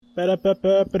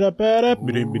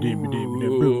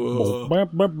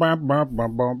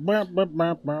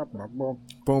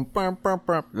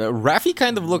Raffi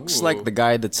kind of looks like the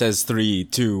guy that says 3,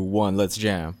 2, 1, let's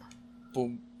jam.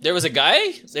 Boom. There was a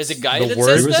guy? There's a guy The that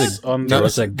says that? there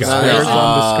was a guy Words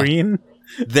on the screen.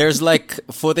 There's like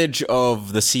footage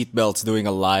of the Seatbelts doing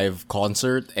a live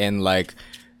concert, and like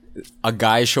a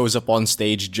guy shows up on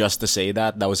stage just to say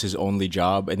that. That was his only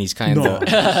job, and he's kind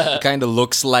of kind of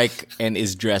looks like and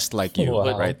is dressed like you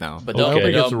Wow. right now.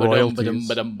 Okay. Gets royalties.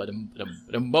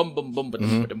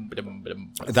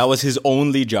 That was his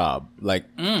only job, like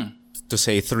to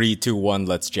say 3, 2, 1,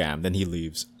 let's jam. Then he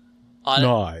leaves.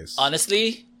 Nice.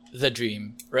 Honestly, the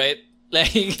dream, right?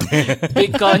 Like,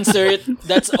 big concert,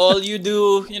 that's all you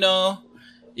do, you know?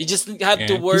 You just have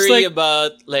to worry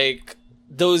about, like,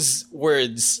 those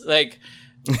words. Like,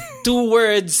 2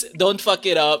 words, don't fuck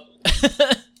it up.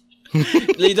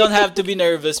 You don't have to be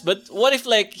nervous. But what if,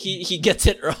 like, he gets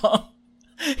it wrong?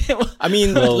 I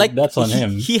mean, Well, like that's on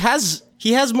him. He has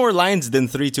more lines than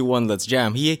 3, 2, 1, let's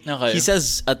jam. He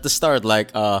says at the start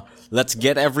like let's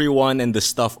get everyone and the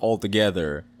stuff all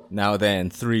together. Now then,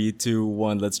 3, 2,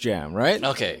 1, let's jam, right?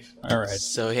 Okay. All right.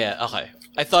 So, yeah, okay.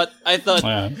 I thought,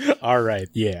 All right,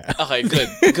 yeah. okay,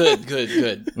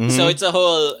 good. So it's a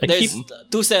whole, there's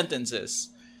 2 sentences.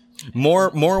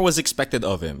 More was expected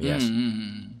of him, yes.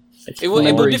 It would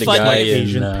be the fun guy if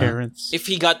Asian in, parents. if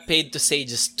he got paid to say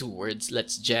just 2 words,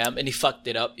 let's jam, and he fucked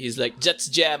it up. He's like, let's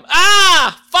jam.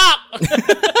 Ah! Fuck!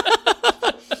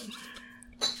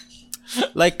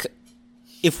 Like,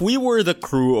 if we were the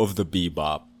crew of the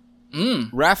Bebop,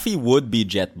 Raffi would be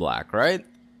Jet Black, right?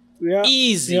 Yeah.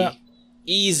 Easy. Yeah.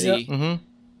 Easy. Yeah.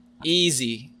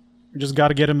 Easy. You just got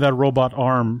to get him that robot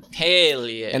arm. Hell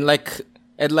yeah. And like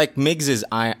Migs is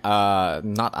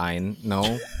not Ein,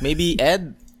 no. Maybe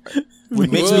Ed?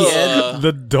 Makes me Ed.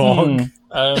 The dog.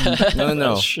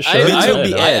 No. Sure, Migs would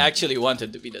be I Ed. actually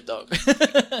wanted to be the dog. I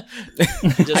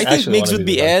think actually Migs wanna would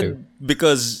be be the dog Ed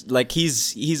because like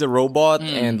he's a robot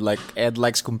and like Ed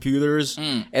likes computers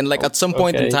and like at some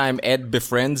point in Okay. time Ed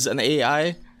befriends an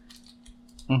AI.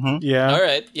 Yeah. All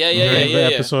right. Yeah.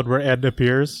 The episode where Ed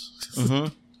appears. Who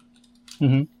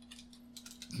would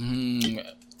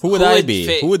Who I would be?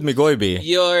 Faye- Who would Migoy be?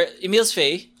 Your Emil's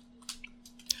Faye.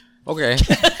 Okay,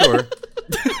 sure.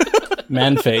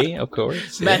 Man-Faye, of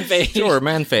course. Man Faye. Sure,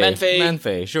 Man-Faye. Man-Faye.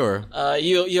 Man-Faye, sure.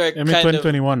 You are I mean, kind of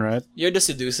 2021, right? you're the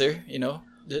seducer, you know,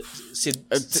 the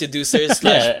seducer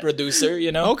slash producer,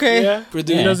 you know. Okay. Yeah.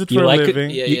 Producer. He does it You for a like it? living.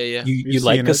 Yeah. You We've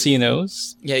like seen it.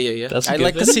 casinos? Yeah. That's I good.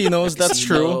 like casinos, that's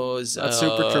true. Casinos, That's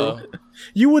super true.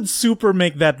 You would super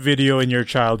make that video in your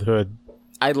childhood,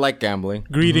 I like gambling.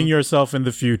 greeting yourself in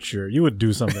the future. You would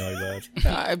do something like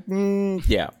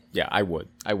that. Yeah, I would.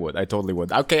 I totally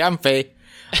would. Okay, I'm Faye.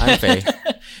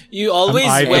 You always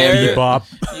I wear Bebop.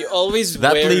 you always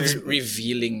That wear leaves-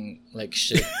 revealing like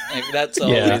shit. Like that's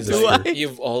Yeah. always Do I?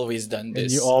 you've always done And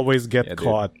this. you always get dude.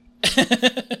 caught.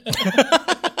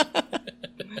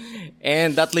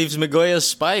 And that leaves Migoy as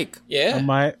Spike.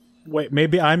 yeah. Wait,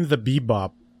 maybe I'm the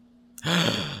Bebop.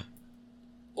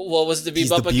 What was the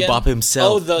He's bebop the again? Bebop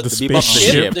himself. Oh, the Bebop's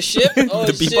spaceship. The ship. Oh,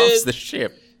 the Bebop's shit. the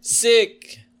ship.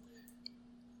 Sick.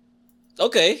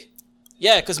 Okay.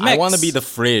 Yeah, because I want to be the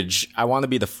fridge. I want to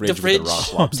be the fridge. the fridge. With the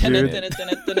rock lobster. dude.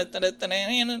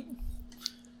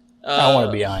 I want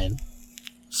to be Iron.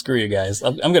 Screw you guys.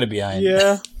 I'm going to be Iron.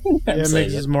 Yeah. Yeah, saying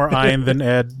Migs it. is more Iron than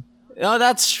Ed. No,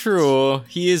 that's true.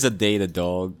 He is a data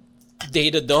dog.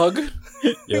 Data dog.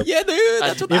 Yeah, dude.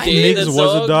 That's what If I Data Migs was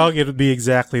dog. a dog, it would be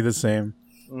exactly the same.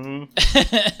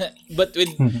 But with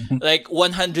like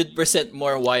 100%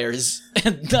 more wires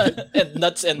and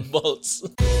nuts and bolts.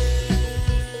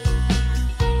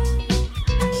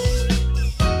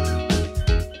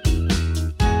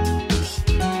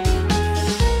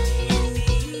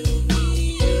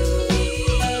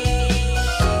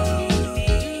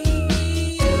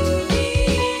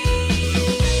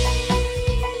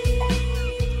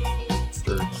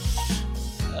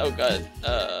 Oh god.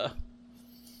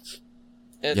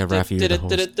 Yeah, Raffi, you're the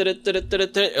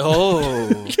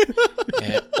Oh.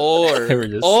 Yeah, There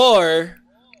it is.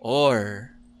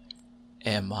 or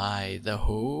am I the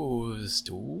host?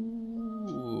 Ooh.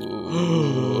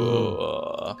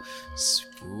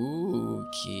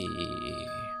 Spooky.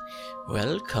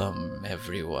 Welcome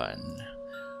everyone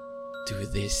to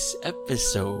this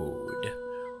episode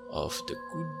of the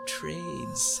Good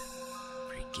Trades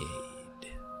Brigade.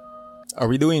 Are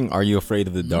we doing Are You Afraid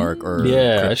of the Dark or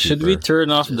Yeah, Crypt should we Keeper?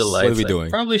 turn off the lights? What are we doing?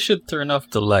 Probably should turn off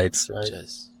the lights, right?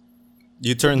 Just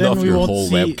You turned Then off we your won't whole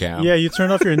see, webcam. Yeah, you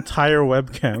turned off your entire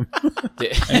webcam.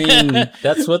 I mean,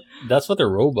 that's what a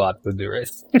robot would do, right?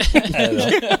 I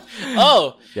don't know.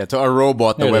 Oh, Yeah, to a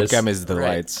robot, the It is. webcam is the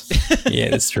Right. lights. Yeah,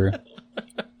 that's true.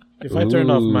 If I turned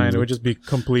off mine, it Ooh. would just be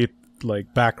complete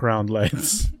like background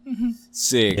lights.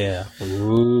 Sick. Yeah.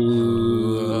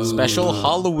 Ooh. Special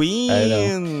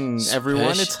Halloween.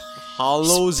 Everyone, it's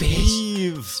Hallows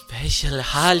Eve. special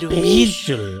Halloween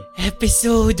Special.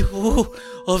 episode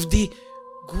of the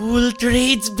Ghoul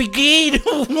Trades Brigade.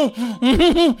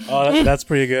 Oh, that's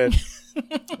pretty good.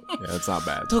 Yeah, it's not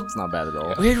bad. It's not bad at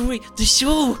all. the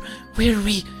show where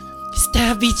we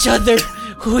stab each other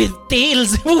with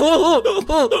tails.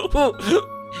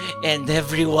 And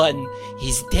everyone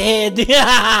is dead.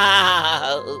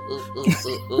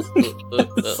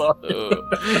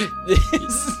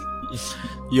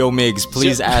 Yo, Migs,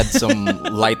 please add some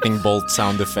lightning bolt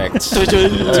sound effects to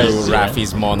This-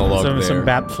 Raffi's monologue there. Some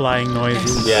bat flying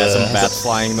noises. Yeah, some bat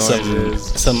flying noises.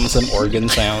 Some organ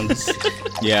sounds.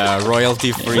 Yeah,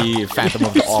 royalty-free Phantom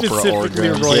of the Opera Specifically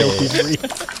organs. royalty free.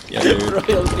 Yeah, dude.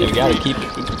 Royalty You gotta keep it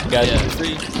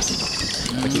free.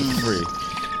 Free.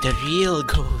 The real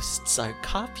ghosts are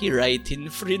copyright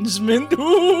infringement.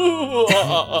 You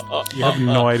have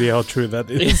no idea how true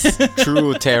that is.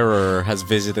 True terror has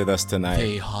visited us tonight.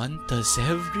 They haunt us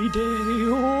every day.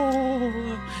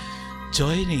 Oh,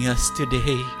 joining us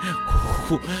today,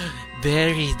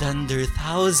 buried under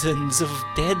thousands of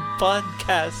dead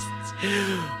podcasts,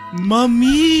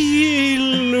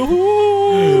 Mamil.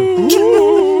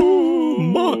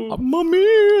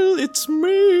 Mamil, it's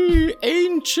me.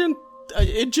 Ancient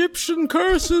Egyptian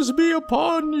curses be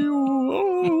upon you.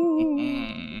 Oh.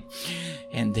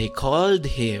 And they called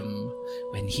him,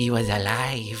 when he was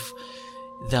alive,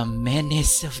 the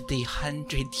menace of the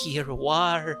 100-Year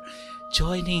War.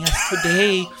 Joining us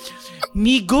today,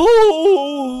 me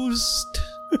ghost.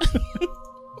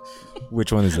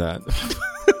 Which one is that?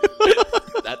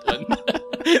 That one.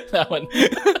 That one.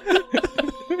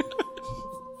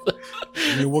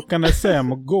 I mean, what can I say?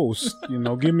 I'm a ghost. You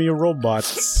know, give me your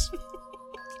robots.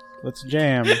 Let's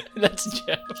jam. That's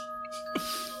Jeff.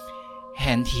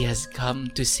 And he has come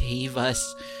to save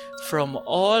us from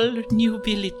all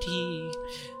nubility.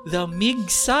 The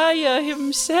Migsaya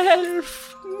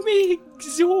himself.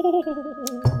 Migzo.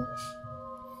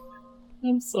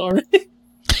 I'm sorry.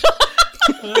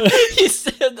 He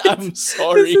said, I'm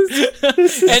sorry.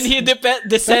 And he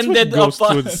descended Ghost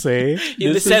upon would say. he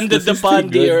This is- descended this is upon too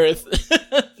the good. earth.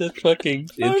 That fucking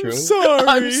intro. sorry.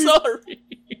 I'm sorry.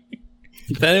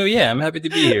 Anyway, yeah, I'm happy to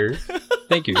be here.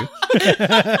 Thank you.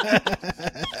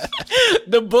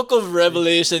 The book of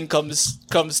Revelation comes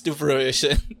to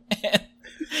fruition.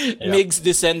 And Migs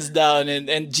descends down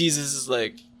and Jesus is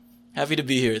like, happy to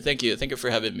be here. Thank you for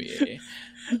having me.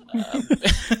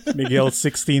 Miguel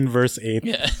 16 verse 8.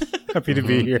 Yeah. Happy to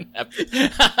be here.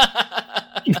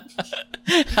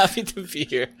 Happy to be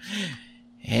here.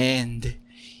 And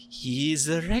he's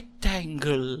a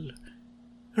rectangle.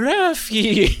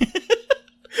 Rafi.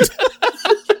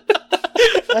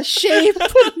 A shape.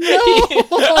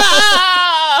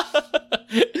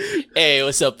 Hey,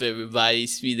 what's up, everybody?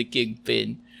 It's me, the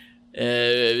Kingpin.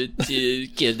 To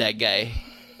kill that guy.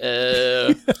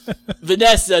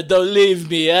 Vanessa, don't leave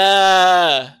me.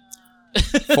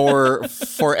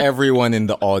 For everyone in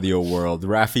the audio world,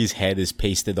 Rafi's head is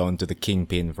pasted onto the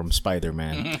Kingpin from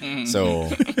Spider-Man. So,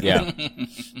 yeah.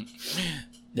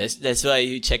 That's why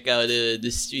you check out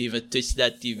the stream at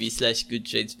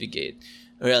twitch.tv/goodtradesbrigade.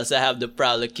 Or else I have the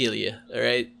Prowler kill you,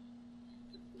 alright?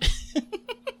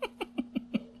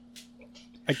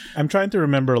 I'm trying to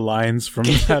remember lines from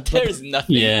that. but There's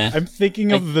nothing. Yeah. I'm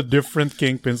thinking of the different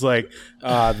Kingpins, like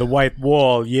the white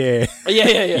wall, yeah. Yeah.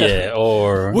 Yeah,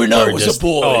 or When I or was just, a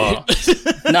boy. oh,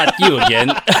 not you again.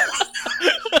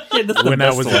 Yeah, that's the When I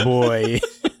best was one. a boy.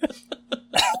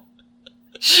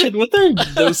 Shit, what are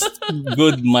those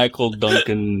good Michael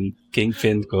Duncan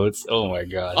Kingpin quotes? Oh my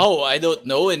god. Oh, I don't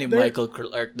know any Michael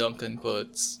Clark Duncan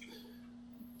quotes.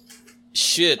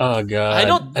 Shit. Oh god. I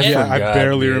don't- Yeah, I forgot,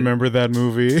 barely dude. remember that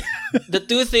movie. The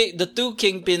two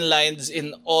Kingpin lines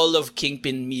in all of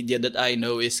Kingpin media that I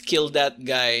know is "Kill that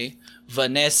guy,"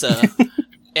 Vanessa,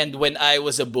 and "When I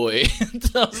was a boy."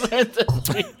 Those are the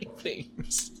three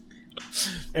things.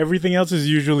 Everything else is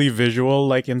usually visual,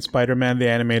 like in Spider-Man the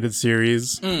Animated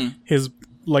Series. His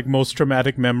like most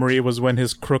traumatic memory was when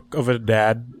his crook of a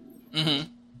dad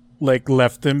like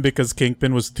left him because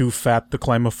Kingpin was too fat to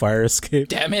climb a fire escape.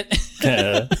 Damn it!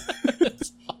 Yeah.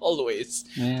 Always.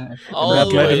 Yeah, Always. That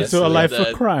led him to a with life that.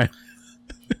 of crime.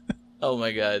 Oh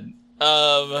my god.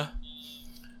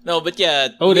 No, but yeah.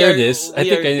 Oh, there it is. I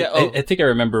think oh, I think I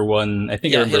remember one. I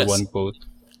think I Yeah, hit remember us. one quote.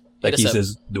 Like Hit he us up.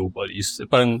 says,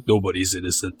 nobody's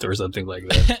innocent or something like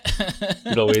that.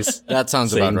 It always. That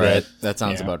sounds Saying about right. that. That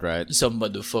sounds Yeah. about right. Some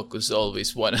motherfuckers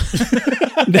always wanna.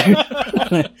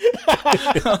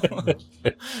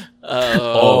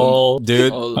 All.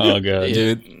 Dude, Oh god.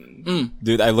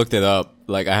 dude, I looked it up.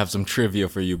 Like, I have some trivia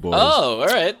for you boys. Oh, all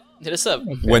right. Hit us up.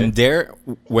 When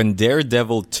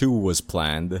Daredevil 2 was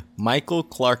planned, Michael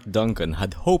Clark Duncan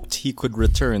had hoped he could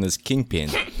return as Kingpin.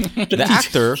 The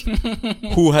actor,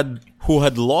 who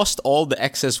had lost all the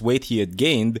excess weight he had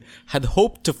gained, had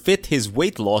hoped to fit his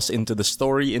weight loss into the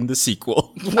story in the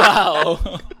sequel.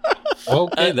 Wow.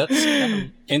 Okay, that's kind of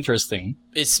interesting.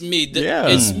 It's me. Yeah.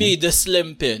 It's me, the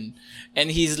Slim Pin. And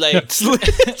he's like,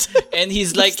 and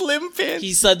he's like, Slim Pin.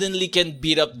 he suddenly can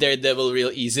beat up Daredevil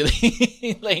real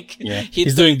easily. Like, Yeah, he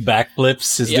he's took- doing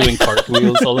backflips. He's Yeah. doing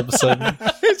cartwheels all of a sudden.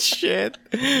 Shit.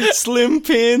 Slim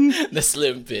Pin. the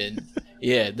Slim Pin.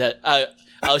 Yeah, that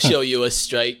I'll show you a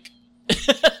strike.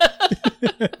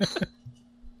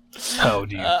 How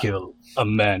do you kill a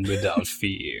man without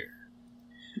fear?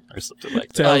 Or something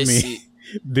like that. Tell I me, see.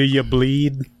 do you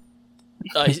bleed?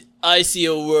 I see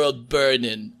a world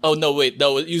burning. Oh no, wait,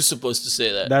 you were supposed to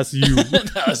say that. That's you.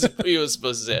 You were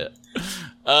supposed to say that.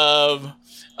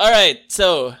 All right,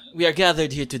 so we are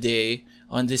gathered here today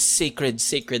on this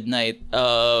sacred night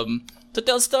to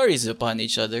tell stories upon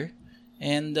each other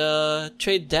and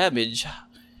trade damage.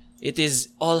 It is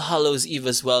All Hallows Eve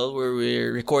as well, where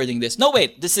we're recording this. No,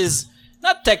 wait, this is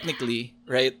not technically,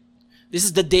 right? This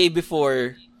is the day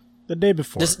before The day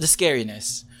before. the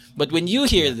scariness. But when you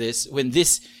hear this, when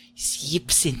this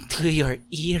seeps into your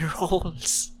ear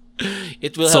holes,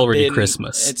 it will It's have already been,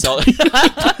 Christmas. It's all.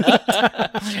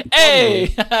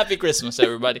 Hey, happy Christmas,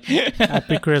 everybody!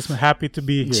 Happy Christmas. Happy to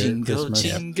be here. Jingle, Christmas.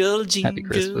 jingle, jingle. Happy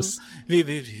Christmas.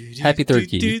 Happy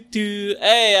turkey.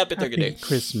 Hey, happy turkey Happy day.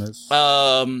 Christmas.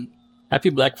 Happy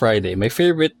Black Friday, my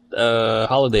favorite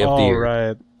holiday of the All year.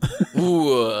 right.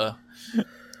 Ooh,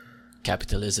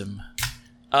 capitalism.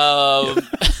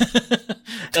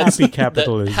 Happy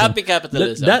capitalism. Happy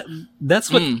capitalism.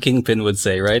 That's what Kingpin would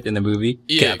say, right, in the movie?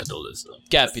 Yeah. Capitalism.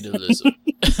 Capitalism.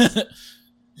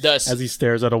 That's As he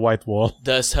stares at a white wall.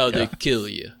 That's how they kill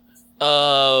you.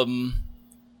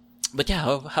 But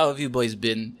yeah, how have you boys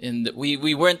been?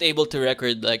 We weren't able to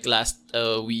record like last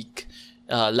week,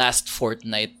 last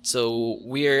fortnight. So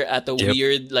we're at a Yep.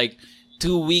 weird like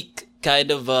 2-week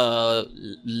kind of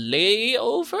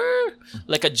layover,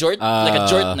 like a jort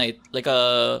night, like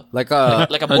a Like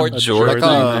a board jort like a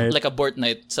night. like a board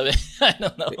night. So I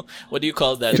don't know, what do you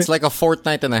call that? it's like a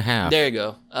fortnight and a half. There you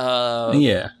go.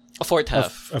 Yeah. A fourth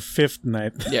half. A fifth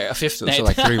night. Yeah, a fifth So, night. so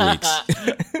like 3 weeks.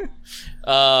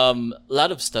 A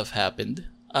lot of stuff happened.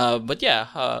 But yeah,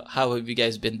 how have you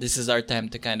guys been? This is our time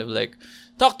to kind of like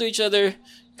talk to each other,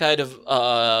 kind of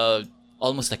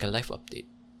almost like a life update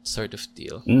sort of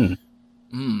deal.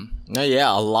 No,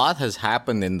 yeah, a lot has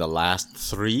happened in the last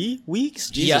 3 weeks.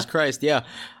 Jesus Yeah. Christ, yeah.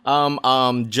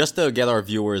 Just to get our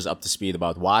viewers up to speed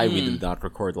about why we did not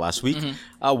record last week.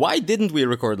 Why didn't we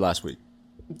record last week?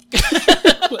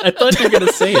 I thought you were going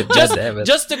to say it. God damn it.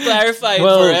 Just to clarify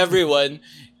Well- for everyone,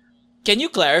 can you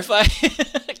clarify?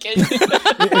 Can you?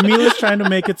 Emil is trying to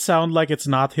make it sound like it's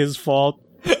not his fault.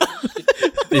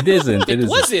 It isn't. It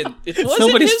wasn't. It wasn't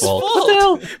nobody's his fault. fault. What the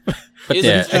hell? But Is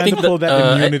yeah, it? I Trying think to pull that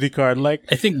I- immunity card. Like,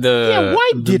 I think the yeah,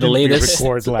 why the didn't we latest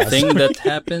record last thing week? that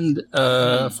happened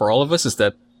for all of us is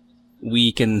that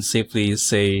we can safely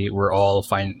say we're all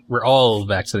fine. We're all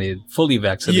vaccinated, fully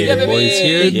vaccinated Yeah, baby. boys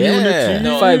here. Yeah.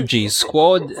 No. 5G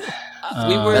squad.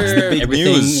 We were. That's the big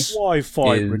everything- news.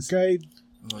 Wi-Fi is- brigade.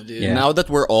 Oh, dude. Yeah. Now that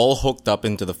we're all hooked up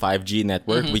into the 5G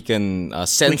network, we can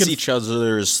sense can- each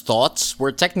other's thoughts.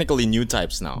 We're technically new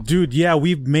types now. Dude, yeah,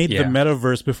 we've made the Yeah.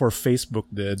 metaverse before Facebook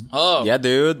did. Oh, Yeah,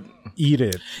 dude. Eat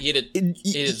it. eat it.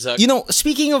 Eat it, Zuck. You know,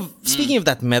 speaking of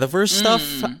that metaverse stuff,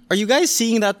 are you guys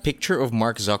seeing that picture of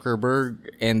Mark Zuckerberg?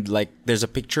 And like, there's a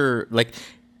picture like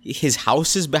his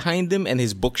house is behind him and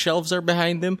his bookshelves are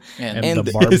behind him. And And, And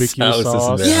the barbecue house is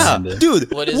sauce. there. Yeah, behind it.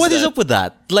 dude, What is what is that? up with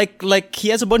that? Like he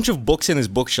has a bunch of books in his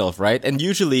bookshelf, right? And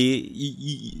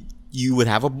usually you would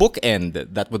have a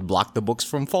bookend that would block the books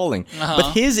from falling.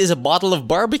 But his is a bottle of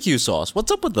barbecue sauce.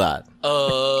 What's up with that?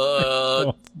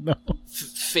 Oh, no.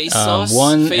 face sauce.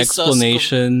 One face sauce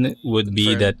explanation would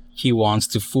be for- that he wants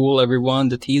to fool everyone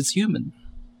that he's human,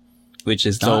 which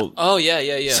is not. Oh yeah,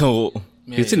 yeah, yeah. So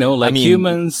Because, you know, like I mean-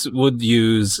 humans would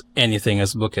use anything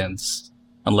as bookends,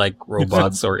 unlike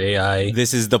robots or AI.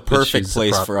 this is the perfect is the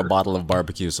place for a proper- bottle of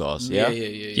barbecue sauce. yeah, Yeah. yeah,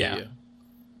 yeah, yeah, Yeah. yeah.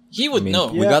 He would know.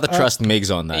 We gotta trust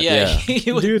Migs on that. Yeah, Yeah.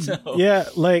 he would Dude, know. yeah,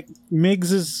 like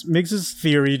Miggs's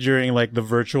theory during like the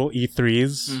virtual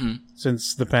E3s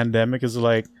since the pandemic is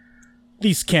like,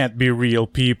 these can't be real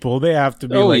people. They have to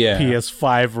be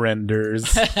PS5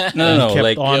 renders. No, Kept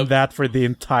like on that for the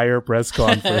entire press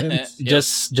conference.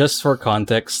 just for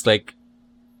context, like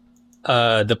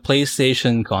the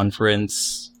PlayStation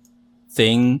conference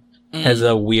thing has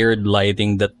a weird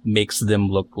lighting that makes them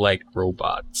look like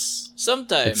robots.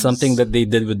 Sometimes It's something that they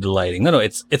did with the lighting. No,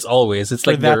 it's always. It's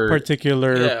For like that their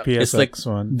particular PSX it's like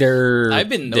one. their I've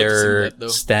been noticing their that, though.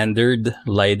 standard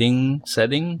lighting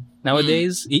setting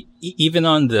nowadays. Even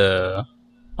on their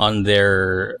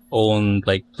own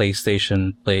like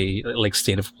PlayStation Play, like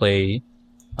State of Play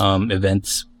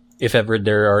events. If ever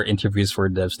there are interviews for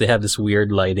devs, they have this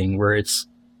weird lighting where it's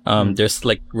there's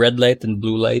like red light and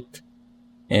blue light,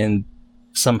 and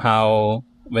somehow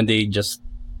when they just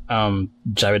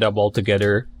jive it up all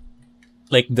together,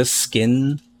 like the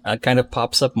skin kind of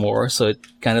pops up more, so it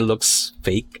kind of looks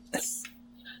fake.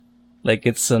 Like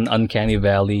it's an uncanny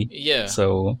valley. Yeah.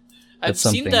 So I've that's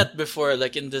seen something. that before,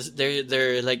 like in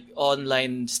their like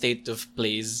online state of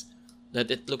plays, that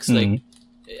it looks like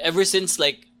ever since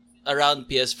like around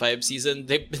PS5 season,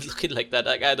 they've been looking like that.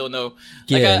 Like I don't know.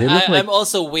 Like Yeah, they look like- I'm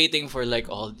also waiting for like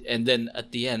all, and then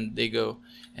at the end they go,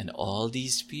 and all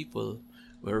these people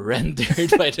were rendered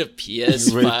by the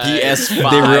PS5.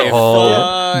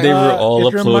 PS5. They were all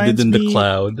It uploaded in the reminds me-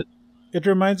 cloud. It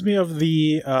reminds me of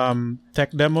the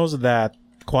tech demos that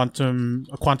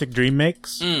Quantic Dream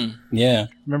makes. Yeah.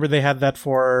 Remember they had that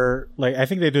for like I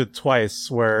think they did it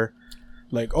twice where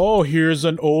like, oh, here's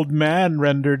an old man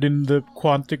rendered in the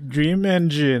Quantic Dream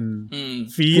engine.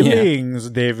 Feelings,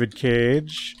 David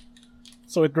Cage.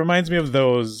 So it reminds me of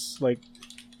those, like,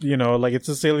 you know, like it's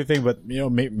a silly thing, but you know,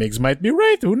 Migs might be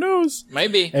right. Who knows?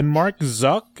 Maybe. And Mark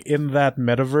Zuck in that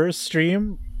metaverse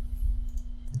stream,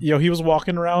 you know, he was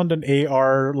walking around an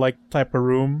AR like type of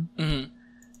room,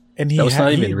 and he That was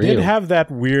not he even did real. have that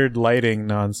weird lighting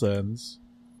nonsense.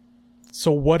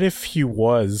 So what if he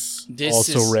was This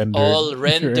also is rendered? all during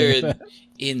rendered that?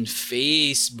 in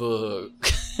Facebook.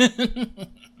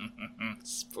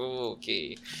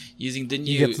 Spooky. Using the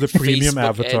new gets the premium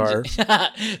Facebook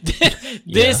avatar. engine.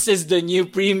 This is the new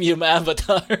premium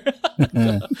avatar.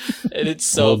 And it's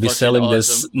so We'll be fucking selling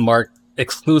awesome. this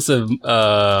exclusive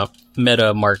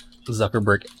Meta Mark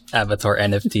Zuckerberg avatar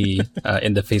NFT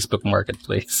in the Facebook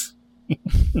marketplace.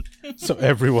 So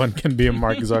everyone can be a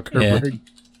Mark Zuckerberg.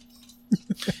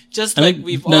 Just like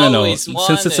we've always wanted.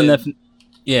 Since it's an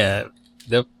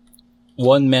the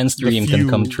one man's dream can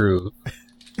come few. true.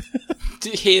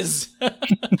 his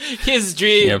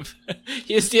dream. Yep.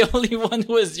 He's the only one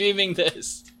who was dreaming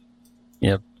this.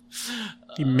 Yep.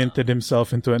 He minted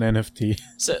himself into an NFT.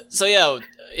 So yeah,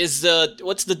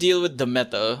 what's the deal with the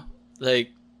Meta?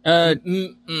 Like, They're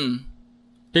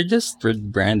just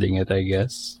rebranding it, I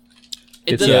guess.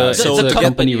 It's the a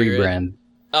company right? rebrand.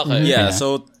 Okay. Yeah,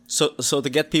 so to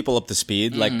get people up to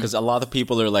speed, like, because a lot of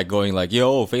people are like going like,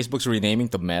 "Yo, Facebook's renaming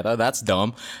to Meta. That's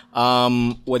dumb."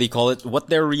 What do you call it? What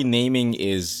they're renaming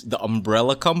is the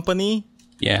umbrella company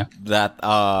Yeah. that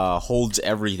holds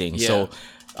everything. Yeah. So,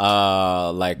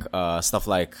 stuff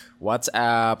like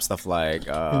WhatsApp, stuff like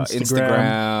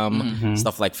Instagram,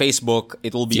 stuff like Facebook.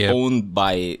 It will be Yep. owned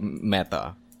by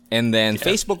Meta, and then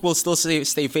Facebook will still stay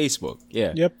Facebook.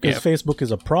 Yeah. Yep, because Facebook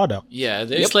is a product. Yeah,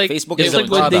 It's like Facebook it's is a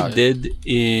like what they product. did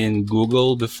in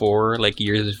Google before, like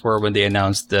years before, when they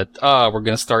announced that we're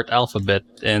gonna start Alphabet,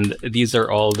 and these are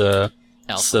all the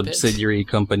Alphabet. subsidiary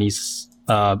companies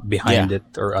behind Yeah. it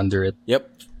or under it. Yep.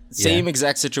 Same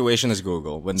exact situation as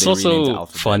Google when It's they renamed also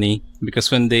Alphabet. funny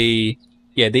because when they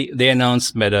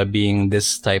announced Meta being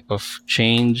this type of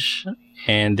change,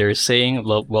 and they're saying,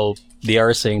 well, they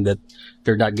are saying that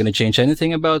they're not going to change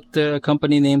anything about the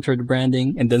company name or the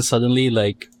branding, and then suddenly,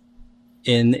 like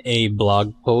in a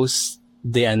blog post,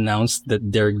 they announced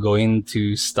that they're going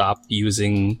to stop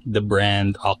using the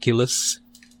brand Oculus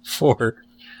for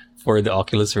the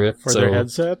Oculus Rift For their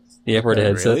headset. Yeah, for the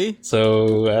headset. Really?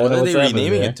 So I don't What know are what's they happening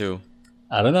renaming there. it to?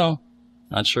 I don't know.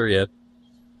 Not sure yet.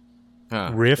 Huh.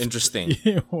 Rift. Interesting.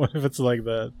 What if it's like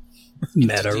that?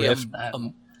 Meta The, Rift.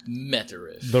 Meta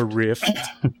Rift. The Rift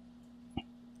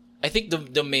I think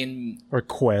the main or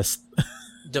Quest.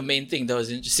 thing that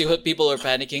was interesting, what people were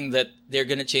panicking that they're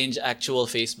gonna change actual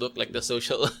Facebook, like the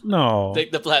social, No.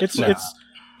 like the platform. It's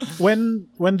when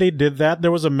they did that,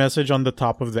 there was a message on the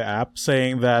top of the app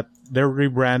saying that they're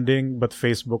rebranding, but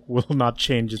Facebook will not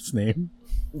change its name.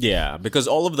 Yeah, because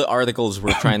all of the articles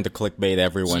were trying to clickbait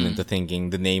everyone into thinking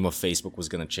the name of Facebook was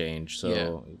going to change. So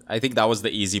Yeah. I think that was the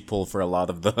easy pull for a lot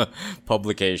of the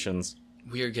publications.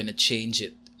 we're gonna change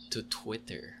it to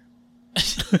Twitter.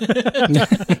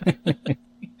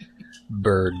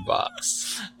 Bird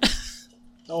Box.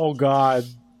 Oh God.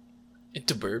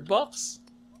 Into Bird Box?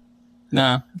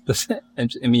 Nah,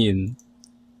 I mean,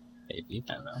 maybe,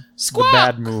 I don't know. The Squawk!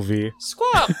 bad movie.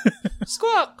 Squawk!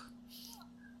 Squawk!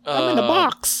 I'm in a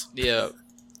box. Yeah.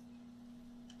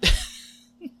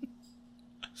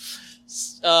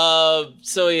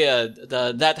 So yeah,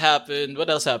 that happened. What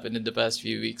else happened in the past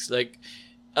few weeks? Like,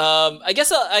 I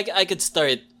guess I could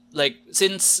start, like,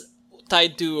 since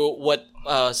tied to what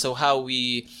so why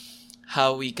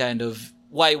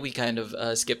we kind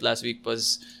of skipped last week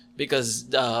was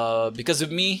because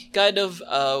of me, kind of.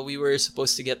 We were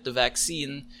supposed to get the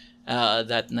vaccine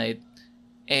that night,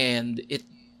 and it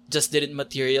just didn't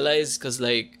materialize because,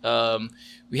 like,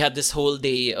 we had this whole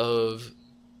day of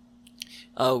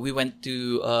we went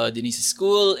to Denise's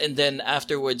school, and then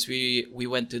afterwards we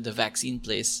went to the vaccine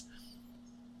place.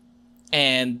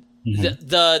 And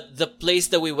the place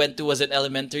that we went to was an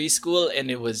elementary school, and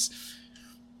it was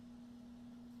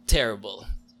terrible.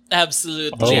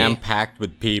 Absolutely. Jam-packed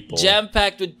with people.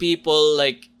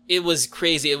 Like, it was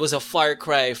crazy. It was a far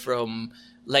cry from,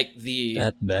 like,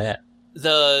 That bad.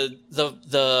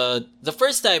 the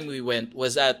first time we went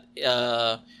was at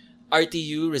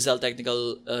RTU, Rizal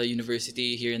Technical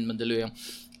University here in Mandaluyong,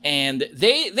 and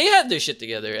they had their shit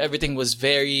together. Everything was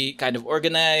very kind of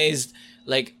organized.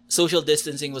 Like, social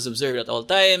distancing was observed at all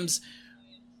times.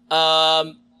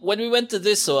 When we went to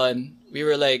this one, we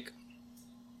were like,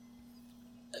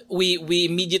 we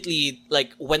immediately,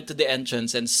 like, went to the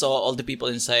entrance and saw all the people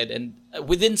inside, and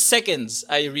within seconds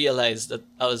I realized that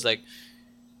I was like,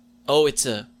 oh, it's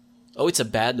a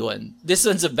bad one. This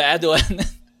one's a bad one.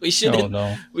 We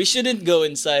shouldn't go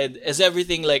inside, as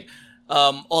everything, like,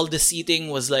 all the seating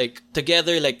was, like,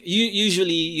 together. Like,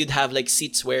 usually you'd have, like,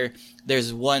 seats where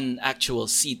there's one actual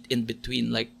seat in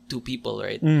between, like, two people,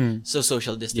 right? So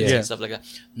social distancing and stuff like that.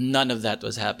 None of that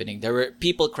was happening. There were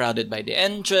people crowded by the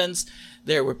entrance.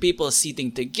 There were people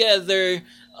seating together.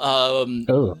 And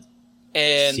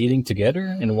Seating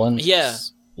together in one chair?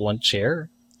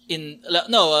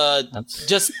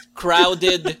 Just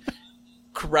crowded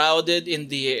in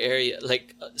the area.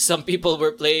 Like, some people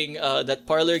were playing that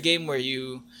parlor game where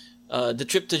you the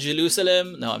trip to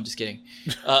Jerusalem. No, I'm just kidding.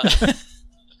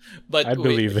 But I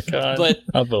believe it. But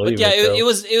it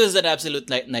was an absolute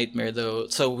nightmare though.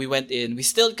 So we went in. We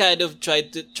still kind of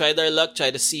tried our luck,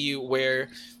 tried to see where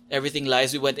everything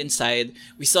lies. We went inside.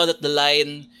 We saw that the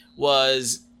line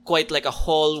was quite like a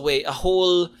hallway, a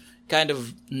whole kind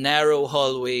of narrow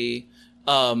hallway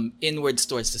inwards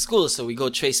towards the school. So we go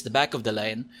trace the back of the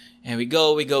line, and we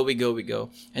go.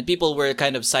 And people were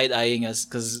kind of side-eyeing us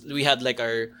because we had, like,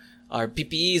 our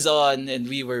PPEs on, and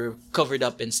we were covered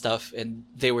up and stuff, and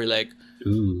they were like,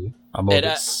 "Ooh, I'm all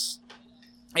this."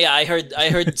 Yeah, I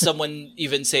heard someone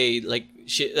even say, like,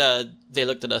 they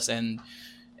looked at us and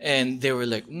they were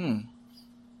like, in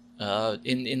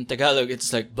Tagalog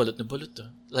it's like balot na balot.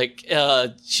 Like,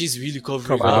 she's really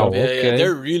covering up. Yeah,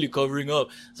 they're really covering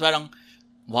up. So parang,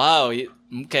 wow,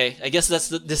 okay, I guess that's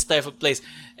this type of place.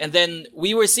 And then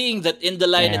we were seeing that in the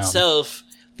line itself,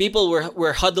 people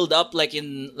were huddled up, like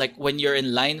when you're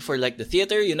in line for, like, the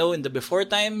theater, in the before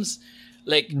times.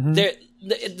 Like,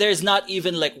 there's not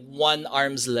even, like, one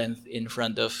arm's length in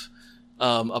front of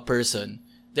a person.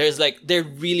 There's, like, they're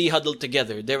really huddled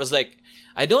together. There was, like,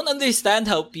 I don't understand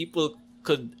how people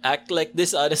could act like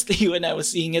this, honestly, when I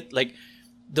was seeing it. Like,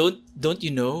 don't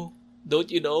you know?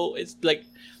 It's like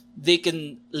they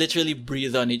can literally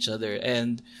breathe on each other.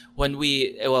 And when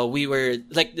we were,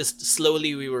 like, this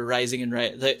slowly, we were rising and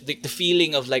the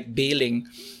feeling of, like, bailing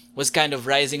was kind of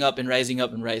rising up and rising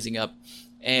up and rising up.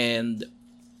 And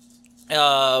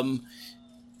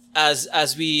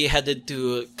as we headed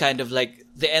to kind of, like,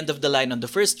 the end of the line on the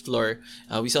first floor,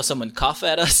 we saw someone cough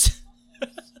at us.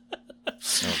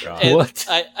 Oh God! And What?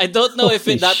 I don't know if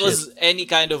that shit. was any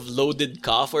kind of loaded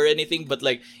cough or anything, but,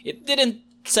 like, it didn't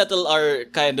settle our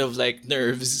kind of, like,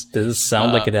 nerves. Does it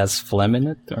sound like it has phlegm in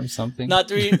it or something?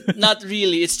 Not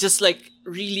really. It's just, like,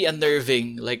 really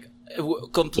unnerving, like,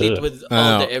 complete Ugh. with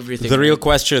all the everything. The real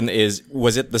question is,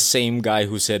 was it the same guy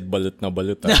who said balut na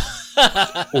baluta?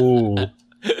 Ooh,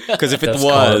 Because if it That's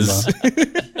was,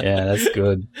 yeah, that's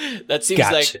good. That seems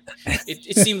Gotcha. like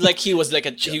it seemed like he was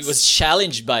he was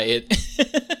challenged by it.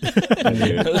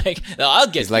 Like, no, I'll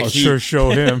get like I'll he sure show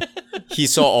him. he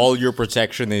saw all your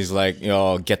protection. And he's like,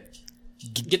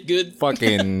 get good.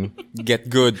 fucking get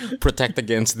good, protect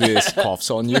against this. Coughs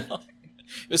on you.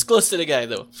 It was close to the guy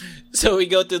though. So we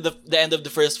go to the end of the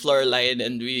first floor line,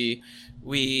 and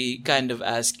we kind of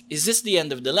ask, "Is this the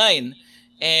end of the line?"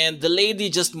 and the lady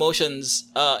just motions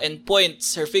and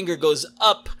points. Her finger goes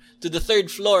up to the third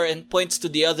floor and points to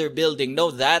the other building. No,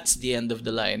 that's the end of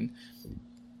the line.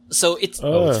 So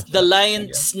the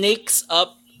line snakes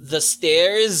up the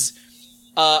stairs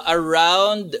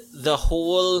around the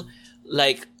whole,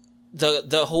 like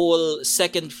the whole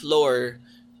second floor,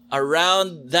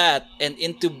 around that, and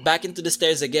back into the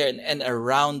stairs again, and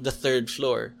around the third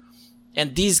floor.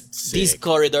 And these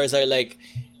corridors are like,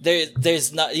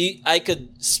 there's not, I could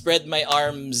spread my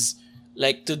arms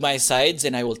like to my sides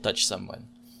and I will touch someone.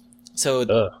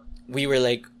 So we were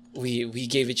like, we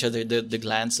gave each other the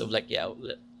glance of like,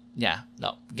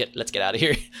 let's get out of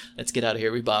here. Let's get out of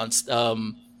here. We bounced.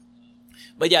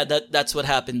 But yeah, that's what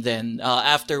happened then.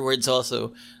 Afterwards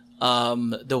also,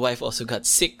 the wife also got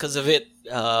sick because of it.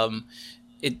 The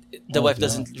wife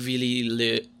doesn't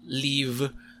really leave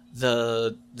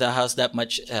the house that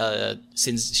much,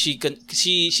 since she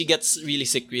gets really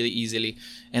sick really easily,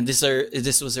 and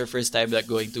this was her first time like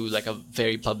going to like a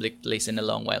very public place in a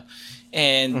long while,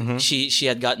 and she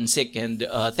had gotten sick, and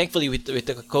thankfully we took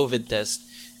a COVID test,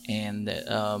 and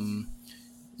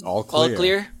all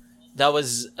clear. That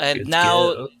was, and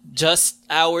now just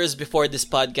hours before this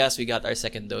podcast, we got our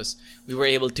second dose. We were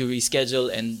able to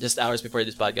reschedule, and just hours before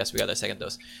this podcast, we got our second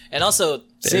dose. And also,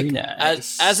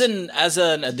 nice. as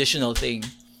an additional thing,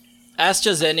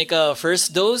 AstraZeneca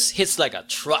first dose hits like a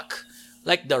truck,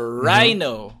 like the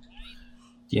Rhino.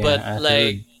 Yeah, but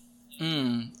like,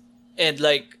 and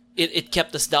like it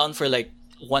kept us down for like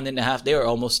 1.5 days or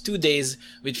almost 2 days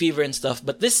with fever and stuff.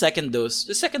 But the second dose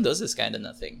is kind of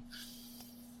nothing.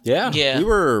 Yeah. We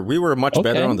were much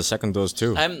better on the second dose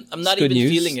too. I'm not even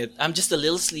feeling it. I'm just a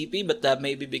little sleepy, but that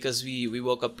may be because we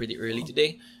woke up pretty early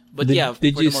today. But did for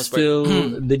you the most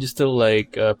part. did you still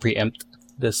like preempt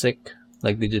the sick?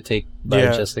 Like, did you take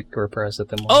Biogesic or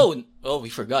paracetamol? Oh, we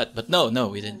forgot. But no,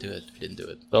 we didn't do it.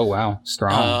 Oh wow,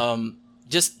 strong.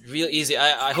 Just real easy.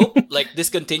 I hope like this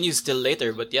continues till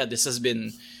later. But yeah, this has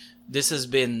been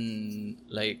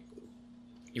like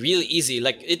really easy.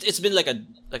 Like it's been like a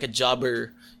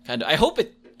jobber kind of. I hope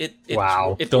it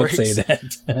wow. It Don't works. say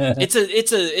that. it's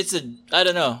a I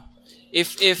don't know.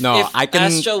 If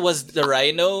Astra was the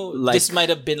Rhino, this might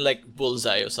have been like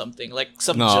Bullseye or something, like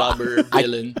some jobber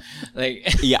villain.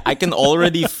 Like yeah, I can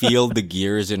already feel the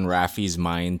gears in Rafi's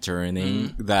mind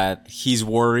turning, that he's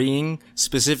worrying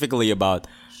specifically about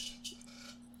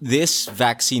this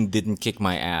vaccine didn't kick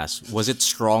my ass. Was it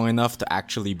strong enough to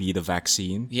actually be the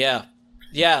vaccine? Yeah.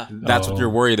 That's what you're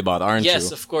worried about, aren't you?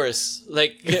 Yes, of course.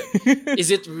 Like,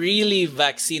 is it really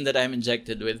vaccine that I'm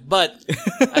injected with? But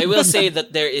I will say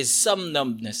that there is some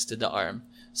numbness to the arm.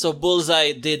 So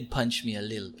Bullseye did punch me a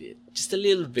little bit. Just a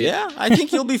little bit. Yeah, I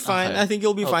think you'll be fine. Okay. I think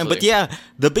you'll be fine. Hopefully. But yeah,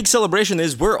 the big celebration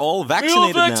is we're all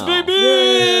vaccinated now. Baby!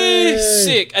 Yay!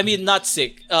 Sick. I mean, not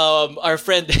sick. Our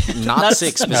friend... Not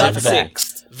sick, not specifically. sick.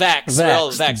 Vax. We're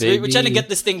all vax. We're baby. trying to get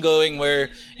this thing going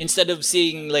where instead of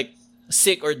seeing like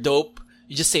sick or dope,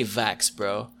 you just say vax,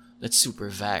 bro. That's super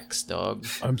vax, dog.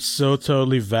 I'm so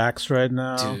totally vaxxed right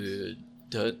now. Dude,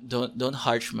 don't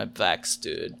harsh my vax,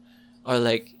 dude. Or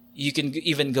like, you can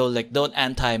even go like, don't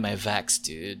anti my vax,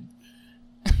 dude.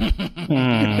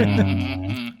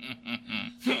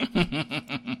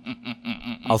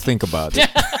 I'll think about it.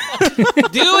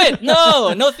 Do it.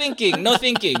 No thinking.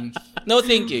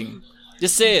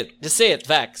 Just say it.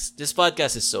 Vax. This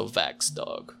podcast is so vax,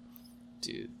 dog.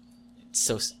 Dude, it's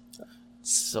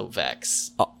so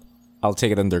vax. I'll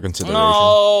take it under consideration.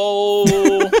 No,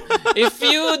 if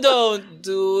you don't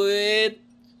do it,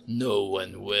 no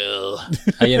one will.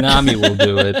 Ayanami will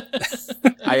do it.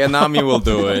 Ayanami will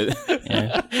do it.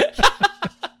 Yeah.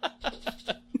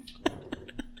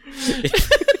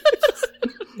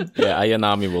 Yeah,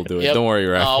 Ayanami will do it. Yep. Don't worry,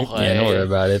 Rafi. Okay. Yeah, don't worry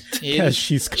about it. Yeah,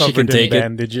 she's can covered in take it.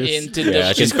 bandages. Into Yeah,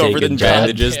 the she's can covered take in it, God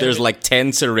bandages. damn There's it. like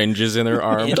 10 syringes in her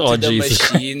arm. into Oh, the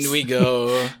Jesus. machine we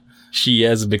go. She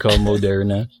has become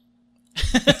Moderna.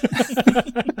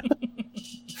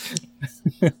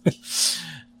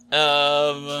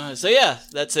 So yeah,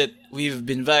 that's it. We've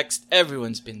been vaxxed.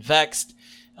 Everyone's been vaxxed.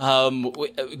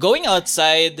 Going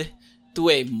outside to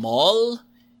a mall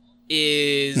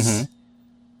is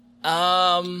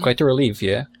Quite a relief,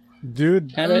 yeah. Dude,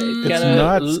 it's Kinda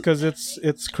nuts because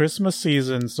it's Christmas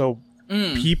season, so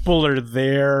people are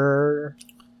there.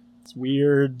 It's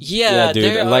weird. yeah, dude,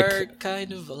 there like- are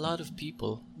kind of a lot of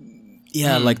people.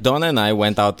 Yeah, like Donna and I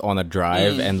went out on a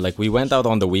drive, and like we went out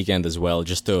on the weekend as well,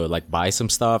 just to like buy some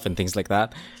stuff and things like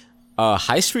that.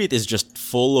 High Street is just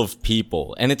full of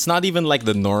people, and it's not even like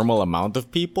the normal amount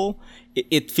of people.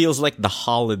 It feels like the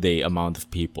holiday amount of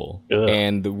people,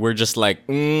 and we're just like,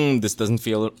 this doesn't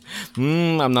feel.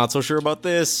 I'm not so sure about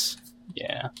this.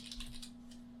 Yeah.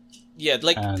 Yeah,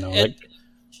 like, I don't know. and Like,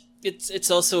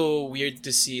 it's also weird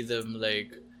to see them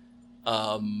like,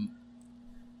 I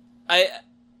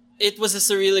it was a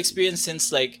surreal experience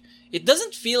since like it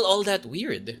doesn't feel all that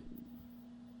weird.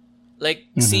 Like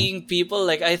seeing people,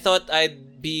 like I thought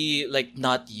I'd be like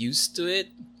not used to it.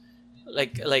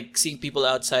 Like seeing people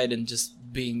outside and just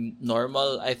being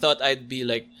normal. I thought I'd be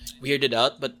like weirded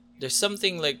out, but there's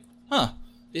something like,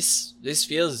 this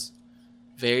feels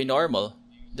very normal.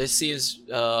 This seems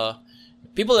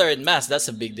people are in mass, that's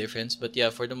a big difference. But yeah,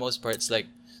 for the most part, it's like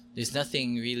there's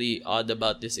nothing really odd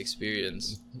about this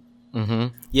experience.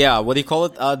 Yeah, what do you call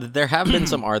it? There have been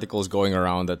some articles going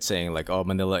around that saying like, oh,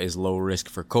 Manila is low risk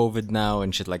for COVID now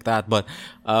and shit like that. But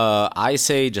I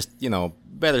say just,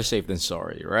 better safe than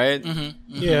sorry, right?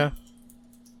 Yeah.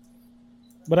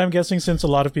 But I'm guessing since a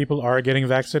lot of people are getting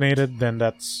vaccinated, then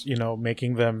that's,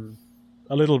 making them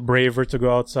a little braver to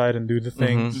go outside and do the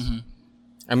things.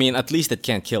 I mean, at least it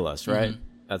can't kill us, right?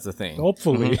 That's the thing.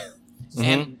 Hopefully.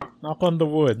 And Knock on the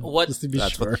wood. What- just to be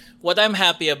That's sure. what I'm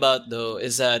happy about though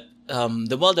is that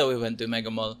the mall that we went to, Mega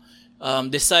Mall,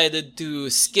 decided to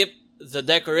skip the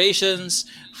decorations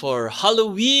for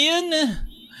Halloween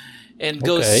and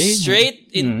go Okay. straight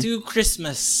into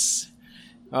Christmas.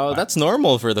 Oh, that's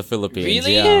normal for the Philippines.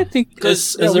 Really? Yeah. I think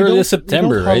Because as we early don't- as September,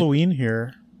 we don't right? Halloween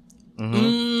here.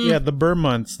 Yeah, the Burr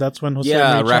months. That's when Jose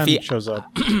Yeah, Marie Chan Rafi- shows up.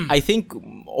 I think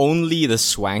only the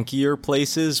swankier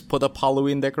places put up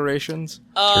Halloween decorations.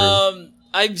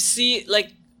 I've seen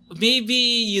like maybe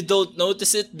you don't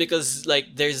notice it because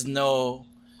like there's no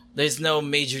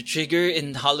major trigger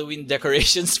in Halloween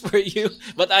decorations for you,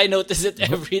 but I notice it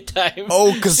every time.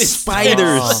 Oh, 'cause Since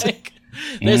spiders. like,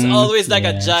 there's always like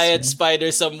a yes, giant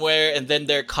spider somewhere, and then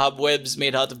there are cobwebs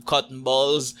made out of cotton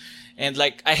balls. And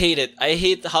like I hate it. I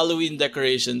hate Halloween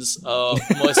decorations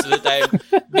most of the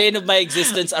time. Bane of my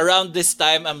existence. Around this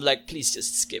time, I'm like, please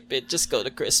just skip it. Just go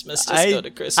to Christmas. Just go to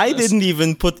Christmas. I didn't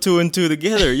even put two and two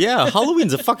together. Yeah,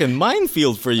 Halloween's a fucking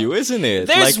minefield for you, isn't it?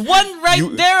 There's Like, one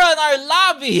right there on our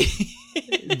lobby.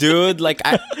 dude, like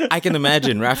I can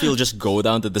imagine Rafi will just go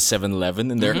down to the 7-Eleven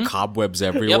and there are cobwebs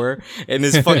everywhere and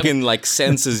his fucking like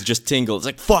senses just tingle. It's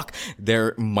like, fuck,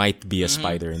 there might be a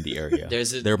spider in the area.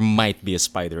 There might be a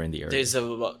spider in the area.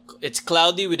 It's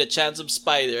cloudy with a chance of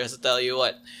spiders, I'll tell you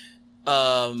what.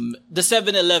 The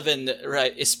 7-Eleven,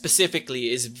 right, is specifically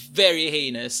is very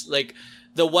heinous. Like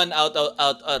the one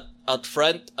out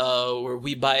front, where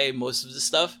we buy most of the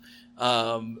stuff.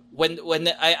 When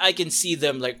I can see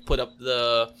them like put up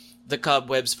the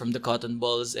cobwebs from the cotton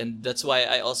balls, and that's why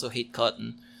I also hate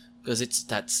cotton, because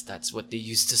that's what they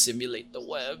use to simulate the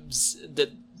webs.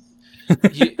 That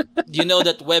you know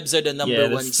that webs are the number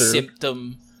Yeah, one that's true.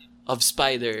 symptom of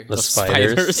spider. The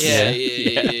spiders.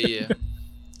 Yeah.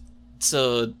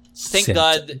 So thank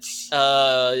Symptoms.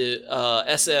 God,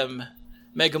 SM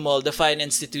Mega Mall, the fine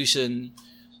institution,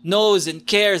 knows and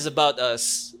cares about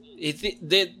us.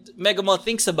 Mega Mall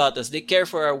thinks about us. They care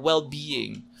for our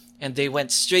well-being, and they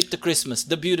went straight to Christmas,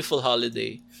 the beautiful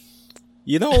holiday.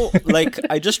 Like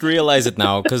I just realized it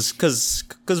now because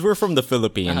we're from the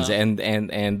Philippines and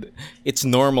it's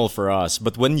normal for us.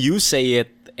 But when you say it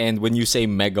and when you say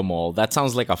Mega Mall, that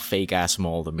sounds like a fake ass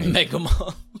mall to me. Mega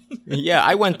Mall. Yeah,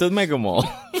 I went to Mega Mall.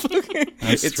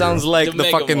 It sounds like The the,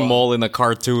 Mega fucking Mall. mall in a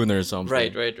cartoon or something.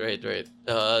 Right.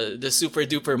 The Super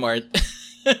Duper Mart.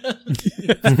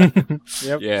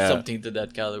 Yeah. Something to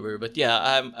that caliber. But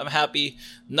yeah, I'm happy.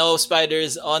 No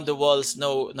spiders on the walls,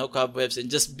 no cobwebs, and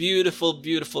just beautiful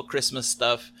Christmas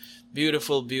stuff.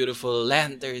 Beautiful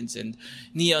lanterns and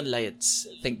neon lights.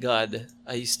 Thank God.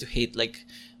 I used to hate like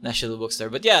National Bookstore.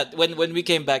 But yeah, when we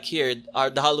came back here,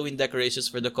 the Halloween decorations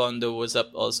for the condo was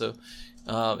up also.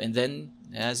 And then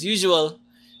as usual,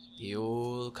 the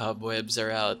old cobwebs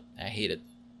are out. I hate it.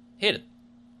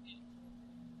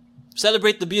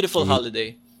 Celebrate the beautiful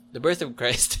holiday, the birth of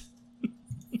Christ.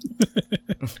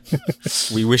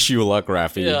 We wish you luck,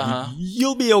 Rafi. Yeah.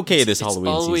 You'll be okay this It's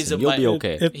Halloween always season. a You'll be mi-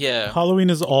 okay. Yeah. Halloween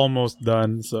is almost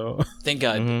done, so Thank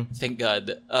God. Mm-hmm. Thank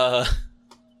God.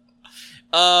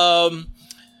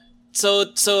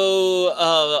 So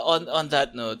on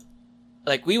that note,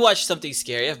 like we watched something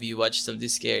scary. Have you watched something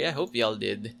scary? I hope y'all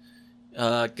did.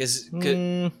 Have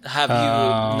you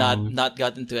not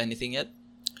gotten to anything yet?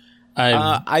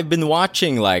 I've been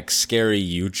watching like scary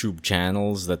YouTube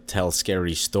channels that tell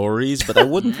scary stories, but I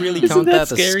wouldn't really count that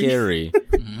that as scary.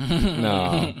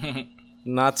 No,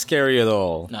 not scary at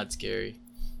all. Not scary.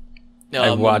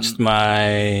 I watched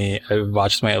my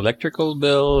electrical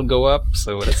bill go up,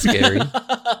 so that's scary.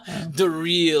 the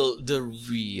real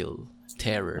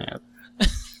terror. Yeah.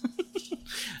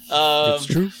 it's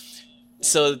true.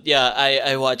 So yeah,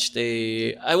 I watched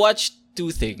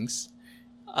two things,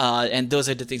 and those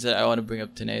are the things that I want to bring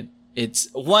up tonight. It's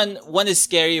one is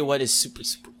scary, one is super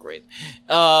super great.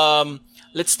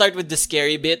 Let's start with the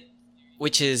scary bit,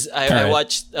 which is I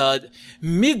watched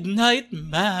Midnight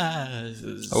Mass.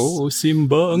 Oh,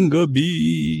 Simbang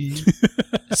Gabi.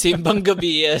 Simbang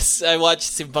Gabi, yes. I watched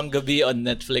Simbang Gabi on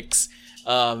Netflix.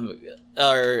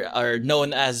 Are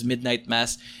known as Midnight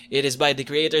Mass. It is by the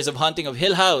creators of Haunting of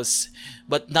Hill House,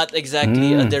 but not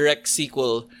exactly a direct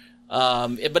sequel.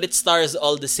 But it stars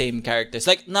all the same characters.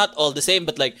 Like, not all the same,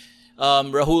 but like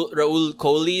Raul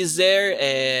Coley is there,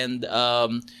 and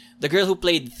the girl who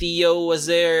played Theo was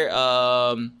there.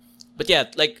 But yeah,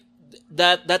 like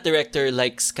that director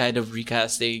likes kind of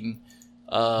recasting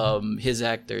his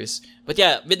actors. But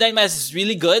yeah, Midnight Mass is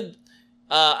really good.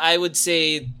 I would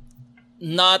say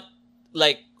not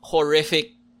like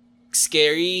horrific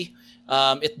scary.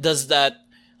 It does that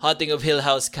Haunting of Hill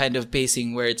House kind of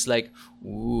pacing where it's like,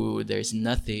 ooh, there's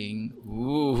nothing.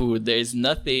 Ooh, there's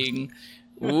nothing.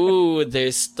 Ooh,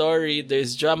 there's story,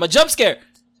 there's drama, jump scare,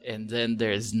 and then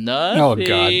there's nothing. Oh,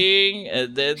 God.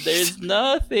 And then there's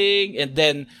nothing, and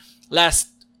then last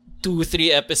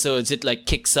 2-3 episodes it like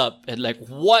kicks up and like,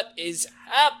 what is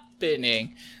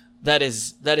happening? That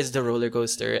is the roller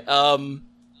coaster.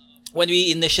 When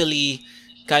we initially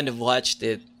kind of watched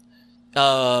it,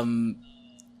 the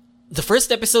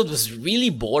first episode was really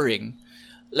boring.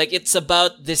 Like, it's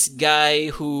about this guy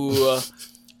who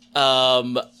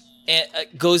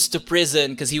goes to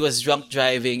prison because he was drunk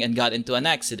driving and got into an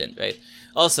accident, right?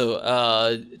 Also,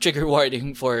 trigger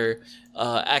warning for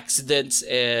accidents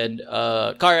and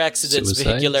car accidents, Suicides.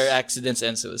 vehicular accidents,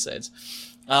 and suicides.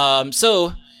 From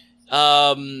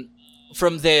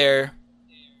there,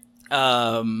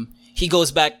 he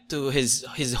goes back to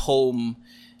his home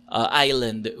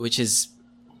island, which is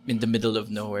in the middle of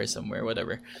nowhere somewhere,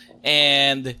 whatever.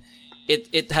 And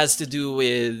it has to do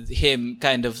with him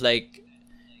kind of like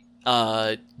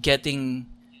getting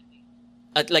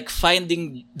at like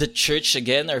finding the church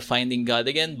again or finding God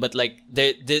again, but like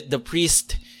the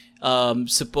priest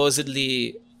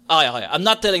supposedly I'm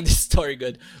not telling this story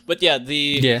good, but yeah,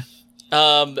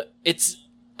 it's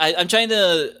I'm trying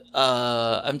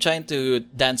to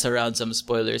dance around some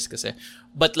spoilers kasi,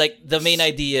 but like the main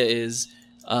idea is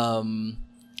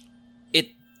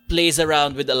it plays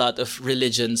around with a lot of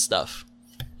religion stuff,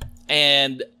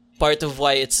 and part of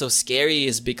why it's so scary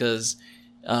is because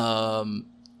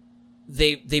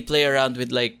they play around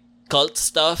with like cult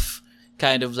stuff,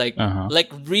 kind of like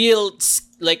real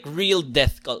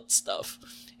death cult stuff,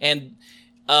 and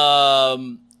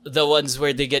the ones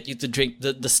where they get you to drink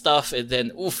the stuff and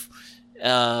then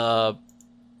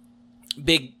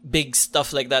big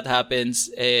stuff like that happens,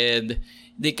 and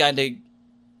they kind of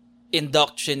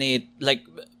indoctrinate, like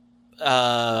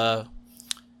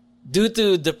due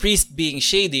to the priest being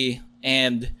shady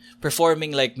and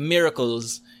performing like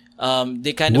miracles,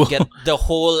 they kind of get the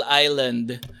whole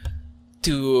island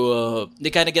to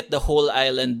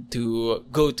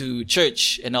go to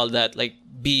church and all that, like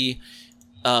be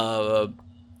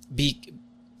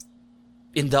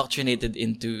indoctrinated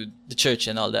into the church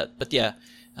and all that. But yeah,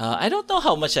 I don't know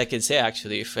how much I can say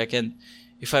actually if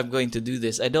I'm going to do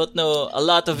this. I don't know. A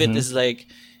lot of it is like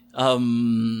a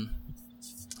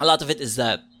lot of it is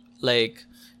that like,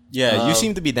 yeah, you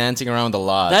seem to be dancing around a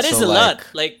lot. that is so a like, lot,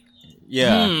 like,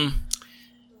 yeah.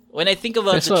 when I think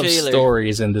about There's the a lot of trailer,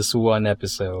 stories in this one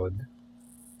episode.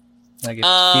 Like,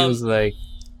 it feels like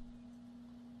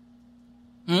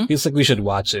we should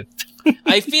watch it.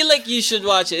 I feel like you should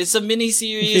watch it. It's a mini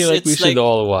series. I feel like we should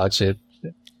all watch it.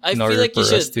 I feel like you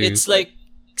should. It's like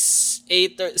 6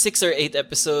 or 8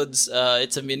 episodes.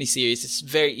 It's a mini series. It's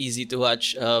very easy to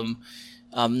watch.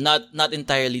 Not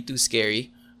entirely too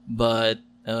scary, but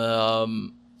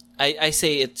I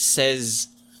say it says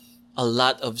a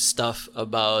lot of stuff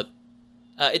about.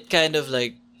 It kind of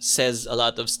like says a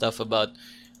lot of stuff about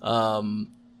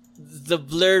the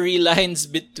blurry lines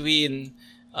between.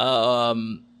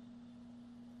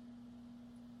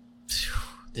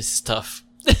 This is tough.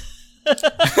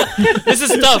 This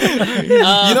is tough. You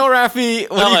know, Rafi,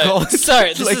 what do you call it?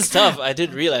 Sorry, this is tough. I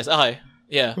didn't realize.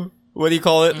 Yeah. What do you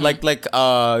call it? Like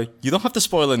you don't have to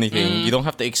spoil anything. You don't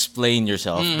have to explain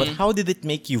yourself. But how did it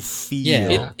make you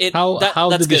feel? Yeah. How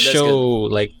did the show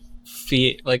like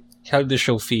feel? Like, how did the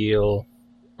show feel?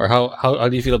 Or how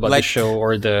do you feel about the show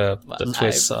or the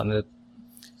twists on it?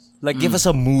 Like, give us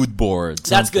a mood board.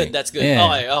 That's something. good. That's good.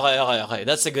 Yeah. Okay.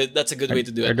 That's a good way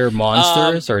to do it. Are there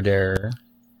monsters? Are there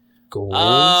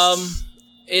ghosts?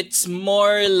 It's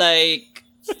more like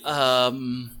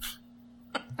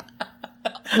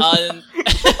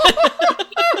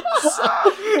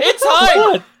It's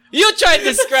hard. You tried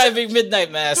describing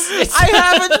Midnight Mass. I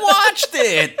haven't watched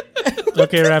it.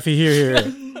 Okay, Rafi, here.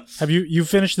 Have you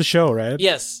finished the show, right?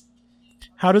 Yes.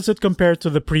 How does it compare to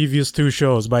the previous 2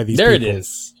 shows by these There people? it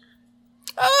is.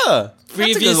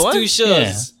 Previous 2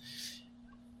 shows.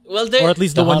 Yeah. Well, Or at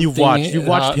least the one you've Hunting- watched. You've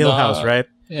watched Hill House, right?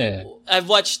 Yeah. I've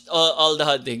watched all the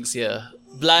Huntings, yeah.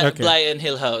 Bly and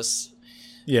Hill House.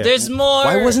 Yeah. There's more.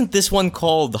 Why wasn't this one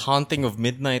called The Haunting of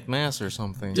Midnight Mass or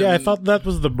something? Yeah, I thought that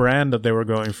was the brand that they were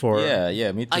going for.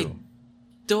 Yeah, me too.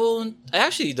 I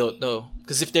actually don't know.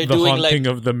 Because if they're The doing Haunting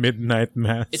like. of the Midnight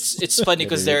Mass. It's funny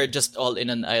because they're just all in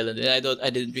an island. And I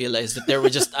didn't realize that there were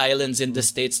just islands in the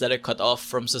States that are cut off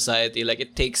from society. Like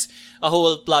it takes. A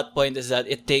whole plot point is that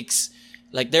it takes.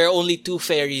 Like there are only 2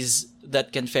 ferries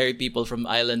that can ferry people from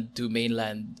island to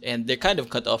mainland, and they're kind of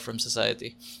cut off from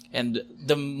society. And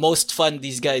the most fun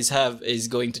these guys have is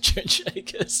going to church, I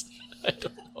guess. I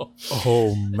don't know.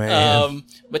 Oh, man.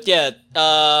 But yeah,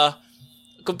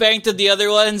 comparing to the other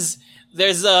ones,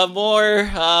 there's more.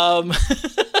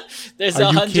 There's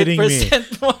Are you kidding me?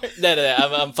 100% more.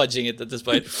 No, I'm fudging it at this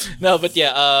point. No, but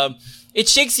yeah, it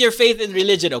shakes your faith in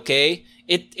religion. Okay,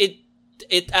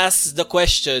 it asks the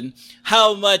question: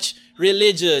 how much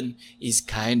religion is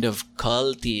kind of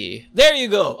culty? There you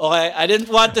go. Okay, I didn't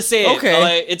want to say it.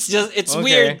 Okay. It's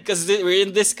weird because we're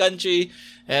in this country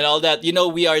and all that. You know,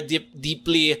 we are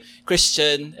deeply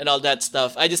Christian and all that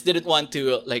stuff. I just didn't want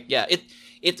to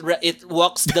it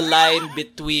walks the line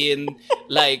between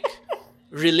like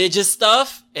religious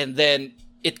stuff and then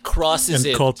it crosses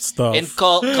And it. cult stuff. And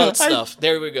cult stuff.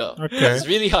 There we go. Okay. It's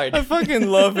really hard. I fucking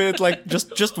love it. Like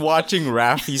just watching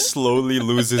Rafi slowly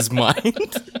lose his mind.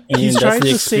 He's that's trying the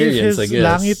to save experience, his I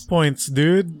guess. Langit points,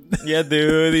 dude. Yeah,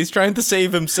 dude, he's trying to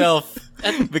save himself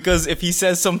because if he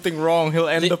says something wrong, he'll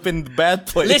end up in the bad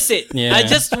place. Listen, Yeah. I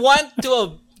just want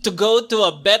to go to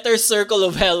a better circle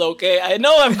of hell, okay? I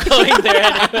know I'm going there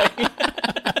anyway.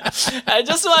 I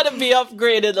just want to be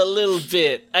upgraded a little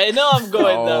bit. I know I'm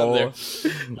going down there.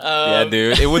 Yeah,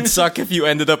 dude, it would suck if you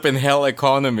ended up in hell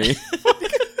economy.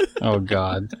 Oh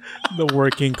God. The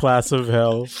working class of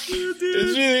hell.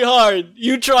 It's really hard.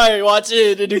 You try watching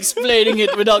it and explaining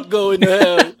it without going to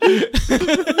hell.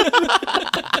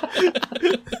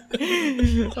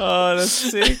 Oh, that's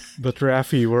sick. But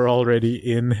Rafi, we're already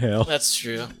in hell. That's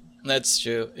true. That's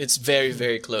true. It's very,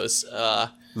 very close.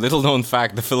 Little known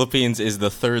fact, the Philippines is the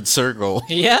 3rd circle.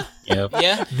 Yeah. Yep.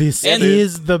 Yeah. This And-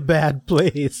 is the bad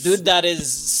place. Dude, that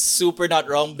is super not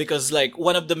wrong because like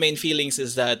one of the main feelings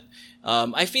is that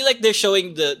I feel like they're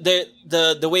showing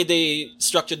the way they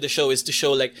structured the show is to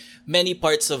show like many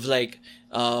parts of like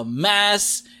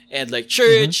mass and like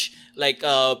church, like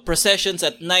processions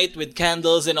at night with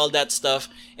candles and all that stuff.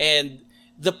 And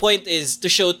the point is to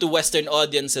show to Western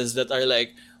audiences that are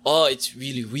like, oh, it's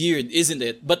really weird, isn't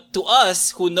it? But to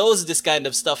us who knows this kind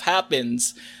of stuff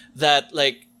happens, that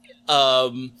like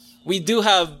we do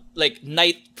have like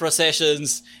night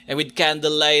processions and with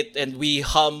candlelight and we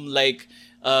hum like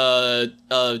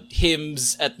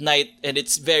hymns at night and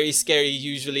it's very scary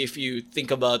usually if you think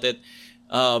about it.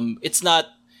 It's not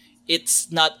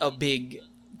a big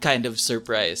kind of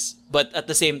surprise, but at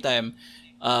the same time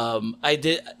I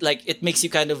did like it makes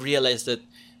you kind of realize that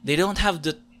they don't have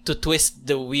to twist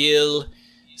the wheel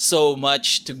so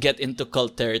much to get into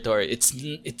cult territory. It's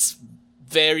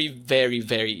very, very,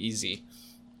 very easy.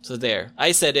 So there,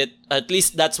 I said it. At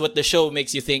least that's what the show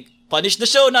makes you think. Punish the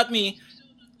show, not me.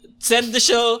 Send the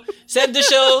show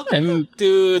And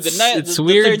to the it's the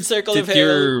weird 3rd circle of that hell.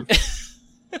 you're-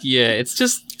 Yeah, it's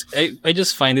just I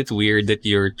just find it weird that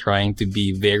you're trying to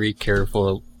be very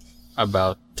careful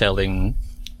about telling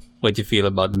what you feel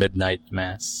about Midnight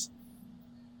Mass.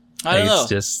 I don't know. It's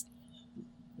just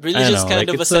Religion's know, kind like,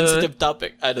 of a it's sensitive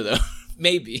topic. I don't know.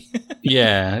 Maybe.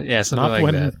 yeah, something Not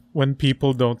like that. when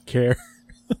people don't care.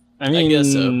 I mean,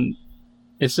 guess so.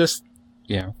 It's just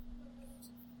yeah.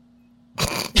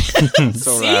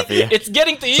 So See? Rafi. It's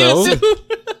getting to you So? too.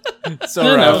 So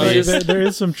No, no, Rafi. it's- There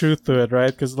is some truth to it,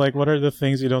 right? Because like, what are the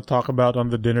things you don't talk about on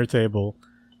the dinner table?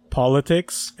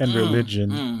 Politics and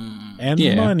religion and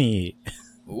Yeah. money.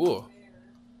 Ooh.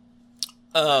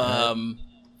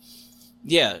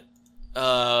 Yeah.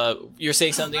 You're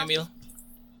saying something, Emil?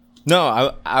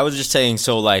 No, I was just saying,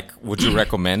 so like, would you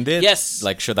recommend it? Yes.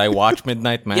 Like, should I watch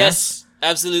Midnight Mass? Yes.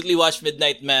 Absolutely watch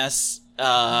Midnight Mass.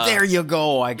 There you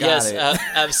go. I got Yes, it.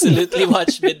 absolutely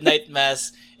watch Midnight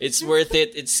Mass. It's worth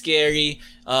it. It's scary.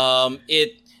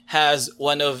 It has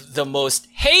one of the most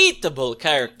hateable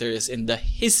characters in the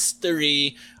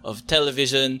history of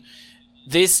television.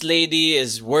 This lady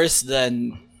is worse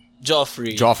than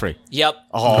Joffrey. Joffrey. Yep.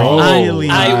 Oh, I Really?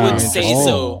 would Wow. say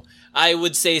so. I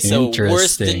would say so.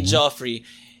 Worse than Interesting. Joffrey.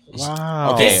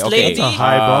 Wow. Okay, This okay. lady, That's a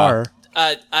high bar.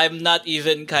 I'm not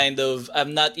even kind of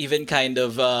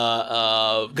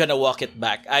gonna walk it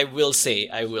back. I will say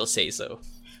so.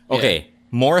 Okay,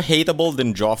 more hateable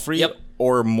than Joffrey, Yep.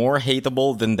 or more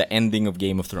hateable than the ending of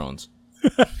Game of Thrones?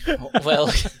 Well,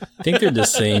 I think they're the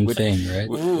same thing, right?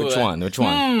 Which one? Which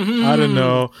one? I don't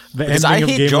know. The Because I ending of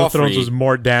hate Game of Thrones Joffrey. was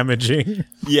more damaging.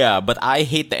 Yeah, but I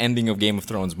hate the ending of Game of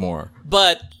Thrones more.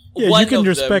 but Yeah, one you can of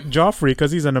respect them, Joffrey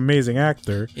because he's an amazing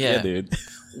actor. yeah, dude.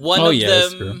 one Oh, of yeah, that's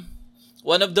them. true.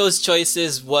 One of those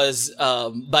choices was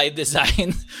by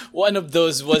design. One of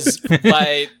those was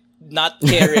by not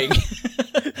caring.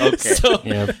 Okay.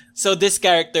 Yep. So this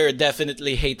character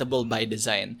definitely hateable by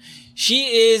design.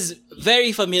 She is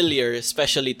very familiar,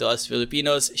 especially to us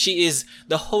Filipinos. She is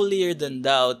the holier than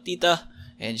thou Tita,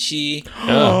 and she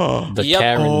The Yep.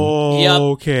 Karen.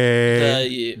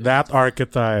 Okay. That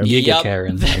archetype. Giga Yup.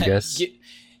 Karen, I guess.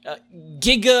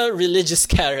 Giga religious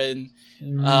Karen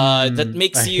that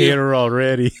makes I you hate her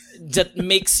already.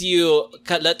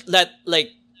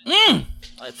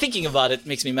 thinking about it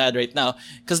makes me mad right now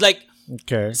because like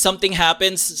Okay. something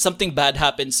bad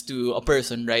happens to a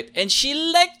person, right? And she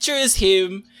lectures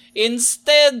him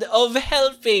instead of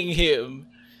helping him.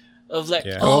 Of like,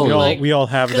 Yeah. oh my we all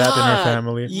have that in our God.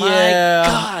 family. my Yeah.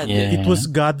 God. Yeah. It was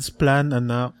God's plan,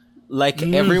 anak. Like,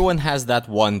 everyone has that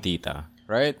one tita,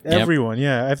 right? Everyone,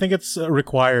 yeah. I think it's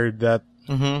required that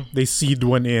they seed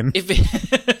one in. If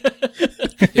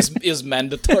it was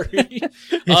mandatory.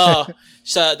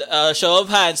 Show of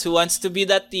hands, who wants to be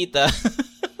that tita?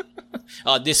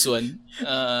 Oh, this one.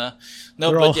 No,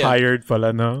 We're all but yeah. hired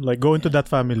pala, no? Like, go into that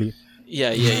family.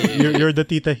 Yeah. You're the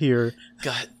tita here.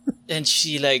 God. And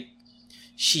she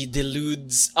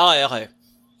deludes. Oh, okay.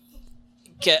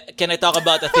 Can I talk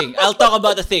about a thing? I'll talk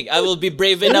about a thing. I will be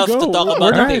brave enough Go. to talk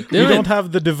about a Alright. thing. You Do it. don't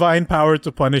have the divine power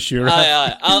to punish you,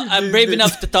 right? I'm brave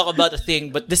enough to talk about a thing,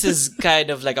 but this is kind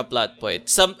of like a plot point.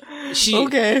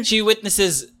 She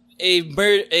witnesses a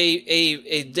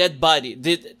dead body.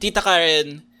 Tita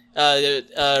Karen,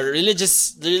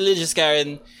 religious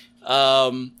Karen,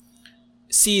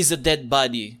 sees a dead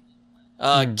body,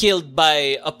 killed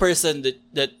by a person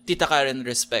that Tita Karen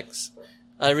respects,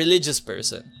 a religious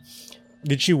person.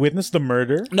 Did she witness the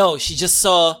murder? No, she just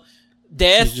saw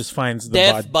death, She just finds the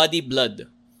death, body. blood.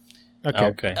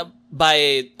 Okay.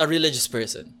 By a religious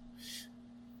person.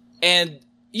 And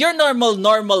your normal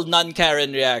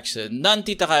non-Karen reaction,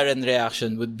 non-Tita Karen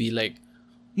reaction would be like,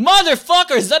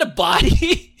 motherfucker, is that a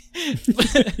body?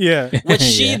 Yeah. What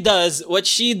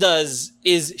she does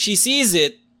is she sees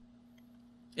it,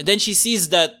 and then she sees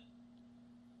that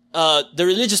the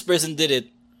religious person did it.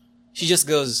 She just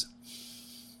goes,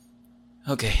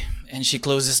 okay, and she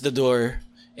closes the door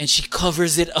and she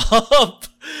covers it up,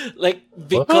 like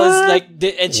because What?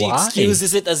 and she Why?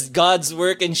 excuses it as God's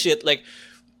work and shit. Like,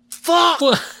 fuck,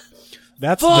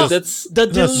 That's fuck, That's the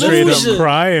a straight up delusion.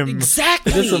 crime.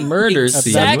 Exactly, That's a murder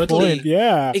scene. At that Exactly. point,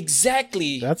 yeah.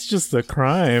 Exactly. That's just a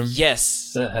crime.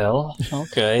 Yes. the hell?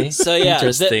 Okay. So yeah,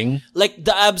 Interesting.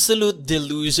 the absolute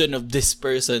delusion of this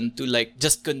person to like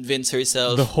just convince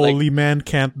herself The holy man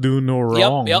can't do no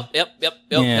wrong. Yep.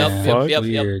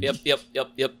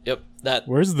 That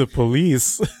Where's the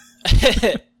police?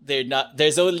 they're not.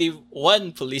 There's only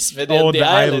one policeman Oh, on the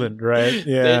island, right?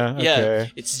 Yeah.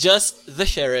 Okay. It's just the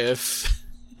sheriff.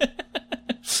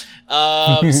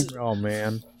 Oh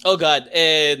man. Oh god,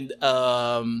 and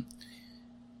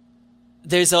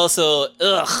there's also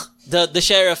the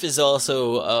sheriff is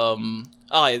also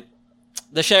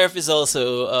the sheriff is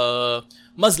also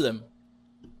Muslim.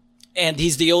 And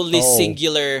he's the only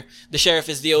the sheriff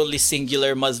is the only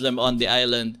singular Muslim on the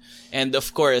island. And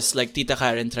of course, like Tita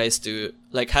Karen tries to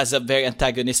has a very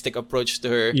antagonistic approach to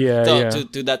her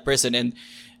to that person. And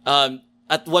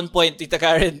at one point Tita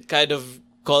Karen kind of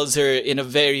calls her in a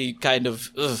very kind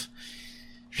of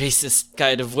racist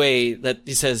kind of way that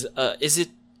he says, is it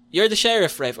you're the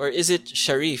sheriff, right? Or is it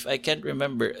Sharif? I can't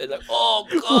remember. Like, oh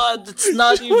god, that's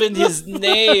not even his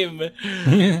name.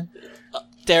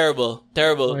 Terrible.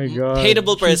 Oh my God.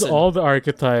 Hateable She's person. all the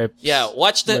archetypes. Yeah,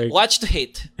 watch to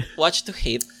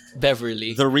hate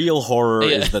Beverly. The real horror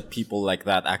Yeah. is that people like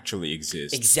that actually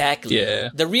exist. Exactly. Yeah.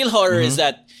 The real horror is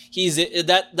that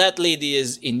that lady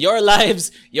is in your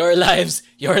lives,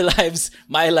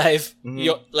 my life,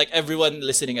 your everyone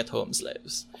listening at home's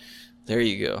lives. There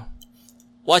you go.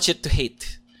 Watch it to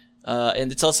hate.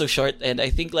 And it's also short, and I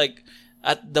think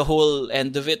at the whole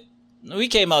end of it, we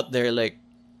came out there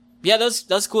yeah,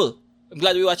 that's cool. I'm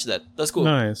glad we watched that. That's cool.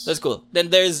 Nice. That's cool.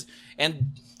 Then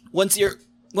once you're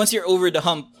over the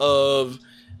hump of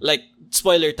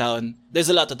spoiler town, there's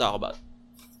a lot to talk about.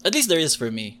 At least there is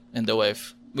for me and the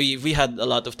wife. We had a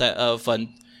lot of fun,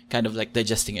 kind of like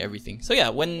digesting everything. So yeah,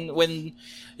 when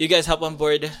you guys hop on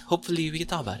board, hopefully we can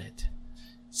talk about it.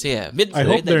 So yeah, I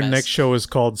hope their next show is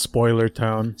called Spoiler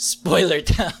Town. Spoiler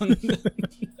Town.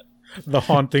 The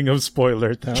Haunting of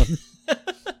Spoiler Town.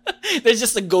 There's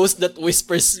just a ghost that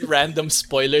whispers random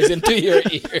spoilers into your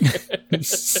ear.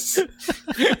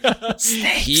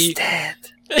 Snake's dead.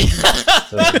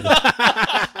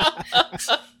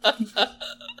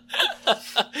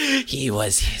 He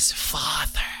was his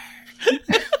father.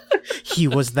 He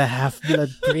was the half-blood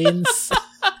prince.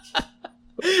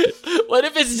 What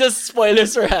if it's just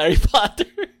spoilers for Harry Potter?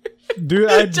 Dude,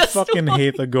 I'd fucking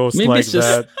hate a ghost Maybe like it's just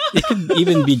that. it could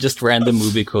even be just random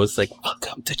movie quotes like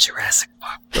 "Welcome to Jurassic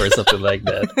Park" or something like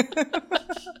that.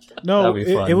 No, That'd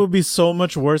be fun. it would be so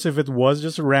much worse if it was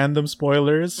just random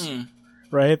spoilers,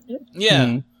 right?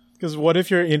 Yeah. Because what if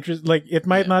you're interested? Like, it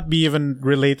might not be even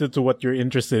related to what you're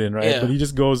interested in, right? Yeah. But he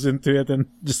just goes into it and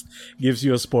just gives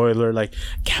you a spoiler, like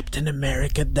Captain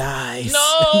America dies.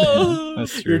 No.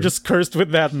 That's true. You're just cursed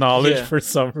with that knowledge Yeah. for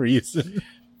some reason.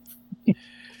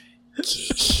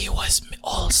 He was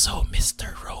also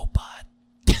Mr. Robot.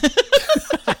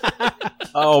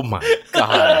 Oh my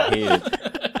god, I hate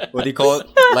it. What do you call it?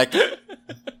 Like,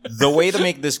 the way to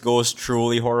make this ghost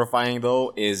truly horrifying,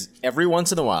 though, is every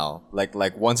once in a while, like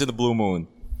once in a blue moon,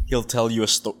 he'll tell you a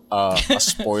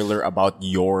spoiler about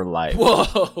your life. Whoa.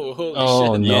 Holy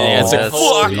Oh, shit. no. Yeah, it's like, That's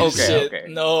fuck, creepy. okay, Shit. okay.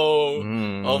 No.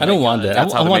 Oh I don't my want God. that.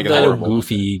 That's I how to want make it the horrible.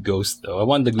 goofy ghost though. I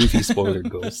want the goofy spoiler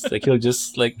ghost. Like he'll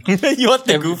just like You want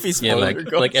the goofy spoiler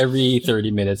ghost? like every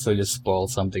 30 minutes he'll just spoil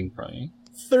something from me.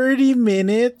 30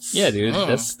 minutes? Yeah, dude. Oh.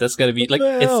 That's gonna be like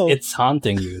the hell? it's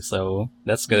haunting you, so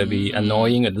that's gonna be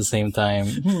annoying at the same time.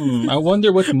 I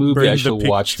wonder what movie Bring I the should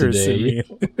watch pictures to today.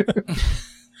 me.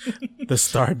 The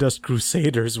Stardust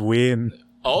Crusaders win.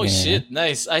 Oh Yeah. shit,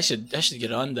 nice. I should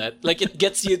get on that. Like it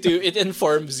gets you to it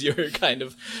informs your kind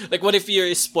of like what if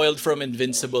you're spoiled from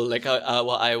Invincible like how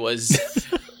I was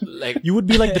like You would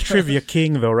be like the trivia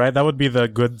king, though, right? That would be the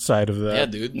good side of that. yeah,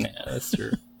 dude. Yeah, that's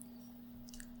true.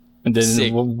 And then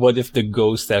Sick. what if the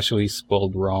ghost actually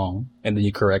spelled wrong, and then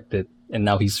you correct it, and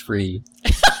now he's free,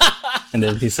 and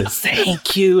then he says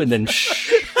thank you, and then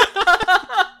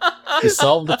you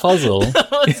solve the puzzle.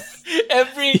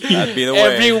 That'd be the way.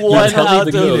 Everyone Tell me out the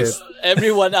of ghost.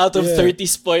 everyone out of Yeah. 30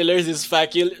 spoilers is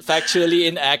factually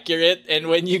inaccurate, and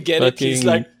when you get it, he's Fucking-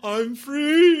 like, "I'm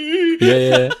free."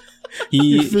 Yeah.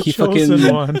 He The he chosen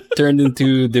fucking one. turned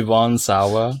into Devon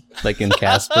Sawa, like in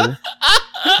Casper.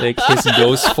 Like his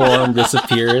ghost form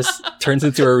disappears, turns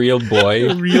into a real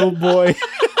boy. Real boy.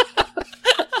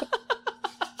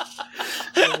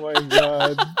 Oh my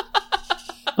god.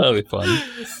 That'll be fun.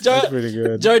 That's pretty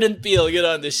good. Jordan Peele, get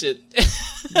on this shit.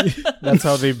 That's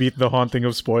how they beat the Haunting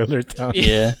of Spoiler Town.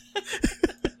 Yeah.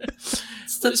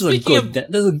 That's Speaking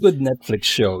that's a good Netflix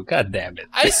show. God damn it.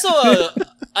 I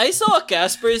saw a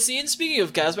Casper scene. Speaking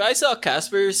of Casper, I saw a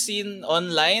Casper scene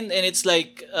online, and it's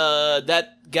like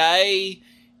that guy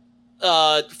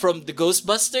from the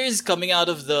Ghostbusters coming out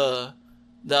of the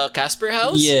Casper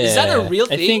house. Yeah, Is that a real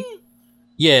I thing? think-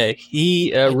 Yeah,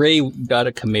 Ray got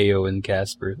a cameo in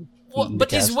Casper. What? in the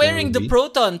But he's Casper wearing the movie.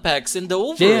 proton packs and the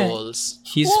overalls.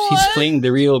 He's What? playing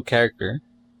the real character.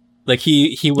 Like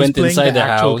he went playing inside the the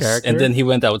actual house character? and then he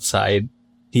went outside.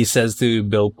 He says to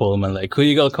Bill Pullman like, "Who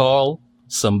you gonna call?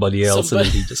 Somebody else." And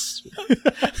then he just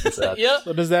it's out. Yeah.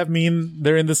 So does that mean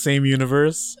they're in the same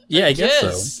universe? Yeah, I guess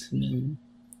guess.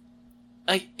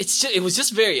 so. It was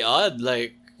just very odd.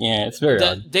 Like Yeah, it's very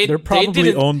that odd. They're probably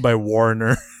didn't, owned by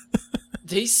Warner.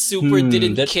 they super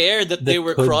didn't that- care that that they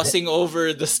were could- crossing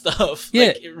over the stuff Yeah,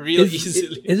 like real Is-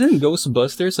 easily. Isn't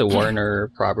Ghostbusters a Warner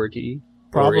property?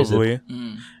 Or is it- Probably.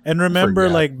 And remember,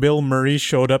 Forgot. like, Bill Murray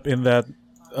showed up in that,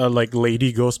 like,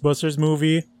 Lady Ghostbusters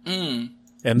movie and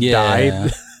Yeah.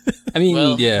 died. I mean,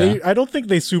 Well, yeah. I don't think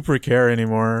they super care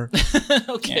anymore,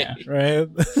 Okay. Yeah. right?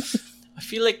 I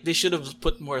feel like they should have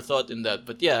put more thought in that,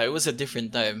 but yeah, it was a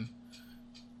different time.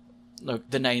 Like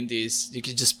the 90s, you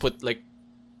could just put like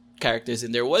characters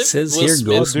in there. What It if says Will here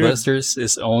Smith- Ghostbusters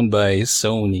is owned by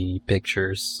Sony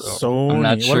Pictures. So Sony. I'm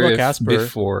not What sure about if Casper?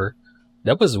 before.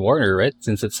 That was Warner, right?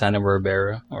 Since it's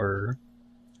Hanna-Barbera or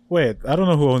Wait, I don't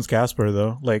know who owns Casper,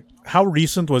 though. Like, how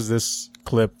recent was this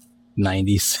clip?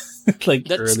 90s. Like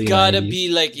That's early gotta 90s. be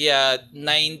like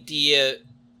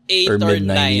 98 Or or, 9.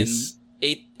 mid-90s.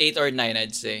 8 or 9,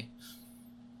 I'd say.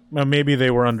 Well, maybe they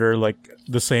were under, like,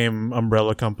 the same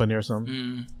umbrella company or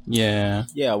something. Yeah.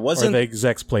 Yeah, Or wasn't the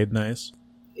execs played nice.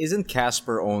 isn't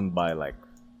Casper owned by like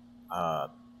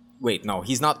wait, no,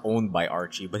 he's not owned by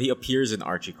Archie, but he appears in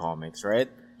Archie comics, right?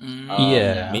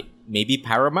 Yeah. Maybe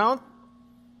Paramount?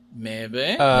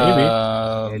 Maybe.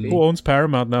 Who owns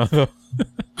Paramount now, though?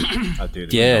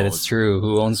 Dude, Yeah, who that's knows? true.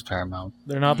 Who owns Paramount?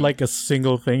 They're not like a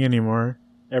single thing anymore.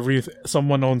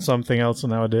 Someone owns something else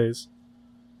nowadays.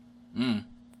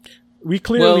 We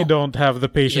clearly Well, don't have the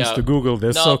patience yeah. to Google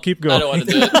this, No, so keep going. I don't want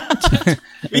to do it.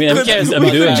 I mean, I'm cares I'm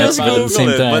about doing that? it, Just but at the Google same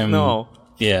it, but time, no.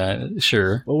 yeah,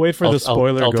 sure. We'll wait for the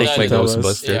spoiler I'll ghost take to my tell us.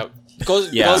 Ghostbuster. Yeah.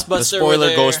 Yeah, the Ghostbuster spoiler over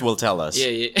there. ghost will tell us. Yeah.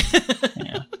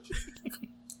 Yeah.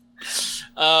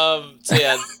 So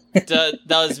yeah,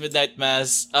 that was Midnight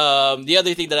Mass. The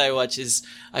other thing that I watched is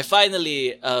I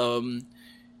finally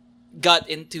got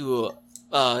into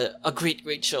a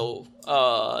great show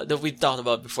that we've talked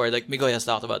about before. Like Migoy has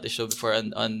talked about this show before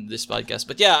on this podcast.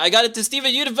 But yeah, I got into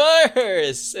Steven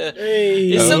Universe.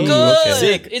 Hey, It's so Oh, good. okay.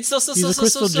 Sick. It's so He's a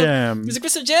crystal gem. He's a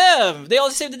crystal gem. They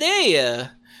all save the day.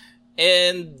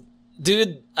 And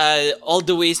dude, all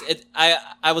the ways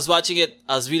I was watching it,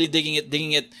 I was really digging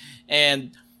it,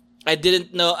 and I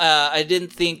didn't know, I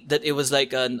didn't think that it was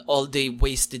like an all day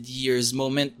wasted years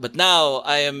moment. But now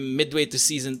I am midway to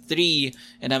season 3,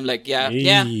 and I'm like, yeah,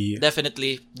 Hey.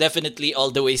 definitely all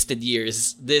the wasted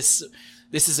years. This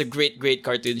is a great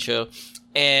cartoon show,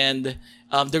 and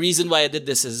the reason why I did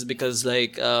this is because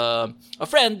like a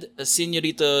friend,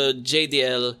 Senorito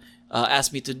JDL,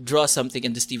 asked me to draw something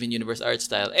in the Steven Universe art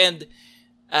style, and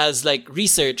as like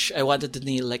research, I wanted to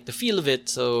nail like the feel of it,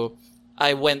 so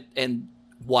I went and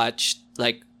watched,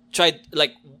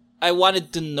 I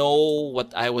wanted to know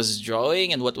what I was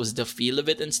drawing and what was the feel of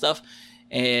it and stuff,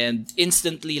 and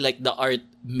instantly like the art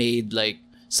made like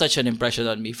such an impression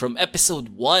on me from episode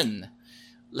 1.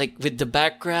 Like with the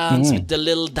backgrounds, with the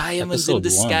little diamonds in Episode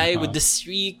the 1, sky, huh? with the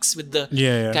streaks, with the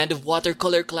Yeah. kind of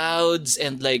watercolor clouds,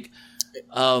 and like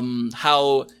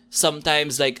how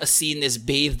sometimes like a scene is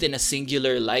bathed in a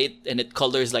singular light and it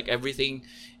colors like everything.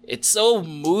 It's so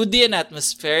moody and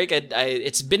atmospheric.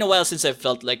 It's been a while since I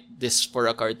felt like this for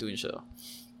a cartoon show.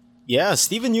 Yeah,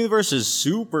 Steven Universe is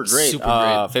super great. Super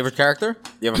great. Favorite character? Do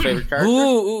you have a favorite character?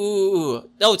 Ooh.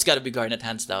 Oh, it's gotta be Garnet,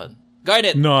 hands down.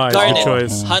 Garnet. Nice, Garnet. good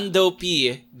choice. Hundo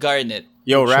P. Garnet.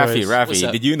 Yo, Good choice. Rafi, What's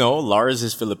up? did you know Lars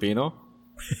is Filipino?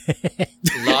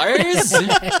 Lars?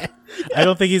 I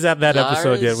don't think he's at that Lars?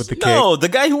 episode yet with the cake. No, the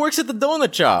guy who works at the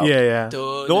donut shop. Yeah.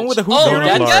 The one with the hoop Oh, earring.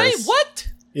 that guy? Lars. What?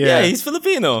 Yeah, he's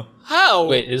Filipino. How?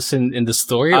 Wait, is in the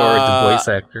story or the voice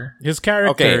actor? His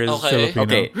character Okay. is Okay. Filipino.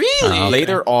 Okay. Really?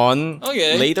 Later on,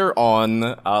 Okay.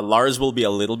 Lars will be a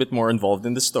little bit more involved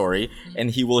in the story,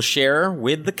 and he will share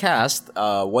with the cast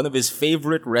one of his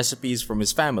favorite recipes from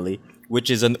his family, which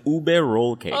is an ube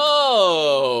roll cake.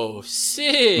 Oh,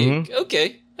 sick.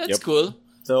 Okay, that's Yep. cool.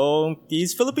 So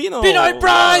he's Filipino. Pinoy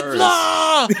pride! Lars.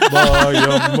 Blah!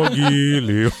 Bayang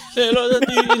magiliw.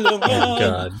 Oh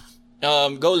God,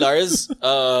 Go Lars.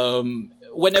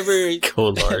 Whenever go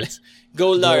Lars.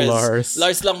 go Lars. Lars.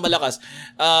 Lars lang malakas.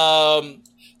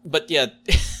 But yeah.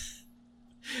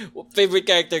 Favorite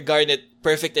character Garnet,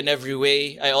 perfect in every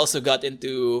way. I also got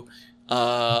into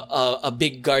a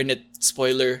big Garnet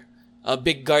spoiler. A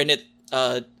big Garnet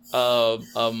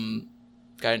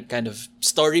kind of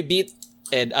story beat,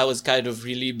 and I was kind of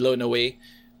really blown away.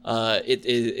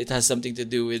 It has something to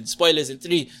do with spoilers in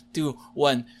 3, 2,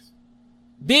 1.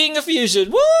 Being a fusion,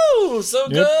 woo! So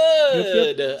Yep,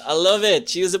 good. yep. I love it.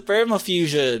 She was a perma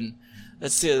fusion.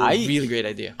 That's a I- really great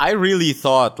idea. I really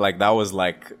thought like that was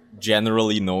like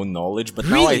generally known knowledge, but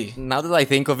Really? now that I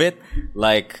think of it,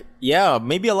 like yeah,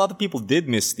 maybe a lot of people did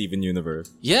miss Steven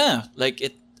Universe. Yeah, like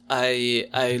it.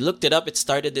 I looked it up. It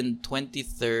started in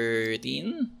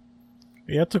 2013.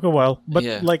 Yeah, it took a while. But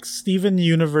Yeah. like Steven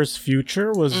Universe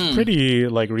Future was pretty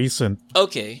like recent.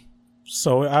 Okay.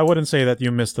 So I wouldn't say that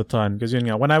you missed a ton because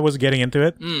when I was getting into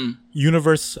it,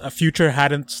 Universe Future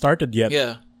hadn't started yet.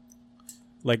 Yeah.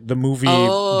 Like the movie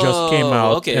just came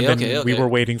out, okay, and then okay. we were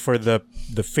waiting for the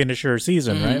finisher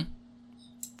season, right?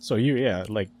 So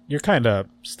you're kind of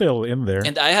still in there.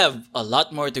 And I have a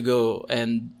lot more to go,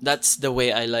 and that's the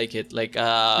way I like it. Like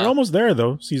You're almost there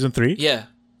though, season 3. yeah,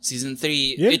 season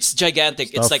 3. Yeah. It's gigantic.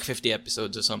 Stuff. It's like 50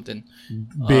 episodes or something.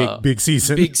 Big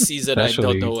season. Big season. I don't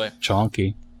Especially know why.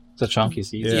 chonky. It's a chonky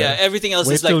season. Yeah, everything else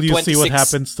Wait is like till you 26. see what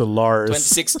happens to Lars.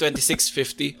 26,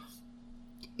 50.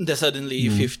 Then suddenly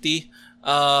 50.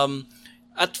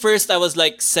 At first I was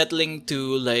like settling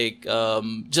to like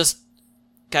just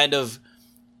kind of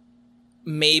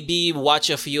maybe watch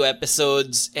a few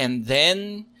episodes and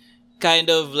then kind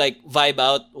of like vibe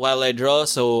out while I draw.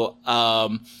 So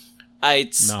I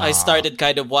started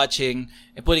kind of watching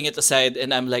and putting it aside,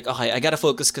 and I'm like, okay, I gotta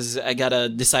focus because I gotta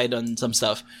decide on some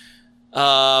stuff.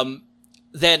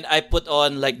 Then I put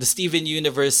on like the Steven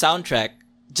Universe soundtrack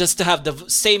just to have the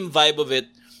same vibe of it.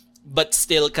 but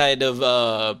still kind of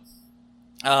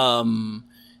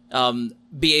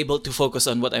be able to focus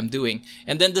on what I'm doing.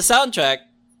 And then the soundtrack,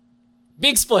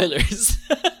 big spoilers.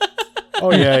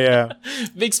 Oh yeah.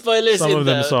 Big spoilers. Some in of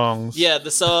them the songs. Yeah,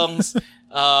 the songs.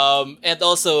 And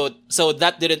also, so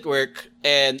that didn't work.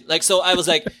 And like, so I was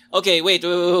like, okay, wait.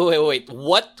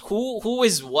 What? Who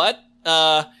is what?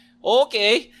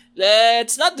 Okay.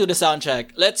 Let's not do the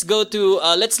soundtrack. Let's go to,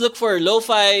 let's look for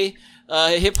lo-fi,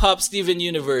 hip-hop Steven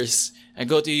Universe and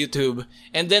go to YouTube.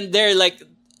 And then there, like,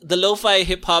 the lo-fi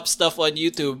hip-hop stuff on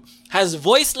YouTube has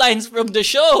voice lines from the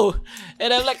show.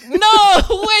 And I'm like, no,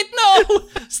 wait, no,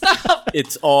 stop.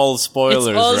 It's all spoilers,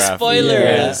 It's all Raph.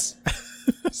 spoilers.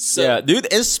 So, Yeah,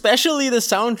 dude, especially the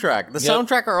soundtrack. The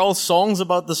soundtrack are all songs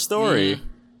about the story.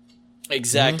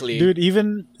 exactly. Dude,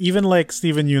 even like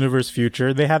Steven Universe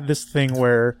Future, they had this thing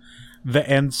where the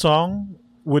end song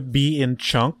would be in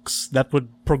chunks that would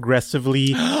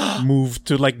progressively move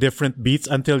to like different beats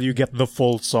until you get the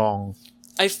full song.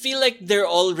 I feel like they're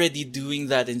already doing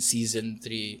that in season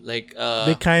 3. Like,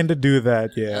 They kind of do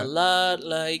that, a yeah. lot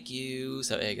like you,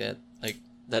 something like that. Like,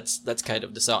 that's kind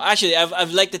of the song. Actually,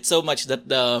 I've liked it so much that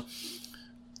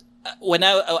when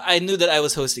I knew that I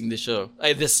was hosting the show,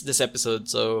 this episode,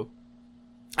 so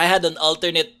I had an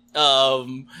alternate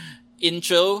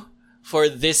intro for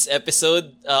this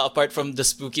episode, apart from the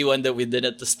spooky one that we did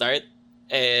at the start,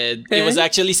 and it was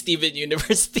actually Steven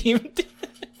Universe themed.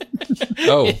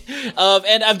 Oh,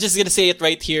 And I'm just gonna say it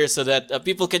right here so that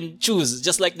people can choose,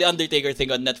 just like the Undertaker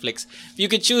thing on Netflix. You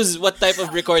can choose what type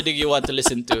of recording you want to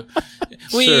listen to.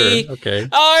 We sure. Okay.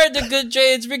 are the Good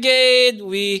Trades Brigade.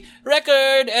 We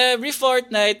record every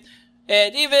fortnight,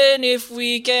 and even if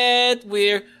we can't,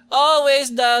 we're always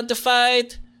down to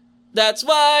fight. That's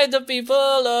why the people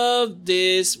of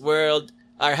this world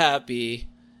are happy.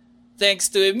 Thanks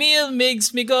to Emil,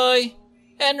 Migs, Migoy,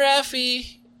 and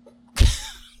Rafi.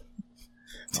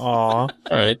 Aw. All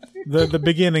right. The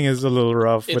beginning is a little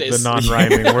rough It with is. the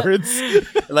non-rhyming words.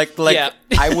 Like Yeah.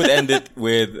 I would end it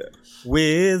with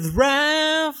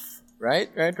Raph. Right?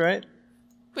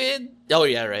 With oh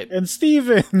yeah, right. And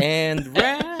Steven. And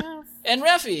Raph. And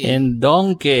Rafi. And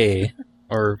Donkey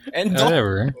or And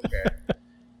whatever.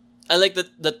 I like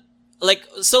that like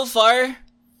so far,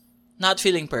 not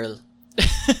feeling Pearl.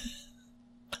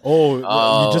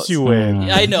 Oh, just you win.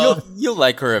 I know. You'll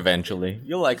like her eventually.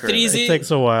 You'll like her. Three eventually. It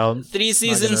takes a while. 3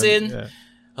 seasons Not in. gonna-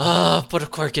 yeah. Put a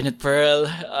cork in it, Pearl.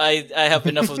 I have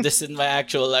enough of this in my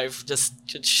actual life. Just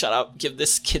shut up. Give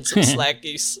this kid some slack.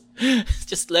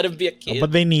 Just let him be a kid.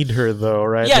 But they need her though,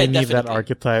 right? Yeah, they need that definitely.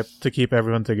 archetype to keep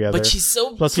everyone together. But she's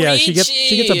so Plus, preachy.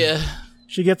 yeah,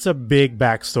 she gets a big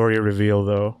backstory reveal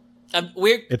though.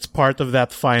 We're It's part of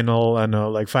that final,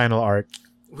 final arc.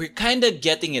 kind of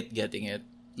getting it.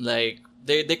 Like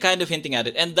they're kind of hinting at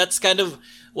it, and that's kind of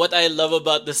what I love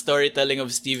about the storytelling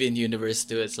of Steven Universe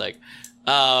too. It's like,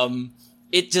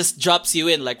 it just drops you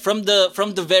in. Like from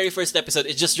the very first episode,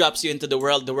 it just drops you into the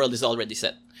world. The world is already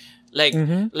set. Like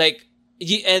and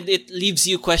it leaves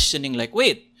you questioning. Like,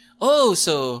 wait,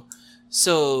 so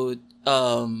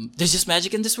there's just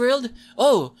magic in this world.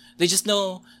 Oh, they just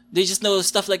know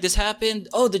stuff like this happened.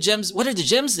 Oh, the gems. What are the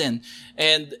gems then?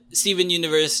 And Steven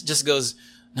Universe just goes,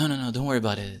 no, don't worry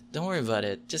about it. Don't worry about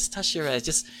it. Just touch your eyes.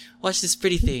 Just watch this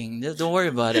pretty thing. Don't worry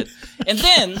about it. And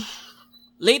then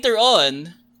later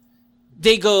on,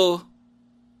 they go,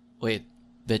 wait,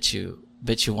 bet you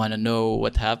want to know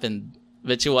what happened.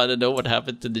 Bet you want to know what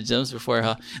happened to the gems before,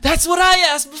 huh? That's what I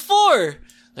asked before.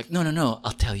 Like, no,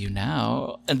 I'll tell you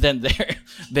now. And then there,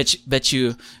 bet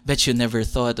you never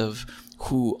thought of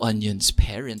who Onion's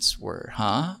parents were,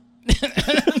 huh?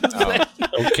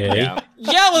 Okay.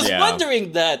 Yeah, I was Yeah.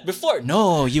 wondering that before.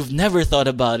 No, you've never thought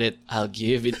about it. I'll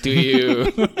give it to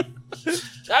you.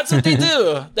 That's what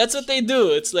they do.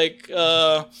 It's like,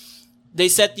 they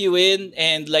set you in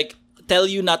and like tell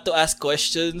you not to ask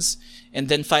questions, and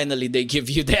then finally they give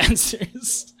you the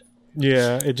answers.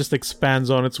 Yeah, it just expands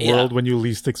on its Yeah. world when you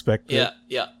least expect it.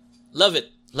 Yeah. Love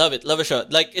it. Love a show.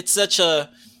 Like, it's such a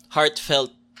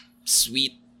heartfelt,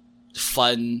 sweet,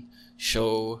 fun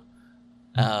show.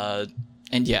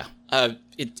 And yeah,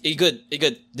 it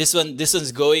good. This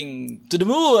one's going to the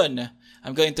moon.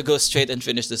 I'm going to go straight and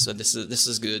finish this one. This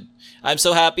is good. I'm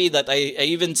so happy that I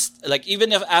even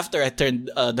if after I turned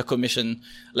the commission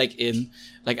in,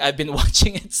 I've been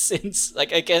watching it since.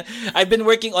 I've been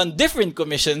working on different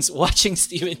commissions, watching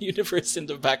Steven Universe in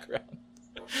the background,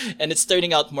 and it's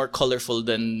turning out more colorful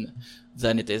than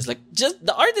it is. Like, just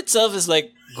the art itself is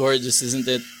like gorgeous, isn't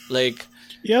it? Like,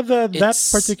 Yeah, that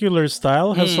It's- particular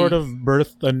style has sort of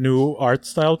birthed a new art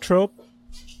style trope.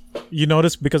 you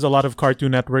notice because a lot of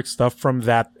Cartoon Network stuff from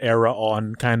that era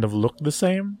on kind of look the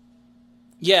same.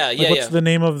 Yeah, yeah, What's the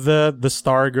name of the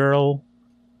Star Girl?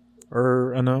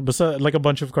 Or no, like a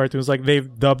bunch of cartoons, like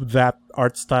they've dubbed that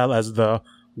art style as the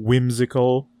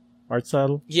whimsical art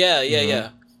style. Yeah, yeah, yeah.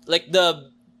 Like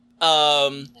the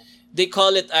they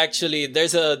call it actually.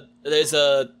 There's a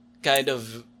kind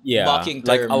of mocking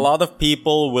term. Like a lot of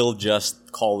people will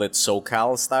just call it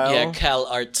SoCal style. Yeah, Cal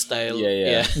art style.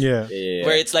 Yeah.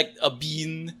 Where it's like a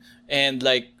bean and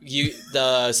like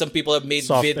some people have made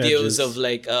Soft videos edges. of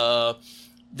like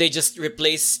they just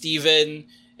replace Steven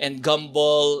and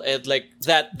Gumball and like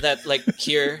that like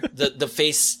here the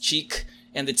face cheek,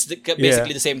 and it's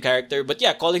basically the same character. But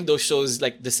yeah, calling those shows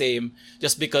like the same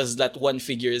just because that one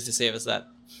figure is the same as that.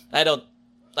 I don't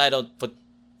put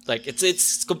like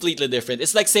it's completely different.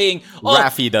 It's like saying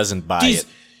Raffi doesn't buy it.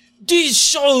 These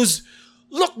shows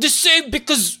look the same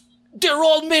because they're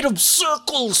all made of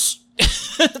circles.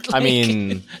 I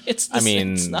mean, it's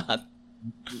not.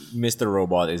 Mr.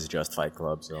 Robot is just Fight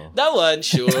Club, so That one,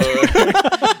 sure.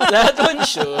 That one,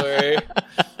 sure.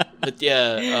 But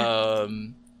yeah,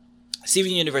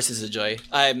 Steven Universe is a joy.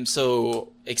 I'm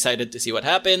so excited to see what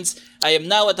happens. I am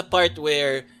now at the part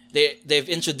where they've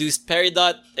introduced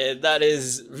Peridot, and that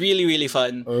is really, really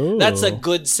fun. Oh. That's a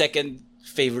good second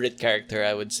favorite character,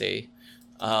 I would say.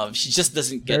 She just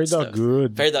doesn't get Peridot stuff.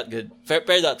 good. Peridot good.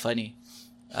 Peridot funny.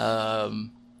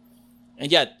 And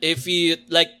yeah, if you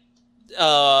like,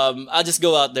 I'll just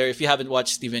go out there. If you haven't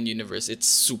watched Steven Universe, it's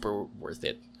super worth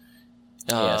it.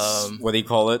 yes. What do you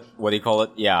call it?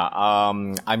 Yeah.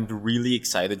 I'm really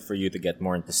excited for you to get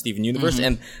more into Steven Universe,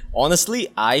 and honestly,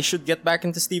 I should get back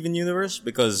into Steven Universe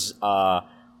because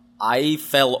I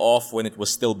fell off when it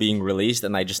was still being released,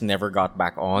 and I just never got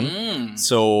back on.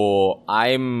 So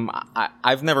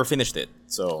I've never finished it,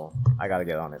 so I gotta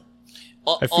get on it.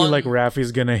 I feel like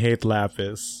Raffi's gonna hate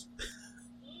Lapis.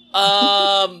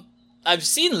 I've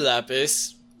seen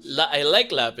Lapis. I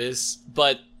like Lapis,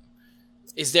 but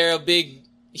is there a big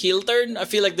heel turn? I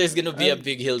feel like there's gonna be a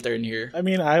big heel turn here. I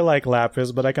mean, I like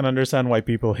Lapis, but I can understand why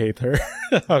people hate her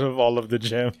out of all of the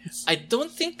gems. I don't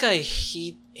think I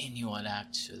hate anyone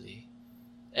actually.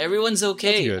 Everyone's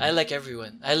okay. That's good. I like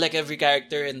everyone. I like every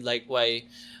character, and like why,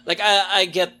 like I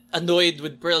get annoyed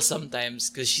with Pearl sometimes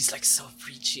because she's like so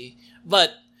preachy.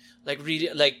 But like really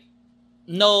like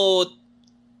no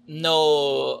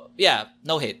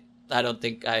hate. I don't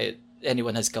think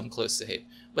anyone has come close to hate.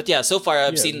 But yeah, so far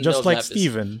I've seen just no like Lapis.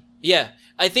 Steven. Yeah,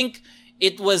 I think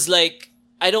it was like,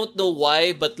 I don't know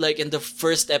why, but like in the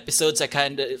first episodes, I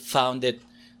kind of found it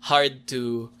hard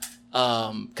to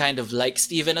kind of like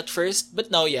Steven at first.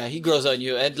 But now, yeah, he grows on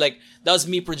you. And like, that was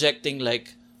me projecting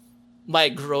like my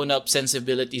grown-up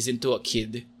sensibilities into a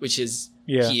kid, which is,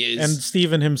 Yeah, he is. and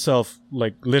Steven himself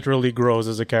like literally grows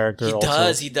as a character.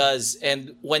 He does.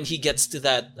 And when he gets to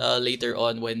that later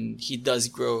on, when he does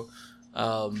grow,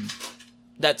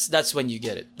 that's when you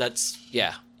get it. That's,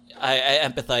 yeah. I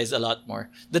empathize a lot more.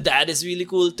 The dad is really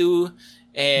cool too.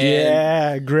 And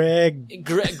Yeah, Greg.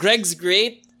 Greg's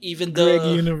great, even though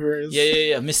Greg Universe.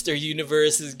 Yeah. Mr.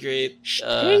 Universe is great.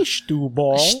 Hey,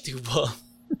 Stubal. Stubal.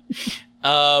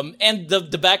 And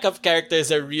the backup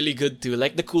characters are really good too,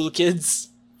 like the cool kids.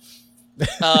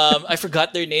 I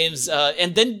forgot their names.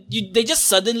 And then they just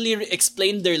suddenly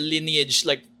explain their lineage,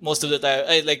 like most of the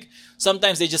time. Like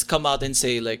sometimes they just come out and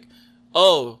say like,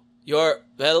 "Oh,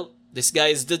 this guy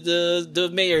is the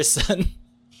mayor's son."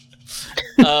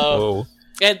 Oh.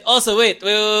 And also, wait.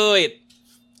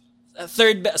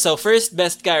 First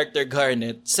best character,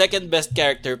 Garnet. Second best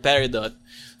character, Peridot.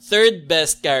 Third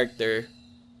best character,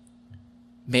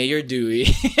 Mayor Dewey.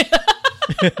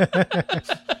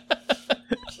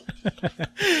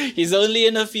 He's only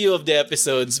in a few of the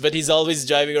episodes, but he's always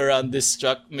driving around this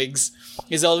truck, Migs.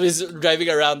 He's always driving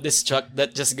around this truck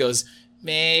that just goes,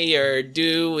 Mayor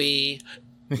Dewey,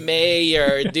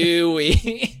 Mayor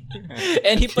Dewey.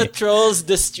 And he patrols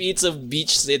the streets of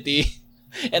Beach City.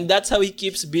 And that's how he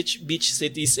keeps Beach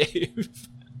City safe.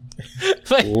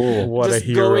 Like, What just a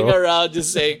hero. going around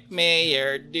just saying,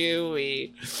 Mayor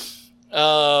Dewey.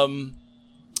 And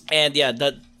yeah,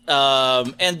 that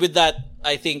and with that,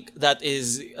 I think that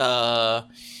is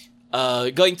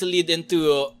going to lead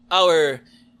into our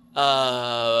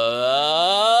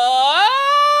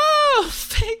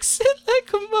fix it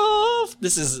like a moth.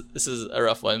 This is a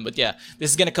rough one, but yeah,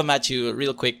 this is gonna come at you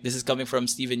real quick. This is coming from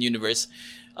Steven Universe.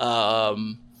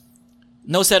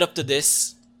 No setup to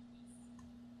this,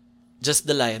 just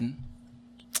the line,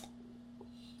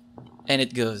 and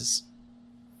it goes,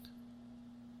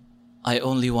 I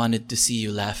only wanted to see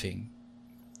you laughing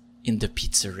in the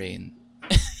pizza rain.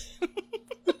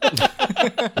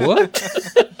 What?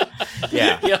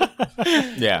 Yeah. Yeah.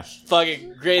 Yeah.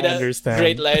 Fucking great. I understand.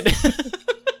 Great line.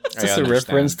 Is this a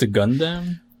reference to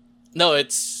Gundam? No,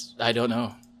 it's I don't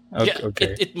know.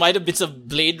 Okay. It might have been some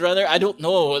Blade Runner. I don't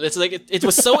know. It's like it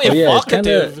was so Oh, yeah,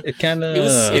 evocative. it kind of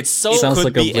It's so- sounds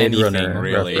could like a be Blade anything, Runner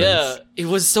really. reference. Yeah, it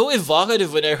was so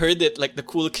evocative when I heard it. Like the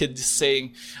cool kid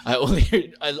saying, "I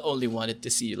only wanted to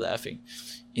see you laughing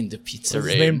in the pizza His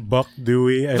rain." name Buck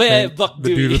Dewey. I But yeah, think. Buck the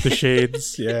dude Dewey. with the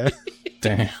shades. Yeah.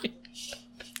 Damn.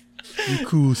 You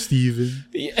cool, Steven.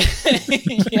 Yeah.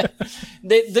 Yeah.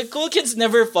 The cool kids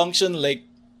never function like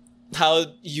how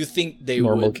you think they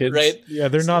Normal would, kids? right? Yeah,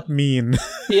 they're not mean.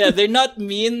 Yeah, they're not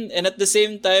mean, and at the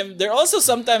same time, they're also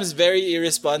sometimes very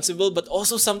irresponsible, but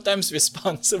also sometimes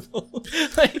responsible.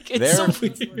 Like it's so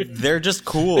weird. They're just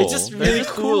cool. They're just really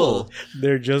cool.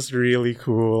 They're just really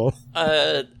cool.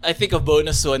 I think a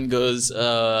bonus one goes.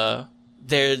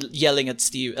 They're yelling at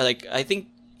Steve. Like I think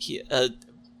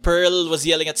Pearl was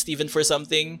yelling at Steven for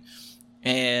something,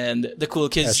 and the cool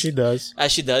kids. As she does.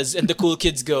 As she does, and the cool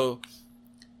kids go,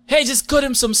 "Hey, just cut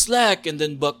him some slack." And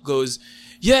then Buck goes,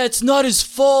 "Yeah, it's not his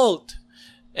fault."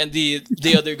 And the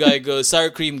other guy goes, Sour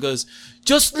Cream goes,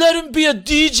 "Just let him be a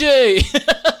DJ."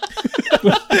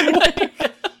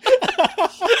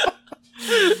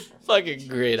 Fucking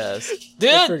great ass. I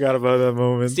Dude, forgot about that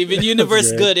moment. Steven Universe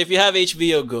That's good. If you have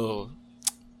HBO, go.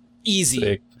 Easy.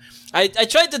 Sick. I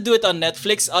tried to do it on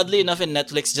Netflix. Oddly enough, in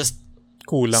Netflix, just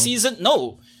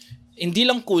Kulang. Hindi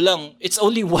lang kulang. It's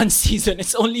only one season.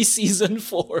 It's only season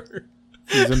 4.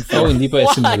 Season Oh, 4. hindi pa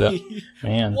sinula. Why?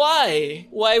 Man. Why?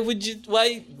 Why would you?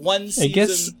 Why one season?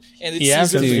 guess and it's you have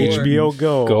season to 4. HBO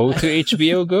Go. Go to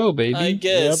HBO Go, baby. I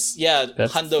guess. Yeah.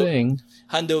 That's the thing.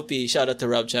 Hando P. Shout out to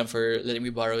Rob Champ for letting me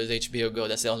borrow his HBO Go.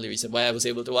 That's the only reason why I was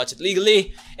able to watch it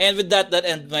legally. And with that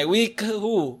ends my week.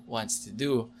 Who wants to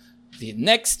do the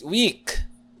next week?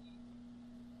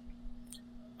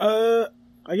 I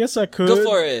guess I could. Go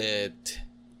for it.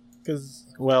 Because,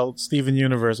 well, Steven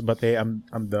Universe, but hey, I'm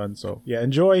done. So, yeah,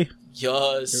 enjoy.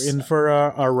 Yes. You're in for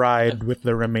a ride with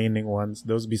the remaining ones.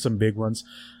 Those be some big ones.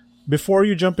 Before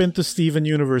you jump into Steven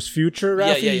Universe Future,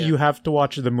 Yeah, Rafi, yeah, yeah. you have to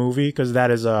watch the movie because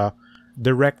that is a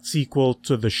direct sequel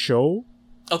to the show.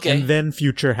 Okay. And then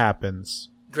Future happens.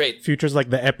 Great. Future's like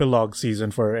the epilogue season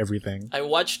for everything. I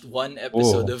watched one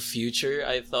episode Oh. of Future.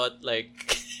 I thought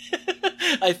like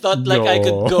I thought like I No.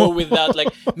 could go without like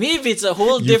maybe it's a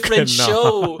whole You different cannot.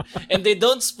 show and they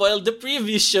don't spoil the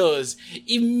previous shows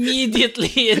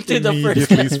immediately into the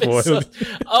first Immediately episode.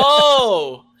 spoiled.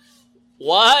 Oh,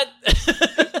 what?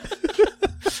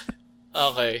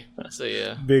 Okay, so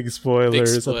yeah, Big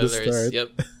spoilers, big spoilers. at the start.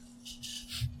 Yep.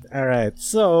 All right,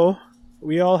 so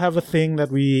we all have a thing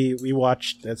that we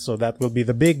watched, so that will be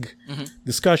the big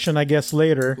discussion, I guess,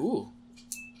 later, Ooh.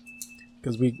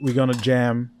 because we're gonna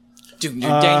jam.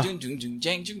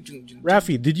 Rafi,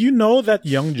 Rafi, did you know that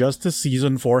Young Justice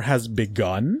Season 4 has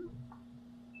begun?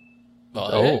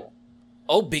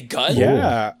 Oh, big gun.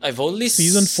 Yeah. I've only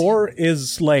Season 4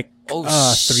 is like Oh, 3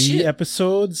 shit.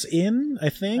 episodes in, I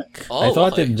think. Oh, I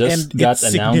thought okay. it just And got it's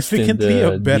announced in significantly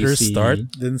the a better DC. start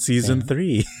than Season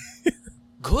 3.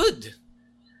 Good.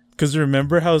 Because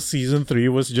remember how Season 3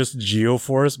 was just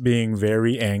Geoforce being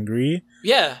very angry?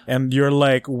 Yeah. And you're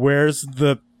like, where's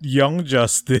the Young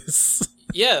Justice?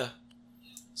 Yeah.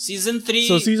 Season 3.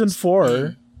 So Season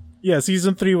 4, yeah,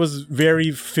 Season 3 was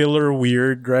very filler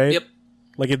weird, right? Yep.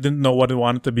 Like it didn't know what it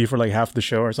wanted to be for like half the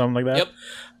show or something like that. Yep.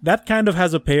 That kind of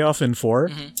has a payoff in 4.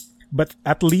 But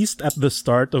at least at the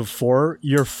start of 4,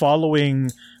 you're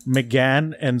following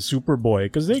McGann and Superboy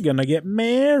because they're gonna get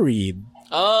married.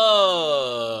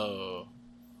 Oh.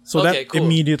 So Okay, that cool.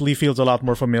 immediately feels a lot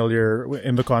more familiar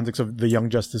in the context of the Young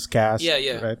Justice cast. Yeah,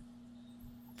 yeah. Right.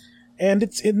 And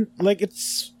it's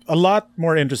it's a lot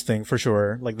more interesting for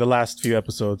sure. Like the last few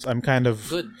episodes, I'm kind of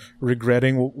Good.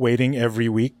 regretting waiting every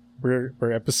week per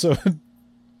episode.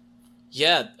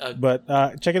 Yeah. But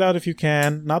check it out if you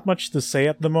can. Not much to say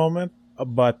at the moment,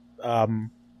 but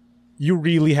you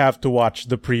really have to watch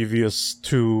the previous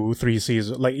 2-3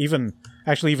 seasons. Like even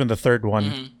the third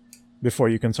one before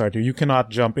you can start to. You cannot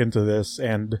jump into this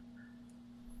and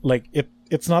like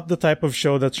it's not the type of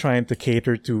show that's trying to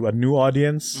cater to a new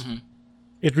audience.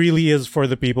 It really is for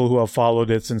the people who have followed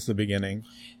it since the beginning.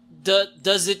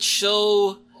 Does it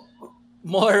show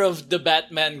more of the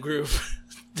Batman group?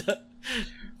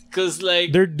 Because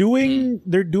like They're doing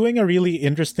a really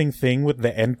interesting thing with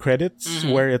the end credits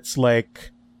where it's like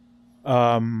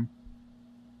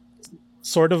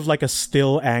sort of like a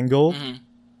still angle.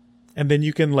 And then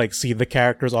you can like see the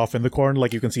characters off in the corner,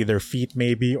 like you can see their feet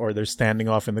maybe, or they're standing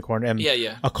off in the corner, and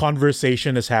Yeah. a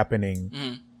conversation is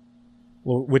happening.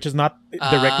 which is not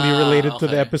directly related to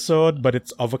the okay. episode, but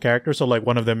it's of a character. So like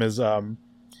one of them is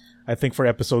I think for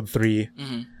episode 3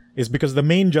 is because the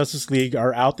main Justice League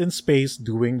are out in space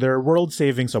doing their world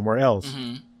saving somewhere else.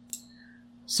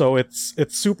 So it's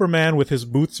Superman with his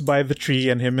boots by the tree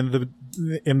and him in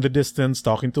the distance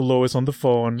talking to Lois on the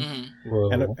phone,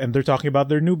 and they're talking about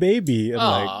their new baby and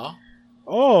like,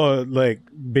 oh, like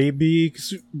baby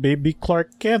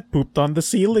Clark Kent pooped on the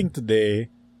ceiling today.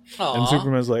 And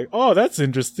Superman's like, oh, that's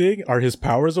interesting. Are his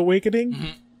powers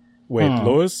awakening? Wait,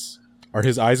 Lois, are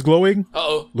his eyes glowing?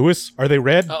 Lois, are they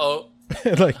red?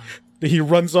 Like he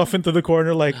runs off into the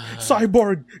corner like,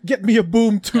 Cyborg, get me a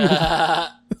boom too.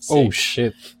 Oh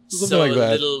shit! Something like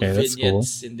that. Little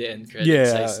vignettes in the end credits.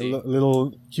 Yeah, I see.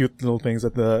 little cute little things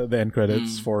at the end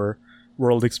credits for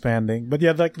world expanding. But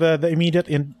yeah, like the immediate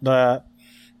the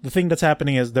thing that's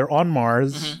happening is they're on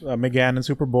Mars, Meggan and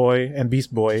Superboy and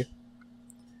Beast Boy,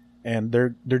 and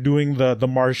they're doing the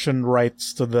Martian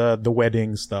rites to the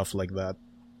wedding stuff like that.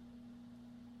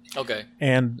 Okay.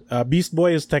 And Beast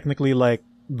Boy is technically like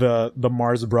the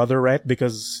Mars brother, right?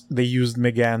 Because they used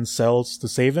Meggan's cells to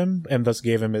save him, and thus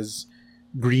gave him his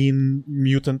green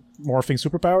mutant morphing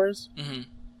superpowers.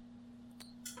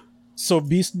 So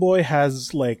Beast Boy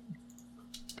has like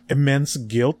immense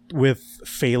guilt with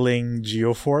failing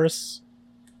Geoforce.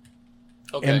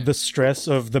 And the stress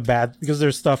of the bad, because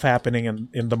there's stuff happening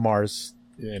in the Mars,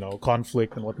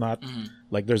 conflict and whatnot.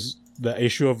 Like there's the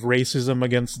issue of racism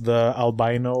against the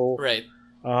albino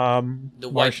the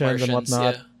white Martians and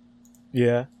whatnot.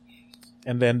 Yeah.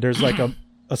 And then there's like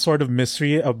a sort of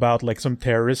mystery about like some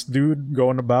terrorist dude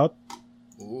going about.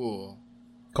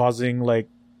 Causing like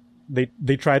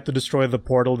they tried to destroy the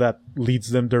portal that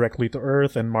leads them directly to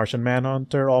Earth, and Martian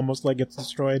Manhunter almost like gets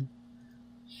destroyed.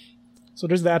 So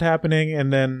there's that happening,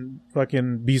 and then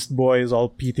fucking Beast Boy is all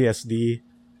PTSD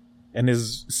and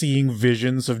is seeing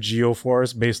visions of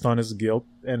Geoforce based on his guilt,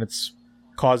 and it's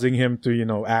causing him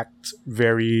to, act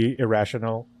very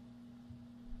irrational.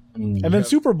 And then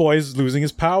Superboy is losing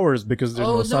his powers because there's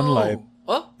no sunlight.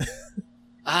 What?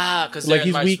 Because like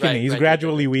he's weakening. He's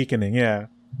gradually weakening, yeah.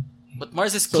 But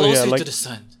Mars is closer to the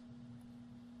sun.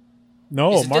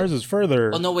 No, Mars is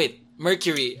further. Oh, no, wait.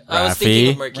 Mercury. I was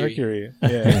thinking of Mercury.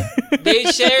 Yeah. They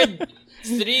shared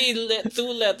 2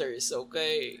 letters,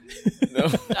 okay? No.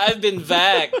 I've been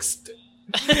vaxxed.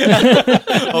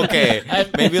 Okay,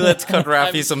 maybe let's cut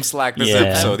Rafi some slack this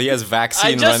episode. He has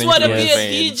vaccine running through his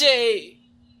veins. I just want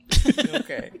to be a DJ.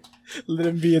 Okay. Let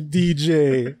him be a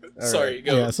DJ. Sorry,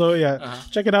 go. Yeah, so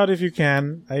check it out if you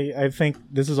can. I think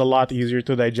this is a lot easier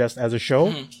to digest as a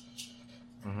show.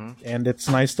 And it's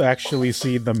nice to actually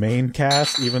see the main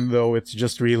cast, even though it's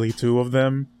just really 2 of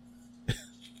them.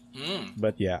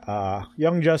 But yeah,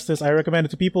 Young Justice, I recommend it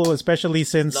to people, especially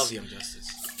since... Love Young Justice.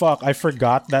 Fuck, I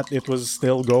forgot that it was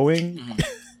still going.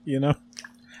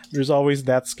 There's always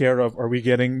that scare of, are we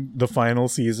getting the final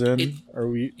season? Are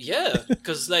we? Yeah,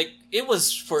 because like it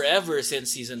was forever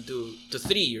since season 2 to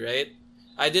 3, right?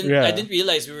 I didn't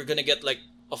realize we were gonna get like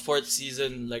a 4th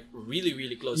season, like really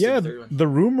really close to the 3rd one. The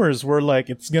rumors were like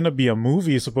it's gonna be a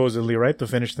movie supposedly, right, to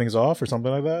finish things off or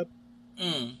something like that.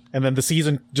 And then the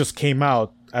season just came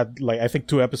out at like I think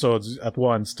 2 episodes at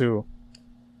once too.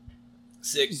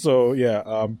 Sick. So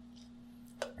yeah,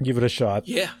 give it a shot.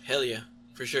 Yeah, hell yeah.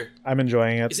 For sure. I'm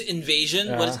enjoying it. Is it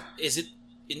Invasion? What is it?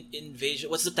 Invasion?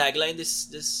 What's the tagline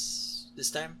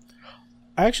this time?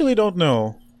 I actually don't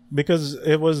know because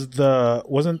it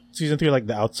wasn't season 3 like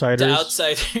The Outsiders. The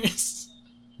Outsiders.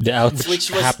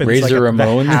 Which was like Razor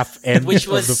Ramon, half end which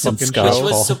was show.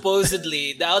 was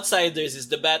supposedly The Outsiders is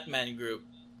the Batman group,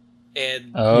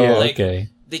 and okay.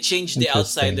 They changed The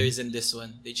Outsiders in this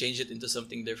one. They changed it into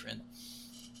something different.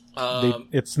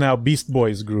 It's now Beast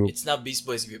Boys group. It's now Beast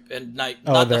Boys group, and not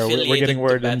affiliated. We're getting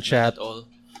word to in chat at all.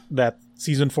 that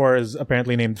season 4 is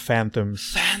apparently named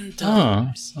Phantoms. Which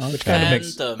kind of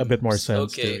makes a bit more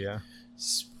sense too. Yeah.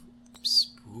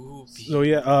 Spoopy. So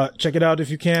yeah, check it out if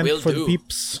you can for do. the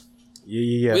peeps.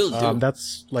 Yeah. Will do.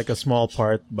 That's like a small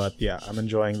part, but yeah, I'm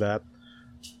enjoying that.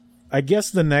 I guess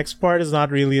the next part is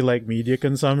not really like media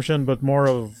consumption, but more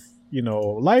of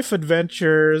life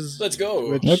adventures. Let's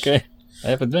go. Okay. I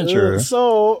have adventure.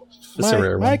 So That's a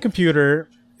rare my one. computer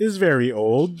is very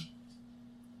old.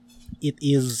 It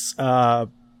is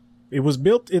it was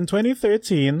built in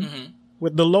 2013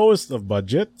 with the lowest of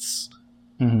budgets.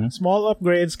 Small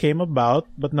upgrades came about,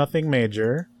 but nothing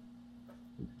major.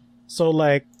 So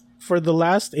like for the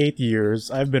last 8 years,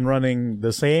 I've been running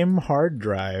the same hard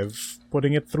drive,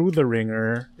 putting it through the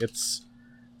ringer. It's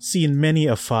seen many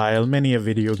a file, many a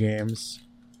video games.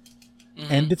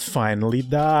 And it finally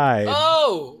died.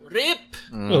 Oh, Rip!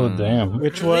 Oh damn.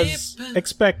 which was Rip.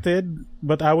 expected,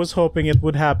 but I was hoping it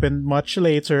would happen much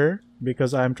later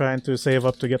because I'm trying to save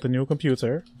up to get a new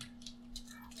computer.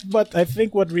 But I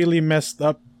think what really messed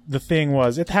up the thing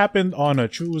was it happened on a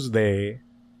Tuesday,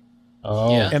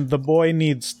 Oh Yeah. and the boy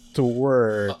needs to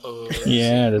work. Uh-oh.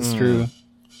 yeah, that's true.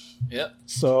 Yep.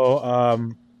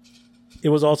 So it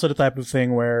was also the type of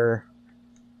thing where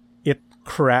it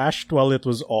crashed while it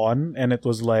was on, and it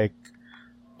was like,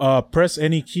 press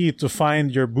any key to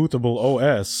find your bootable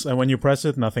OS, and when you press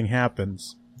it, nothing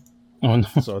happens. Oh no.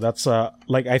 So that's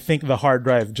like I think the hard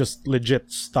drive just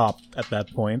legit stopped at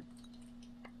that point.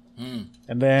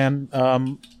 And then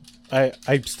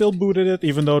I still booted it,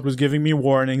 even though it was giving me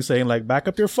warnings saying like back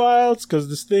up your files because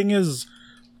this thing is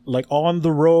like on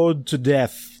the road to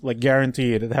death, like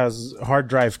guaranteed. It has hard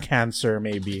drive cancer,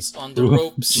 maybe. It's on the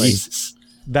ropes. Jesus.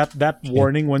 That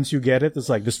warning once you get it, it's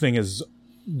like this thing is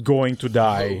going to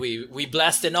die. We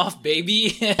blasting off, baby.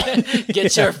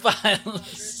 Get your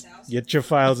files. Get your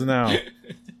files now.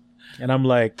 And I'm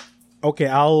like, okay,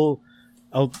 I'll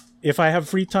if I have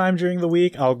free time during the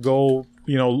week, I'll go,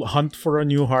 hunt for a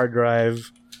new hard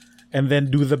drive and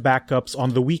then do the backups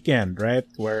on the weekend, right?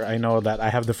 Where I know that I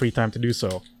have the free time to do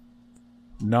so.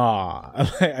 Nah.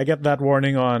 I get that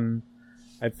warning on,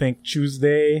 I think,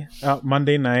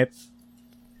 Monday night.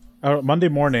 Monday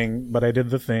morning, but I did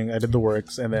the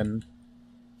works, and then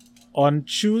on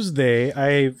Tuesday,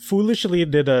 I foolishly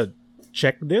did a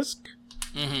check disk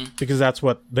because that's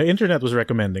what the internet was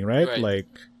recommending, right? Right. Like,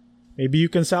 maybe you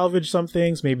can salvage some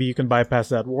things, maybe you can bypass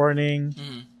that warning,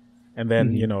 and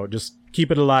then, just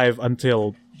keep it alive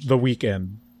until the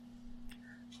weekend.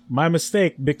 My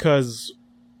mistake, because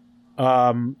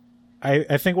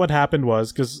I think what happened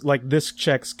was, because, like, disk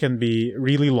checks can be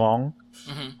really long,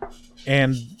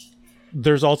 and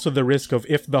there's also the risk of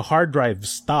if the hard drive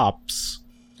stops,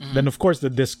 then of course the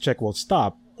disk check will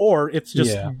stop. Or it's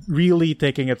just really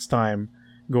taking its time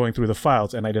going through the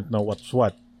files, and I didn't know what's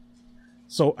what.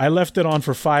 So I left it on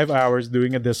for 5 hours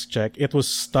doing a disk check. It was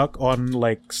stuck on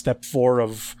like step 4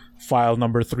 of file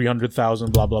number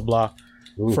 300,000 blah blah blah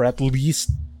for at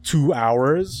least 2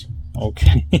 hours.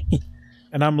 Okay.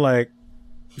 And I'm like,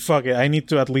 fuck it, I need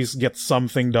to at least get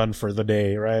something done for the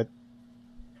day, right?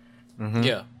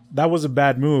 Yeah. That was a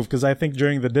bad move because I think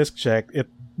during the disk check, it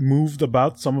moved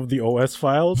about some of the OS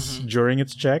files during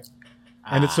its check,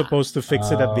 and it's supposed to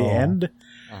fix it at the end.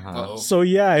 Uh-oh. So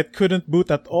yeah, it couldn't boot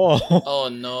at all. Oh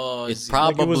no. It Is-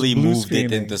 probably blue moved it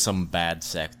screening. into some bad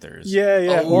sectors.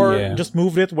 Yeah, Oh, or yeah. just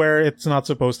moved it where it's not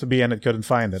supposed to be and it couldn't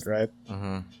find it, right?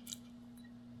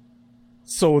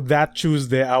 So that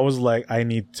Tuesday, I was like, I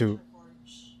need to,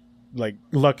 like,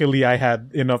 luckily I had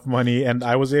enough money and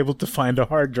I was able to find a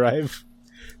hard drive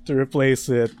to replace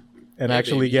it and Yeah,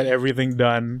 actually baby. get everything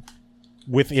done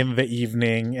within the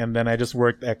evening. And then I just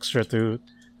worked extra to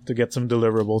get some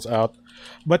deliverables out.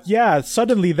 But yeah,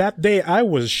 suddenly that day I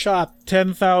was shot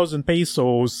 10,000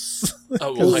 pesos.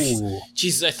 Oh, Ooh.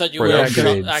 jeez, I thought you For were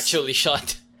upgrades. actually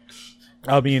shot.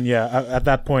 I mean, yeah, at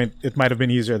that point, it might have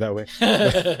been easier that way.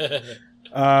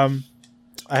 I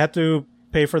had to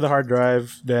pay for the hard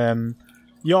drive. Then,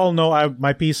 you all know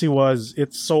my PC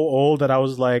it's so old that I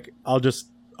was like, I'll just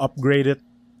upgrade it.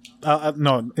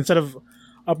 No, instead of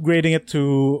upgrading it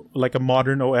to like a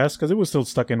modern OS, because it was still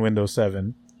stuck in Windows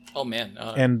 7. Oh man.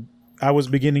 And I was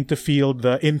beginning to feel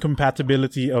the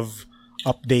incompatibility of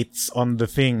updates on the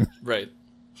thing. Right.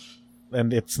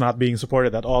 And it's not being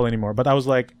supported at all anymore. But I was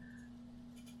like,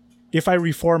 if I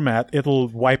reformat, it'll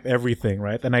wipe everything,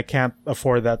 right? And I can't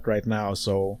afford that right now,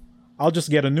 so I'll just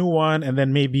get a new one, and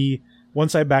then maybe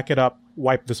once I back it up,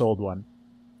 wipe this old one.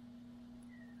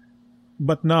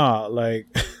 But nah, like,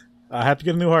 I had to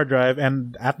get a new hard drive,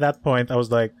 and at that point, I was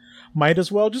like, might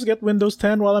as well just get Windows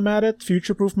 10 while I'm at it,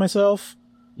 future-proof myself,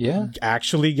 Yeah.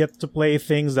 actually get to play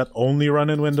things that only run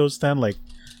in Windows 10, like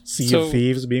Sea So- of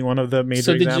Thieves being one of the major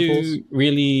So did examples. you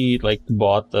really like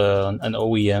bought an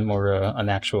OEM or an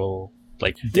actual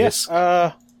like Yes, disc?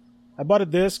 I bought a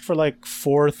disc for like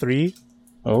 4.3.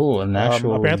 Oh, an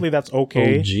actual Apparently that's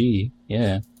okay. OG.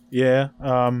 Yeah. Yeah.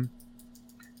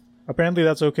 Apparently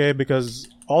that's okay because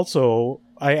also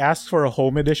I asked for a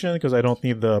home edition because I don't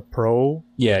need the pro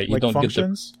Yeah, you like don't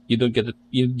functions. you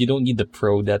don't need the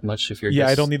pro that much if you're Yeah,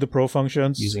 just I don't need the pro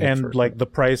functions, using it and for- like the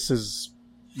price is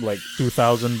like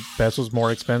 2,000 pesos more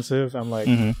expensive. I'm like,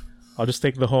 Mhm. I'll just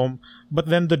take the home. But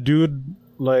then the dude,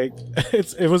 like,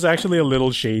 it was actually a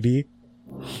little shady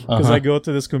because Uh-huh. I go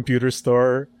to this computer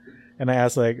store and I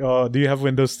ask like, oh, do you have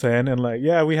Windows 10? And like,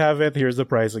 yeah, we have it. Here's the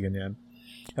price again, yeah.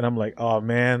 And I'm like, oh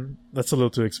man, that's a little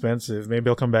too expensive. Maybe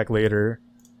I'll come back later.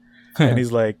 And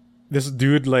he's like, this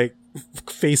dude like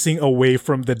facing away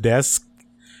from the desk,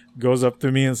 goes up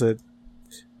to me and said,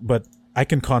 "But I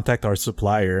can contact our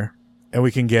supplier, and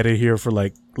we can get it here for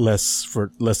less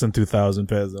than 2,000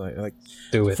 pesos, like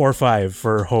Do it. 4-5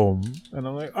 for home." And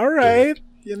I'm like, "All right,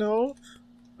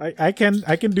 I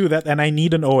can do that, and I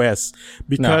need an OS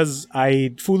because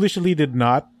I foolishly did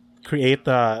not create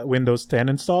a Windows 10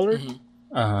 installer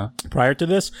prior to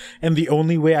this, and the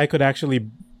only way I could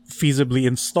actually feasibly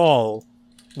install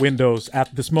Windows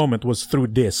at this moment was through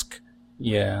disk."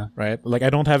 Yeah. Right? Like,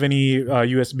 I don't have any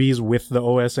USBs with the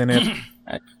OS in it.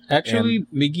 Actually,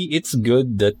 Miggy, it's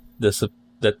good that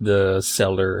the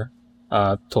seller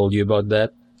told you about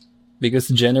that, because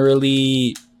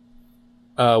generally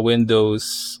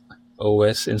Windows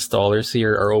OS installers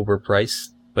here are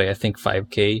overpriced by I think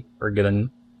 5K or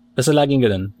ganun. Basta laging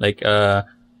ganun. Like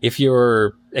if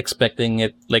you're expecting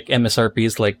it, like MSRP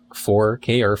is like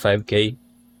 4K or 5K,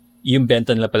 yung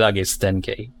benta nila palagi is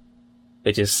 10K.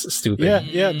 Which is stupid.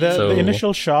 Yeah. The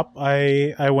initial shop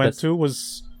I went to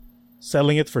was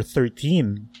selling it for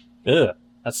 13. Ugh,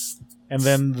 and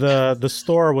then the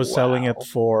store was selling it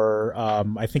for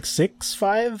I think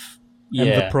 6-5, and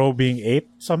the Pro being 8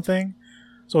 something.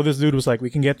 So this dude was like, "We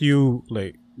can get you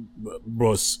like,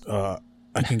 bros,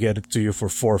 I can get it to you for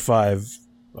 4-5,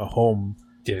 a home,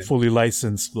 fully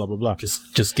licensed, blah blah blah."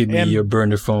 Just give me your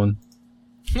burner phone.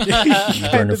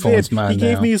 Burner phone's mine. He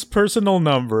gave me his personal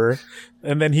number,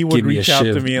 and then he would reach out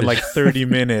to me in like 30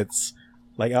 minutes.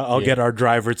 Like, I'll get our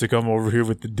driver to come over here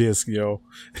with the disc, yo.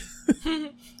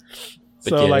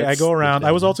 So like, I go around.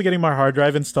 I was also getting my hard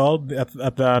drive installed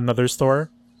at another store.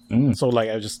 So like,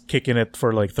 I was just kicking it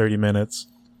for like 30 minutes.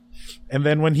 And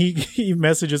then when he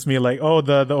messages me like, "Oh,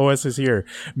 the OS is here.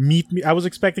 Meet me." I was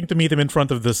expecting to meet him in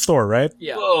front of the store, right?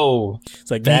 Yeah. Whoa.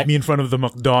 It's like, "Meet me in front of the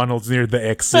McDonald's near the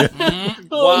exit."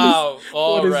 Wow.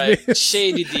 All right.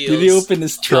 Shady deals. Did he open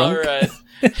his trunk? All right.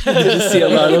 Did you see a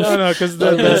lot of... No, because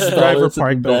the driver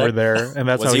parked over there, and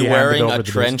that's was how he he wearing handed over a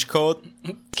trench coat?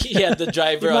 He had the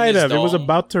driver He on might his have. It was dome.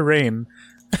 about to rain.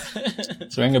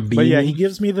 He's wearing a beanie. But yeah, he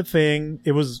gives me the thing.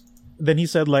 It was. Then he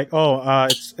said like, "Oh,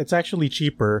 it's actually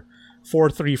cheaper,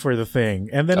 4-3 for the thing."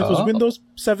 And then it was Windows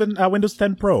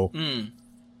 10 Pro.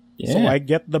 Yeah. So I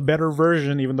get the better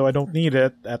version, even though I don't need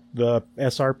it at the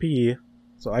SRP.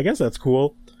 So I guess that's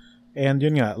cool. And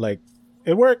yun nga, like,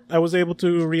 it worked. I was able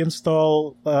to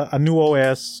reinstall a new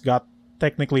OS, got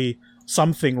technically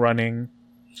something running.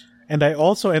 And I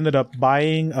also ended up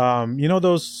buying,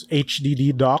 those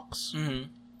HDD docks?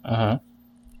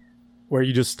 Where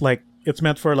you just, like, it's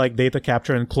meant for, like, data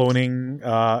capture and cloning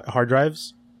hard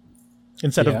drives.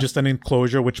 Instead of just an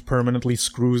enclosure which permanently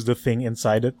screws the thing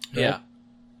inside it. Yeah.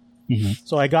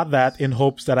 So I got that in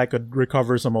hopes that I could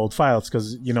recover some old files,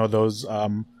 because,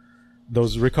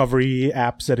 those recovery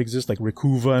apps that exist, like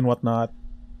Recuva and whatnot,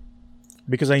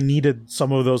 because I needed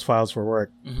some of those files for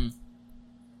work.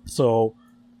 So,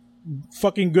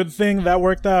 fucking good thing that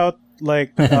worked out.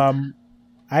 Like,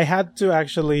 I had to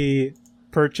actually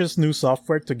purchase new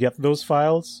software to get those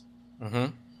files.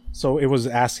 So it was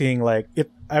asking, like,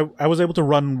 I was able to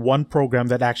run one program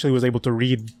that actually was able to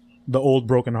read the old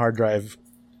broken hard drive,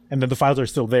 and then the files are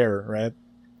still there, right?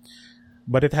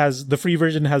 But the free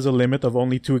version has a limit of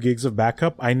only 2 gigs of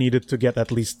backup. I needed to get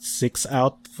at least 6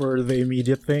 out for the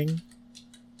immediate thing.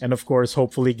 And of course,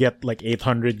 hopefully get like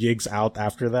 800 gigs out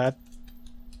after that.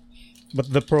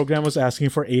 But the program was asking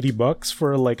for $80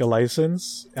 for like a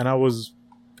license, and I was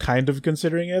kind of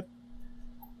considering it.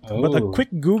 But a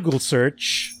quick Google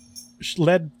search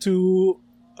led to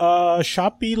a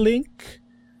Shopee link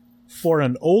for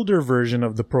an older version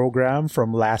of the program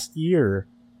from last year.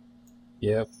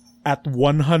 Yep. At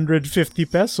 150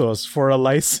 pesos for a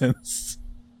license.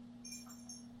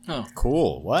 Oh,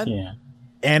 cool. What? Yeah.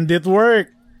 And it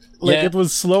worked. Like, it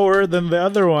was slower than the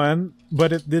other one,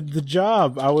 but it did the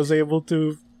job. I was able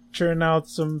to churn out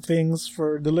some things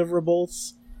for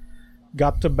deliverables.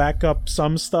 Got to back up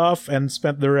some stuff and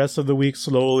spent the rest of the week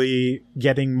slowly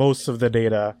getting most of the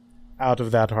data out of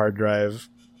that hard drive.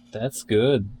 That's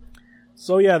good.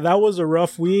 So yeah, that was a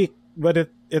rough week, but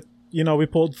it we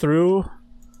pulled through.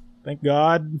 Thank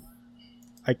God.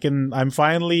 I'm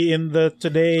finally in the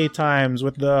today times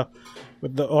with the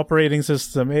operating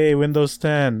system. Hey, Windows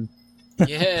 10.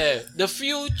 Yeah, the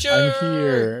future. I'm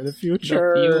here. The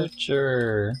future. The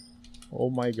future.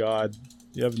 Oh my God.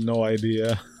 You have no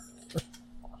idea.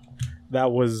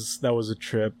 That was a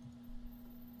trip.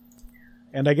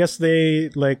 And I guess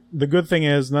the good thing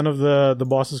is none of the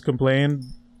bosses complained,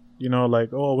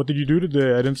 like, "Oh, what did you do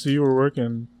today? I didn't see you were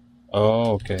working."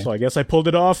 Oh, okay. So I guess I pulled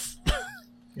it off.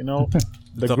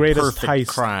 The greatest heist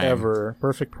crime. ever.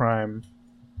 Perfect crime.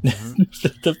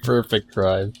 The perfect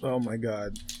drive. Oh my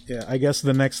god. Yeah, I guess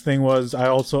the next thing was I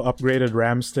also upgraded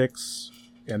RAM sticks,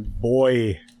 and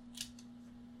boy,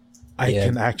 I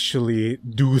can actually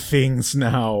do things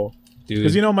now.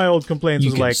 Because my old complaints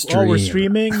was like, oh, we're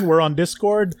streaming, we're on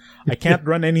Discord, I can't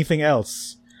run anything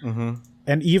else.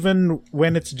 And even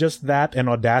when it's just that and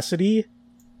Audacity,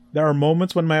 there are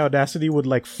moments when my Audacity would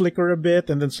like flicker a bit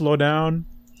and then slow down.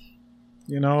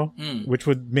 Which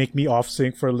would make me off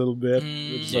sync for a little bit,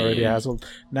 which is already a hassle.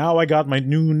 Now I got my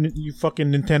new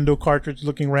fucking Nintendo cartridge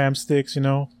looking RAM sticks,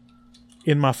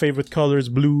 in my favorite colors,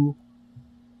 blue.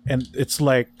 And it's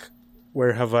like,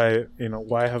 why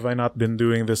have I not been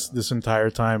doing this entire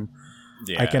time?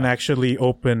 Yeah. I can actually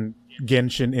open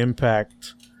Genshin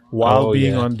Impact while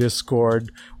being on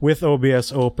Discord with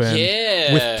OBS open,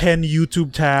 with 10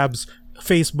 YouTube tabs,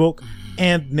 Facebook,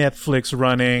 and Netflix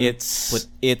running.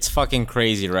 It's fucking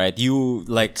crazy, right? You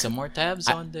like some more tabs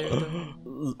on there.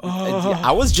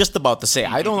 I was just about to say,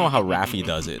 I don't know how Raffi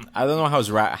does it. I don't know how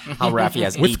Raffi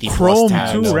has with 80 Chrome plus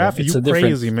tabs. too. Raffi, it's you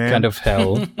crazy man. Kind of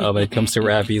hell when it comes to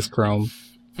Raffi's Chrome.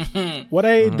 What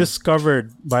I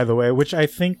discovered, by the way, which I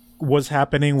think was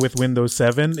happening with Windows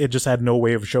 7, it just had no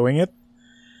way of showing it,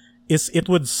 is it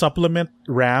would supplement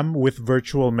RAM with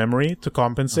virtual memory to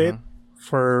compensate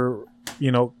for,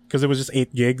 because it was just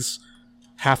 8 gigs.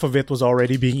 Half of it was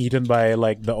already being eaten by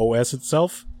like the OS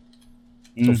itself.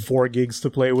 So 4 gigs to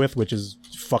play with, which is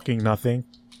fucking nothing.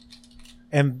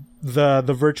 And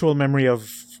the virtual memory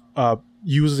of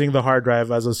using the hard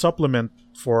drive as a supplement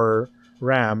for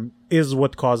RAM is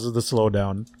what causes the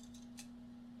slowdown.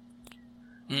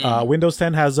 Windows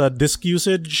 10 has a disk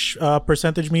usage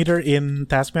percentage meter in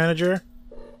Task Manager.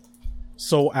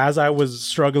 So as I was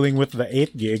struggling with the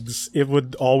 8 gigs, it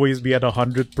would always be at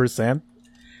 100%.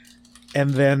 And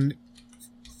then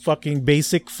fucking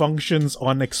basic functions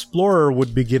on Explorer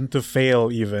would begin to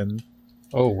fail even.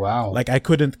 Oh, wow. Like I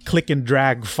couldn't click and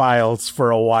drag files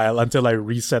for a while until I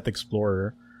reset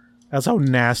Explorer. That's how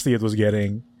nasty it was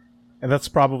getting. And that's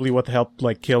probably what helped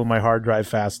like kill my hard drive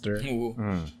faster.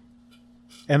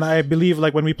 And I believe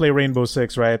like when we play Rainbow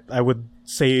Six, right, I would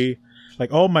say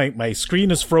like, oh, my screen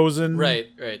is frozen. Right.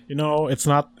 It's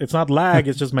not lag,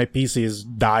 it's just my PC is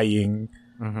dying.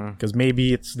 Because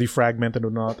maybe it's defragmented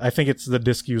or not. I think it's the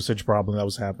disk usage problem that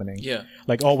was happening. Yeah.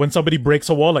 Like, when somebody breaks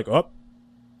a wall, like,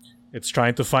 it's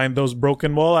trying to find those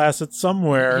broken wall assets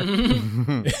somewhere.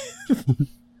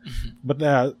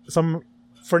 But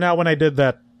for now, when I did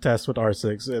that test with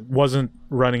R6, it wasn't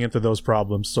running into those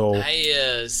problems. So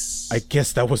I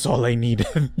guess that was all I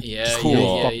needed. Yeah,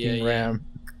 cool. Yeah. RAM.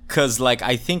 Because, like,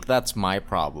 I think that's my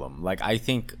problem. Like, I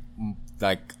think,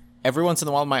 like, every once in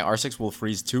a while my R6 will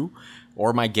freeze too.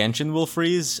 Or my Genshin will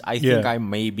freeze. I think I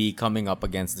may be coming up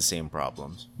against the same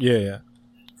problems. Yeah.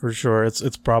 For sure.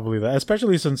 It's probably that.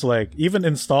 Especially since, like, even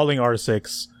installing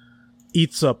R6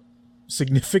 eats up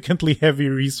significantly heavy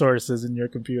resources in your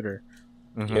computer.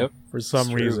 Yep. For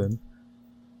some reason.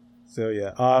 So,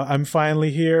 yeah. I'm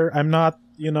finally here. I'm not,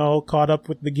 caught up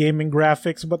with the gaming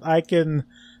graphics, but I can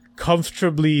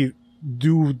comfortably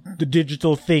do the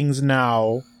digital things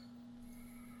now.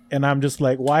 And I'm just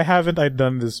like, why haven't I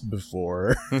done this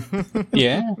before?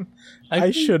 Yeah.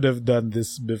 I should have done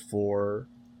this before.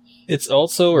 It's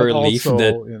also a relief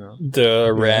that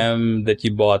the RAM that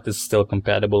you bought is still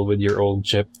compatible with your old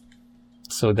chip.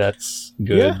 So that's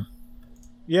good.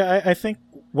 Yeah, I think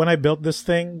when I built this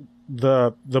thing,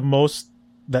 the most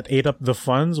that ate up the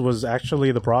funds was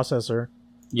actually the processor.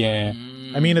 Yeah.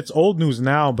 I mean, it's old news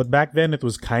now, but back then it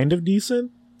was kind of decent.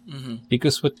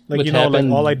 Because what happened... like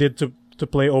all I did to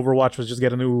play Overwatch was just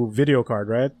get a new video card,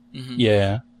 right?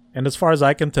 Yeah. And as far as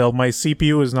I can tell, my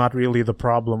CPU is not really the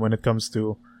problem when it comes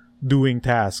to doing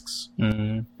tasks.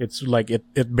 It's like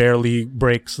it barely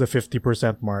breaks the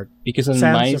 50% mark. Because on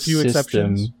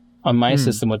my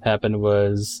system, what happened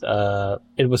was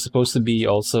it was supposed to be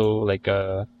also like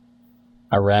a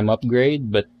RAM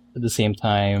upgrade, but at the same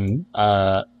time,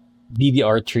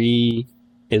 DDR3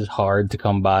 is hard to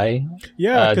come by.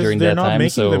 Yeah, during they're that not time, making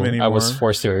so them anymore. I was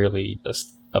forced to really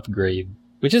just upgrade,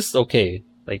 which is okay.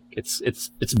 Like it's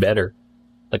better.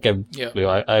 Like I've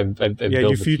built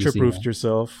you future proofed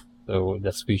yourself, so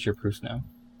that's future proof now.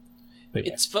 But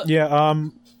it's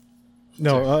fun.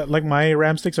 Like my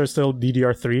RAM sticks are still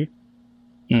DDR3,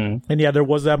 and there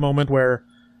was that moment where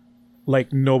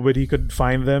like nobody could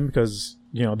find them because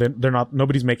they're not,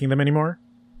 nobody's making them anymore.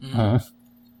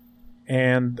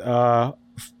 And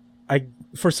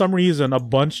for some reason, a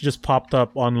bunch just popped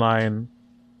up online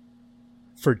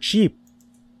for cheap.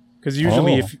 Because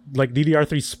usually, if like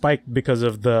DDR3 spiked because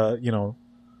of the,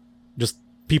 just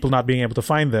people not being able to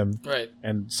find them, right,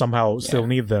 and somehow still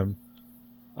need them.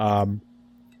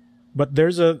 But there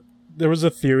was a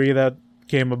theory that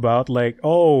came about, like,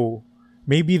 oh,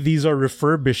 maybe these are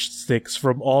refurbished sticks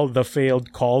from all the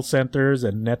failed call centers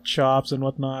and net shops and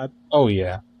whatnot. Oh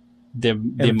yeah, they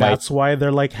And might. that's why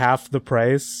they're like half the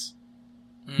price.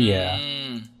 Yeah.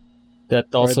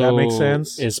 That also that makes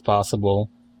sense. is possible.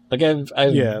 Like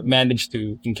I've Yeah. managed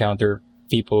to encounter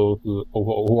people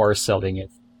who are selling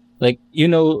it. Like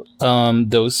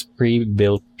those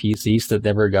pre-built PCs that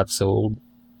never got sold.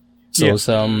 So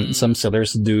Yeah. some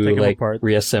sellers do Take 'em like apart.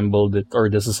 reassemble it or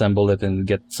disassemble it and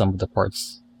get some of the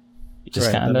parts, which is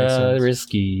Right, that kind makes of sense.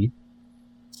 risky.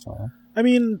 So, I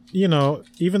mean,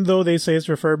 even though they say it's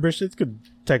refurbished, it could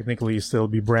technically still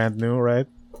be brand new, right?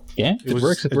 yeah, it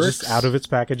works. It it's works. just out of its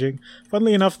packaging.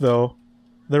 Funnily enough, though,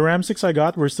 the RAM 6 I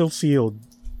got were still sealed,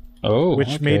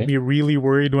 which made me really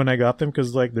worried when I got them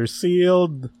because, like, they're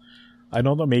sealed. I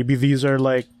don't know. Maybe these are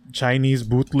like Chinese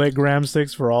bootleg RAM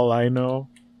sticks for all I know.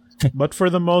 But for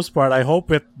the most part, I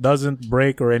hope it doesn't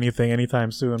break or anything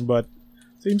anytime soon. But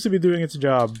it seems to be doing its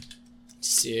job.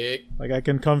 Sick. Like, I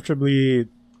can comfortably,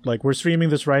 like, we're streaming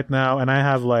this right now, and I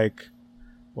have like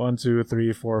 1, 2,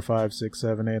 3, 4, 5, 6,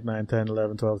 7, 8, 9, 10,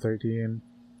 11, 12, 13,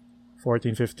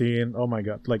 14, 15. Oh my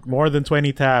god. Like, more than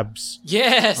 20 tabs on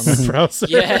Yes. the browser.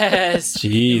 Yes.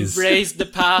 Jeez. Embrace the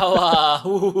power.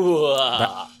 Ooh.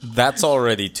 That's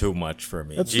already too much for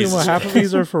me. That's too Jesus much. Half of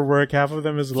these are for work. Half of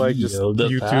them is like just Feel the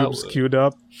YouTube's power. queued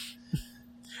up.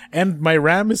 And my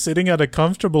RAM is sitting at a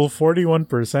comfortable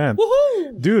 41%.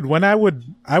 Woohoo. Dude, when I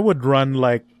would run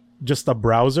like just a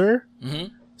browser,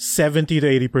 70 to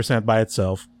 80% by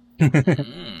itself.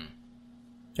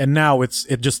 And now it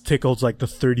just tickles like the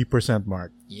 30%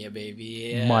 mark. Yeah,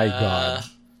 baby. Yeah. My God.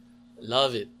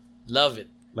 Love it. Love it.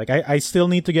 Like I still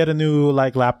need to get a new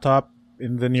like laptop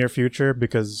in the near future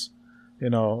because,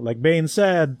 like Bane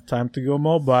said, time to go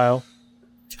mobile.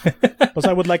 Plus,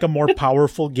 I would like a more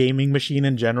powerful gaming machine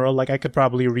in general. Like I could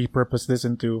probably repurpose this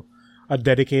into a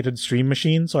dedicated stream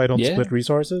machine so I don't Yeah. split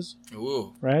resources,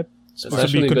 Ooh. right? So This would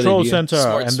actually be a good control idea. center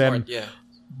smart, and smart, then yeah.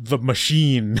 the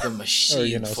machine. The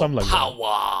machine for something like that.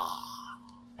 power.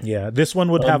 Yeah, this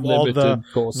one would have all the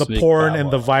Unlimited cosmic porn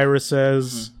and the power.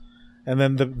 viruses, and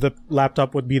then the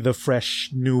laptop would be the fresh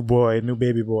new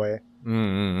baby boy,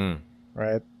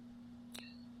 right?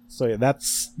 So yeah,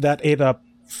 that ate up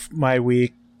my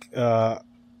week. Oh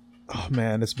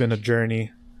man, it's been a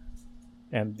journey,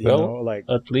 and like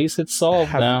At least it's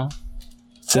solved have- now.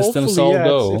 Systems hopefully, all yeah,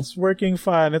 go. It's working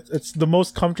fine. It's the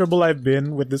most comfortable I've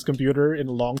been with this computer in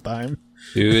a long time.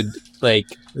 Dude, like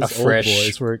a This old fresh boy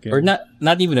is working. or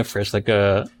not even a fresh, like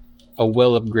a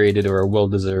well upgraded or a well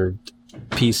deserved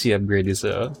PC upgrade is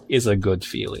a good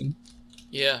feeling.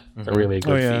 Yeah. A really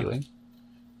good yeah. feeling.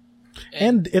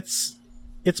 And it's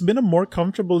been a more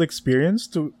comfortable experience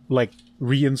to like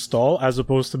reinstall as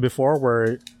opposed to before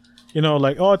where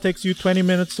like, oh, it takes you 20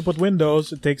 minutes to put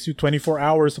Windows, it takes you 24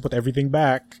 hours to put everything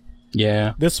back.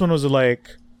 Yeah. This one was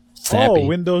like, Snappy. oh,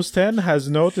 Windows 10 has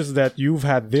noticed that you've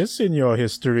had this in your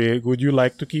history, would you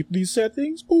like to keep these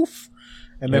settings? Poof.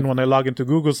 And then when I log into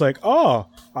Google, it's like, oh,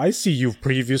 I see you've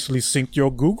previously synced your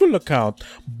Google account.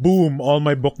 Boom, all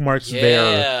my bookmarks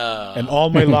there Yeah. and all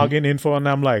my login info, and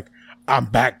I'm like, I'm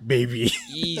back, baby.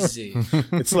 Easy.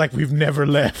 It's like we've never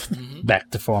left.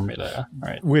 Back to formula.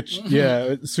 Right. Which, yeah,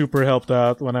 it super helped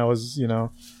out when I was,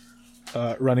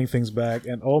 running things back.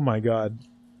 And oh my god,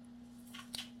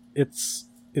 it's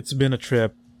been a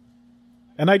trip.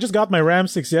 And I just got my RAM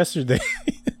 6 yesterday.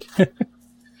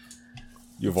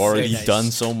 You've already Very nice. done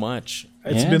so much.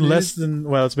 It's Yeah, been dude. less than,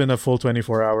 well, it's been a full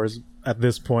 24 hours at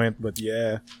this point, but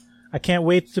yeah. I can't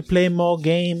wait to play more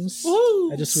games.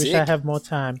 Woo, I just wish sick. I have more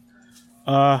time.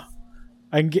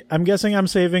 I'm guessing I'm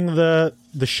saving the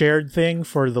shared thing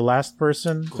for the last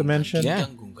person to mention. Yeah.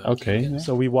 Okay.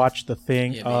 So we watched the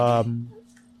thing. Yeah, baby.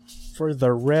 For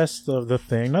the rest of the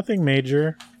thing, nothing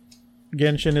major.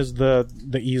 Genshin is the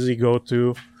easy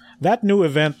go-to. That new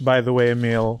event, by the way,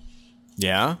 Emil,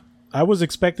 Yeah? I was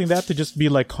expecting that to just be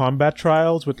like combat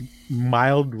trials with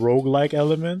mild roguelike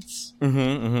elements.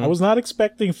 I was not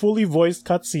expecting fully voiced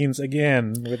cutscenes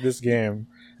again with this game.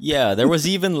 Yeah, there was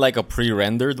even like a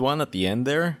pre-rendered one at the end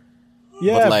there.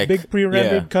 Yeah, like, big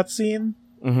pre-rendered yeah. cutscene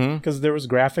because there was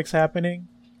graphics happening.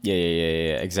 Yeah,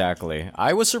 exactly.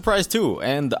 I was surprised too,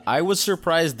 and I was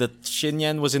surprised that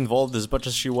Xinyan was involved as much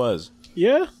as she was.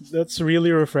 Yeah, that's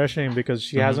really refreshing because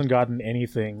she hasn't gotten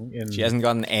anything in She hasn't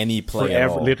gotten any play at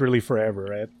forever, all. literally forever,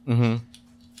 right? Mm-hmm.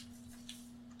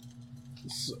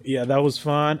 So, yeah, that was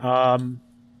fun.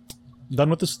 Done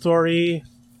with the story.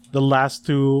 The last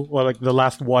two, well, like the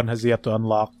last one has yet to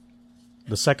unlock.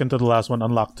 The second to the last one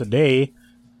unlocked today.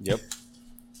 Yep.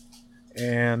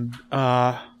 and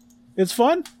it's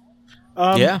fun.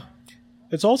 Yeah.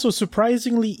 It's also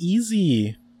surprisingly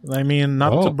easy. I mean,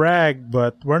 not to brag,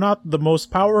 but we're not the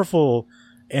most powerful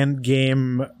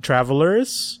endgame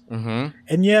travelers.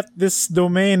 And yet this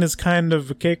domain is kind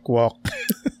of a cakewalk.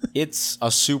 It's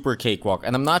a super cakewalk.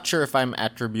 And I'm not sure if I'm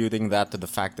attributing that to the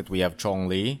fact that we have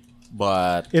Chong-Li,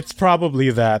 but It's probably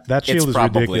that. That shield is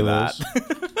probably ridiculous.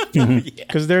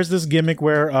 Because there's this gimmick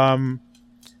where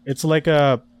it's like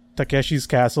a Takeshi's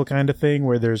Castle kind of thing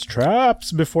where there's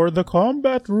traps before the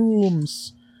combat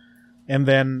rooms. And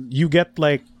then you get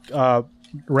like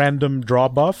random draw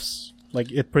buffs. Like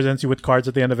it presents you with cards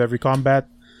at the end of every combat,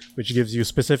 which gives you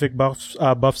specific buffs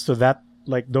to that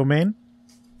like domain.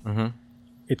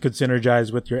 It could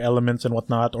synergize with your elements and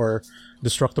whatnot, or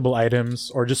destructible items,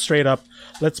 or just straight up,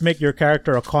 let's make your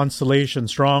character a constellation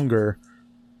stronger,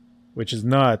 which is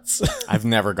nuts. I've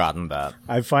never gotten that.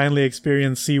 I finally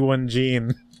experienced C1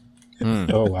 Gene.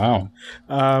 Oh, wow.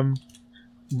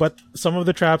 But some of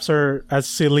the traps are as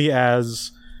silly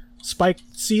as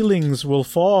spiked ceilings will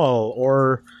fall,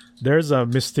 or there's a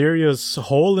mysterious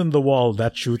hole in the wall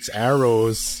that shoots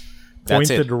arrows That's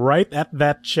pointed it. right at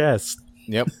that chest.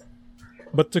 Yep.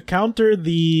 But to counter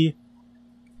the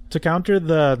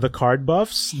card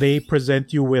buffs, they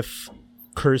present you with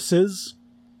curses,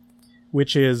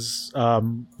 which is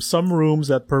some rooms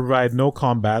that provide no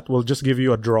combat will just give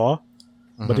you a draw.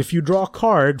 But if you draw a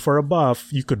card for a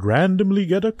buff, you could randomly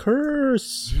get a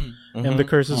curse. And the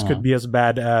curses could be as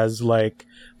bad as like,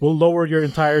 will lower your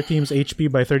entire team's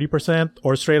HP by 30%,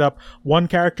 or straight up, one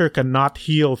character cannot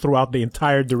heal throughout the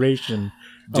entire duration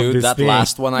of Dude, this that thing.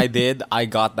 last one I did, I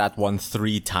got that one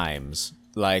 3 times.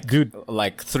 Like, Dude.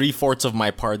 like 3/4 of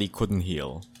my party couldn't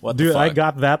heal. What the Dude, fuck? I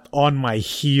got that on my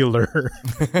healer.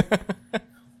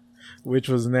 Which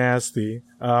was nasty.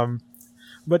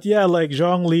 But yeah, like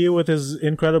Zhongli with his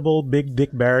incredible big dick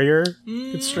barrier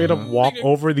could straight up walk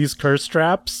over these curse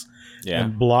traps Yeah.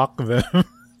 and block them.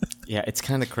 Yeah, it's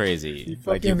kind of crazy.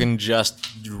 Like, you can just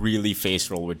really face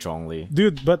roll with Chong-Li.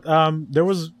 Dude, but there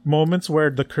was moments where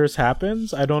the curse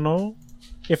happens. I don't know.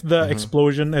 If the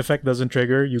explosion effect doesn't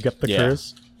trigger, you get the Yeah.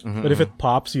 curse. But if it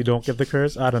pops, you don't get the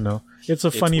curse. I don't know. It's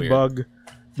a funny weird. bug,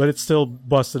 but it's still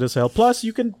busted as hell. Plus,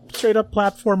 you can straight up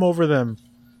platform over them.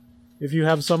 If you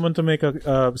have someone to make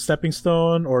a stepping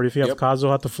stone, or if you have Yep.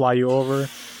 Kazuha to fly you over,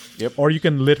 Yep. or you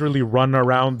can literally run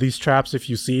around these traps if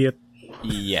you see it.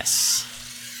 Yes.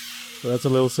 So that's a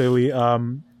little silly.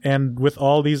 And with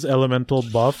all these elemental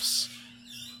buffs,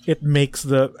 it makes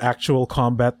the actual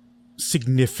combat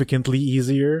significantly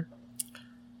easier.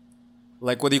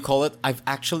 Like, what do you call it? I've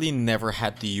actually never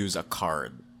had to use a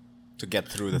card to get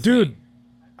through the Dude, thing.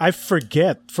 I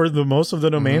forget for the most of the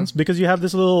domains because you have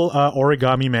this little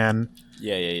origami man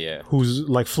Yeah. who's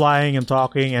like flying and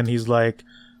talking, and he's like,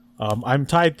 I'm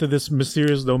tied to this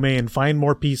mysterious domain. Find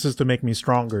more pieces to make me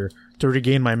stronger, to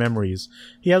regain my memories.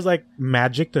 He has like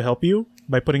magic to help you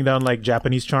by putting down like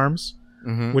Japanese charms,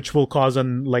 which will cause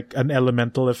an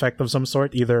elemental effect of some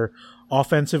sort, either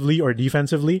offensively or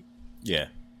defensively. Yeah.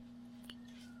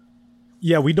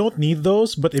 Yeah, we don't need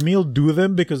those, but Emil do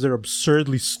them because they're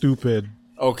absurdly stupid.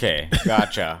 Okay,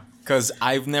 gotcha. Because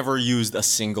I've never used a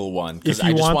single one. Because If you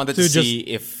I just want wanted to to see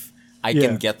if I Yeah.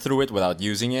 can get through it without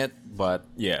using it. But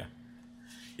yeah.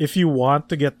 If you want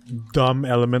to get dumb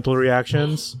elemental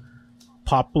reactions,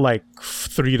 pop like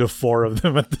 3 to 4 of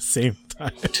them at the same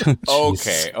time.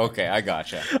 Okay, I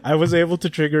gotcha. I was able to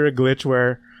trigger a glitch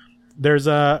where there's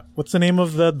a, what's the name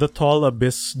of the tall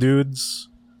abyss dudes?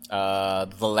 The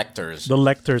lectors. The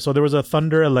Lector. So there was a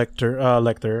Thunder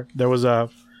Lector. There was a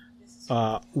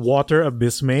Water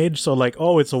Abyss Mage. So like,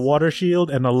 oh, it's a Water Shield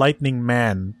and a Lightning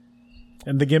Man.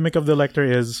 And the gimmick of the Lector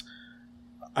is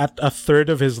at a third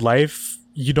of his life,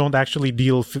 you don't actually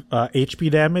deal HP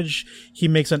damage. He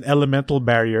makes an elemental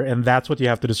barrier, and that's what you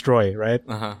have to destroy, right?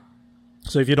 Uh-huh.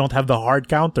 So if you don't have the hard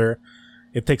counter,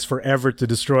 it takes forever to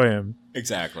destroy him.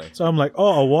 Exactly. So I'm like,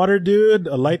 oh, a water dude,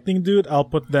 a lightning dude, I'll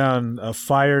put down a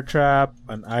fire trap,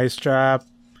 an ice trap,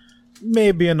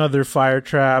 maybe another fire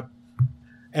trap.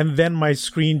 And then my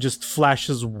screen just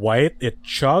flashes white, it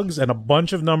chugs, and a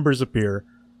bunch of numbers appear.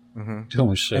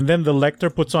 Oh, shit. And then the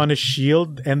Lector puts on his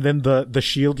shield, and then the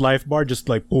shield life bar just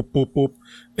like poop, poop, poop.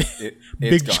 It's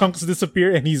Big gone. chunks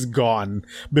disappear, and he's gone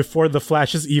before the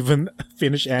flashes even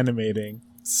finish animating.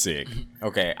 Sick.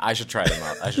 Okay, I should try them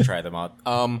out.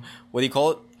 What do you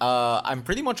call it? I'm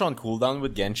pretty much on cooldown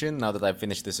with Genshin now that I've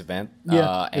finished this event.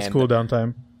 Yeah, it's and cooldown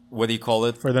time. What do you call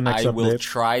it? For the next I will update.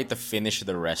 try to finish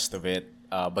the rest of it.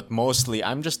 But mostly,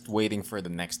 I'm just waiting for the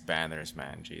next banners,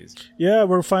 man. Jeez. Yeah,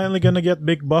 we're finally gonna get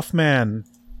Big Buff Man.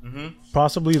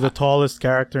 Possibly the tallest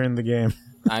character in the game.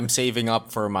 I'm saving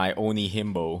up for my Oni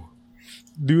Himbo.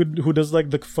 Dude who does like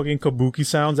the fucking kabuki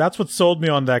sounds. That's what sold me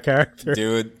on that character.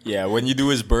 Dude, yeah, when you do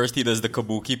his burst, he does the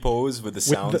kabuki pose with the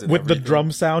sounds With the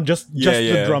drum sound, just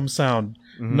the drum sound.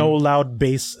 Mm-hmm. No loud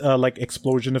bass like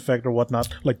explosion effect or whatnot.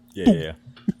 Like Yeah.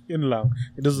 in loud.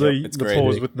 It does It's the great.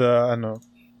 pose with the I don't know,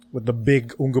 with the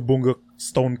big Unga Bunga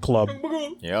stone club.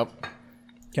 Yep.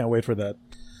 Can't wait for that.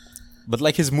 But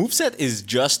like his moveset is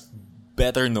just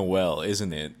better Noel,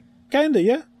 isn't it? Kinda,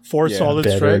 yeah. Four Yeah, solid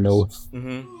Better strikes. no.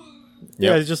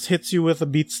 Yeah, Yep. it just hits you with a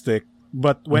beat stick.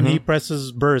 But when he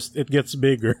presses burst, it gets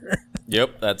bigger.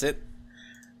 Yep, that's it.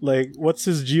 Like, what's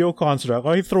his geo construct?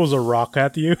 Oh, he throws a rock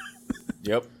at you.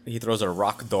 Yep. He throws a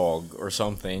rock dog or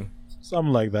something.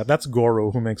 Something like that. That's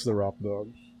Goro who makes the rock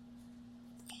dog.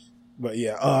 But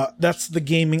yeah, that's the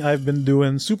gaming I've been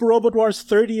doing. Super Robot Wars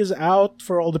 30 is out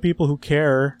for all the people who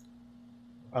care.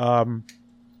 I'm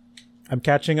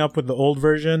catching up with the old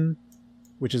version,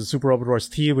 which is Super Robot Wars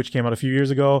T, which came out a few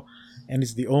years ago, and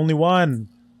it's the only one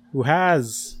who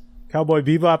has Cowboy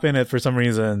Bebop in it for some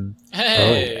reason.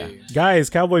 Hey. Guys,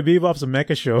 Cowboy Bebop's a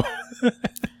mecha show.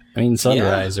 I mean,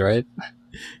 Sunrise, right?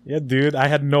 Yeah, dude, I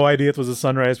had no idea it was a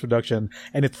Sunrise production,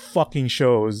 and it fucking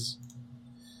shows.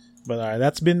 But alright,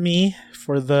 that's been me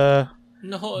for the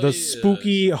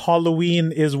spooky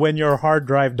Halloween is when your hard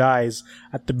drive dies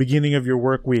at the beginning of your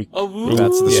work week. Oh, woo.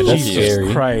 That's the Yeah, that's spookiest.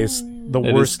 scary. Christ, the That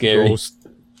is worst scary. ghost.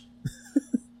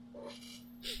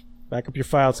 Back up your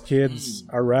files, kids.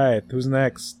 Alright, who's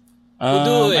next? do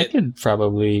I it. could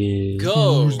probably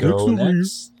Go. go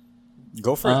Next. next.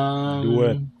 Go for it. Do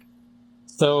it.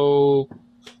 So,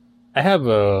 I have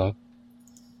a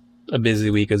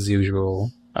busy week as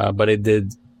usual, but I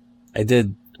did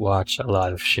watch a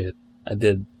lot of shit. I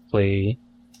did play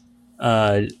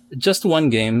just one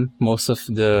game most of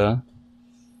the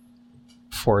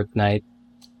fortnight.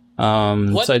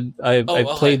 What? So I okay.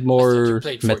 played I more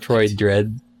thought you played Metroid Fortnite.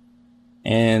 Dread,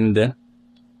 and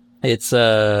it's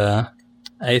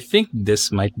I think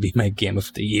this might be my game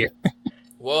of the year.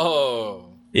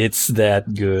 Whoa. It's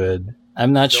that good.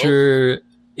 I'm not Dope. sure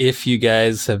if you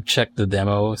guys have checked the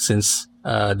demo since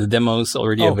the demo's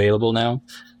already Oh. available now.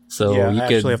 So yeah, you I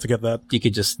could actually have to get that. you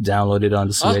could just download it on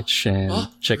the Ah, Switch and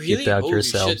check really? it out Holy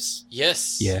yourselves. shit.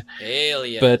 Yes. Yeah. Hell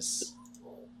yes.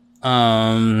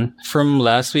 But, from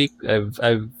last week,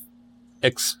 I've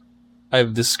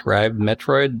described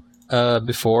Metroid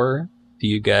before to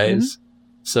you guys.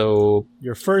 So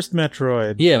Your first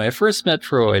Metroid. yeah, my first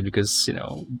Metroid because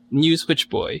new Switch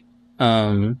boy.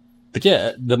 But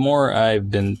yeah, the more I've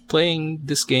been playing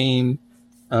this game,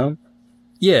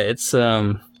 it's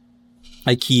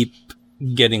I keep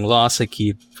getting lost. I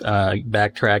keep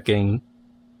backtracking.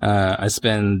 I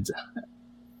spend,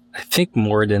 I think,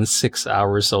 more than 6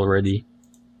 hours already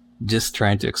just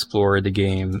trying to explore the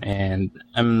game, and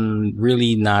I'm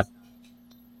really not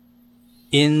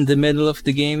in the middle of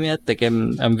the game yet. Like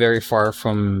I'm very far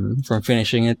from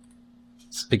finishing it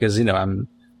because I'm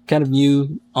kind of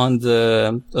new on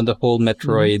the whole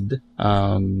Metroid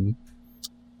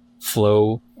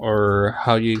flow, or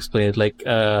how do you explain it? Like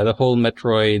the whole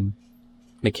Metroid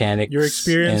mechanics. You're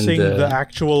experiencing and, the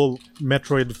actual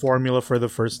Metroid formula for the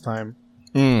first time.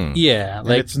 yeah, And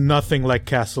like it's nothing like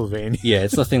Castlevania. yeah,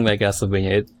 it's nothing like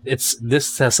Castlevania. It's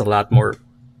this has a lot more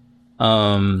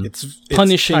It's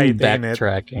punishing tight, ain't it?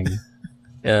 backtracking.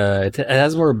 It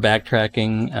has more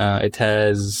backtracking. It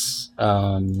has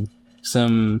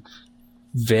some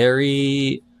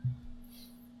very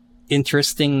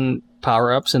interesting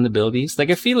power-ups and abilities. Like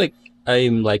I feel like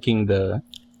I'm liking the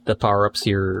power-ups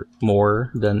here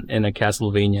more than in a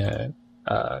Castlevania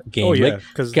game. Oh yeah, Like,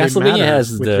 because Castlevania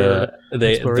has the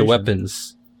exploration.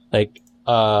 weapons. Like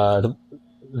the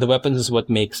weapons is what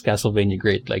makes Castlevania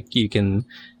great. Like you can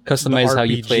customize how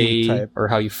you RPG play type. or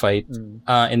how you fight.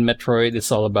 Mm. In Metroid,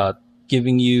 it's all about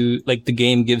giving you, like, the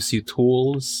game gives you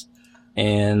tools,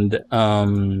 and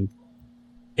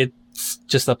it's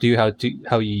just up to you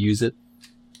how you use it.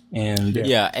 And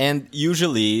Yeah, and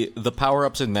usually the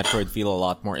power-ups in Metroid feel a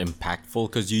lot more impactful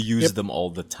because you use them all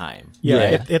the time.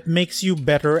 Yeah, Yeah. It makes you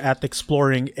better at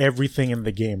exploring everything in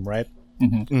the game, right?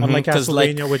 Unlike 'cause,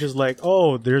 Castlevania, which is like,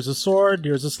 oh, there's a sword,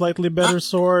 here's a slightly better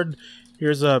sword,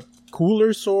 here's a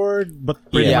cooler sword,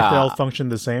 but pretty much they all function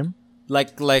the same.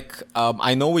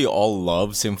 I know we all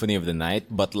love Symphony of the Night,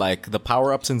 but like the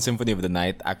power-ups in Symphony of the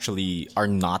Night actually are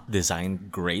not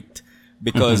designed great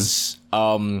because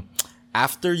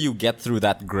after you get through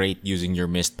that grate using your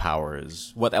mist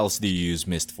powers, what else do you use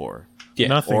mist for? yeah,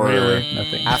 Nothing Or really.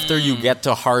 nothing. after you get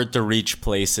to hard to reach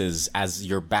places as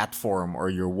your bat form or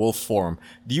your wolf form,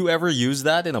 do you ever use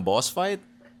that in a boss fight?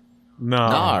 No.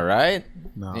 Nah, right?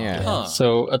 No. Yeah. Huh.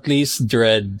 So at least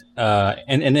Dread,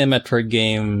 and in a Metroid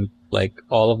game, like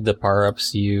all of the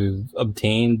power-ups you've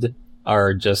obtained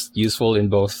are just useful in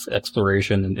both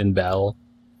exploration and in battle.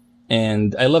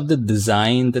 And I love the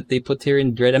design that they put here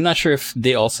in Dread. I'm not sure if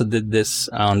they also did this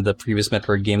on the previous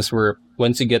Metroid games, where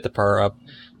once you get the power-up,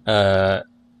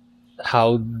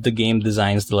 how the game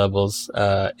designs the levels,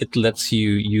 it lets you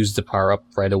use the power-up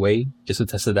right away just to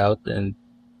test it out. And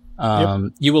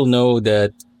you will know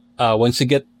that once you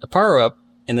get a power-up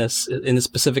in a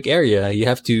specific area, you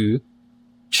have to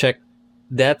check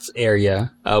that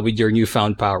area with your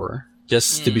newfound power,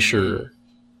 just to be sure.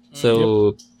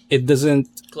 So it doesn't,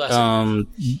 Classic.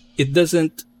 it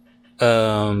doesn't,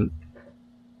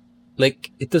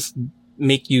 it doesn't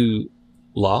make you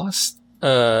lost,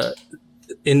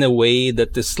 in a way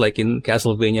that is like in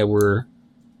Castlevania, where,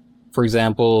 for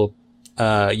example,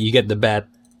 you get the bat,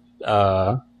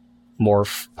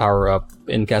 morph power up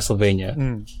in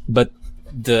Castlevania, but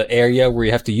the area where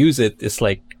you have to use it is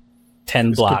like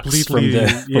 10 blocks from the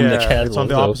castle. It's on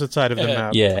the opposite side of the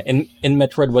map. Yeah, in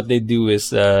Metroid, what they do is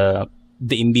they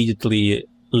immediately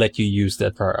let you use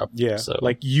that power up. Yeah, so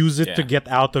like use it to get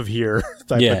out of here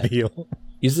type of deal.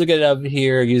 Use it to get out of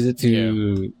here. Use it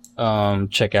to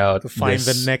check out to find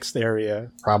the next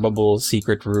area, probable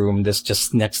secret room that's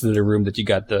just next to the room that you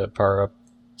got the power up.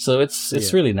 So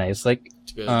it's really nice. Like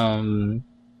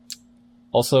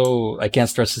also, I can't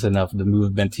stress this enough. The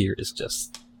movement here is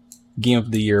just Game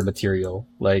of the Year material.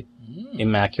 Like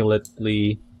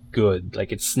immaculately good.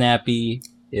 Like it's snappy.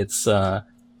 It's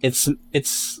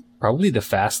probably the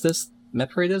fastest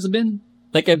Metroid has been.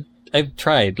 Like I've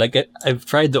tried. Like I've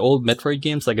tried the old Metroid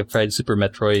games. Like I've tried Super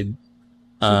Metroid.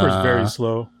 Super's very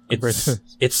slow.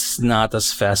 It's not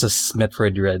as fast as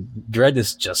Metroid Dread. Dread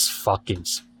is just fucking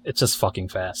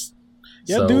fast.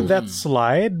 Yeah, So, dude, that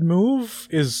slide move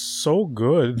is so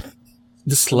good.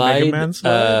 the slide, Mega Man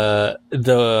slide?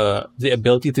 the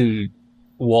ability to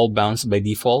wall bounce by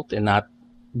default and not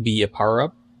be a power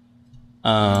up.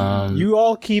 You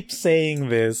all keep saying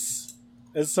this.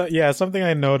 It's something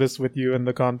I noticed with you in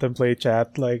the Contemplate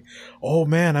chat. Like, oh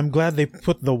man, I'm glad they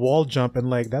put the wall jump, and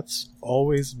like that's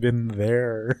always been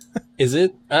there. Is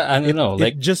it? I don't know.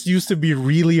 Like it just used to be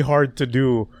really hard to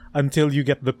do until you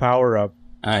get the power up.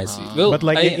 I see. Well, But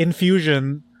like in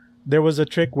Fusion, there was a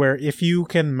trick where if you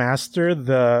can master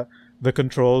the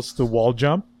controls to wall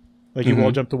jump, like you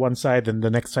wall jump to one side and the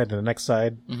next side and the next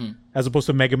side, as opposed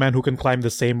to Mega Man who can climb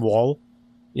the same wall.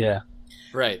 yeah.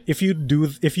 Right. If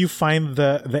you find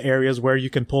the areas where you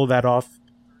can pull that off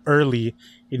early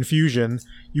in Fusion,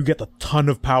 you get a ton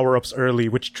of power-ups early,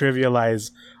 which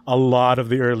trivialize a lot of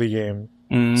the early game.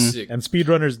 Sick. And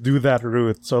speedrunners do that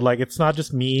route. So like it's not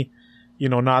just me,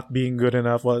 not being good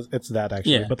enough. Well, it's that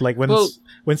actually. Yeah. But like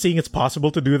when seeing it's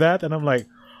possible to do that, and I'm like,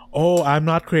 oh, I'm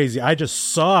not crazy. I just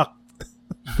suck.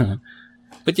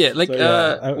 But yeah, like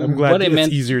So, I'm glad what I it's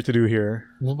meant easier to do here.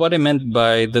 What I meant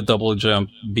by the double jump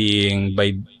being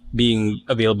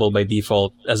available by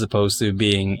default as opposed to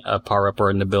being a power up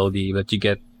or an ability that you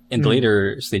get in the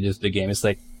later stages of the game is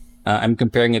like I'm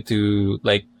comparing it to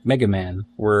like Mega Man,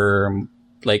 where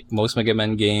like most Mega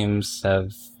Man games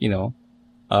have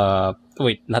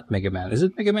wait, not Mega Man. Is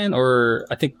it Mega Man or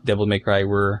I think Devil May Cry,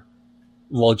 where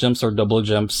wall jumps or double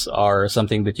jumps are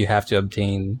something that you have to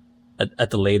obtain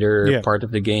at the later part of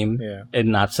the game and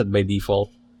not set by default.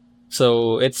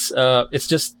 So it's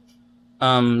just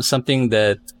something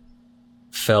that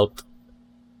felt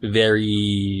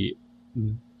very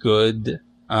good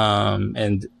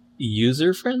and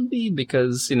user friendly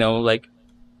because like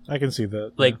I can see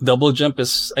that. like double jump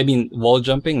wall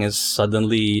jumping is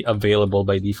suddenly available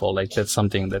by default. Like that's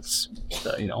something that's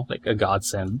like a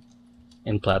godsend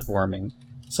in platforming.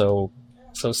 So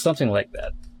something like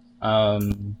that.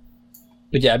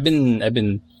 But yeah, I've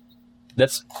been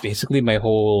that's basically my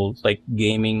whole like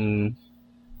gaming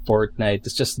Fortnite.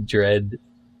 It's just Dread.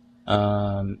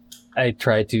 I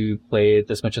try to play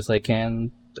it as much as I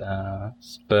can,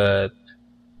 but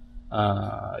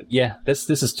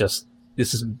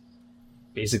this is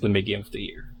basically my game of the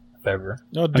year, if ever.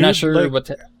 No, I'm not dude, sure like-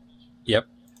 what. Yep.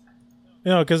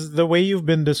 Because the way you've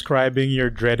been describing your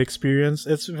Dread experience,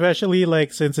 especially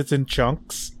like since it's in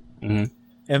chunks,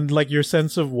 and like your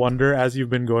sense of wonder as you've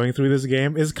been going through this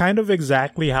game is kind of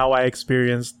exactly how I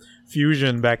experienced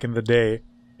Fusion back in the day.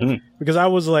 Because I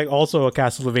was like also a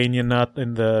Castlevania nut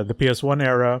in the PS1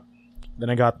 era. Then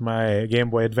I got my Game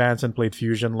Boy Advance and played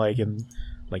Fusion like in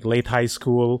like late high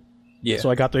school. Yeah. So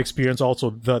I got to experience also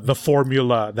the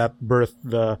formula that birthed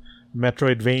the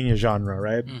Metroidvania genre,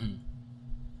 right?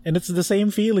 And it's the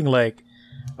same feeling. Like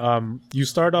You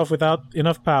start off without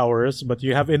enough powers, but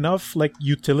you have enough like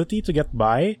utility to get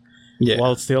by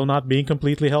while still not being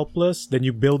completely helpless. Then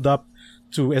you build up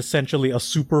to essentially a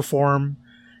super form.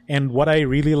 And what I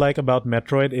really like about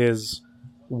Metroid is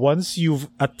once you've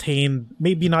attained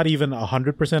maybe not even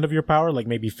 100% of your power, like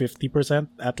maybe 50%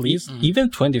 at least, even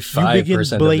 25%, you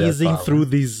begin blazing through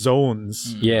these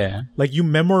zones. Yeah. Like you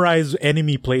memorize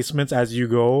enemy placements as you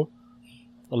go.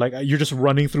 Like you're just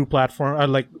running through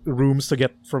like rooms to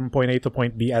get from point A to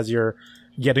point B as you're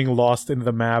getting lost in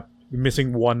the map,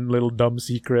 missing one little dumb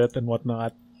secret and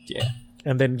whatnot. Yeah.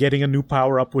 And then getting a new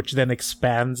power up, which then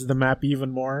expands the map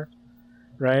even more,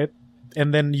 right?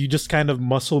 And then you just kind of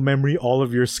muscle memory all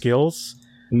of your skills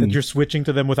that you're switching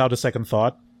to them without a second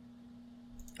thought.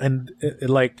 And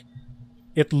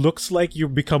it looks like you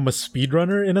become a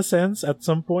speedrunner in a sense at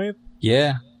some point.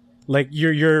 Yeah. Like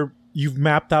you've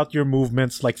mapped out your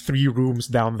movements like 3 rooms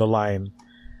down the line.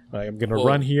 Like, I'm gonna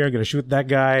run here, I'm gonna shoot that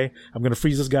guy, I'm gonna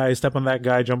freeze this guy, step on that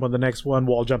guy, jump on the next one,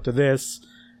 wall jump to this.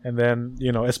 And then,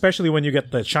 especially when you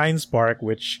get the Shine Spark,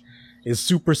 which is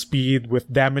super speed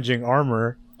with damaging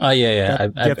armor. Oh, yeah.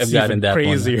 I've gotten that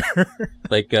crazier. one.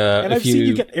 Like, and I've seen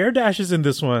you get air dashes in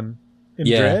this one. In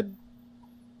Dread.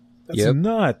 That's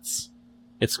nuts.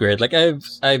 It's great. Like, I've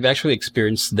actually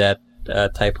experienced that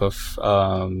type of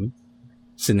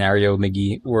scenario,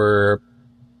 Miggy, where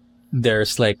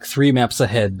there's like 3 maps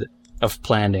ahead of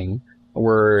planning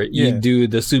where you do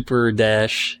the super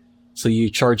dash. So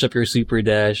you charge up your super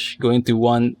dash, go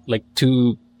into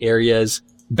 2 areas,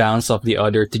 bounce off the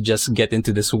other to just get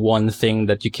into this one thing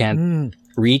that you can't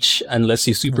reach unless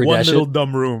you super one dash little it.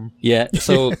 dumb room. Yeah.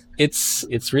 So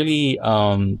it's really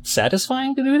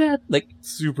satisfying to do that. Like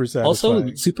super satisfying.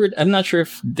 Also I'm not sure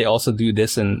if they also do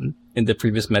this in the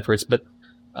previous Metroids, but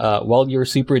while you're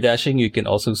super dashing, you can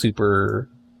also super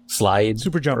slide,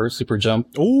 super jump, or super jump.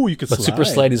 Oh, you can but slide. Super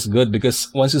slide is good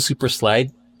because once you super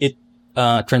slide, it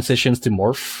transitions to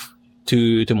morph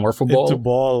to Morpho Ball. Into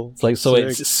ball. It's like so. Sick.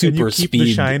 It's super and you keep speed.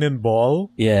 The shine in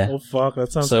ball. Yeah. Oh fuck,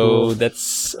 that sounds so cool.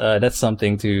 that's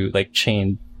something to like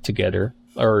chain together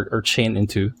or chain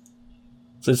into.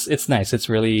 So it's nice. It's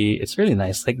really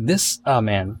nice. Like this. Oh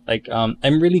man. Like I'm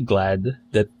really glad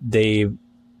that they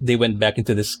went back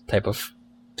into this type of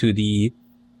 2D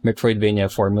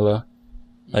Metroidvania formula.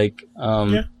 Like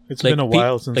it's been a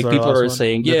while since like our people last are one.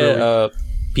 saying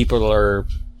people are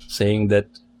saying that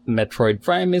Metroid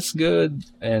Prime is good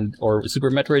or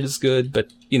Super Metroid is good,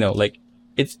 but like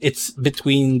it's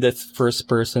between the first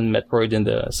person Metroid and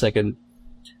the second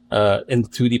in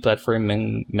 2D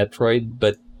platforming Metroid,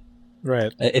 but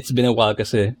right, it's been a while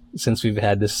since we've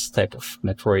had this type of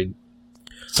Metroid,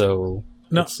 so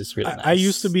no, it's really nice. I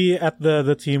used to be at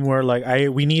the team where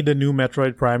we need a new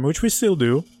Metroid Prime, which we still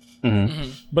do.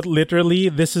 But literally,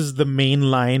 this is the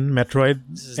mainline Metroid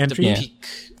entry. The peak.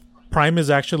 Prime is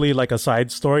actually like a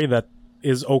side story that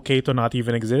is okay to not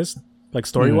even exist, like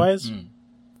story-wise.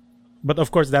 But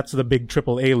of course, that's the big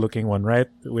AAA looking one, right?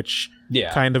 Which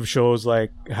kind of shows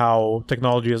like how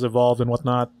technology has evolved and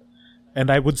whatnot. And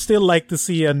I would still like to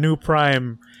see a new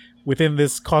Prime within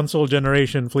this console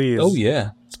generation, please. Oh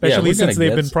yeah, especially since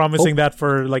they've been promising that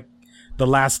for like the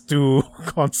last 2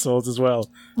 consoles as well.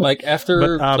 Like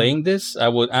after playing this,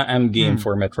 I'm game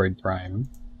for Metroid Prime.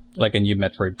 Like a new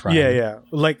Metroid Prime. Yeah.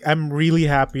 Like, I'm really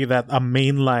happy that a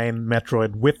mainline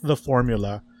Metroid with the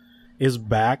formula is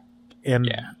back and,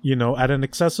 at an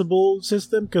accessible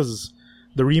system, because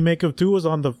the remake of 2 was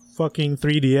on the fucking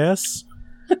 3DS,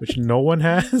 which no one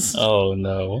has. Oh,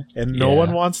 no. And no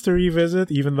one wants to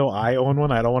revisit, even though I own one.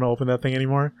 I don't want to open that thing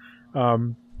anymore.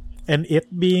 And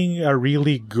it being a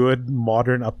really good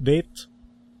modern update.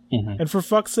 And for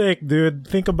fuck's sake, dude,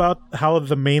 think about how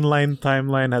the mainline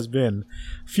timeline has been.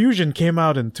 Fusion came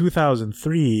out in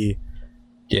 2003.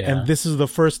 Yeah. And this is the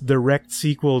first direct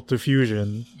sequel to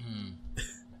Fusion.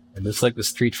 And it's like the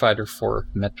Street Fighter 4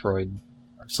 Metroid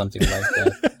or something like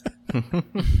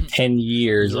that. 10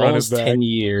 years, almost 10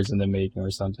 years in the making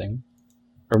or something.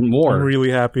 Or more. I'm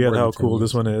really happy at how cool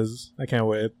this one is. I can't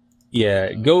wait.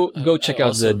 Yeah, go check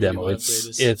out the demo.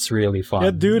 It's really fun.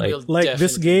 Yeah, dude, like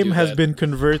this game has been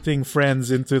converting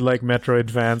friends into like Metroid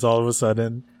fans all of a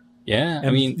sudden. Yeah,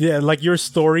 and like your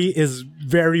story is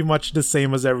very much the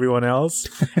same as everyone else.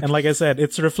 And like I said,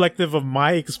 it's reflective of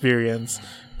my experience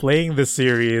playing this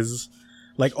series,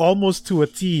 like almost to a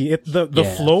T.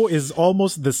 The flow is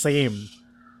almost the same.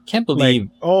 Can't believe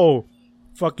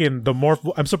fucking the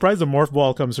morph. I'm surprised the morph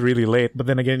ball comes really late, but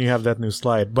then again, you have that new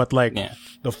slide. But like,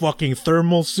 the fucking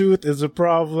thermal suit is a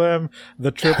problem.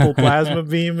 The triple plasma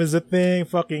beam is a thing.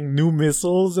 Fucking new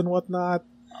missiles and whatnot.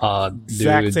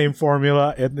 Exact dude, same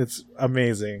formula, and it's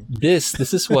amazing. this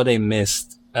is what I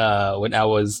missed when I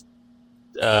was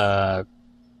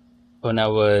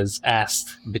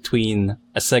asked between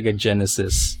a Sega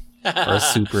Genesis or a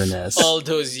Super NES. All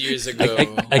those years ago.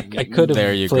 I could There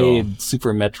have you played go.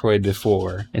 Super Metroid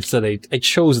before. Instead, I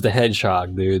chose the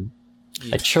Hedgehog, dude.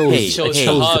 I chose, Hey, chose I the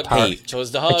chose hog. the power.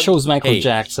 Chose the I hog. chose Michael Hey.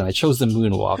 Jackson. I chose the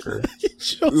Moonwalker.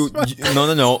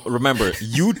 No. Remember,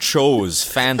 you chose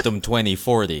Phantom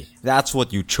 2040. That's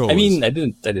what you chose. I mean, I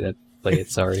didn't play it.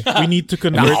 Sorry. We need to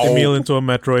convert No. Emil into a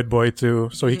Metroid boy too,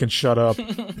 so he can shut up.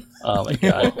 Oh my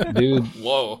god, dude.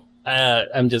 Whoa.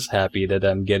 I'm just happy that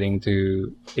I'm getting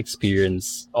to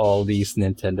experience all these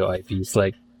Nintendo IPs.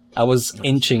 Like, I was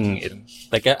inching it.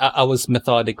 Like, I was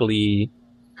methodically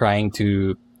trying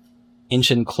to inch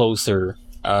in closer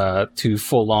to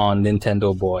full-on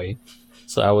Nintendo boy.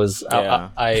 So Yeah.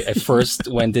 I first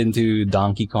went into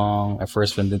Donkey Kong. I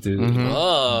first went into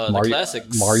Oh, the Mario,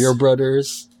 classics. Mario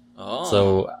Brothers. Oh.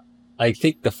 So I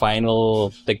think the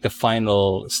final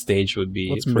stage would be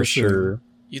What's for missing? sure.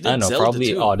 you I don't know, Zelda probably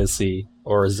too. Odyssey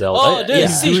or Zelda. Oh, Yeah, Odyssey.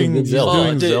 actually Doing- did he's Zelda.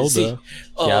 doing Odyssey. Zelda.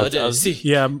 Yeah, Odyssey.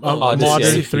 Yeah, Odyssey,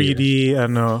 modern I 3D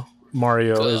and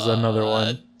Mario is another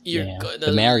one. You're Yeah, gonna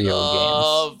the Mario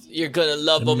love, You're gonna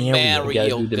love The a Mario. We gotta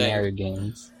Mario do the game. Mario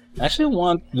games. I actually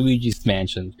want Luigi's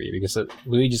Mansion 3 because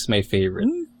Luigi's my favorite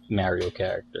Mario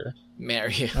character.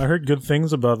 Mario. I heard good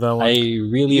things about that one. I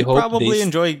really you hope probably they...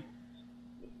 enjoy.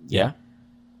 Yeah.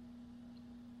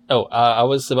 Oh, I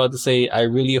was about to say, I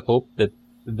really hope that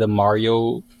the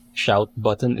Mario shout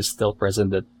button is still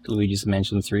present at Luigi's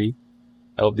Mansion 3.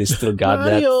 I hope they still got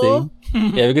that Mario.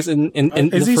 thing. Yeah, because in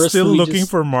Is the he first still Luigi's, looking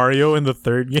for Mario in the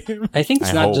third game? I think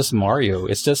it's I not hope. just Mario.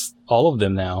 It's just all of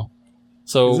them now.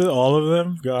 So Is it all of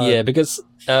them? God. yeah, because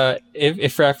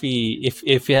if Rafi,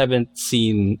 if you haven't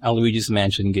seen a Luigi's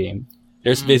Mansion game,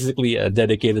 there's basically a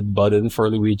dedicated button for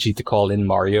Luigi to call in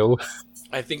Mario.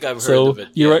 I think I've heard So of it.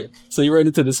 you run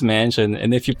into this mansion,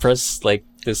 and if you press like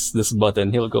this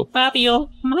button, he'll go Mario,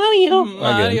 Mario, again.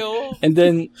 Mario. And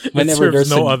then It whenever serves there's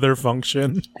no a, other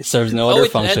function. it serves no Oh, other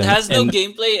it function. has no and-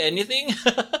 gameplay, anything?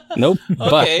 Nope.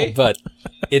 Okay. But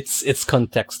it's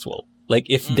contextual. Like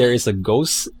if there is a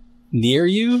ghost near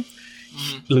you,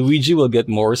 Luigi will get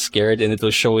more scared, and it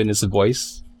will show in his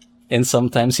voice. And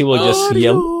sometimes he will just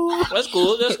yell That's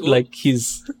cool. That's cool. like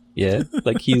he's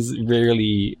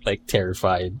really like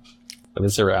terrified of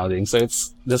his surroundings. So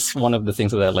that's one of the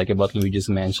things that I like about Luigi's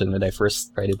Mansion when I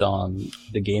first tried it on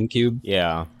the GameCube.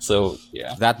 Yeah. So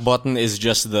yeah. That button is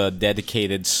just the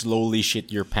dedicated slowly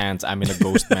shit your pants, I'm in a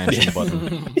ghost mansion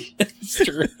button. It's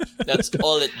true. That's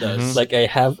all it does. Like I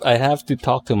have to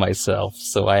talk to myself,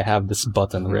 so I have this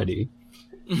button ready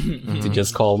to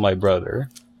just call my brother.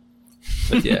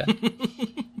 But yeah.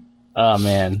 Oh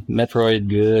man, Metroid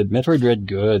good. Metroid Dread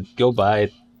good. Go buy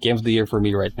it. Game of the year for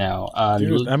me right now.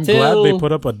 Dude, I'm glad they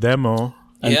put up a demo.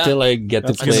 until I get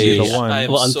That's to gonna play. be the one. I'm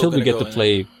Well, so until we gonna get go to in.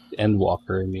 play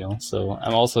Endwalker, Emil. So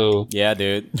I'm also Yeah,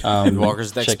 dude.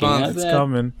 Endwalker's next checking month. out It's that.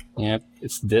 coming. Yeah,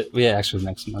 actually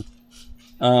next month.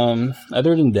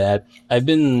 Other than that, I've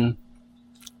been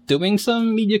doing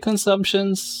some media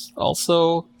consumptions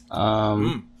also.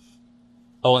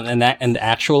 Oh, and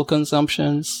actual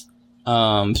consumptions.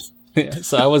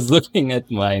 So I was looking at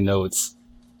my notes.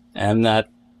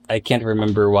 I can't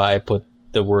remember why I put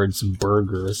the words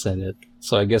burgers in it.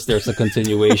 So I guess there's a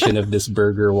continuation of this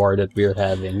burger war that we're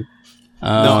having.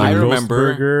 No, I Ghost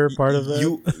remember. Burger part of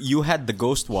that. You had the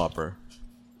Ghost Whopper.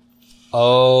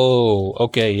 Oh,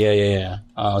 okay, yeah.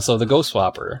 So the Ghost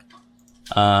Swapper,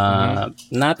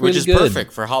 not Which really is good.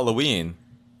 perfect for Halloween.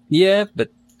 Yeah,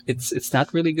 but it's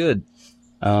not really good.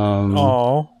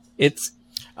 Oh, It's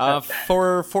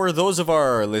For those of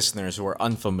our listeners who are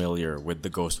unfamiliar with the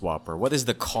Ghost Whopper, what is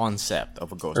the concept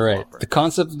of a Ghost right. Whopper? The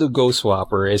concept of the Ghost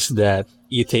Whopper is that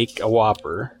you take a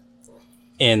Whopper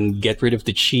and get rid of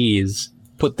the cheese,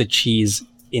 put the cheese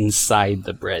inside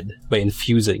the bread by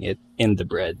infusing it in the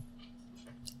bread.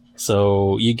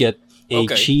 So you get a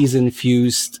Okay.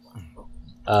 cheese-infused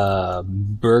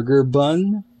burger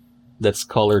bun that's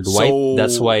colored white. So-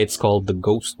 That's why it's called the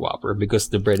Ghost Whopper, because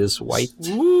the bread is white.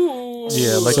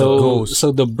 yeah, like so, a ghost.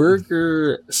 So the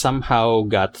burger somehow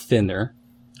got thinner.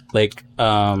 Like,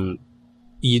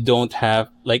 you don't have,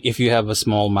 like, if you have a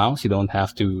small mouth, you don't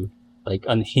have to, like,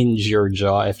 unhinge your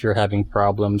jaw if you're having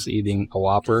problems eating a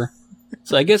Whopper.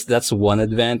 So I guess that's one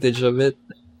advantage of it.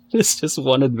 It's just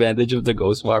one advantage of the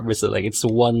Ghost Whopper. So, like, it's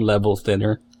one level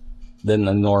thinner than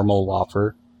a normal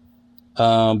Whopper.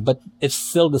 But it's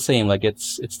still the same. Like, it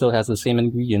still has the same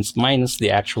ingredients minus the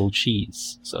actual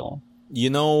cheese. So You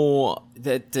know,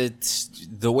 that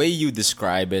the way you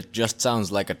describe it just sounds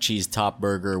like a cheese top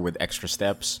burger with extra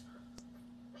steps.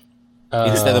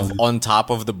 Instead of on top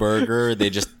of the burger, they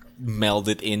just meld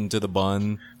it into the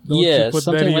bun. Don't you put that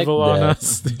something like evil on that.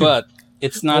 us. But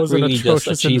it's not was an really just a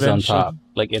atrocious cheese invention. on top.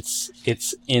 Like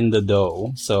it's in the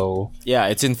dough, so Yeah,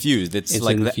 it's infused. It's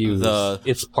like infused. the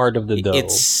It's part of the dough.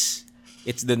 it's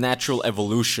the natural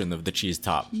evolution of the cheese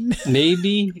top.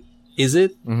 Maybe is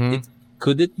it?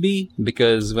 Could it be?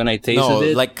 Because when I tasted No,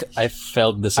 it, like, I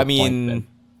felt I disappointment.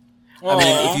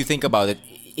 mean, if you think about it,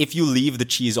 if you leave the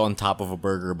cheese on top of a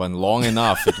burger bun long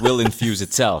enough, it will infuse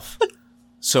itself.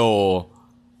 So,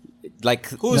 like,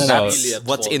 Who's that's really at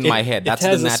what's fault? in my head. That's the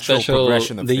has a natural special-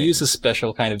 progression of They things. use a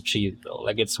special kind of cheese though.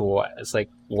 Like it's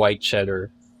like white cheddar,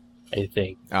 I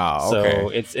think. Oh,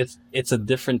 okay. So it's a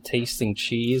different tasting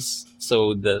cheese.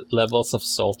 So the levels of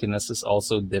saltiness is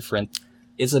also different.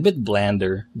 It's a bit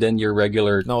blander than your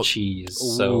regular No. cheese.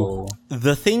 So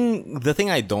The thing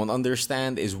I don't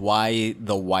understand is why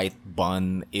the white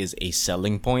bun is a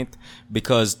selling point,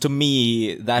 because to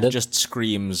me that just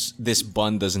screams this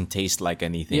bun doesn't taste like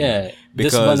anything. yeah,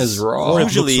 because this bun is raw. Or it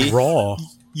Usually- looks raw.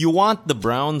 you want the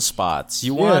brown spots.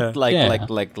 You want Yeah.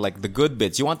 like the good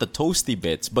bits. You want the toasty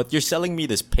bits, but you're selling me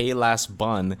this pale ass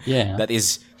bun Yeah. that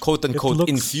is quote unquote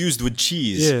looks- infused with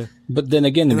cheese. Yeah. But then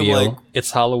again, And I'm Emil, like-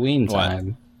 it's Halloween What?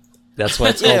 time. That's why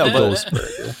it's called Yeah, the but- Ghost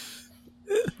Burger.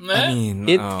 I mean,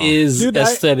 It oh. is Dude,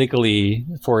 aesthetically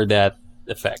for that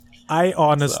effect. I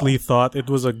honestly thought it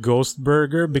was a ghost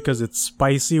burger because it's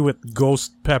spicy with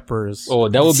ghost peppers. Oh,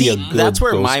 that would be a See, good that's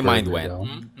where Ghost my mind Burger,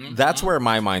 went. though. That's where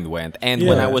my mind went. And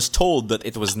when Yeah. I was told that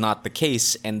it was not the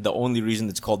case, and the only reason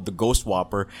it's called the Ghost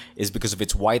Whopper is because of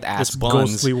its white ass It's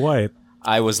buns, ghostly white.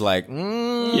 I was like,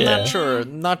 Yeah.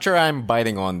 not sure I'm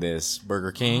biting on this,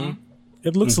 Burger King.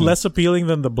 It looks less appealing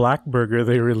than the black burger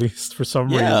they released for some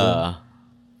reason. Yeah.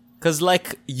 Cause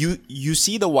like you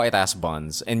see the white ass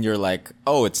buns and you're like,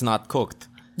 oh, it's not cooked.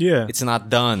 Yeah. It's not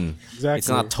done. It's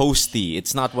Exactly. not toasty.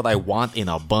 It's not what I want in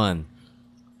a bun.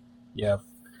 Yeah.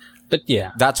 But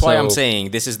yeah. That's why I'm so, saying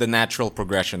this is the natural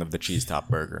progression of the cheese top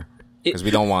burger. It- Because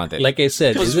we don't want it. Like I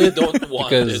said, Because is we it don't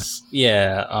want because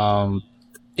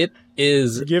it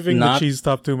is You're giving not, the cheese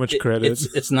top too much credit.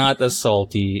 It's not as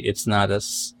salty. It's not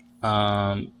as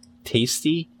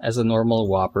tasty as a normal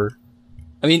Whopper.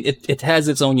 I mean, it has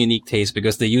its own unique taste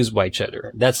because they use white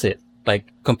cheddar. That's it.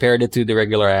 Like compared it to the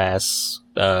regular ass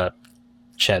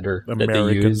cheddar that they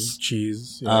American use.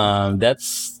 cheese. Yeah.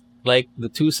 That's like the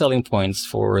two selling points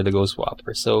for the Ghost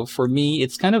Whopper. So for me,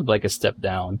 it's kind of like a step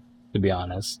down, to be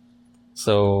honest.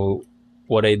 So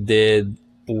what I did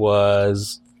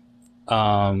was,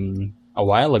 a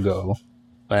while ago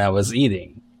when I was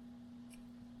eating,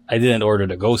 I didn't order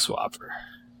the Ghost Whopper.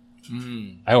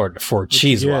 I ordered 4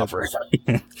 cheese get? Whopper.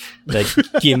 Like,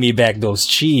 give me back those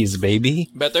cheese, baby.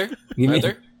 Better? Give me,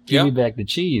 Better? give Yeah. me back the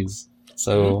cheese.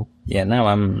 So yeah, now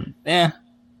I'm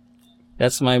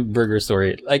that's my burger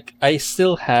story. Like I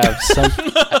still have some.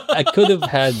 I could have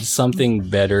had something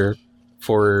better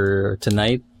for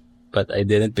tonight, but I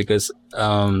didn't because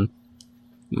my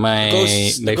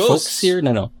The folks ghosts. here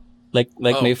like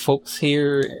Oh. my folks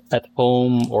here at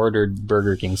home ordered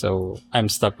Burger King, so I'm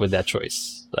stuck with that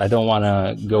choice. I don't want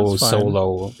to go That's fine.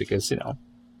 solo because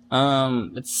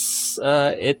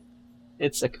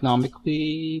it's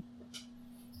economically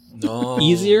No.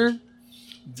 easier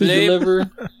to Blame-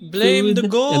 deliver Blame the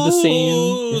food ghost. in the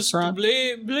same restaurant.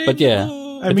 Blame But yeah. the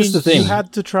ghost. I but mean, it's the thing. you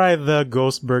had to try the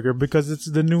ghost burger because it's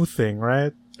the new thing,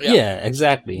 right? Yeah,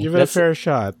 exactly. Give it a fair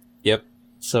shot. Yep.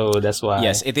 So that's why.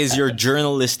 yes, it is your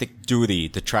journalistic duty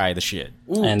to try the shit.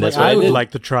 and Like, that's what I would did.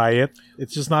 like to try it.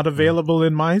 It's just not available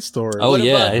in my store. Oh What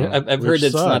yeah, about- I've Which heard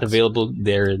it's not sucks. available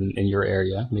there in your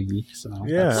area, maybe. So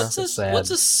Yeah. that's sad. What's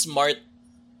a smart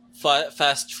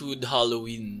fast food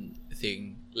Halloween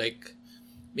thing? Like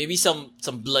maybe some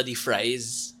bloody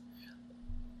fries.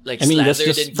 Like I mean, that's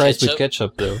slathered just in fries ketchup. with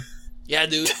ketchup, though. Yeah,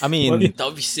 dude. I mean, That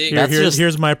would be sick. That's just-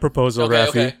 Here's my proposal, Okay, Rafi.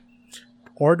 okay.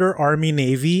 Order Army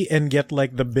Navy and get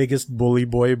like the biggest bully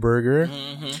boy burger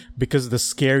because the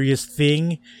scariest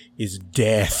thing is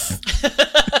death.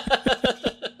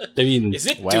 I mean, Is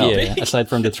it Wow. too yeah. big? Aside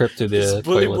from the trip to This the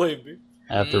bully toilet boy big.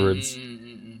 afterwards.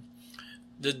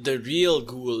 The real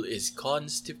ghoul is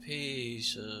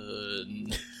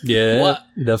constipation. Yeah, What?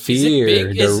 the Is it fear,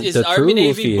 big? Is the Army true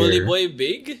Navy fear. Bully Boy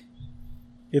big?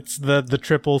 It's the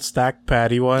triple stack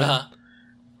patty one Uh-huh.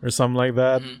 or something like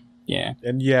that. Yeah,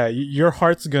 And yeah, your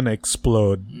heart's gonna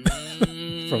explode.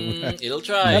 From that. It'll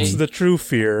try. That's the true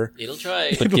fear. It'll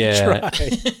try. but yeah,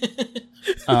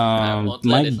 I won't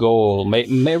let my it. goal, my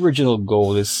original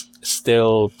goal is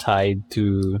still tied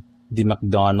to the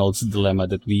McDonald's dilemma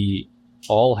that we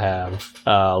all have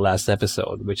last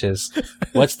episode, which is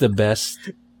what's the best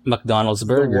McDonald's The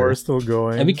burger? war's still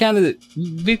going. And we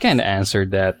kind of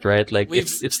answered that, right? Like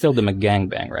it's still the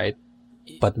McGangbang, right?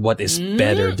 But what is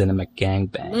better than a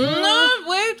McGangbang?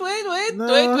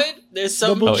 No, wait. There's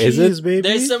some. Double is cheese, it? baby.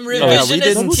 There's some we revisionist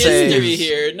didn't say- history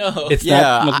here. No. It's Yeah,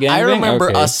 not McGangbang. I remember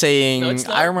Okay. us saying. No, it's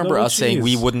not. I remember Double us saying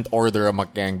we cheese. wouldn't order a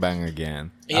McGangbang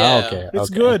again. Yeah. Oh, okay.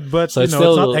 It's okay. good, but So you it's know,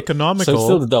 still it's not economical. So it's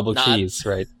still the double Not- cheese,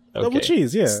 right? Okay. Double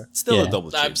cheese, yeah. Still Yeah. a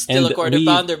double I'm cheese. still And a quarter we-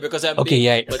 pounder because I'm Okay, big,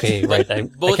 yeah, but- okay, but right. I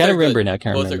both can't are remember good. now. I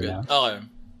can't Both remember are good. now.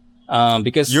 Okay.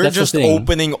 Because You're that's just the thing.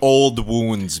 opening old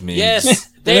wounds, man. Yes,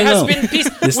 there No, has no. been peace.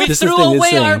 This We is the threw thing, this away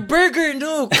thing. our burger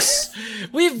nukes.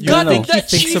 We've You got think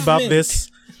that he thinks about achievement. this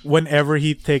whenever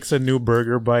he takes a new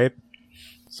burger bite?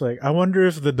 It's like, I wonder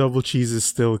if the double cheese is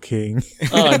still king.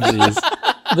 Oh jeez.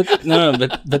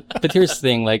 But here's the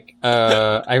thing. Like,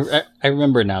 I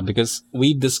remember now because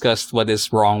we discussed what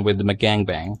is wrong with the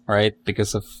McGangbang, right?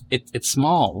 Because of it. It's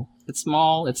small. It's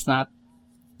small. It's not.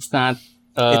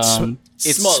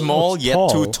 It's Small. small It's yet tall.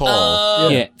 too tall.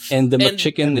 Yeah, and the and-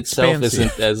 McChicken itself fancy.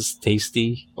 isn't as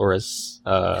tasty or as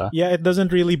Yeah, it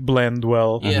doesn't really blend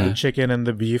well. Yeah. The chicken and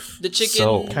the beef The chicken.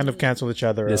 So- kind of cancel each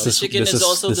other This out. is- chicken is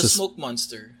also this the is- smoke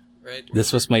monster, right?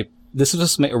 this was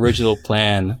my original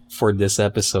plan for this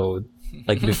episode.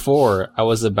 Like before, I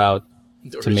was about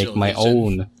The to make original my vision.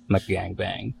 own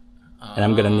McGangbang, and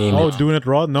I'm gonna name Oh, it. doing it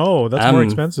raw? No, that's more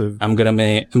expensive. I'm gonna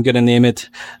name it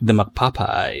the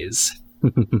McPopeyes.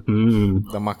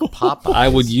 The McPapa. I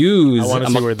would use I wanna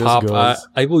see where this goes.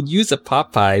 I would use a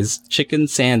Popeyes chicken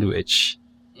sandwich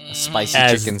spicy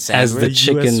as chicken as sandwich. the US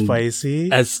chicken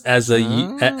spicy.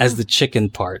 as the chicken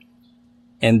part,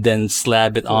 and then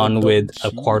slab it on double with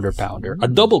a cheese. quarter pounder, a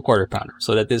double quarter pounder,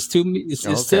 so that there's two. It's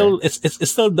Okay. still it's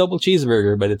still a double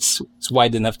cheeseburger, but it's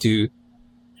wide enough to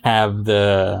have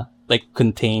the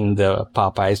contain the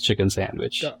Popeyes chicken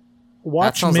sandwich. Yeah. That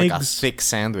Watch sounds like a Migs. thick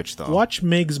sandwich, though. Watch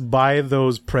Migs buy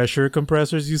those pressure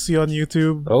compressors you see on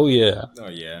YouTube. Oh yeah, Oh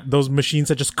yeah. Those machines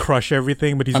that just crush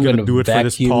everything, but he's I'm gonna do it for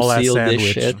this vacuum tall ass seal this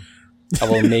sandwich. shit. I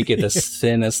will make it as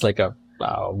thin as like a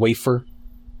wafer.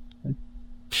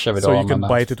 Shove it So all you in my can mouth.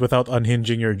 bite it without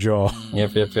unhinging your jaw.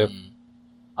 Yep.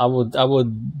 I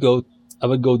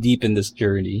would go deep in this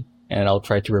journey, and I'll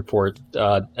try to report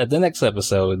at the next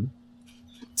episode.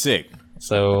 Sick.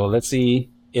 So let's see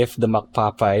if the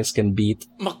McPopeyes can beat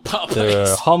the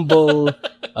McPopeyes. humble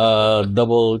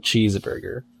double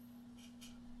cheeseburger.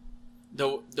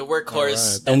 The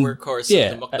workhorse. Alright. The And, workhorse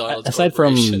Yeah, of the McDonald's aside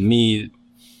from Corporation. me,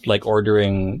 like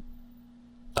ordering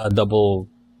a double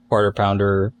quarter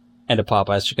pounder and a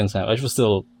Popeyes chicken sandwich,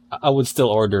 I would still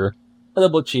order a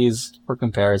double cheese for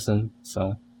comparison.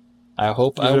 So I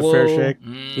hope Give I it a will. fair shake.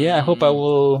 Yeah, I hope I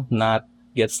will not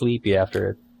get sleepy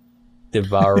after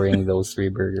devouring those three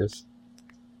burgers.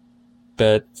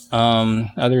 But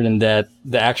other than that,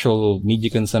 the actual media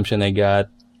consumption I got,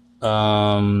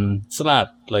 it's a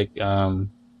lot. Like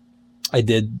I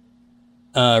did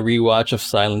rewatch of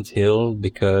Silent Hill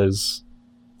because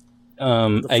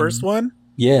The first one?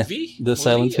 yeah, Movie? the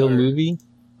Silent Hill or- movie.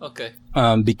 Okay.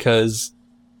 Because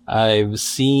I've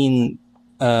seen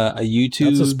a That's a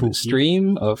YouTube spooky.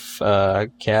 stream of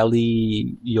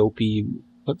Calliope.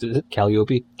 What is it?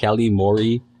 Callie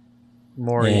Mori.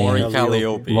 Maury Yeah. Maury Calliope.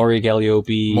 Calliope. Maury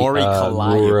Calliope. Maury Calliope.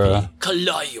 Laura,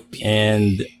 Calliope.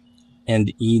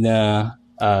 and Ina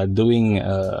doing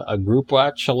a group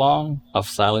watch along of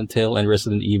Silent Hill and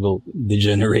Resident Evil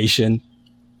Degeneration.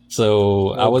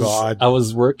 So Oh, I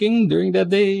was working during that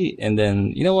day, and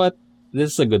then you know what?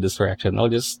 This is a good distraction. I'll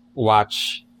just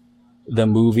watch the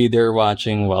movie they're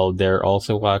watching while they're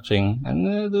also watching, and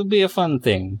it'll be a fun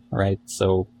thing, right?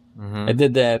 So Mhm. I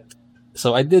did that.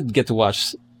 So I did get to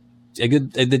watch. I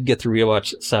did get to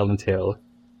rewatch Silent Hill,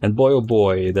 and boy oh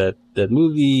boy, that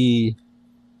movie.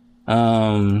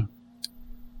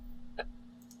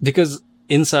 Because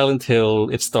in Silent Hill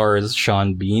it stars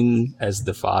Sean Bean as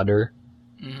the father,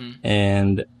 Mhm.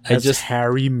 and That's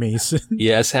Harry Mason.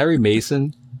 yes, Harry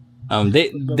Mason.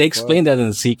 They explained that in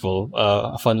the sequel.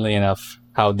 Funnily enough,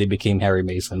 how they became Harry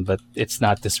Mason, but it's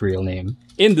not his real name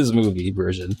in this movie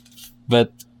version.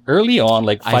 But early on,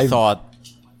 like I thought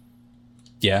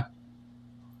yeah.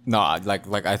 no,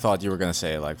 like I thought you were gonna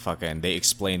say like fucking. They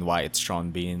explained why it's Sean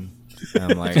Bean.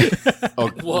 And I'm like, oh,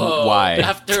 Whoa. why?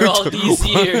 After all these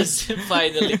years,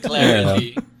 finally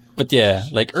clarity. But yeah,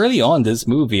 like early on this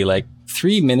movie, like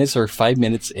 3 minutes or 5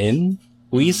 minutes in,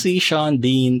 we see Sean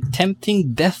Bean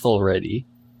tempting death already.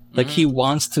 Like he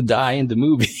wants to die in the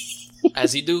movie.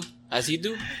 As you do. As you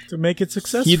do. to make it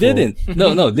successful. He didn't.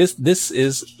 No. This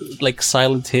is like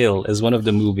Silent Hill is one of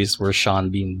the movies where Sean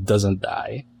Bean doesn't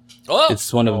die. Oh,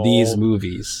 It's one of these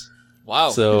movies. wow.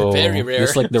 So Very rare.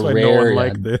 It's like the That's why no one rare,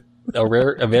 liked it.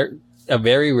 a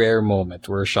very rare moment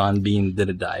where Sean Bean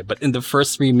didn't die. But in the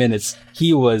first 3 minutes,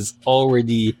 he was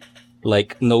already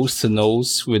like nose to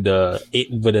nose with an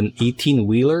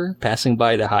 18-wheeler passing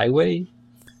by the highway,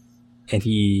 and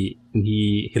he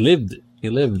lived. He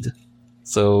lived.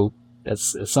 So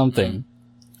that's something.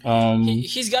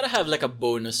 He's gotta have like a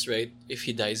bonus, right? If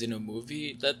he dies in a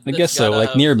movie, I guess so.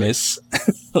 Like near miss,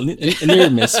 near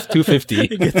miss 250.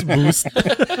 He gets boost.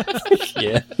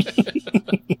 Yeah,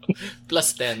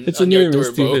 plus 10. it's a on near your miss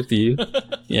turbo. 250.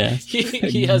 Yeah,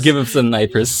 He has. give him some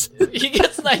nitrous. He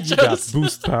gets Got nitros.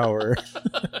 boost power.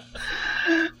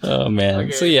 Oh man.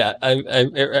 Okay. So yeah,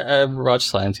 I've watched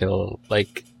Silent Hill.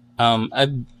 Like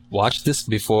I've watched this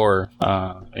before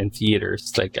in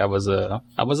theaters. Like I was a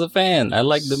fan. I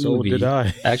liked the So movie. did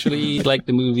I. Actually liked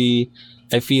the movie.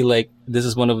 I feel like this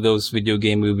is one of those video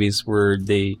game movies where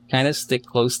they kind of stick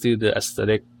close to the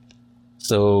aesthetic.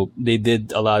 So they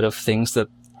did a lot of things that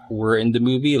were in the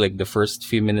movie. Like the first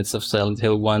few minutes of Silent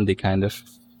Hill 1, they kind of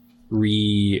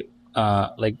they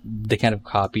kind of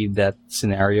copied that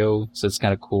scenario. So it's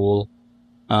kind of cool.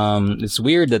 It's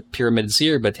weird that Pyramid's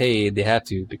here, but hey, they have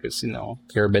to because,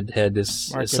 Pyramid Head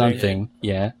is Marketing. something.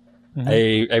 Yeah.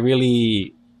 Mhm. I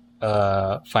really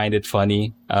find it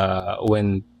funny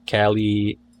when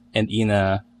Callie and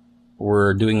Ina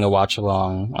were doing a watch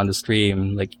along on the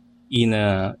stream. Like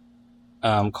Ina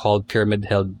called Pyramid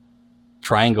Head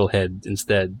Triangle Head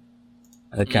instead.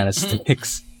 And it kind of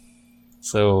sticks.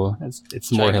 So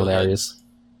it's more Triangle Head. hilarious.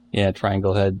 Yeah,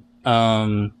 Triangle Head.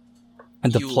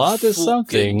 And the You plot is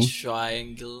fucking something.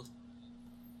 Triangle.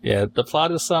 Yeah, the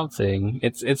plot is something.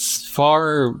 It's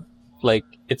far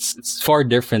it's far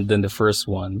different than the first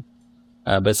one.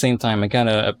 But at the same time, I kind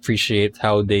of appreciate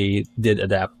how they did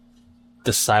adapt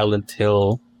the Silent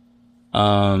Hill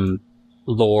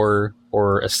lore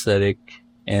or aesthetic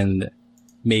and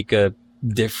make a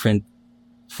different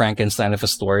Frankenstein of a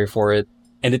story for it.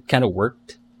 And it kind of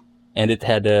worked. And it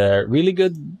had a really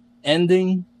good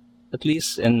ending, at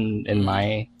least in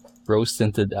my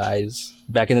rose-tinted eyes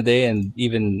back in the day. And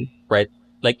even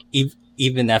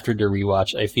even after the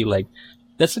rewatch, I feel like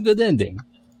that's a good ending.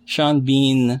 Sean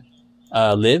Bean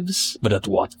lives, but at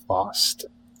what cost?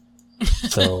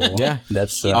 So Yeah.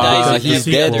 that's He dies in he's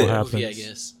every dead. other Happens. movie, I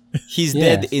guess. He's Yeah.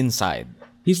 dead inside.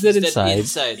 he's dead He's dead inside.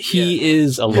 inside, He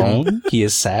is alone. He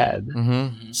is sad.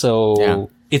 Mm-hmm. So Yeah.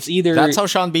 it's either That's how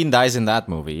Sean Bean dies in that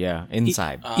movie. Yeah,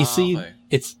 inside. you see, okay.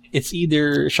 it's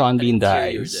either Sean Bean didn't hear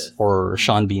you were dies dead. or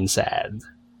Sean Bean sad.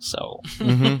 So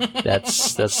Mm-hmm.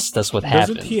 that's what Doesn't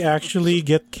happened. he actually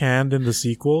get canned in the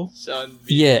sequel? Sean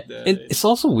Bean Yeah, died. and it's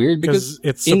also weird Because because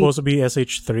it's supposed to be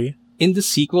SH3. in the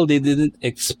sequel they didn't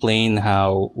explain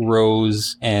how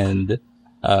Rose and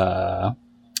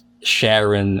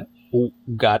Sharon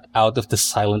got out of the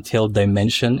Silent Hill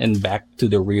dimension and back to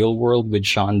the real world with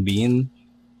Sean Bean.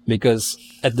 Because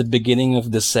at the beginning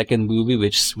of the second movie,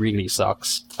 which really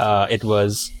sucks, it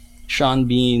was Sean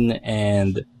Bean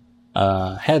and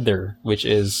Heather, which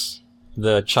is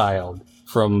the child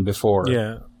from before.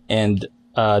 Yeah. And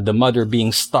the mother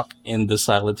being stuck in the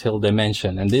Silent Hill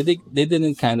dimension. And they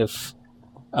didn't kind of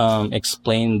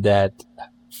explain that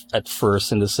at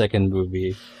first in the second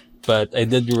movie. But I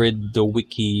did read the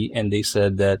wiki and they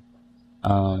said that,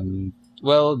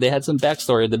 they had some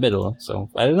backstory in the middle. So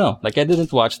I don't know. Like I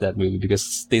didn't watch that movie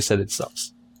because they said it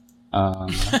sucks.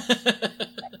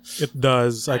 It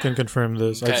does. I can confirm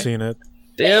this. Okay. I've seen it.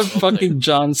 They have fucking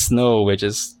Jon Snow, which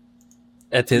is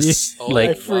at his Oh,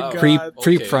 like I forgot.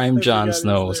 pre-prime Okay. I Jon forgot he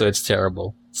Snow. was So there. it's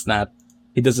terrible. It's not.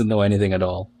 He doesn't know anything at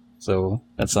all. So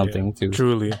that's something too.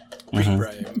 Truly. Mhm.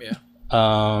 Prime, yeah.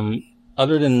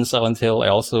 Other than Silent Hill, I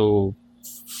also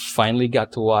finally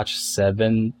got to watch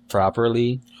 7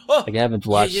 properly. Oh, Like I haven't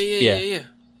watched, yeah.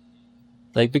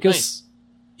 like because Nice.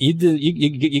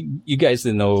 you guys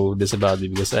didn't know this about me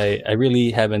because I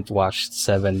really haven't watched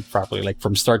 7 properly, like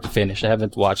from start to finish. I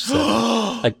haven't watched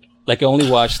 7. like I only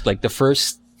watched like the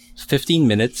first 15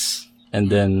 minutes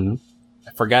and then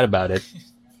I forgot about it.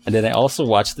 And then I also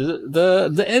watched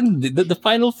the end, the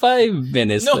final 5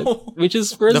 minutes, No. like, which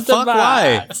is where's The fuck?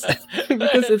 Why? box?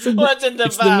 Because it's in What's in the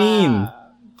it's the meme.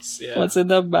 box? Yeah. What's in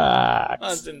the box?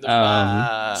 What's in the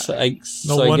box? So I No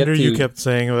so I wonder get you to- kept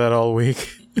saying that all week.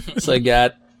 so I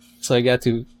got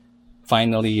to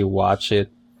finally watch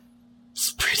it. It's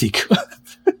pretty good.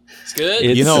 It's good.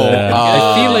 It's, You know,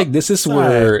 I feel like this is Sorry.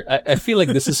 where I feel like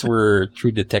this is where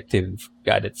True Detective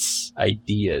got its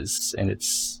ideas and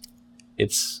its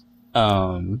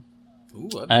Ooh,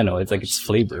 I don't know. It's like its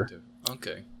flavor.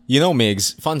 Okay. You know,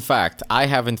 Migs, fun fact, I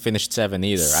haven't finished 7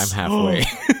 either. I'm halfway.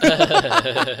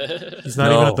 He's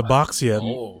not even at the box yet.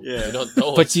 Oh, yeah. You don't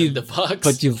know But what's you- in the box.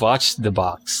 But you've watched the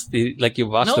box. Like you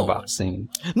watched the No. box scene.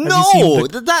 No! seen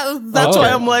That's Oh. why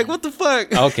I'm like, what the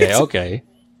fuck? Okay.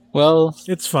 Well,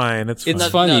 It's fine. It's fine. it's No,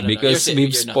 funny no. because You're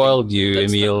we've saying you're spoiled nothing. you,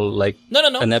 That's Emil, like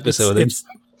no. an episode.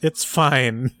 It's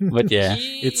fine. But yeah,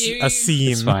 It's a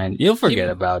scene. it's fine. You'll forget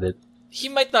about it. He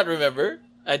might not remember.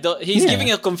 I don't. He's Yeah.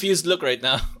 giving a confused look right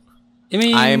now. I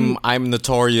mean, I'm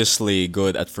notoriously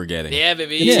good at forgetting. Yeah,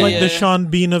 baby. It's yeah, Like yeah. the Sean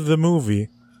Bean of the movie.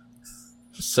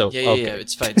 so Yeah, okay.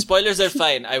 It's fine. Spoilers are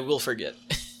fine. I will forget.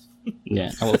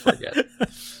 Yeah, I will forget.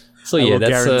 So I yeah, will that's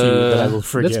guarantee you that I will that's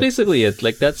forget. basically it.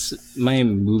 Like that's my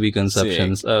movie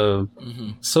conceptions.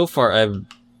 So far I've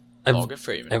Log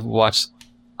frame. I've watched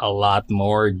a lot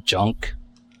more junk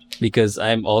because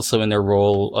I'm also in a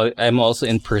role. I'm also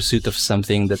in pursuit of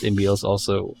something that Emil's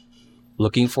also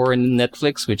looking for in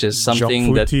Netflix, which is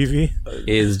something Junk food that TV.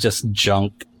 is just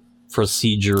junk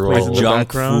procedural. Plays in the Junk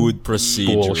background? food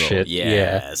procedural. Bullshit, yeah.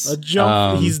 Yes. A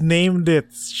junk. He's named it.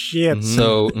 Shit.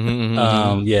 So,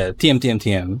 yeah,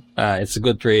 TM. It's a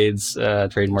good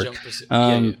trademark. Junk pursuit.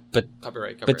 Yeah. But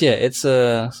Copyright. yeah, it's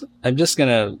I'm just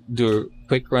gonna do a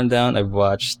quick rundown. I've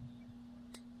watched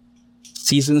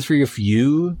season 3 of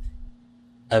You.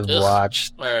 I've Ugh.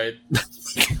 watched. All right.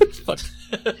 Fuck.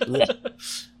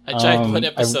 I tried one I-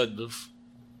 episode.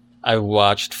 I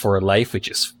watched For Life, which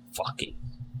is fucking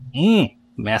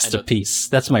masterpiece.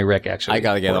 That's my rec actually. I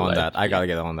gotta get For on Life. that. I gotta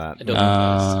get on that. I don't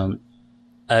know.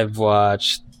 I've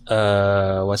watched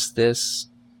what's this?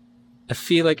 I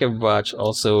feel like I've watched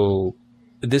also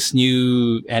this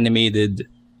new animated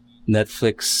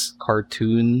Netflix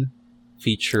cartoon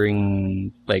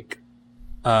featuring like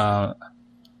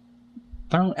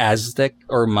parang Aztec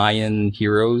or Mayan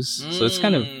heroes. So it's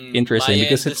kind of interesting Maya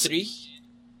because and the it's three.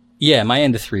 yeah, Maya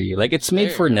and the Three. Like it's made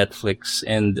There for you Netflix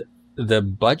and the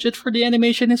budget for the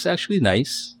animation is actually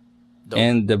nice. Dope.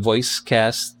 And the voice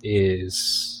cast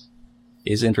is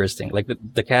interesting. Like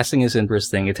the casting is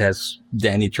interesting. It has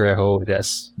Danny Trejo, it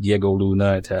has Diego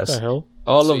Luna, it What the has hell?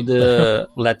 all Sweet. of the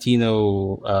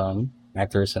Latino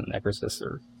actors and actresses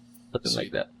or something like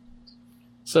Sweet. that.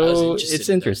 I was So interested it's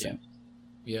in that, interesting.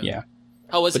 Yeah.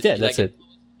 How was But it? yeah, You that's like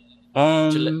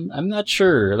it. Did you like- I'm not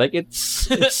sure. Like it's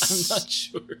I'm not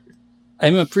sure.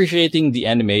 I'm appreciating the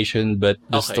animation, but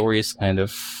the Okay. story is kind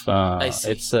of see.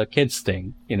 it's a kids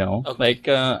thing, you know. Okay. Like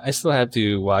I still have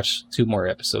to watch 2 more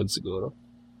episodes siguro.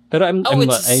 But I'm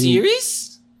It's a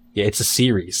series? Yeah, it's a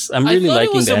series. I'm I really thought it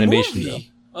liking was the a animation though.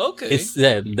 movie. Okay. It's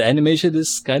the animation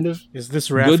is kind of Is this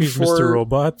Good Raffi's for- Mr.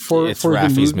 Robot? for It's for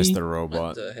Raffi's the movie. Mr. Robot.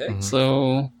 what the heck?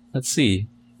 So let's see.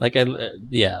 Like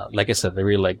like I said, I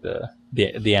really like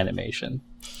the animation.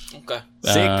 Okay.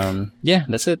 Sick. Yeah,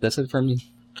 that's it. That's it for me.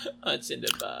 It's in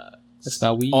the box. That's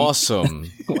my week. Awesome.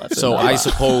 What's So in the I box?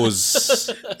 suppose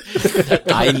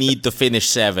I need to finish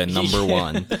 7, number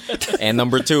 1. And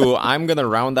number 2, I'm gonna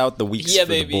round out the weeks Yeah, for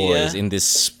baby, the boys yeah. in this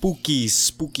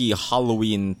spooky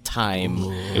Halloween time.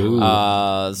 Ooh.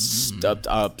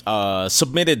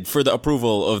 Submitted for the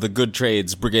approval of the Good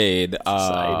Trades Brigade.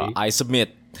 Society. I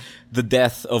submit the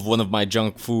death of one of my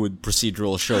junk food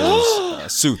procedural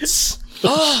shows, Suits.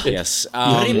 Yes,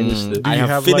 finished it. I Do you have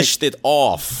have, finished it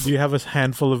off. Do you have a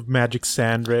handful of magic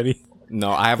sand ready No,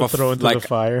 I have to a throw into like the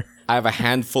fire? I have a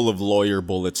handful of lawyer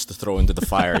bullets to throw into the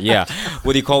fire. Yeah.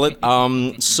 What do you call it?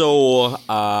 So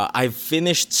I've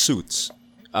finished Suits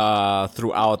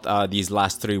throughout these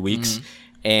last 3 weeks.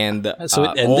 And So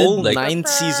it ended, all like- 9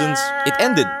 seasons, it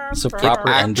ended. So proper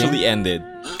it ending? actually ended.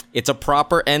 It's a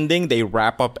proper ending. They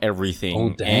wrap up everything. Oh,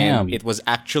 damn. And it was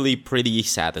actually pretty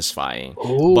satisfying.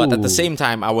 But at the Ooh. same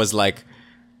time, I was like,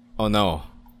 oh no,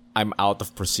 I'm out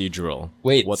of procedural.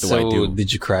 Wait, what do so I do?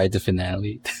 did you cry at the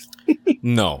finale?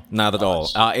 No, not at all.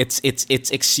 It's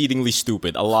exceedingly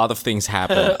stupid. A lot of things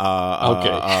happen.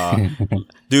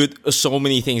 Dude, so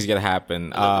many things gonna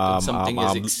happen. Something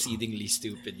is exceedingly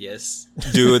stupid, yes.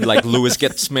 Dude, like Lewis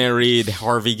gets married,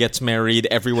 Harvey gets married,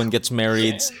 everyone gets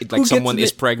married. Like gets someone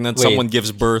is ma- pregnant, Wait. someone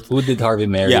gives birth. Who did Harvey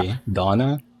marry? Yeah.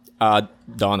 Donna?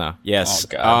 Donna, yes. Oh,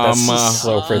 God, that's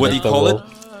so what do you call it?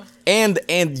 predictable.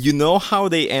 And you know how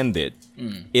they end it?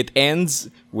 It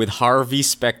ends with Harvey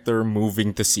Specter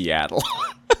moving to Seattle.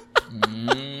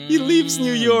 He leaves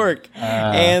New York,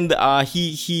 and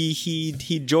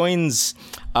he joins.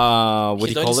 What do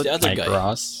you call joins it? the other Mike guy.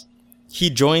 Ross. He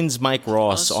joins Mike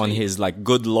Ross Oh, on sweet. his like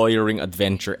good lawyering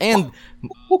adventure, and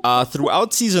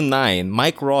throughout season 9,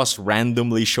 Mike Ross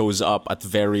randomly shows up at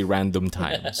very random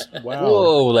times. Wow.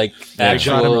 Whoa, like They got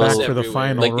him actual back for the everywhere.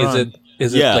 final like run.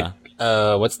 is it Yeah.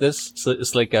 like what's this? So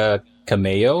it's like a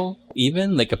cameo,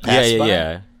 even like a Yeah, pass yeah, by.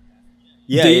 yeah.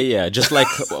 Yeah, They- yeah, yeah. Just like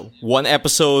one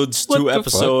episodes, What two the fuck?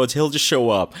 episodes, he'll just show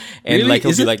up and Really? like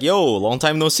he'll Is be it- like, "Yo, long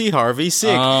time no see, Harvey.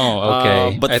 Sick." Oh,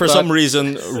 okay. But I for thought- some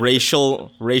reason,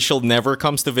 Rachel never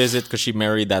comes to visit because she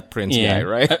married that prince guy,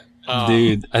 right?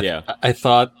 Dude, Yeah. I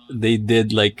thought they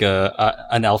did like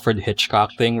an Alfred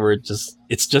Hitchcock thing where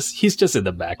he's just in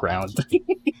the background.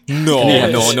 No, And he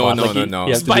has no, to no, spot, no, like, no, he- no.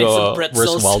 He has to Buy do some a pretzels.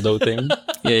 Where's Waldo thing.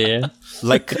 Yeah.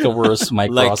 Like Like a worse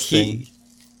Mike like Ross thing. he.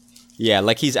 Yeah,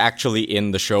 like he's actually in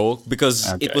the show because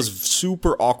it Okay. was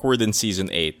super awkward in season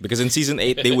 8. Because in season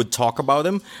 8 they would talk about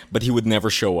him, but he would never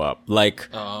show up. Like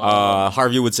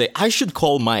Harvey would say, "I should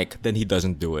call Mike," then he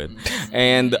doesn't do it.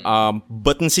 And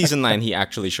but in season 9 he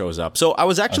actually shows up. So I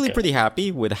was actually Okay. pretty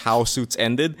happy with how Suits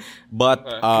ended, but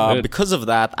Good. because of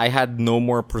that I had no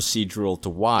more procedural to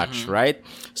watch, right?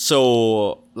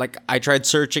 So like I tried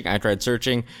searching.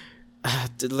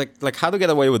 Like How to Get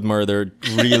Away with Murder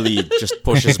really just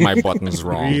pushes my buttons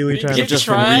wrong. Really trying It to just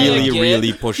try really, again?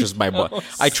 really pushes my butt.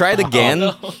 I tried again.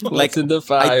 Like What's in the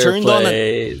I turned on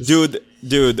fireplace?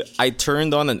 dude. I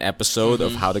turned on an episode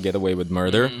of How to Get Away with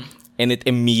Murder, and it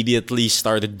immediately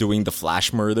started doing the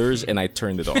flash murders, and I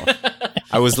turned it off.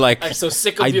 I was like, I'm so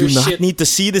sick of I your do not shit. need to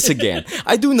see this again.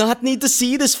 I do not need to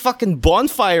see this fucking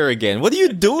bonfire again. What are you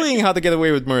doing? How to Get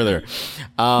Away with Murder?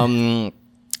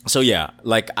 So yeah,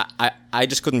 like I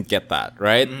just couldn't get that,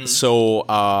 right? So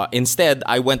instead,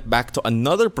 I went back to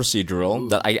another procedural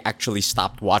that I actually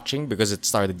stopped watching because it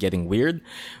started getting weird,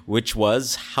 which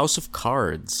was House of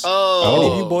Cards. Any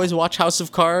of you boys watch House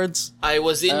of Cards? I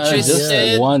was Just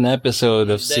interested. one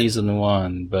episode of season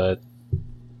 1, but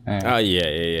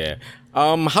Yeah.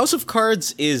 House of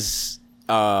Cards is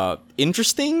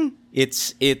interesting.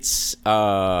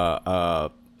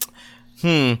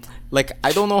 Like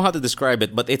I don't know how to describe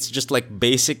it, but it's just like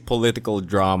basic political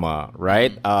drama,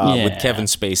 right? With Yeah. Kevin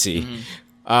Spacey.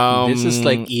 this is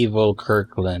like evil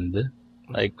Kirkland.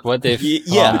 Like, what if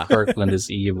yeah. Kirkland is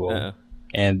evil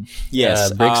and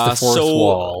Yes, breaks the fourth so-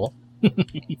 wall?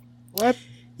 What?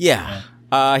 Yeah.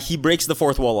 He breaks the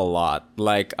fourth wall a lot.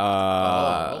 Like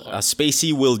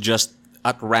Spacey will just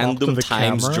at random the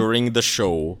times camera? during the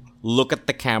show look at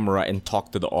the camera and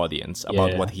talk to the audience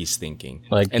about Yeah. what he's thinking.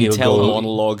 Like, and he'll tell go-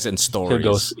 monologues and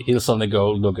stories. He'll suddenly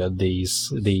go look at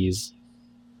this Look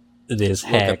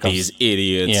hack at these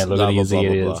idiots. Yeah, look blah, at blah, these blah,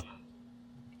 blah, idiots.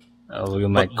 blah. Look at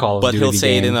my Call of But Duty he'll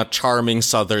say it game. in a charming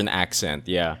southern accent.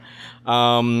 Yeah.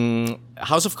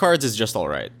 House of Cards is just all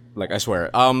right. Like I swear.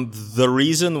 The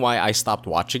reason why I stopped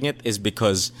watching it is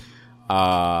because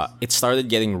it started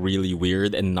getting really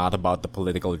weird and not about the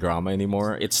political drama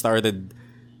anymore. It started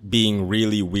being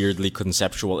really weirdly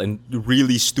conceptual and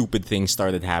really stupid things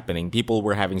started happening. People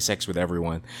were having sex with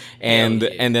everyone. And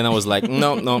then I was like,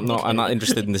 no, I'm not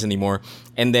interested in this anymore.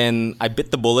 And then I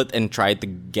bit the bullet and tried to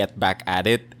get back at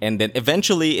it. And then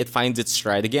eventually it finds its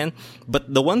stride again.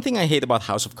 But the one thing I hate about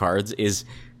House of Cards is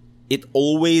it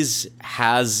always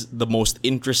has the most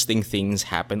interesting things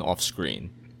happen off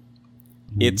screen.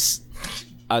 It's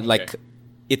like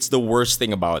it's the worst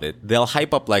thing about it. They'll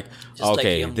hype up like, Just like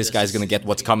okay, Young this guy's Justice gonna get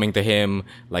what's coming to him.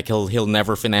 Like he'll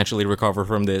never financially recover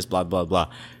from this. Blah blah blah.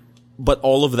 But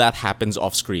all of that happens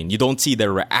off screen. You don't see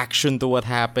their reaction to what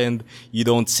happened. You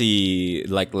don't see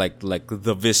like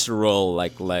the visceral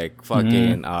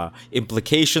fucking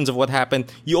implications of what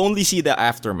happened. You only see the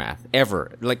aftermath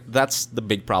ever. Like that's the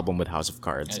big problem with House of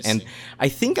Cards. I And see. I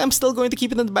think I'm still going to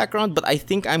keep it in the background, but I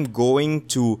think I'm going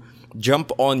to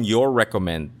jump on your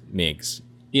recommend, Migs.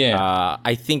 Yeah.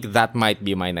 I think that might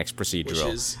be my next procedural.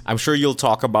 Which is? I'm sure you'll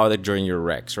talk about it during your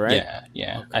Rex, right?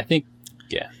 Yeah. I think,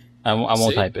 I won't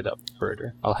See? hype it up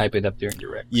further. I'll hype it up during the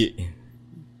rec.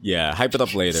 Yeah, hype it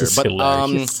up later. This is But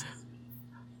hilarious.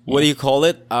 what do you call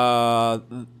it?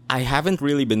 I haven't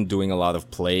really been doing a lot of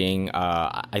playing.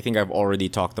 I think I've already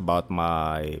talked about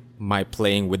my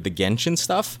playing with the Genshin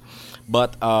stuff.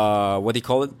 But what do you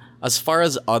call it? As far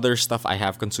as other stuff I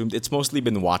have consumed, it's mostly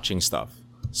been watching stuff.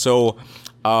 So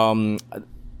I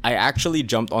actually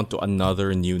jumped onto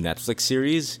another new Netflix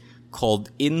series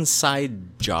called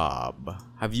Inside Job.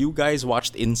 Have you guys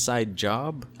watched Inside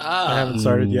Job? I haven't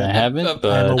started I yet. haven't, I'm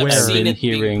but aware. I've seen been it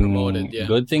being hearing promoted, yeah.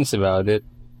 good things about it,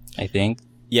 I think.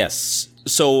 Yes.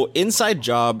 So Inside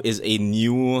Job is a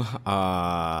new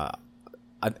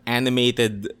an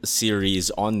animated series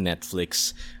on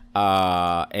Netflix.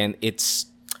 And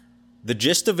the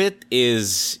gist of it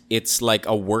is it's like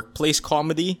a workplace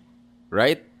comedy,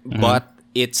 right? But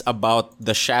it's about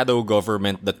the shadow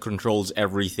government that controls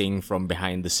everything from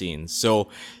behind the scenes. So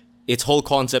its whole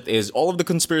concept is all of the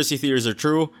conspiracy theories are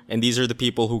true, and these are the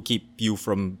people who keep you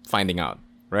from finding out,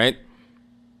 right?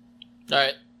 All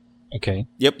right. Okay.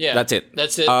 Yep, Yeah, that's it.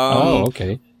 That's it.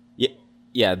 Okay.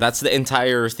 Yeah, that's the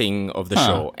entire thing of the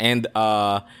show. And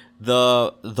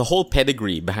the whole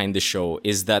pedigree behind the show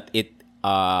is that it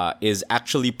is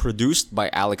actually produced by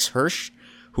Alex Hirsch,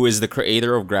 who is the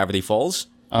creator of Gravity Falls.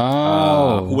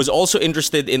 Who was also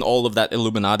interested in all of that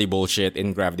Illuminati bullshit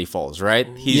in Gravity Falls, right?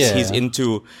 He's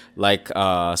into like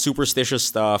superstitious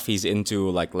stuff. He's into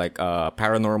like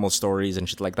paranormal stories and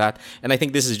shit like that. And I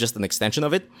think this is just an extension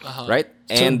of it, right?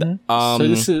 And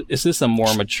so is this a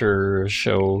more mature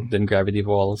show than Gravity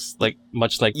Falls? Like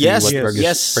much like Yes, what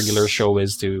yes. regular show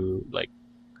is to like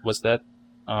what's that?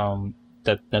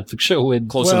 That Netflix show with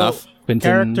Close enough. Quentin...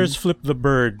 Characters flip the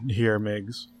bird here,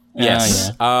 Migs.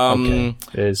 Yes. Okay.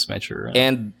 It is mature.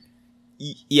 And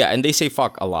and they say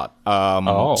fuck a lot.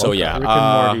 So okay. yeah, Rick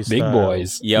and Morty Big style.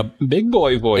 boys. Yep. Big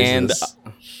boy voices. And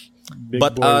Big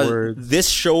but boy words. this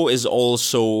show is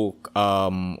also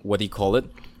what do you call it?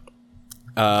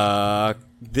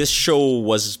 This show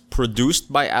was produced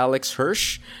by Alex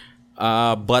Hirsch,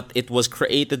 but it was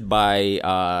created by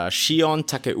Shion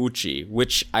Takeuchi,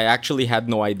 which I actually had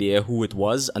no idea who it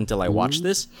was until I watched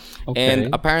this. Okay.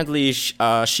 And apparently,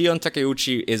 Shion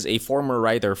Takeuchi is a former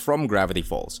writer from Gravity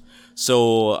Falls.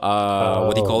 So,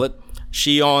 what do you call it?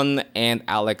 Shion and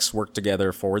Alex worked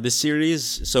together for this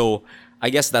series. So, I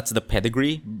guess that's the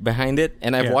pedigree behind it.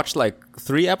 And I've watched like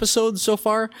 3 episodes so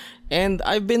far, and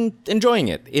I've been enjoying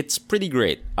it. It's pretty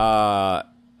great.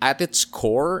 At its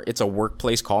core, it's a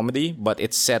workplace comedy, but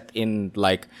it's set in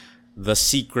like the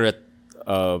secret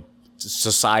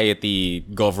society,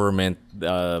 government,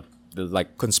 the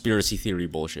like conspiracy theory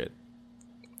bullshit.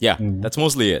 Yeah, that's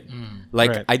mostly it. Like,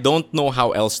 Right. I don't know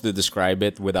how else to describe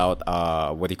it without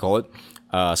what do you call it?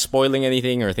 Spoiling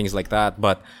anything or things like that.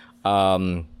 But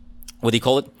what do you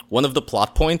call it? One of the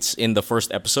plot points in the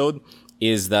first episode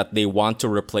is that they want to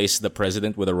replace the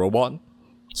president with a robot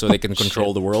so they can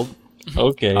control the world.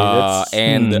 Okay.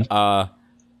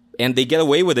 And they get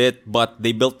away with it, but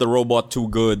they built the robot too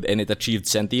good and it achieved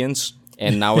sentience,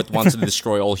 and now it wants to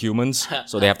destroy all humans,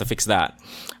 so they have to fix that.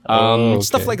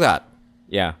 Stuff like that.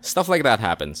 Yeah, stuff like that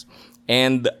happens.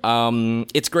 And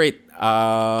it's great.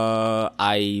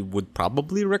 I would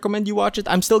probably recommend you watch it.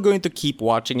 I'm still going to keep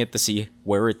watching it to see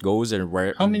where it goes and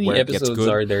How many where it gets episodes good.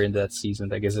 are there in that season?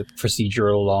 Like, is it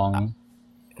procedural long?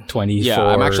 24. Yeah,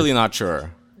 I'm actually not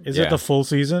sure. Is it the full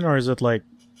season or is it like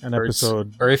an Or it's-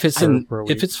 episode? Or if it's per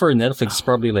week? if it's for Netflix, it's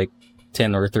probably like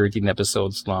 10 or 13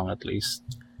 episodes long at least.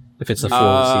 If it's a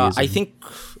full season.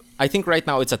 I think right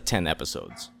now it's at 10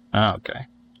 episodes. Okay.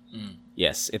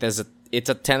 Yes, it's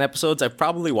at 10 episodes. I've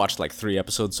probably watched like 3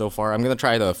 episodes so far. I'm going to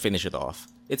try to finish it off.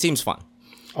 It seems fun.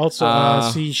 Also,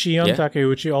 Shion yeah.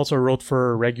 Takeuchi also wrote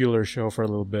for a regular show for a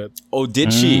little bit. Oh,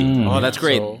 did she? Oh, that's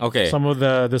great. So Okay. Some of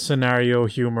the scenario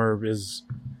humor is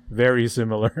very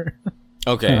similar.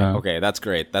 Okay, Yeah. okay, that's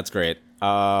great. That's great.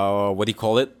 What do you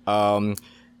call it?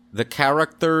 The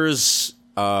characters,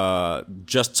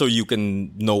 just so you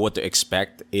can know what to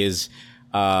expect, is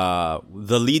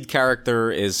the lead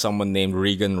character is someone named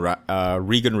Regan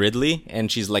Ridley, and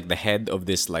she's like the head of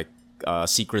this like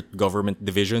secret government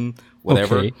division,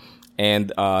 whatever. Okay.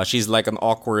 And she's like an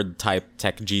awkward type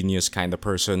tech genius kind of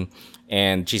person,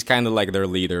 and she's kind of like their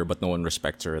leader, but no one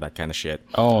respects her, that kind of shit.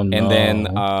 Oh, no. And then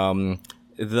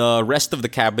the rest of the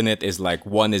cabinet is like,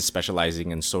 one is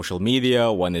specializing in social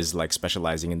media, one is like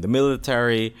specializing in the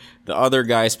military, the other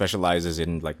guy specializes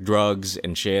in like drugs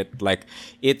and shit. Like,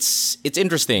 it's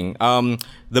interesting.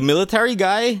 The military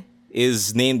guy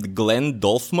is named Glenn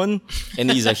Dolphman,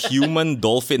 and he's a human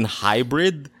dolphin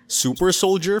hybrid super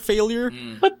soldier failure.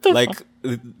 What the Like,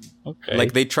 Okay.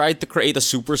 like they tried to create a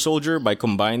super soldier by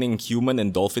combining human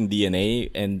and dolphin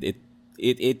DNA, and it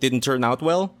didn't turn out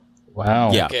well.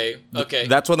 Wow. Yeah. Okay.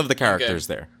 That's one of the characters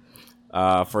there,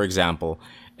 for example.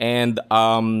 And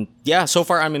yeah, so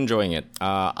far I'm enjoying it.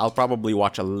 I'll probably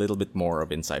watch a little bit more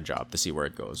of Inside Job to see where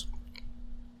it goes.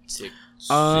 Sick.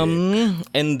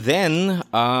 And then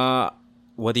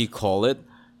what do you call it?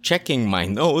 Checking my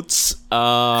notes.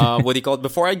 What do you call it?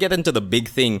 Before I get into the big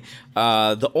thing,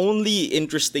 the only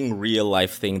interesting real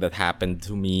life thing that happened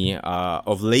to me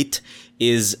of late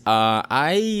is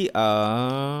I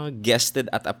guested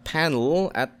at a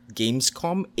panel at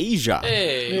Gamescom Asia.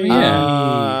 Hey.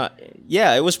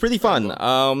 Yeah, it was pretty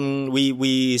fun.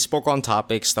 We spoke on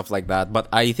topics, stuff like that. But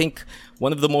I think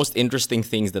one of the most interesting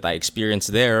things that I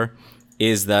experienced there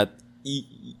is that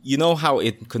you know how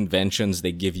in conventions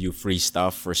they give you free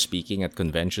stuff for speaking at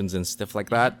conventions and stuff like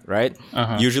that, right?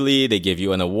 Usually they give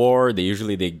you an award. They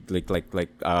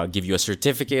give you a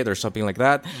certificate or something like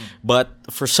that. But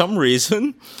for some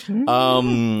reason,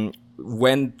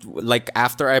 when like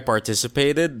after I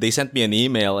participated, they sent me an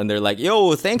email and they're like,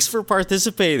 "Yo, thanks for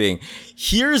participating.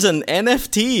 Here's an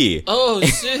NFT." Oh,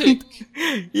 sick.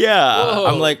 Yeah, Whoa,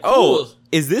 I'm like, "Oh, cool.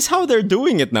 is this how they're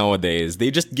doing it nowadays? They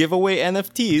just give away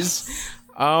NFTs."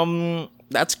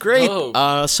 That's great.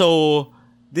 Oh. So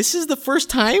this is the first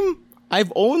time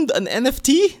I've owned an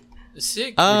NFT. Sick.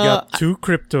 We got two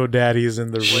crypto daddies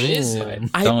in the room. What is it?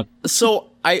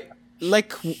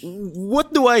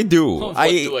 What do I do? What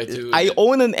do I do? I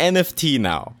own an NFT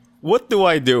now. What do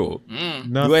I do?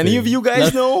 Nothing. Do any of you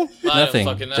guys know? I don't Nothing.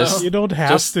 fucking know. Just- You don't have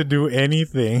Just- to do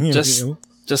anything. Just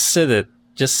sit it.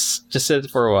 Just sit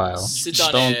it for a while. Sit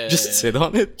Just on it. Just sit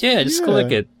on it. Yeah, just Yeah.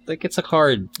 collect it. Like it's a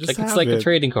card. Just Like it's have like a it.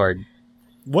 trading card.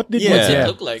 What did Yeah. you What's it get?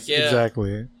 look like? Yeah.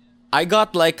 Exactly. I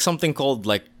got like something called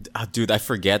like, dude, I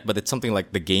forget, but it's something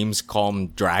like the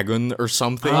Gamescom Dragon or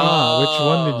something. Which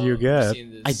one did you I've get?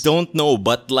 seen this. I don't know,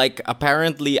 but like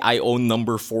apparently I own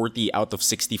number 40 out of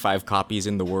 65 copies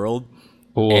in the world.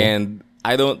 Cool. And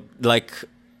I don't like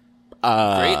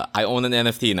Great. I own an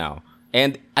NFT now.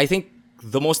 And I think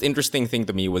the most interesting thing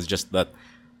to me was just that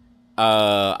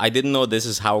I didn't know this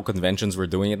is how conventions were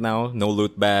doing it now. No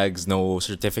loot bags, no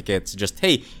certificates, just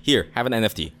hey, here, have an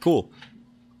NFT. Cool.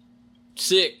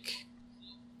 Sick.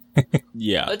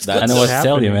 Yeah, That's I good. know what to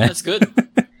tell you, man. That's good.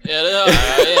 Yeah.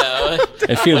 Yeah.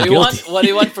 I feel What do you guilty. want? What do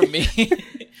you want from me?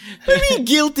 I mean,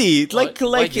 guilty. Like,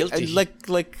 Why guilty? like.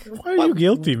 Why are you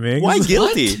guilty, Migs? Why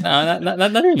guilty? No,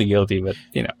 not really guilty, but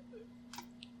you know.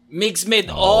 Migs made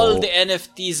all the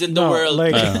NFTs in the No, world.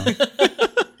 like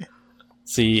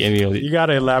See, Emil, you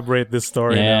gotta elaborate this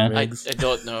story Yeah. now, I Migs.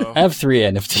 don't know. I have 3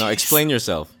 NFTs. No, explain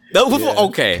yourself.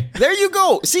 Okay, there you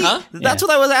go. See, Huh? that's Yeah.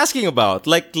 what I was asking about.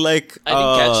 Like, I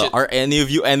didn't catch it. are any of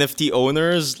you NFT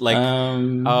owners? Like,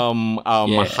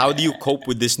 yeah. how do you cope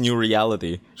with this new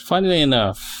reality? Funnily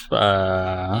enough,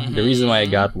 the reason why I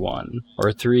got 1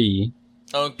 or 3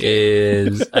 Okay.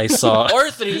 is I saw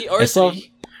Or 3. Or I saw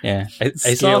 3. yeah I saw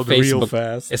a Scaled real Facebook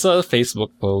fast. I saw a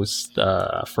Facebook post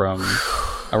from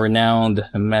a renowned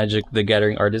Magic the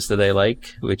Gathering artist that I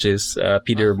like, which is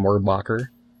Peter Morbacher.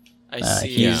 I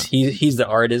see. He's the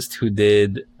artist who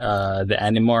did the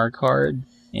Animar card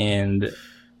and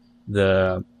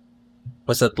the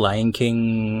what's that Lion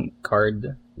King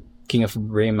card, King of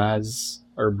Brimaz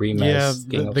or Brimaz, Yeah,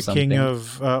 King of the something. king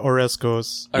of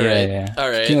Orescos. All right. All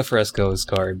right. King of Fresco's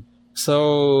card.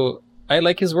 So I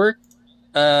like his work.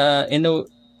 I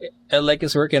like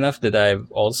his work enough that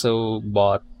I've also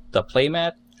bought the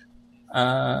playmat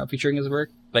featuring his work.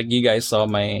 Like you guys saw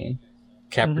my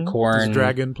Capricorn This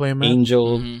dragon playmat.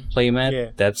 Angel Mhm. playmat. Yeah.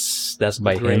 That's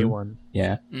by Gray him. one.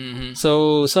 Yeah. Mm-hmm.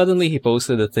 So suddenly he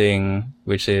posted a thing,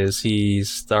 which is he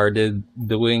started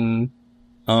doing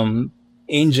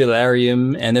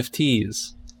Angelarium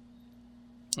NFTs.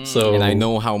 So And I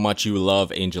know how much you love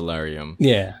Angelarium.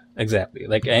 Yeah, exactly.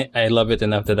 Like I love it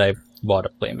enough that I bought a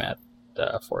playmat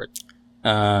for it.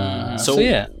 So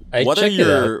yeah, I what are checked it out.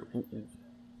 your?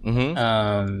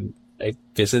 Mhm. I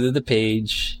visited the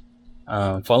page.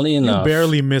 Funnily You enough,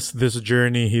 barely missed this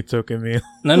journey he took, Emil.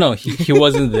 no, he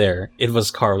wasn't there. It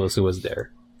was Carlos who was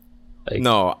there. Like,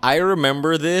 No, I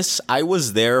remember this. I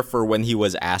was there for when he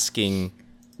was asking,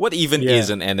 "What even Yeah. is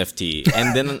an NFT?"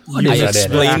 And then What I is that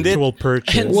explained it. Actual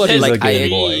purchase. What is Like, a Game I-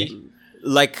 Boy?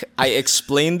 Like I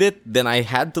explained it, then I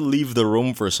had to leave the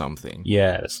room for something.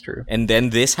 Yeah, that's true. And then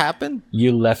this happened?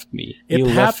 You left me. It You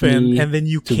left happened, me and then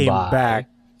you to came buy. back.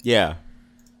 Yeah.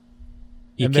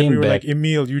 You And then came we were back. like,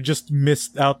 Emil, you just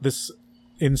missed out this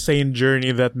insane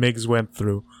journey that Migs went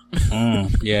through.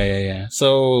 Yeah.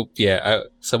 So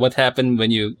so what happened when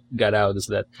you got out is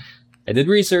that I did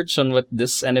research on what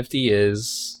this NFT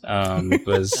is. It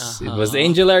was the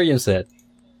Angelarium set.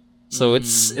 So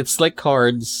it's like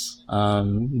cards,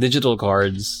 digital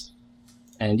cards,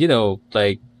 and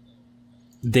like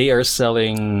they are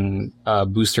selling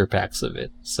booster packs of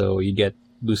it. So you get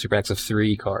booster packs of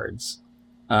 3 cards.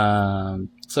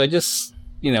 So I just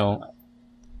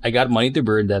I got money to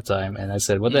burn that time, and I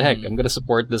said, "What the heck? I'm gonna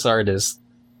support this artist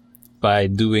by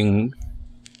doing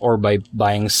or by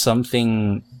buying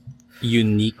something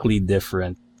uniquely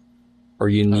different or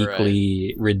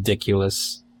uniquely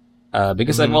ridiculous."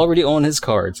 Because I've already owned his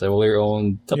cards. I've already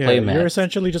owned the Yeah, playmat. you're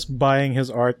essentially just buying his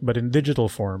art, but in digital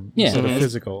form Yeah. instead of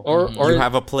physical. Or You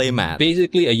have a playmat.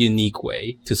 basically a unique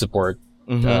way to support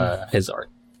his art.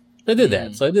 So I did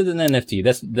that. So I did an NFT.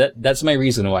 That's my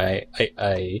reason why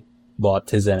I bought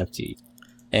his NFT.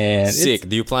 And Sick.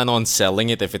 Do you plan on selling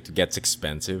it if it gets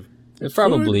expensive? it's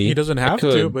probably He doesn't I have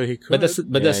to, could. but he could. But that's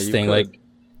the you thing. could.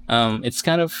 Like, it's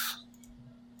kind of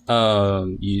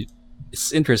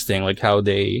it's interesting like how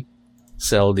they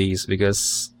sell these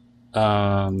because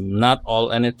not all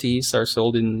NFTs are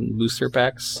sold in booster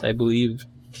packs. I believe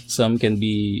some can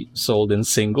be sold in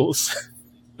singles,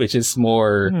 which is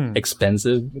more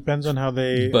expensive. Depends on how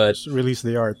they release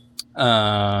the art.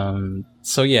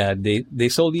 So yeah, they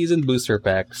sold these in booster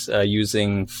packs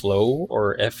using Flow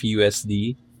or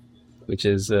FUSD, which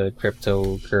is a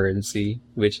cryptocurrency,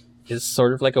 which is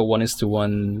sort of like a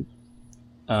 1:1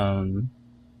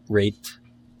 rate.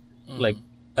 Like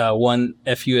one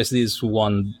FUSD is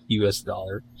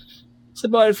 $1. So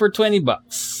I bought it for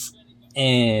 $20,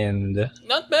 and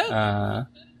Not bad.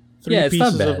 Three yeah, it's not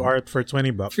pieces bad. of art for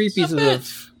 $20. 3 pieces bad.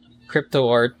 of crypto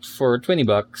art for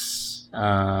 $20.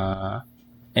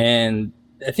 And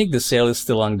I think the sale is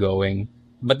still ongoing.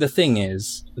 But the thing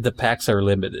is, the packs are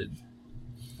limited.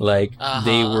 Like,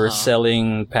 they were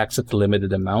selling packs at a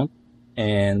limited amount.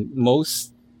 And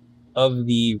most of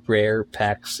the rare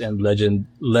packs and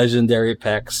legendary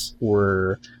packs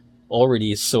were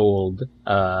already sold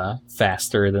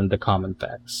faster than the common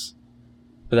packs.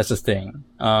 But that's the thing.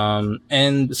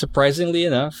 And surprisingly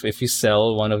enough, if you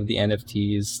sell one of the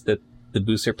NFTs that the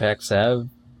booster packs have,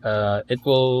 it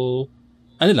will,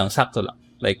 sakto lang.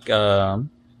 Like,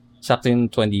 sakto yung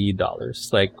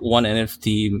 $20. Like, one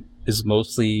NFT is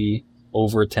mostly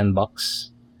over $10.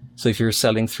 So if you're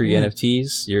selling 3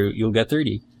 NFTs, you'll get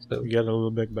 30. So You get a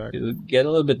little bit back. you'll get a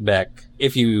little bit back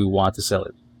if you want to sell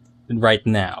it right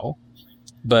now.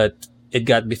 But it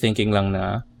got me thinking lang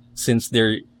na, since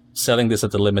they're selling this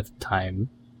at a limited time,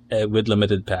 with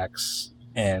limited packs,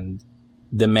 and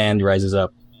demand rises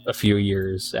up a few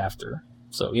years after.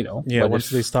 So, Yeah, what once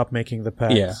if they stop making the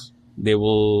packs. Yeah. it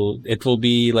will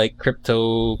be like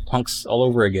crypto punks all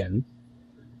over again,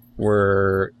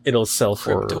 where it'll sell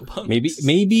for, CryptoPunks.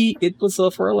 maybe it will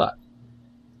sell for a lot.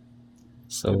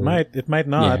 So It might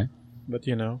not, Yeah. but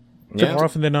Yeah. more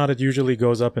often than not, it usually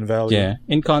goes up in value. Yeah.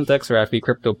 In context, Rafi,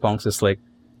 CryptoPunks is like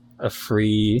a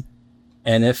free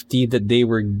NFT that they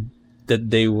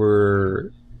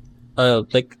were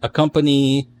like a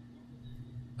company.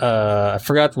 I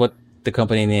forgot what the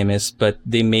company name is, but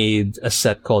they made a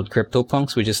set called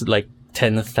CryptoPunks, which is like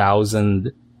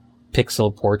 10,000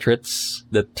 pixel portraits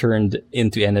that turned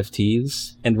into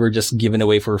NFTs and were just given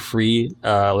away for free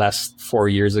last 4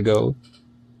 years ago,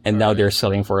 and now they're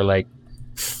selling for like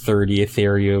 30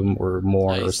 Ethereum or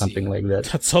more I or something like that.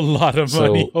 That's a lot of So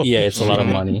money. yeah, it's a lot of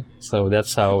money. So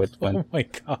that's how it Oh went. my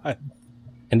god.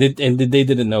 And they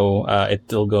didn't know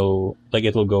it'll go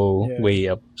Yeah. way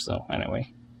up. So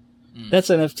anyway, that's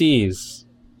NFTs.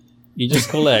 You just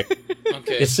collect.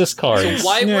 Okay. It's just cards. So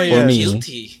why Yeah, were yeah. you Me.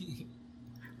 guilty?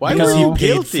 Why Because were he you paid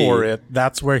guilty for it.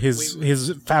 That's where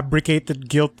his fabricated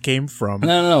guilt came from.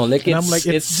 No. Like And it's I'm like,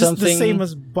 it's just something. the same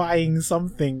as buying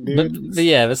something, but dude.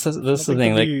 yeah, that's the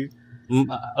thing. Like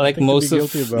Nothing to most be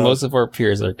of guilty about. most of our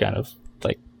peers are kind of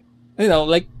like,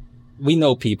 like we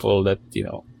know people that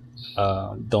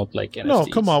don't like NFTs. No,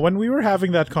 come on. When we were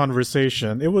having that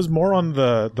conversation, it was more on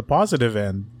the positive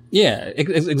end. Yeah,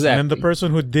 exactly. And the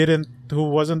person who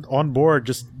wasn't on board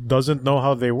just doesn't know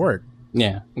how they work.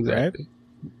 Yeah, exactly.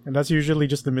 And that's usually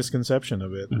just the misconception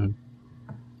of it.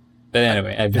 But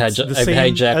anyway, I've It's the same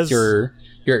hijacked as- your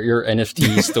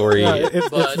NFT story. Yeah, it's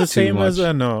But- the Too same as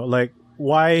much. like,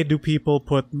 why do people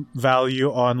put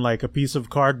value on like a piece of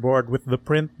cardboard with the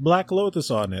print Black Lotus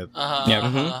on it? Yeah.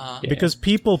 Yeah. Because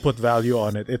people put value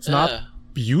on it. It's not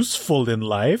useful in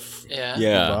life. Yeah.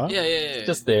 Yeah. Diba? Yeah.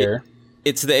 Just there.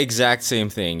 It's the exact same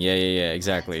thing. Yeah.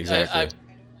 Exactly.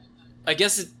 I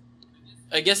guess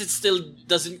it still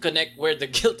doesn't connect where the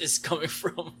guilt is coming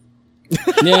from.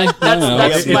 Yeah,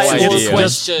 that's my It's whole just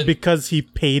question. because he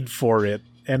paid for it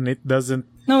and it doesn't.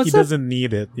 No, he it's not- doesn't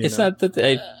need it. It's not that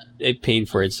I paid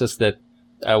for it. It's just that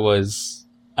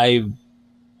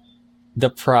the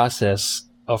process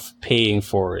of paying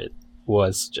for it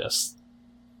was just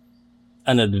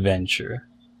an adventure.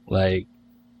 Like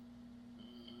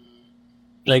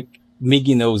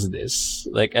Miggy knows this.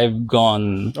 Like I've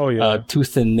gone Oh, yeah.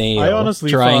 tooth and nail I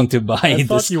honestly trying thought- to buy I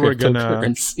thought this you were gonna-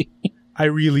 cryptocurrency I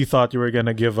really thought you were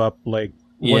gonna give up like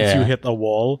once Yeah. you hit a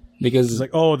wall. because It's like,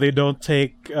 oh, they don't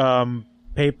take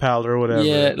PayPal or whatever.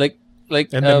 yeah, like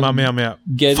and then mamaya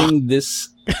getting this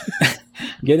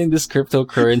getting this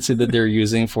cryptocurrency that they're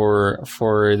using for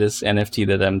this NFT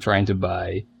that I'm trying to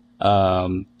buy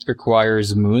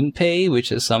requires MoonPay,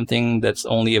 which is something that's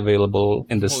only available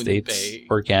in the States MoonPay.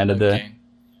 or Canada. Okay.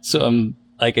 So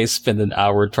I spent an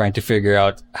hour trying to figure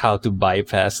out how to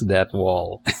bypass that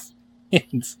wall.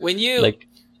 It's When you like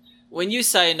when you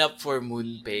sign up for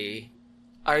MoonPay,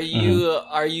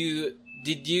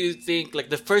 did you think like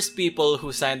the first people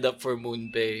who signed up for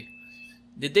MoonPay,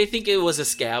 did they think it was a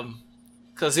scam?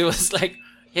 Because it was like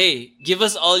hey, give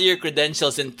us all your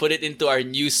credentials and put it into our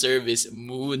new service,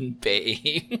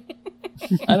 MoonPay.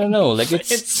 I don't know. Like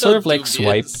it's, It's sort so of like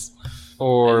Swipe dubious.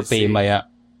 or I see. PayMaya.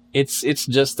 It's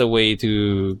just a way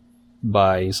to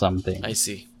buy something. I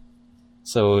see.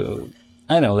 So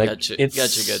I don't know. Like Gotcha. it's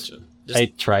Gotcha.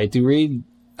 I tried to read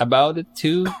about it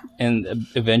too, and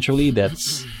eventually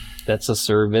that's a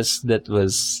service that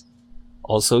was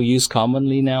also used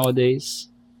commonly nowadays,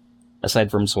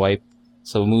 aside from Swipe.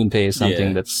 So MoonPay is something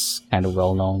Yeah. that's kind of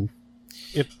well known.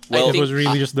 It Well, it was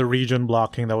really just the region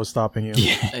blocking that was stopping you.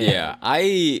 Yeah,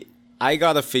 I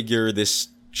gotta figure this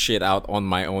shit out on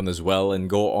my own as well and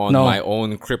go on No. my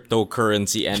own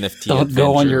cryptocurrency NFT Don't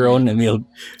go on adventure. your own, Emil.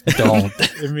 Don't.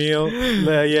 Emil,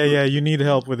 yeah, you need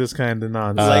help with this kind of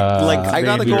nonsense. Like I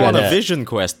gotta maybe go on a gotta- vision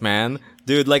quest, man.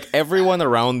 Dude, like everyone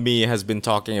around me has been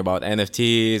talking about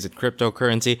NFTs and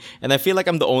cryptocurrency, and I feel like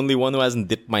I'm the only one who hasn't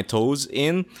dipped my toes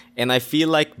in. And I feel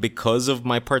like because of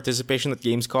my participation at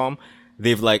Gamescom,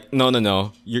 they've like,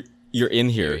 no, you're in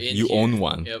here. You're in You here. own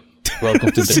one. Yep.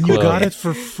 Welcome to the And you club. got it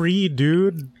for free,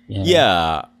 dude.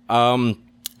 Yeah. I'm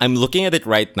looking at it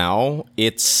right now.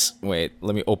 It's wait,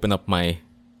 let me open up my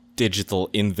digital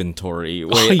inventory.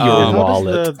 Wait, your How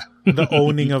wallet. does the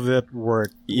owning of that work?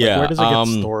 Like, Yeah, where does it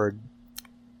get stored?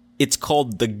 it's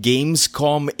called the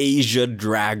Gamescom Asia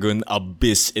Dragon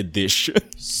Abyss Edition.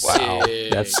 Wow,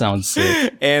 Sick. that sounds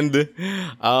sick. And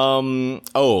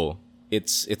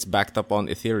it's backed up on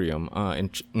Ethereum.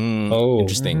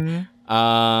 Interesting.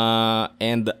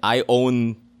 And I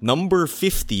own number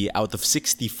 50 out of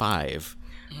 65.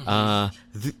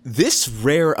 This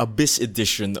rare Abyss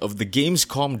edition of the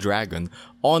Gamescom Dragon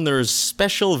honors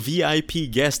special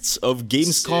VIP guests of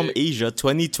Gamescom Sick. Asia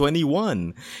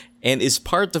 2021 and is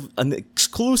part of an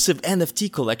exclusive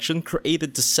NFT collection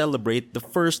created to celebrate the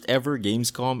first ever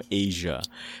Gamescom Asia,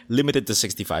 limited to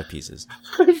 65 pieces.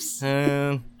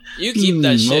 You keep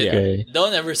that shit. okay.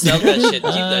 Don't ever sell that shit. Keep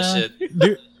that shit.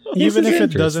 Dude, even is if it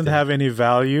doesn't interesting. have any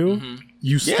value,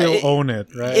 you still it- own it,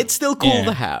 right? It's still cool Yeah.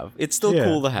 to have. It's still Yeah.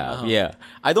 cool to have. Yeah.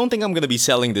 I don't think I'm gonna be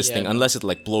selling this Yeah, thing no. unless it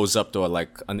like blows up to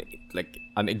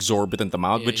an exorbitant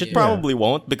amount, which it yeah. probably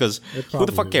won't because who the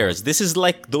probably fuck cares? This is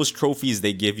like those trophies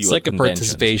they give you It's at like a conventions.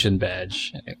 participation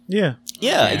badge. yeah.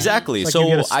 Yeah, exactly. Like so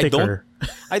you get a I don't sticker.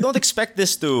 I don't expect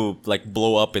this to like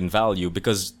blow up in value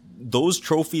because those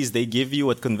trophies they give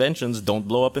you at conventions don't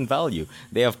blow up in value.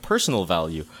 They have personal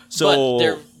value. So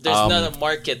But there's not a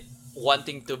market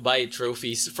wanting to buy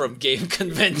trophies from game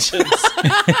conventions.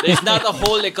 There's not a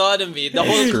whole economy. The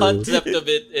whole True. concept of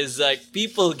it is like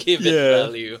people give it Yeah.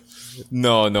 value.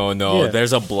 No. Yeah.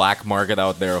 There's a black market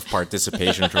out there of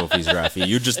participation trophies, Rafi.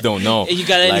 You just don't know. Hey, you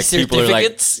got any Like, people are like,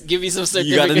 certificates? Give me some certificates.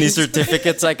 you got any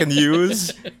certificates I can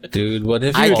use? Dude, what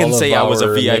if I all can of say I was a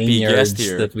our VIP guest lanyards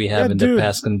here. that we have Yeah, in dude. the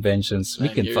past conventions, we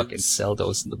can Lanyards. fucking sell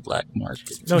those in the black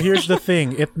market. No, here's the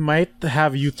thing. It might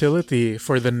have utility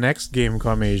for the next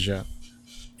Gamescom Asia.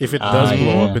 If it does blow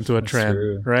yeah, up into a that's trend,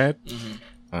 true. right?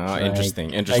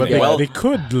 Interesting. But Well, they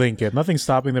could link it. Nothing's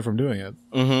stopping them from doing it.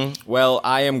 well,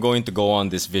 I am going to go on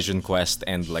this vision quest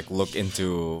and like look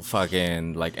into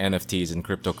fucking like NFTs and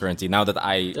cryptocurrency now that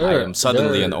I am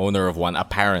suddenly an owner of one.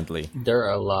 Apparently, There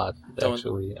are a lot Don't-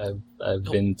 actually. I've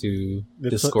been to It's a-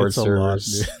 Discord it's a lot,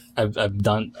 servers.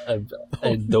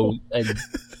 dude.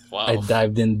 Wow. I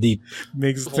dived in deep.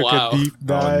 Migs took Wow. a deep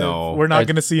dive. no. We're not I-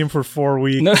 going to see him for 4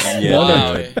 weeks. No, Yeah. no, no,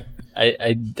 Wow. no.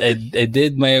 I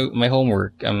did my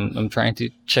homework. I'm trying to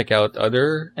check out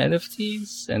other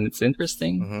NFTs, and it's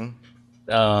interesting.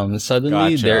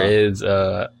 Suddenly Gotcha. there is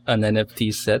an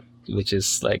NFT set which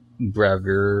is like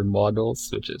gravure models,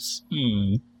 which is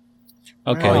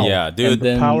okay. Oh, yeah, dude. And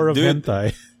then- Power of dude.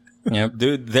 hentai. Yep,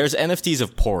 dude, there's NFTs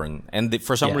of porn, and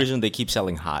for some Yeah. reason they keep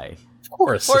selling high. of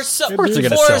course. For Of some, course they're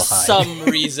gonna for sell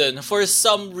high. for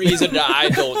some reason that I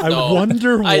don't I know.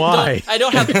 wonder why. I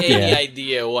don't have any Yeah.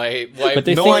 idea why But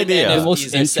they No think idea. the most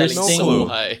NFTs are selling interesting- so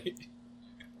high.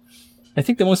 I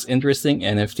think the most interesting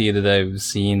NFT that I've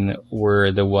seen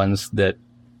were the ones that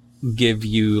give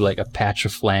you like a patch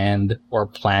of land or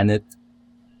planet.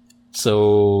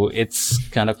 So it's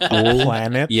kind of cool.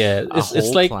 Planet. Yeah, A it's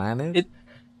whole like planet. it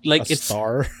like A it's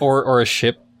star. or a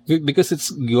ship because it's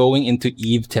going into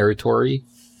Eve territory.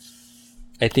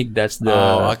 I think that's the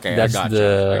Oh, okay, I that's gotcha,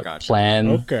 the I gotcha. plan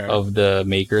Okay. of the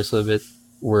makers of it,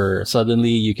 where suddenly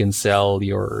you can sell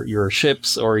your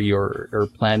ships or your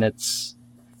planets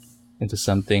into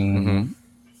something.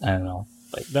 I don't know.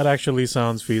 Like That actually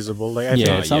sounds feasible. Like I yeah,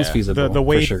 think it sounds yeah. feasible the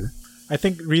way for sure. I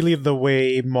think really the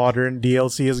way modern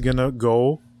DLC is gonna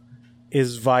go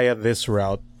is via this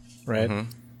route, right?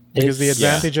 Because the It's-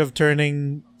 advantage of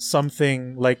turning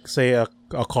something like, say, a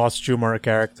costume or a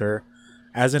character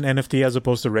as an NFT as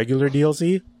opposed to regular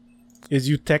DLC is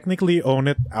you technically own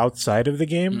it outside of the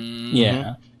game.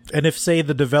 Yeah. And if, say,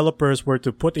 the developers were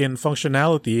to put in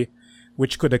functionality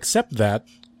which could accept that,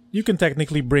 you can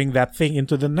technically bring that thing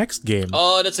into the next game.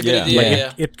 Oh, that's a good Yeah. idea. Like,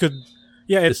 yeah. It could,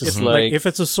 yeah, This it's is like like- if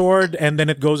it's a sword and then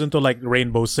it goes into like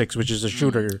Rainbow Six, which is a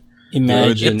shooter.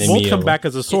 Imagine It won't Emil. come back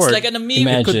as a sword. It's like an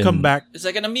amiibo. It could Imagine. come back. It's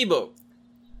like an amiibo.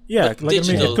 Yeah, but like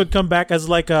digital. it could come back as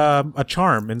like a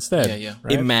charm instead. Yeah, yeah.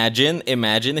 Right?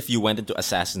 Imagine if you went into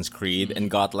Assassin's Creed and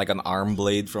got like an arm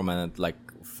blade from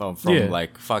from Yeah.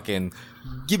 like fucking.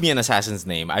 Give me an assassin's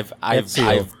name. I've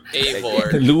Ezio.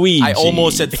 Eivor. Luigi. I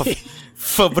almost said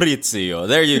Fabrizio.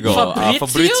 There you go. Fabrizio?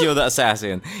 Fabrizio the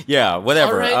assassin. Yeah,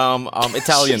 whatever. Alright.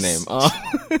 Italian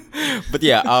Jeez. name. But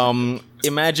yeah,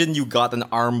 imagine you got an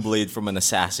arm blade from an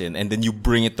assassin and then you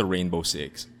bring it to Rainbow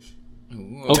Six.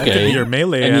 That could Okay. be your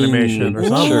melee I mean, animation or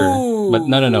something. Sure. But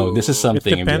no. This is It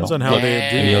something. depends Emil. on how they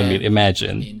do it. Emil,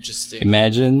 imagine. Interesting.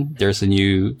 Imagine there's a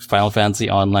new Final Fantasy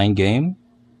online game,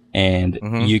 and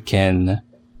you can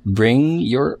bring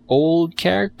your old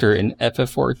character in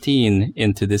FF14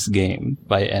 into this game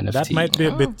by NFT. That might be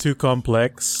a bit too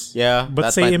complex. Yeah, But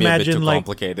that say might be a bit imagine too like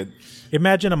complicated.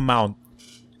 imagine a mount,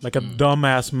 like a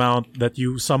dumbass mount that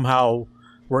you somehow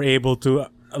were able to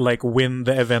like win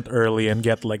the event early and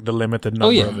get like the limited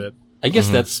number yeah. of it. I guess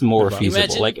that's more feasible,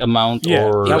 Imagine- like a mount Yeah,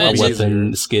 or that a would be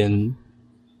weapon skin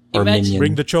or Imagine- minion.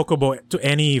 Bring the chocobo to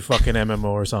any fucking MMO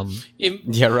or something.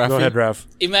 Yeah, Rafi. Go ahead, Raf.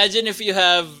 Imagine if you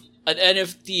have an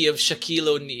NFT of Shaquille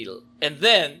O'Neal, and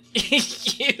then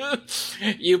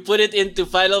you put it into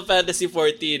Final Fantasy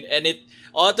 14, and it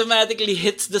automatically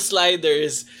hits the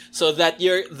sliders so that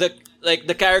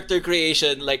the character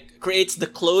creation creates the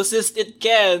closest it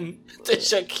can to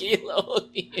Shaquille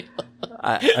O'Neal.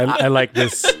 I like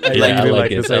this. I yeah, I really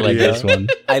like this it. I like idea. this one.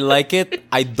 I like it.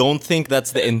 I don't think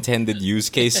that's the intended use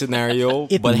case scenario.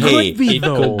 It but could hey, be It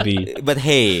though. could be. but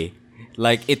hey,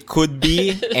 like it could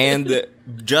be, and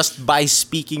just by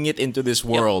speaking it into this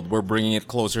world, we're bringing it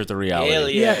closer to reality. Hell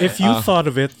Yeah, if you thought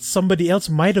of it, somebody else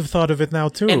might have thought of it now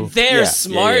too. And they're Yeah,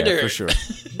 smarter. for sure.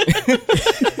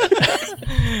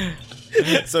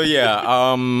 So yeah,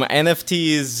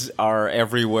 NFTs are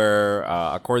everywhere.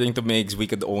 According to Migs, we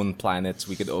could own planets,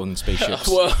 we could own spaceships,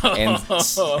 Whoa.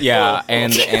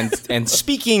 and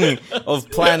speaking of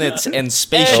planets and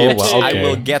spaceships, Oh, wow, okay. I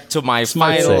will get to my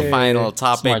Smart final seg.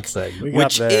 topic, Smart seg. We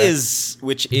got there.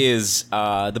 which is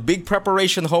the big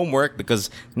preparation homework, because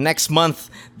next month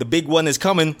the big one is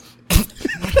coming.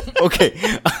 Okay,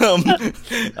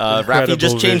 Rafi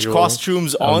just changed visual.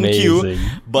 costumes on cue, Amazing.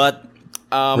 but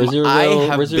Where's your I little,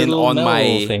 have where's your been little on metal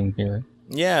my thing here?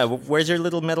 yeah. Where's your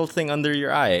little metal thing under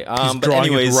your eye? He's But drawing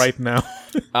anyways, it right now.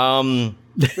 um,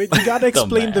 Wait, you gotta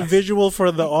explain the Dumbass. visual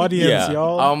for the audience, yeah,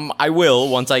 y'all. I will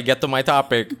once I get to my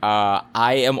topic.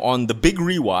 I am on the big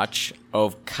rewatch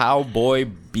of Cowboy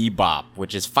Bebop,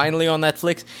 which is finally on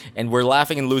Netflix, and we're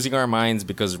laughing and losing our minds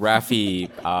because Rafi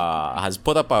has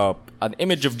put up an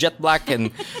image of Jet Black and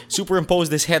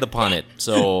superimposed his head upon it.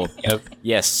 So Yep.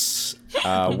 yes,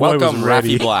 boy welcome was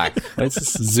ready. Rafi Black. Let's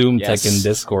just Zoom Yes. tech in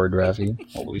Discord, Rafi.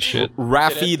 Holy shit.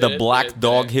 Rafi, the black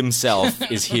dog himself,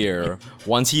 is here.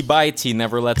 Once he bites, he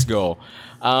never lets go.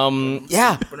 I'm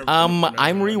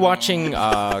rewatching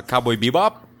Cowboy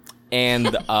Bebop,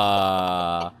 and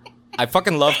I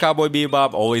fucking love Cowboy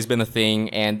Bebop. Always been a thing,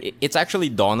 and it's actually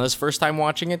Donna's first time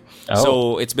watching it, Oh.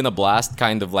 so it's been a blast.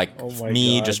 Kind of like my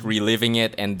me God. just reliving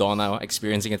it, and Donna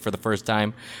experiencing it for the first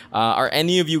time. Are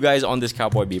any of you guys on this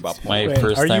Cowboy Bebop? My Wait,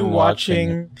 first are you time watching.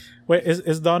 watching? Wait,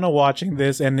 is Donna watching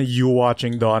this and you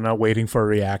watching Donna waiting for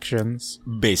reactions?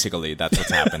 Basically, that's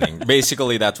what's happening.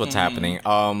 Basically, that's what's happening.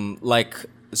 Like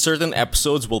certain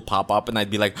episodes will pop up, and I'd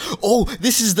be like, "Oh,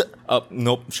 this is the."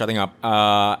 Nope, shutting up.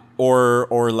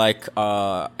 Or like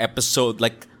episode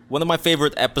like. One of my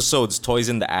favorite episodes, Toys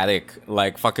in the Attic,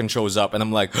 like fucking shows up, and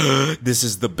I'm like, "This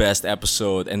is the best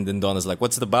episode." And then Donna's like,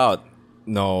 "What's it about?"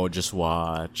 No, just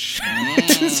watch.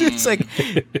 It's like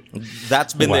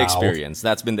that's been the Wow. experience.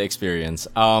 That's been the experience.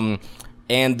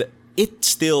 And it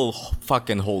still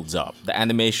fucking holds up. The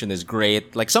animation is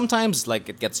great. Like sometimes like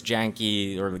it gets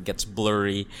janky or it gets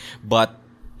blurry, but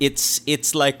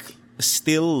it's like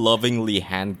still lovingly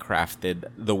handcrafted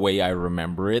the way I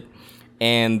remember it.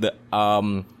 And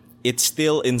it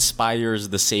still inspires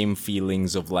the same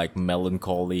feelings of like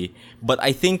melancholy. But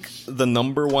I think the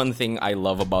number one thing I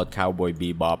love about Cowboy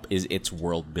Bebop is its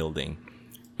world building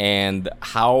and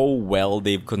how well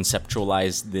they've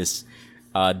conceptualized this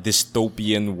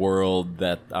dystopian world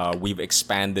that we've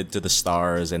expanded to the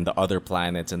stars and the other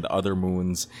planets and the other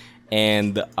moons.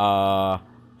 And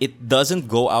it doesn't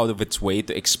go out of its way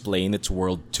to explain its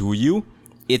world to you.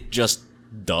 It just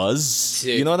does.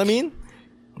 Sick. You know what I mean?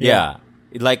 Yeah.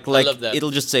 Like love that.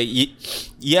 it'll just say, if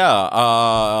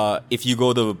you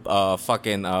go to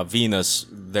fucking Venus,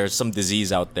 there's some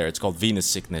disease out there. It's called Venus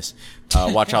sickness.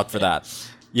 Watch out for that.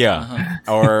 Yeah.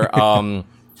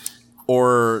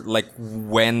 Or like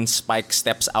when Spike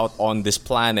steps out on this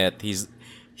planet,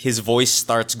 his voice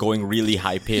starts going really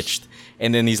high pitched,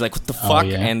 and then he's like, "What the fuck?"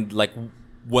 yeah. And like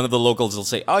one of the locals will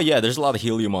say, "Oh yeah, there's a lot of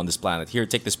helium on this planet. Here,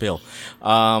 take this pill."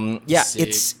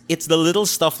 Sick. It's the little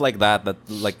stuff like that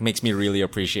like makes me really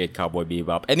appreciate Cowboy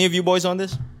Bebop. Any of you boys on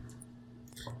this?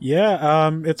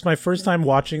 Yeah, it's my first time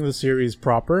watching the series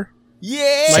proper.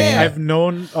 Yeah. Like I've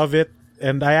known of it,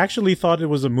 and I actually thought it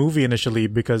was a movie initially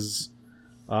because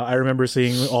I remember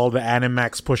seeing all the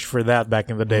Animax push for that back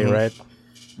in the day, right?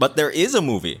 But there is a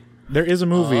movie. There is a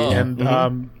movie, and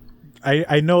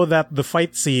I know that the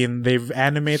fight scene they've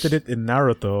animated it in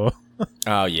Naruto.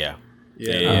 Oh yeah.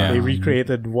 They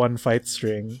recreated one fight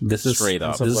string. This is Straight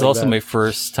up. This is Stuff like also that. my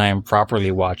first time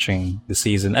properly watching the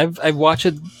season. I've watched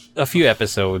a few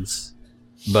episodes,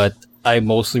 but I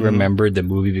mostly remember the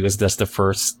movie because that's the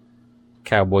first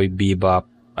Cowboy Bebop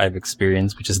I've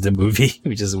experienced, which is the movie,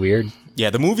 which is weird.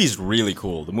 Yeah, the movie's really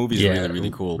cool. The movie's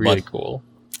really cool. Really But cool.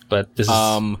 But this is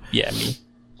me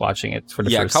watching it for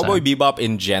the first Cowboy time. Bebop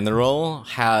in general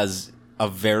has a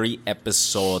very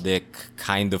episodic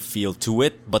kind of feel to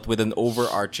it, but with an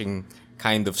overarching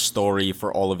kind of story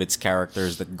for all of its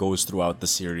characters that goes throughout the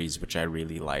series, which I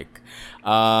really like.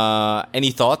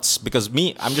 Any thoughts? Because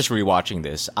I'm just rewatching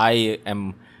this.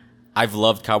 I've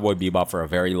loved Cowboy Bebop for a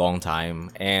very long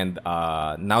time, and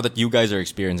now that you guys are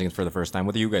experiencing it for the first time,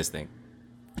 what do you guys think?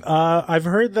 I've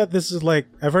heard that this is like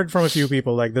I've heard from a few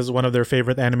people like this is one of their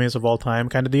favorite animes of all time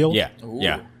kind of deal.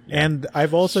 Yeah. And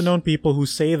I've also known people who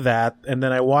say that, and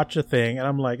then I watch a thing and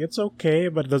I'm like, it's okay,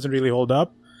 but it doesn't really hold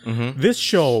up. This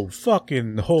show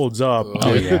fucking holds up.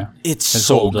 Oh yeah. It's It's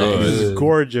so hold up. good. It's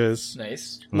gorgeous.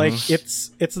 Nice. Like it's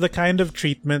the kind of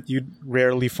treatment you'd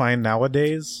rarely find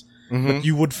nowadays, but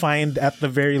you would find at the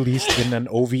very least in an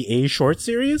OVA short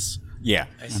series. Yeah.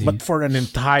 But for an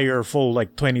entire full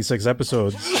like 26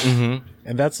 episodes. And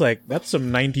that's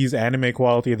some 90s anime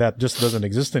quality that just doesn't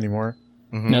exist anymore.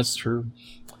 That's true.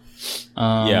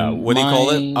 Yeah. What do you call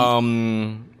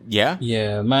it? Yeah.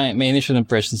 Yeah, my initial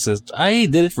impressions is I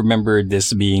didn't remember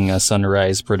this being a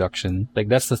Sunrise production. Like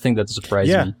that's the thing that surprised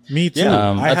Yeah, me. me too.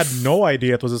 Yeah, I at had no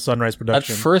idea it was a Sunrise At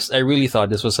production. first, I really thought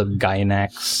this was a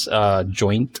Gainax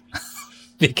joint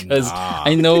because Nah.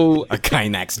 I know, A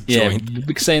Gainax yeah, joint.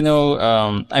 because I know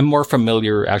I'm more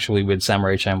familiar actually with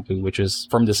Samurai Champloo, which is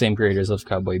from the same creators of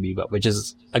Cowboy Bebop, which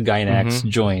is a Gainax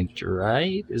joint,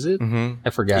 right? Is it?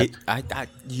 I forgot.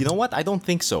 You know what? I don't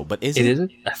think so, but is It it? is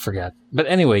it? I forgot. But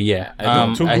anyway, yeah. To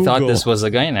I thought Google. this was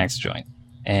a Gainax joint,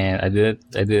 and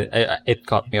it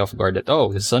caught me off guard that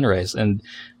it's Sunrise, and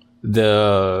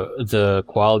the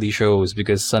quality shows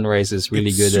because Sunrise is really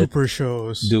It's good super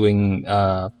shows. at doing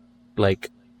like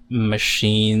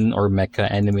machine or mecha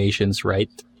animations, right?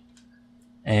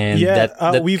 And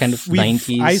that we've kind of we've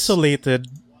 90s. isolated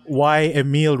why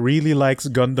Emil really likes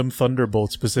Gundam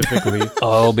Thunderbolt specifically.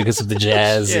 Oh, because of the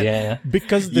jazz, Yeah. yeah.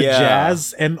 Because the Yeah.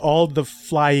 jazz and all the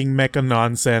flying mecha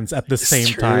nonsense at the same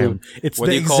true. time. It's What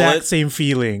the do you call exact it? same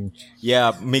feeling.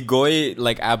 Yeah, Migoy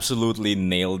like absolutely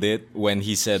nailed it when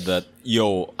he said that,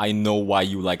 "Yo, I know why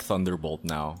you like Thunderbolt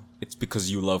now. It's because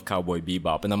you love Cowboy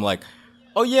Bebop." And I'm like,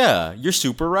 "Oh yeah, you're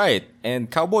super right."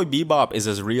 And Cowboy Bebop is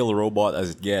as real a robot as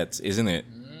it gets, isn't it?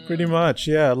 Pretty much,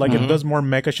 yeah. Like it does more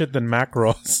mecha shit than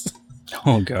Macross.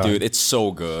 Oh god. Dude, it's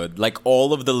so good. Like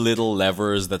all of the little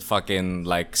levers that fucking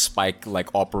like Spike like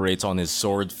operates on his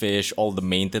swordfish, all the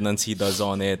maintenance he does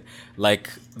on it. Like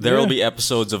there'll be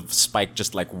episodes of Spike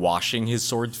just like washing his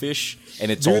swordfish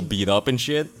and it's all beat up and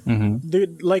shit.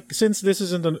 Dude, like since this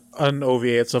isn't an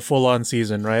OVA, it's a full-on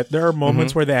season, right? There are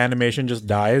moments where the animation just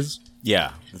dies.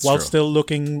 Yeah, that's While true. still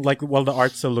looking like the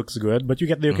art still looks good, but you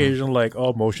get the occasional like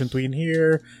motion tween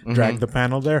here, drag the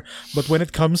panel there. But when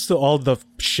it comes to all the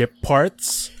ship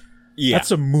parts, yeah. that's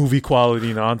some movie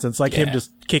quality nonsense. Like him Yeah.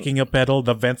 just kicking a pedal,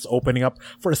 the vents opening up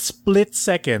for a split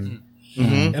second,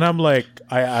 and I'm like,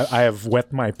 I have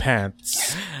wet my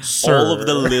pants, sir. all of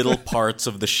the little parts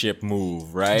of the ship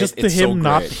move, right? just to It's so him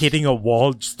not great. hitting a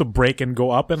wall just to break and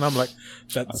go up, and I'm like,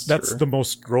 that's the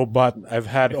most robot I've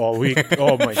had all week.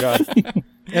 Oh my god!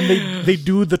 And they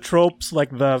do the tropes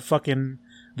like the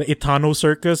Itano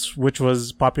circus, which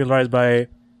was popularized by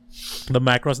the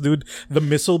Macross dude, the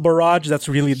missile barrage. That's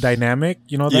really dynamic.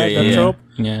 You know that, Yeah, that yeah. trope.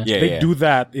 Yeah. Yeah, They yeah. do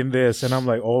that in this, and I'm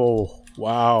like, oh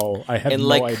wow, I had And no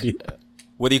like, idea.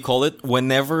 what do you call it?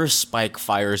 Whenever Spike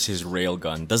fires his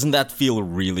railgun, doesn't that feel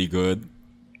really good?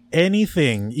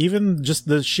 anything, even just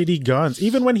the shitty guns,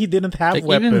 even when he didn't have Like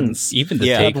weapons. even the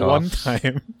Yeah. At one takeoff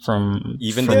time, from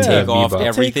Even from the takeoff, Bebop.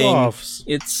 everything. takeoffs.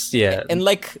 It's yeah, And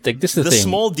like this is the the thing.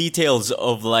 small details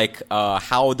of like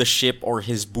how the ship or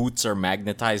his boots are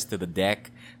magnetized to the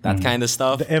deck, that kind of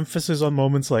stuff. The emphasis on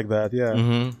moments like that,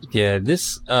 yeah. Yeah,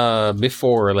 this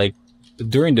before, like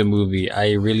during the movie,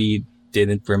 I really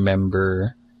didn't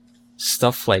remember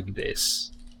stuff like this.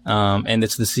 And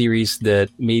it's the series that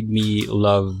made me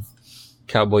love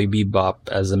Cowboy Bebop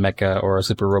as a mecha or a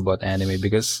super robot anime,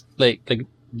 because like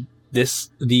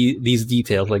these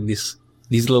details, like these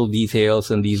little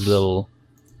details and these little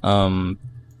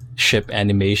ship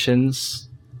animations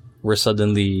were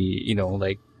suddenly, you know,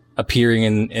 like appearing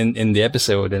in the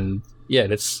episode. And yeah,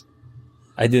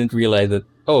 I didn't realize that,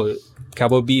 oh,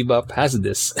 Cowboy Bebop has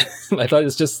this. I thought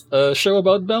it's just a show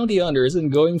about bounty hunters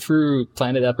and going through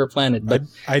planet after planet. But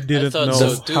I didn't thought know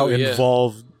so too, how yeah.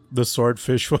 involved the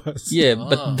swordfish was. yeah,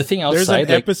 but the thing There's outside,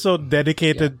 an like, episode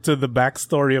dedicated to the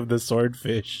backstory of the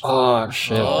swordfish, oh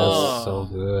shit, Oh. that's so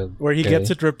good. where he Okay. gets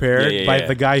it repaired Yeah, by yeah.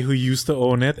 the guy who used to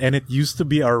own it, and it used to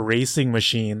be a racing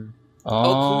machine.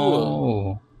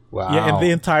 Oh, wow. Yeah, and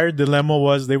the entire dilemma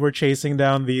was they were chasing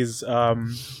down these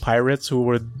pirates who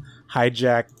would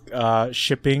hijack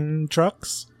shipping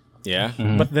trucks, Yeah.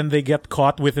 but then they get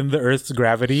caught within the Earth's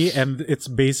gravity, and it's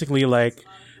basically like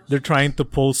they're trying to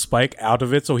pull Spike out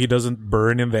of it so he doesn't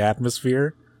burn in the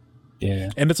atmosphere. yeah.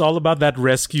 And it's all about that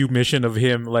rescue mission of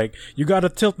him, like, you gotta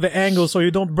tilt the angle so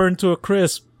you don't burn to a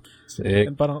crisp. Sick.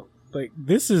 And, but like,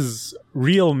 this is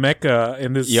real mecha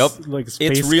in this Yep. like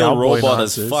space It's real cowboy robot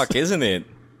nonsense. as fuck, isn't it?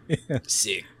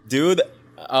 Sick. Dude,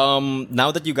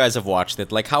 now that you guys have watched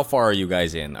it, like how far are you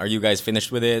guys in? Are you guys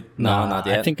finished with it? No, Nah, not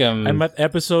yet. I think I'm at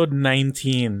episode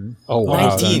 19. Oh wow,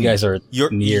 19. you guys are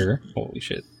You're- near. Holy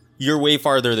shit! you're way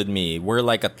farther than me. We're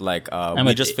like at like I'm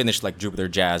we at just eight. finished like Jupiter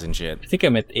Jazz and shit. I think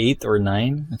I'm at 8 or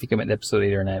 9. I think I'm at episode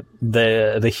 8 or 9.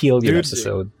 The helium Dude.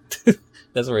 episode.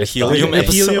 That's where I helium started. The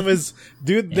episode. helium is,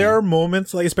 dude. There are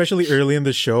moments, like especially early in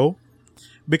the show,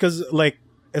 because like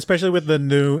especially with the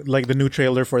new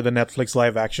trailer for the Netflix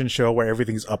live action show where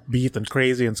everything's upbeat and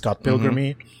crazy and Scott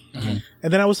Pilgrim-y. And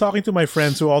then I was talking to my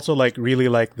friends who also like really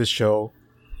like this show,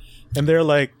 and they're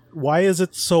like, "Why is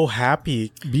it so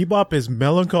happy? Bebop is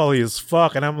melancholy as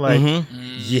fuck." And I'm like,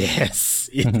 "Yes,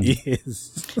 it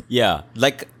is." Yeah,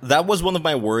 like that was one of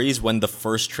my worries when the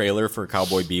first trailer for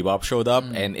Cowboy Bebop showed up,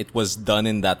 and it was done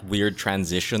in that weird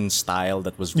transition style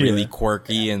that was really Yeah.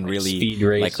 quirky and really Speed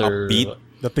like Racer. upbeat.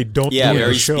 That they don't Yeah, do in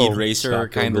very the show. Speed Racer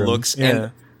Scott kind of Pilgrim. looks. Yeah.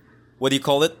 And what do you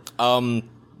call it?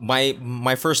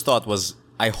 My first thought was,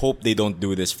 I hope they don't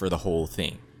do this for the whole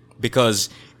thing, because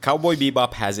Cowboy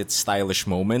Bebop has its stylish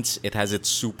moments, it has its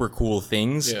super cool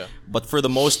things, Yeah. but for the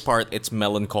most part, it's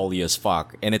melancholy as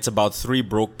fuck, and it's about three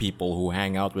broke people who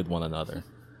hang out with one another.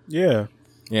 Yeah.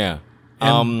 Yeah.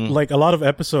 And like a lot of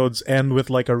episodes end with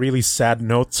like a really sad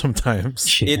note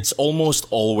sometimes. It's almost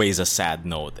always a sad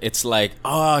note. It's like,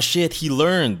 oh shit, he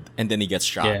learned, and then he gets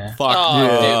shot. Yeah. Fuck.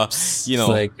 Aw, uh, you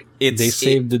know, It's like they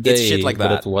saved the day, It's shit like but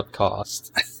that. at what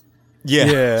cost?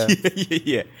 Yeah. Yeah.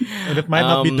 yeah. And it might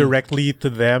not be directly to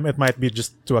them. It might be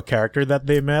just to a character that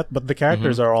they met, but the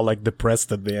characters are all like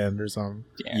depressed at the end or something.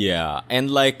 Yeah, and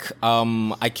like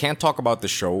I can't talk about the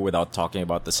show without talking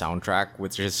about the soundtrack,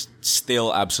 which is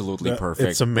still absolutely perfect.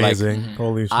 It's amazing. Like,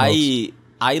 Holy smokes.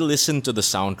 I listen to the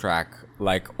soundtrack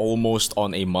like almost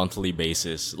on a monthly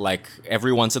basis. Like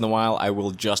every once in a while, I will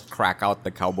just crack out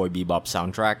the Cowboy Bebop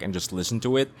soundtrack and just listen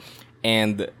to it.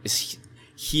 And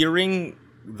hearing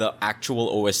the actual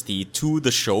OST to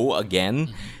the show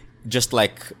again, just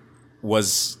like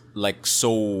was like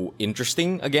so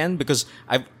interesting again, because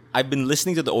I've been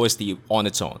listening to the OST on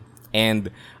its own, and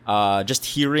just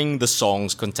hearing the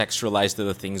songs contextualized to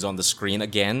the things on the screen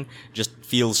again just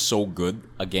feels so good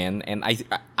again. And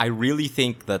I really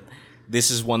think that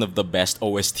this is one of the best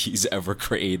OSTs ever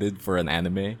created for an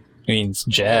anime. I mean, it's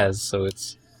jazz, so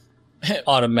it's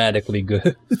automatically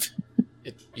good.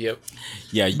 Yep.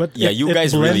 Yeah, But yeah, it- you it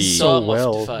guys blends really so Song of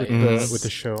well Defiance. with the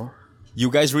show.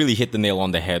 you guys really hit the nail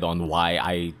on the head on why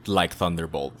I like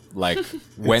Thunderbolt. Like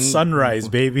when Sunrise,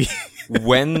 baby.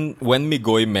 when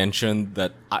Migoi mentioned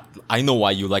that I know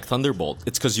why you like Thunderbolt.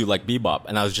 It's because you like Bebop,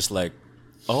 and I was just like,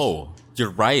 oh, you're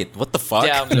right. What the fuck?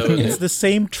 Download It's it. the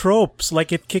same tropes.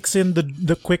 Like it kicks in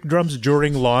the quick drums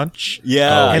during launch.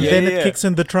 Yeah, And yeah, then yeah, it yeah. kicks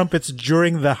in the trumpets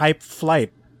during the hype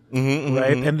flight.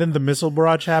 Right? And then the missile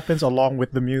barrage happens along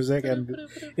with the music, and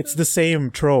it's the same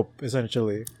trope,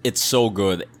 essentially. It's so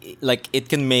good. Like it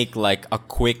can make like a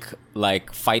quick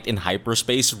like fight in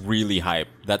hyperspace really hype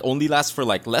that only lasts for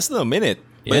like less than a minute,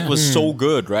 but it Yeah. was so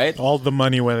good, right? All the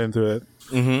money went into it.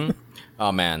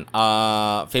 Oh man.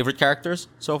 Favorite characters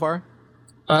so far?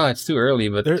 It's too early,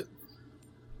 but They're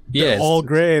yeah, all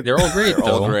great. They're all great. They're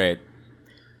all though. great.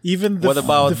 Even the What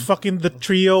about- the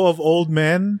trio of old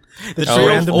men that Trio of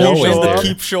randomly old men show that up,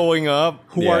 keep showing up.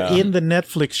 who are in the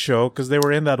Netflix show because they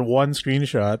were in that one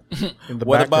screenshot in the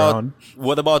What background.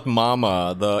 about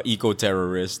Mama, the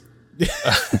eco-terrorist?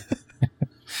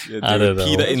 Yeah, I dude, don't know.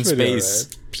 PETA in That's pretty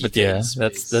space. But yeah,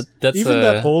 that's Even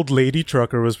that old lady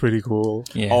trucker was pretty cool.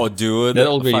 yeah. Oh, dude, that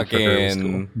old lady trucker was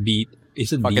fucking, cool. Beat.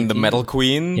 Is it fucking the BT? Metal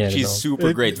Queen. Yeah, She's no.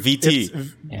 super great. VT.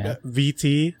 It's Yeah.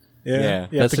 VT. Yeah. Yeah. You have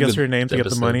That's to a guess good her name to get the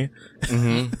episode. money.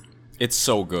 It's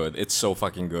so good. It's so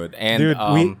fucking good. And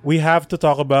Dude, we have to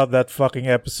talk about that fucking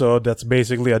episode that's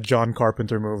basically a John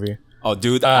Carpenter movie. oh,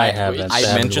 dude, I I haven't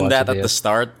mentioned watched that it at yet. the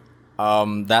start.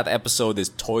 That episode is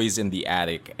Toys in the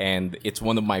Attic, and it's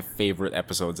one of my favorite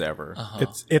episodes ever.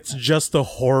 It's just a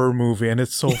horror movie and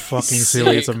it's so fucking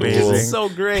silly. It's cool. amazing. It's so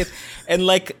great. And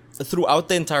like throughout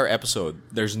the entire episode,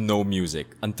 there's no music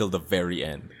until the very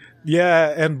end. Yeah,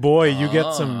 and boy, you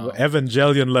get some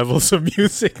Evangelion levels of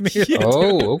music. Near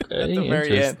Oh, okay. The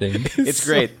very end. Interesting. It's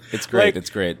great. It's great. Like-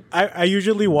 It's great. I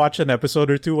usually watch an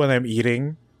episode or two when I'm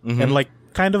eating Mm-hmm. and like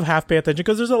kind of half pay attention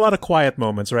because there's a lot of quiet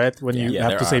moments, right? When you Yeah, have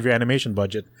there to are. save your animation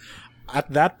budget. At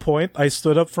that point, I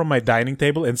stood up from my dining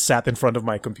table and sat in front of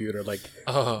my computer. Like,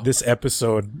 this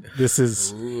episode,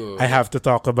 I have to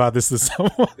talk about this to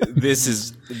someone. This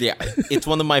is it's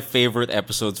one of my favorite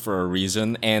episodes for a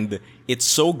reason, and it's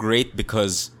so great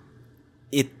because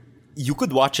you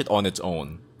could watch it on its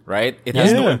own, right? It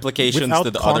has no Yeah, implications without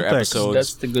to the other context. episodes.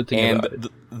 That's the good thing and about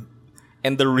it.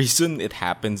 and the reason it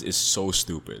happens is so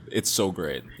stupid. It's so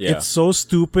great. Yeah, It's so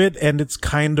stupid and it's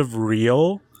kind of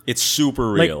real. it's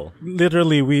super Like real.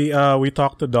 literally, we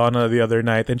talked to Donna the other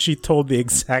night, and she told the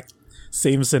exact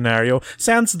same scenario.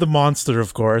 Sans the monster,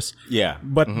 of course. Yeah,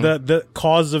 But the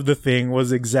cause of the thing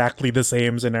was exactly the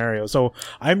same scenario. So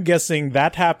I'm guessing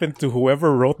that happened to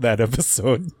whoever wrote that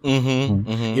episode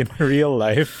in real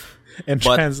life and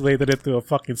But- translated it to a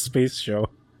fucking space show.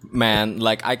 man,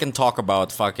 like I can talk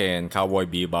about fucking Cowboy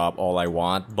Bebop all I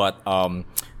want, but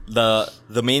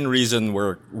the main reason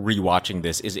we're rewatching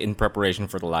this is in preparation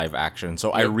for the live action.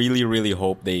 So I really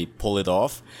hope they pull it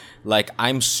off. Like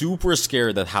I'm super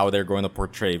scared at how they're going to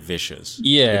portray Vicious.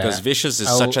 Yeah. because Vicious is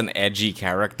such an edgy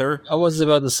character. I was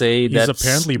about to say He's that's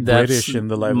apparently that's- British in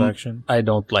the live action. I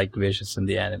don't like Vicious in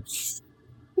the anime.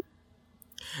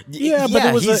 Yeah,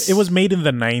 but he's- it was made in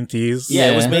the 90s.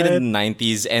 Yeah, it was Yeah. made in the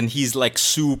 90s, and he's like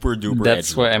super duper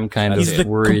That's edgy. why I'm kind of He's the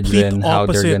worried complete then how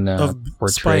they're opposite gonna of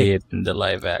portray Spike. it in the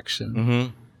live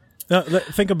action.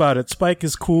 Think about it. Spike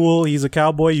is cool. He's a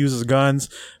cowboy, uses guns.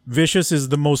 Vicious is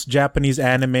the most Japanese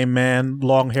anime man.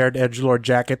 Long-haired edgelord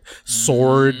jacket,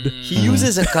 sword. He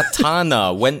uses a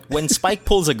katana. When Spike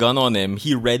pulls a gun on him,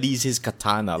 he readies his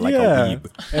katana like a yeah.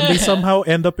 weeb. And they somehow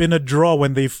end up in a draw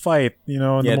when they fight, in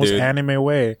Yeah, the most dude. anime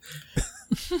way.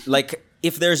 Like,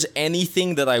 if there's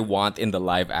anything that I want in the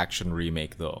live action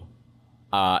remake, though,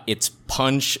 it's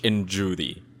Punch and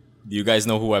Judy. Do you guys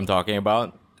know who I'm talking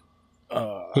about?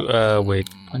 Wait,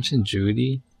 Punch and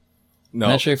Judy? No,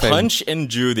 Not sure if I- Punch and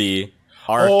Judy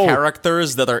are Oh.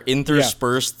 characters that are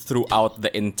interspersed throughout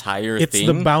the entire It's thing.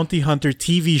 the Bounty Hunter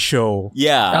TV show.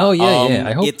 Yeah. Oh yeah.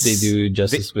 I hope it's- they do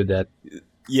justice with that.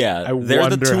 Yeah, I they're the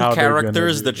wonder two how they're gonna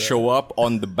characters do that that. show up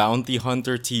on the Bounty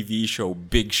Hunter TV show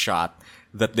Big Shot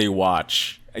that they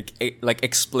watch. Like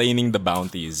explaining the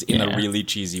bounties in a Yeah. really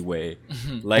cheesy way.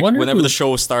 Like Wonder whenever who- the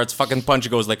show starts, fucking Punch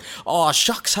goes like, "Oh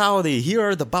shucks, howdy! Here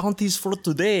are the bounties for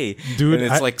today." Dude, and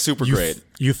it's like super great.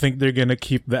 You think they're gonna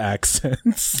keep the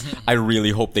accents? I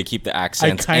really hope they keep the I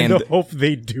accents. kind and of hope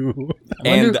they do. wonder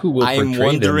and who will I'm portray them,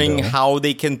 wondering though. how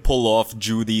they can pull off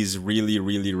Judy's really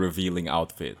revealing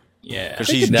outfit. Yeah, Because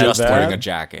They she's could do just that. wearing a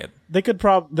jacket.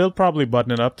 They'll probably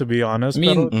button it up, to be honest. I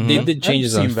mean, pero- they did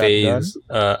changes on seen that Faye's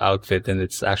outfit, and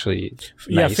it's actually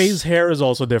Yeah, nice. Faye's hair is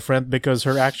also different because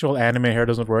her actual anime hair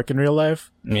doesn't work in real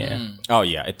life Yeah, Oh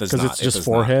yeah, it does because not. it's It just does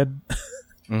not. forehead.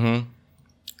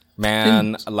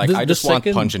 Man, like The- I the just want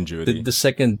second- Punch and Judy. The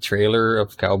second trailer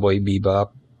of Cowboy Bebop,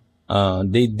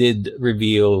 they did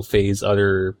reveal Faye's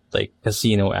other like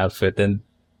casino outfit, and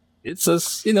it's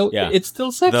Yeah. it's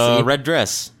still sexy. The red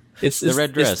dress. It's red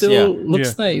it dress, still yeah.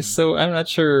 looks nice. So I'm not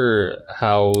sure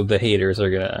how the haters are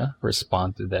gonna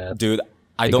respond to that. Dude,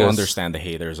 I don't Because- understand the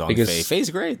haters on because- Faye. Faye's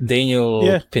great. Daniel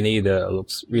Yeah. Pineda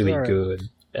looks really Alright. good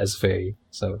as Faye.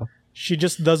 So she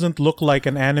just doesn't look like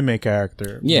an anime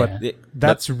character. Yeah. But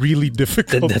that's really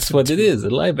difficult. That's what it is. A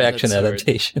live action That's hard.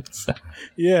 adaptations.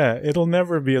 Yeah, it'll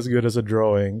never be as good as a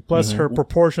drawing. Plus, her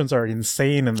proportions are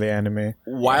insane in the anime.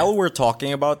 While we're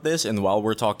talking about this and while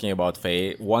we're talking about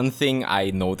Faye, one thing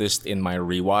I noticed in my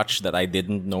rewatch that I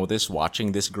didn't notice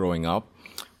watching this growing up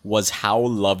was how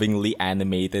lovingly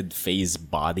animated Faye's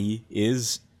body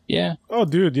is. Yeah. Oh,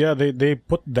 dude, yeah, they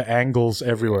put the angles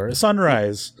everywhere.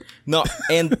 Sunrise. No,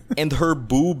 and her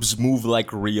boobs move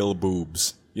like real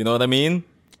boobs. You know what I mean?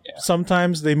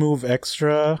 Sometimes they move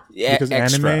extra Yeah, because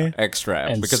extra,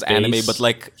 And because space. anime, but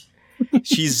like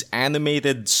she's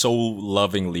animated so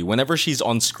lovingly. Whenever she's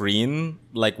on screen,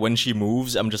 like when she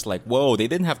moves, I'm just like, whoa, they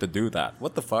didn't have to do that.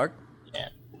 What the fuck? Yeah.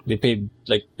 They paid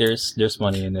like there's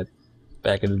money in it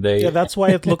back in the day. Yeah, that's why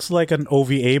it looks like an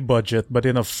OVA budget, but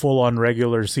in a full-on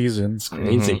regular season.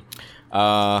 Crazy.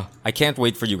 I can't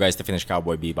wait for you guys to finish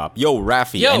Cowboy Bebop. Yo,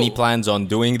 Rafi, Yo. any plans on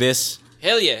doing this?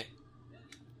 Hell yeah.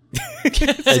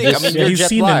 I mean, you're He's jet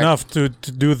seen lag. enough to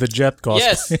do the jet cosplay.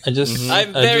 Yes. I just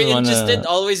I'm I very just wanna- interested.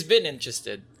 Always been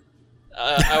interested.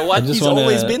 I want. just He's wanna-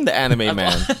 always been the anime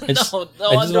man. I just, no,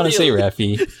 I just want to say, unreal.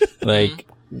 Rafi, like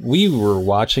we were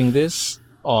watching this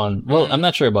on. Well, I'm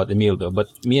not sure about Emil though, but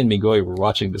me and Migoy were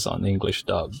watching this on English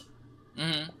dub,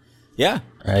 Yeah.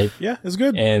 right? Yeah, it's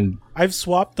good. And I've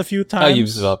swapped a few oh, times. you've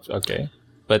swapped, okay,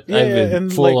 but Yeah, I've been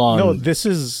and full like, on. no, this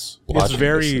is it's watching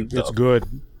very this in it's dub.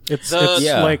 good. It's The-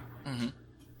 Yeah. like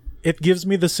it gives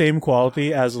me the same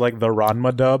quality as like the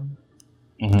Ranma dub,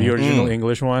 the original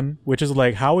English one, which is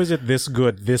like, how is it this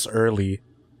good this early?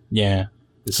 Yeah,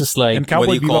 this is like And What do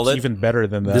Cowboy you call Bebop's it? even better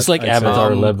than that. this is like I'd say.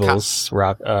 Avatar Um, levels,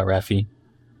 Rafi.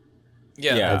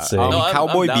 Yeah. Yeah. I'd say. Um, No,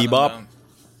 Cowboy I'm down, Bebop. I'm down.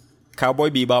 Cowboy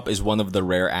Bebop is one of the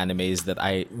rare animes that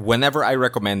whenever I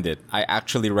recommend it, I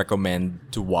actually recommend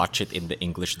to watch it in the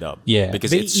English dub. Yeah. Because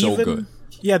They it's so good.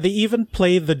 Yeah, they even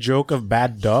play the joke of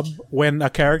bad dub when a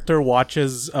character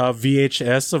watches a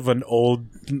VHS of an old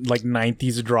like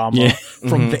 90s drama Yeah.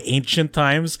 from the ancient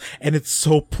times, and it's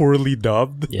so poorly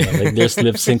dubbed. Yeah, like there's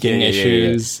lip syncing Yeah, yeah, yeah.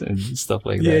 issues and stuff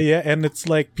like Yeah, that. yeah, and it's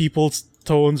like people's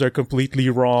tones are completely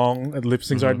wrong and lip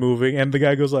syncs aren't moving, and the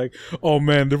guy goes like, "Oh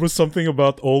man, there was something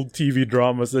about old TV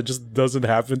dramas that just doesn't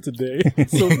happen today."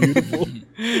 It's so beautiful.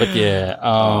 But yeah,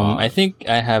 I think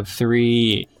I have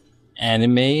 3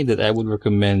 anime that I would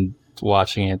recommend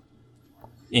watching it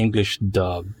English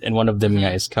dub, and one of them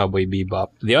is Cowboy Bebop.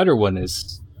 The other one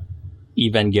is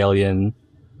Evangelion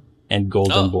and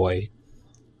Golden Oh. Boy.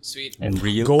 Sweet. And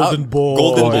Real Golden Boy.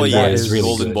 Golden Boy, that yes. is really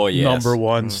Golden good. Boy, yes. Number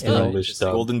one in still. English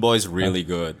dub. Golden Boy is really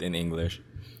good in English.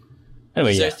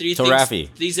 Anyway, These yeah, are three So, things. Rafi.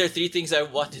 These are 3 things I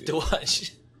wanted to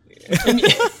watch.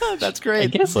 That's I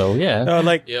great. guess so. Yeah,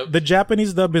 Like Yep. the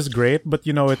Japanese dub is great, but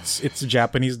you know it's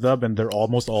Japanese dub, and they're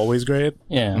almost always great.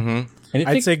 yeah. And I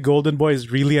I'd think, say Golden Boy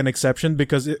is really an exception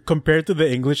because compared to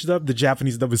the English dub, the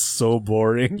Japanese dub is so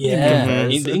boring. in yeah,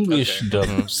 comparison. the English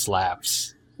dub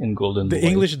slaps in Golden The Boy.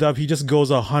 English dub, he just goes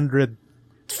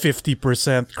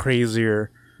 150%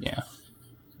 crazier. yeah.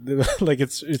 Like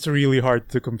it's really hard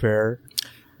to compare.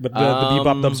 But the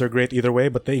Bebop dubs are great either way,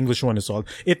 but the English one is solid.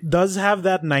 It does have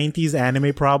that 90s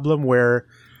anime problem where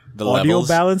The audio levels.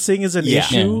 balancing is an Yeah.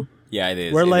 issue. Yeah, it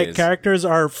is. Where it like is. characters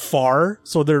are far,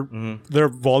 so their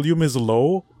volume is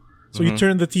low. So you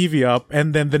turn the TV up,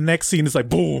 and then the next scene is like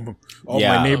boom. Oh,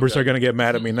 Yeah. my neighbors Okay. are gonna get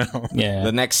mad at me now. Yeah.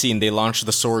 The next scene, they launch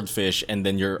the swordfish, and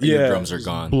then your Yeah, eardrums are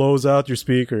gone. blows out your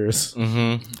speakers.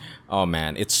 Oh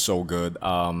man, it's so good.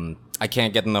 I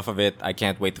can't get enough of it. I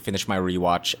can't wait to finish my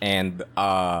rewatch. And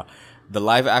the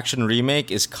live action remake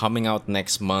is coming out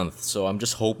next month, so I'm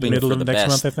just hoping Middle for of the next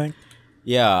best. month, I think.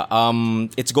 Yeah,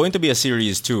 it's going to be a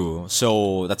series too,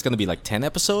 so that's going to be like 10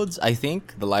 episodes, I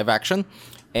think, the live action.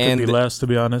 Could And be less, to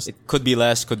be honest. it could be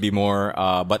less, could be more.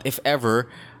 But if ever,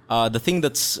 the thing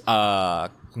that's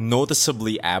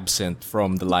noticeably absent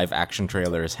from the live action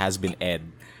trailers has been Ed.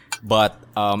 But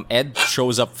Ed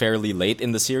shows up fairly late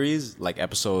in the series, like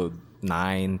episode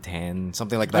 9, 10,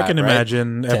 something like that. I can right?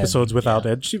 imagine episodes without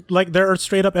Ed. Like there are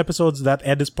straight up episodes that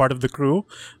Ed is part of the crew,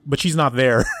 but she's not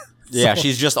there. Yeah,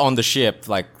 she's just on the ship,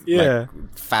 like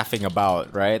faffing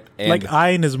about, right? And Like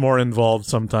Ayn is more involved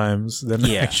sometimes than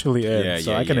Yeah. actually Ed. Yeah,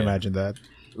 so yeah, I can yeah. imagine that.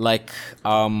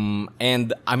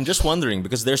 And I'm just wondering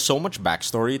because there's so much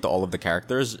backstory to all of the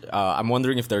characters. I'm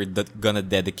wondering if they're gonna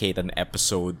dedicate an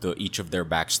episode to each of their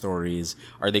backstories.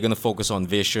 Are they gonna focus on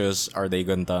Vicious? Are they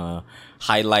gonna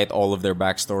highlight all of their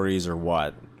backstories or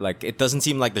what? Like, it doesn't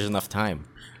seem like there's enough time.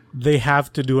 They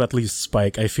have to do at least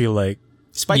Spike, I feel like.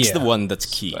 Spike's Yeah. the one that's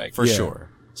key Spike. for Yeah. sure.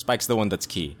 Spike's the one that's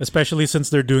key. Especially since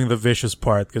they're doing the vicious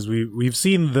part, because we've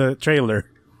seen the trailer.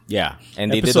 Yeah,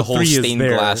 and they did Episode the whole 3 is stained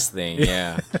there. glass thing.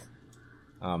 Yeah.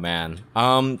 Oh man.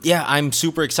 Yeah, I'm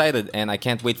super excited and I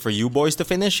can't wait for you boys to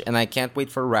finish and I can't wait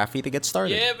for Rafi to get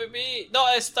started. Yeah, baby. No,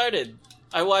 I started.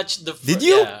 I watched the. Did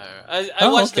you? Yeah, I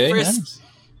watched the first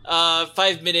nice.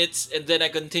 5 minutes, and then I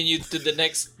continued to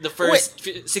the first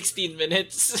 16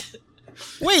 minutes.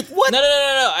 Wait, what? No.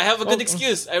 I have a good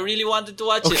excuse. I really wanted to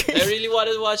watch Okay. it. I really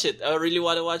wanted to watch it. I really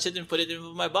want to watch it and put it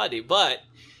into my body. But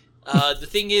the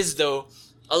thing is, though,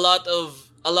 a lot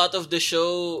of the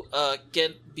show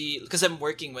can't be because I'm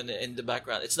working when in the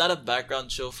background. It's not a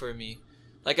background show for me.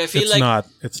 Like I feel It's like not.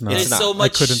 It's not. there's so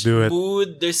much I couldn't do it.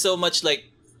 mood. There's so much like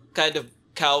kind of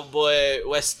cowboy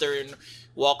western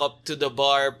walk up to the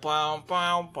bar, pow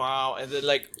pow pow, and then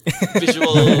like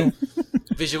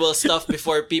visual stuff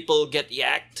before people get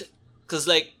yacked. Cause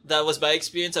like that was my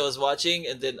experience. I was watching,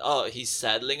 and then he's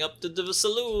saddling up to the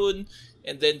saloon,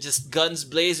 and then just guns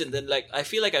blaze, and then like I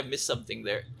feel like I missed something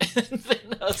there. And then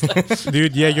I was like,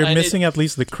 Dude, yeah, you're I missing at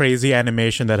least the crazy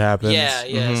animation that happens.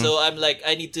 yeah. So I'm like,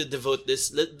 I need to devote this.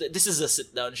 This is a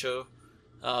sit down show.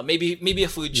 Maybe a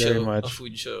food Very show. much. A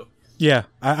food show. Yeah,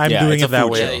 I'm Yeah, doing it's it a that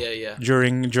food way. show. Yeah.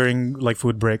 During like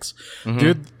food breaks.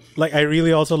 Dude, like I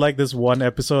really also like this one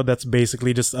episode that's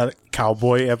basically just a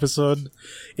cowboy episode.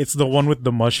 It's the one with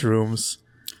the mushrooms.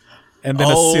 And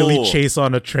then a silly Oh. chase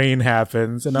on a train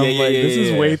happens. And I'm Yeah, like, yeah, this is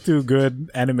yeah. way too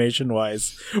good animation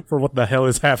wise for what the hell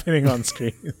is happening on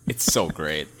screen. It's so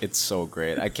great. It's so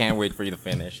great. I can't wait for you to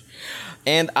finish.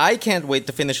 And I can't wait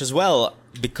to finish as well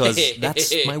because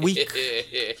that's my week.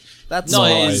 That's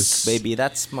my week, Nice. baby.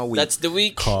 That's my week. That's the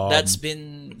week. Calm. That's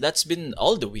been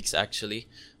all the weeks actually.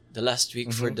 The last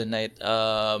week for the night.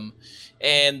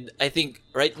 And I think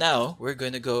right now we're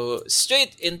gonna go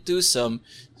straight into some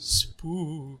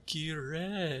spooky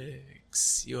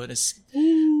Rex. You wanna?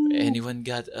 Anyone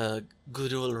got a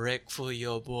good old rec for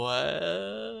your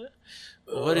boy?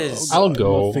 What is? I'll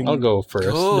go. Nothing- I'll go first.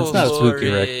 Go It's not a for spooky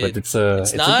rec, it. but it's a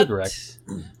not? good rec.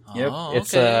 Yep. Oh,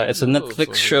 It's okay. a Go Netflix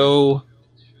for it. show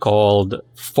called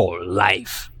For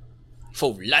Life.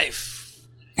 For life.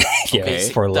 Yeah,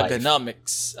 Basic For Life.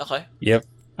 Thugonomics. Okay. Yep.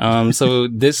 So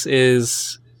this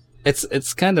is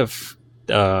it's kind of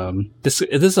this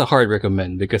is a hard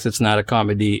recommend because it's not a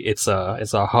comedy. It's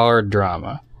a hard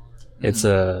drama. It's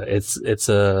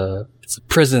a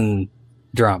prison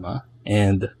drama,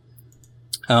 and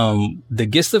the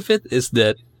gist of it is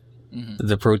that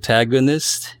the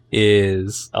protagonist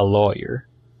is a lawyer,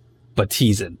 but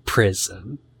he's in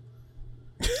prison.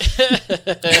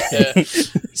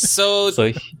 So So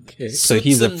so he's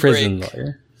Suits a and prison Break.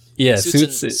 lawyer. Yeah,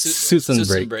 suits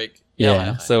and break. Yeah.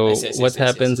 okay. So I see, what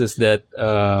happens is that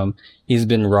he's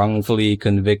been wrongfully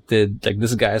convicted. Like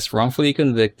this guy is wrongfully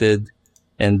convicted,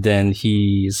 and then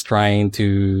he's trying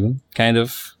to kind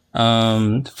of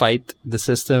fight the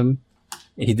system.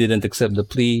 He didn't accept the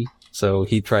plea, so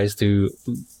he tries to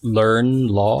learn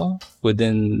law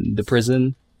within the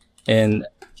prison, and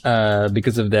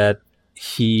because of that,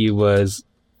 he has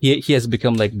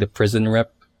become like the prison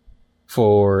rep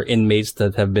for inmates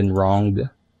that have been wronged.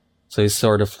 So he's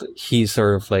sort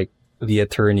of like the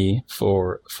attorney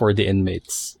for the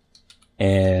inmates,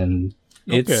 and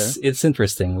it's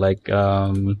interesting. Like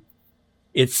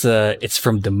it's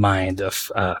from the mind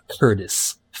of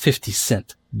Curtis 50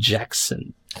 Cent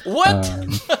Jackson. What?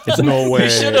 It's No way. You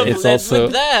should have It's led also-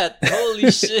 with that.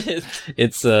 Holy shit.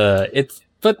 It's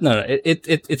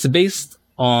based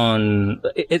on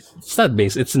it's not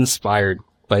based. It's inspired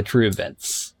by true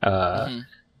events.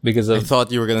 Because I of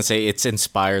thought you were gonna say it's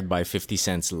inspired by 50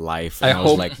 Cent's life, and I I, was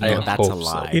hope- like, I no, that's a hope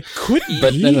so. lie. It could be.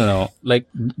 But no. Like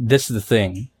this is the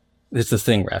thing. This is the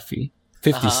thing, Rafi.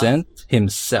 50 Cent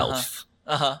himself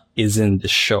is in the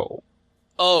show.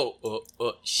 So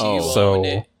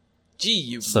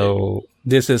so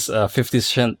this is a 50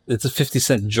 Cent. It's a 50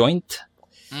 Cent joint.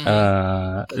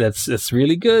 That's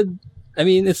really good. I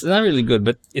mean, it's not really good,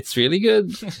 but it's really good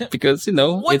because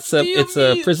What it's do you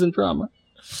a mean? prison drama.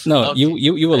 No, Okay,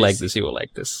 you will I like see. this. You will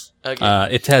like this. Okay.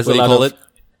 It has What a do you lot call of. it?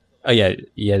 Oh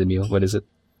yeah, Emil. What is it?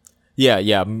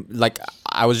 Yeah. Like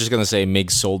I was just gonna say,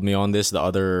 Mig sold me on this the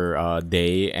other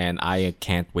day, and I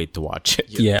can't wait to watch it.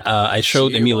 Yeah, I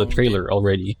showed Emil a trailer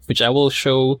already, which I will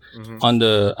show on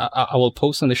the. I will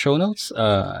post on the show notes.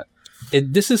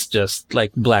 This is just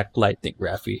like Black Lightning,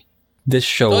 Rafi. This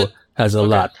show Good. has a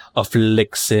lot of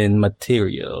Lixin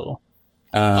material.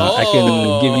 I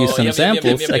can give you some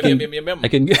samples. I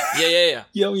can. Yeah.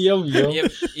 Yum. Yum,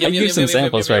 I give some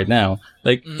samples right now.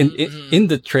 Like in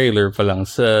the trailer pa lang,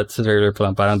 sa trailer pa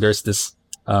lang, parang there's this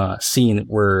scene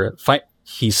where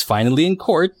he's finally in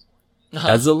court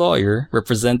as a lawyer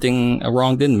representing a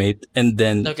wronged inmate, and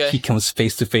then Okay. he comes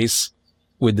face to face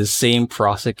with the same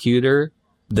prosecutor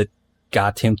that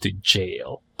got him to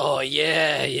jail. Oh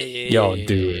yeah, yeah, yeah. Yo, yeah,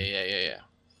 dude. Yeah.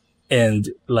 And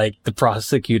like the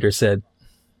prosecutor said,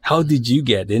 "How did you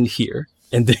get in here?"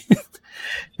 And then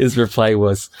his reply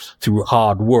was, "Through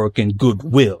hard work and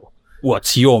goodwill.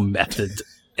 What's your method?"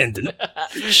 And then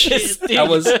I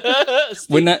was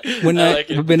when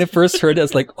I first heard it, I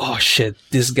was like, "Oh shit,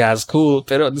 this guy's cool."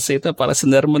 Pero at the same time, para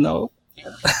sinermo na ako.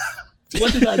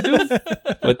 What did I do?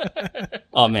 But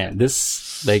oh man,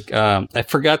 this like I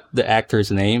forgot the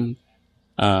actor's name,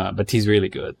 but he's really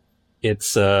good.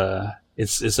 It's a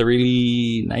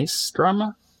really nice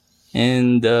drama,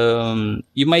 and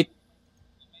you might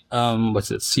what's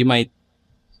this? You might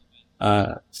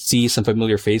see some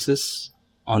familiar faces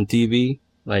on TV.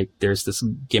 Like there's this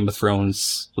Game of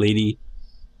Thrones lady.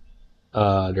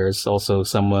 There's also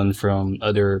someone from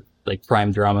other like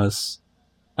Prime dramas.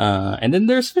 And then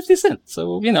there's 50 Cent.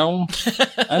 So, you know,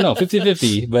 I don't know,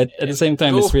 50-50, but at the same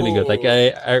time, it's really good. Like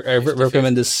I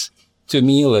recommend this to a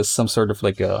meal as some sort of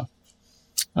like a,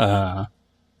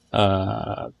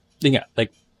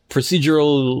 like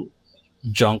procedural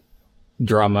junk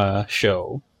drama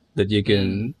show that you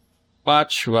can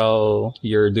watch while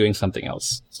you're doing something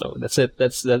else. So that's it.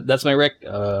 That's my rec,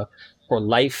 for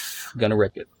life. Gonna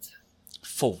wreck it.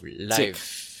 For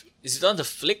life. Is it on the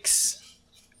flicks?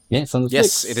 Yeah, it's on the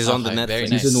Yes, Netflix. it is on the Okay, very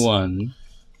Netflix. nice. Season 1.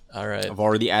 All right. I've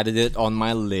already added it on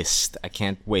my list. I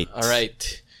can't wait. All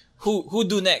right. Who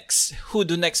do next? Who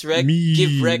do next rec? Me,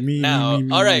 Give rec me, now. me,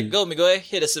 me, All right, me. go ahead.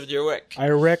 Hit us with your rec. I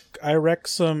wreck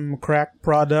some crack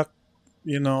product,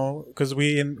 you know, because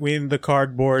we in the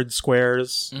cardboard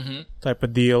squares type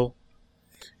of deal.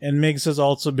 And Migs has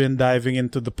also been diving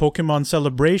into the Pokemon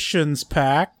Celebrations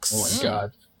packs. Oh my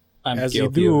god. I'm As you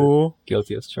guilty of it. do.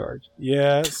 Guilty as charged.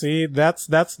 Yeah, see, that's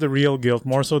the real guilt,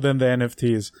 more so than the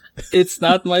NFTs. It's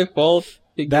not my fault.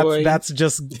 Big boy. That's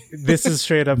just this is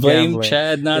straight up Blame gambling.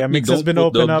 Chad, not Yeah, me. Migs has Don't been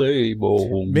put the open up.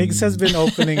 label. Migs has been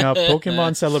opening up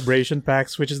Pokemon Celebration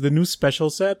packs, which is the new special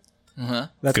set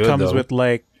that Good, comes though. with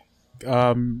like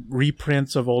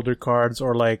reprints of older cards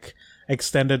or like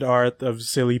extended art of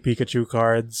silly Pikachu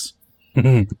cards.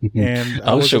 And I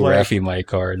I'll was show like, Rafi my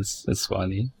cards. It's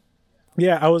funny.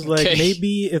 yeah, I was like, Okay.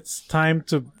 maybe it's time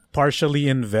to partially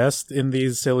invest in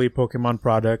these silly Pokemon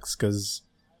products because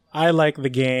I like the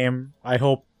game. I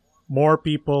hope more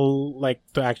people like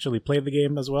to actually play the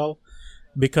game as well.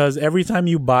 Because every time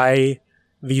you buy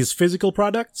these physical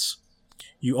products,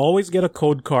 you always get a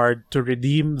code card to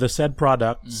redeem the said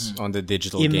products On the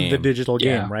digital in game. the digital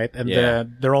Yeah. game, right? And Yeah.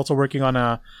 they're also working on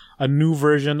a new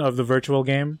version of the virtual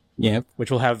game, Yeah.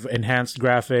 which will have enhanced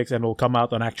graphics and will come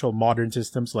out on actual modern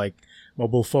systems like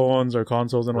mobile phones or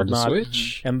consoles and Or the whatnot.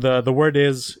 Switch. And the word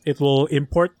is it will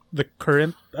import the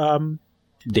current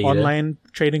Data. online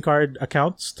trading card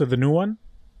accounts to the new one.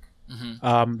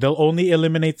 They'll only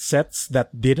eliminate sets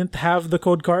that didn't have the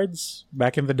code cards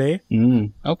back in the day.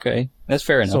 Okay. That's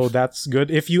fair enough. So that's good.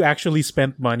 If you actually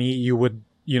spent money, you would,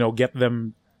 get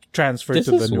them transferred this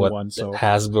to the is new what one. So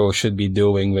Hasbro should be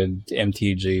doing with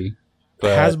MTG.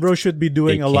 But Hasbro should be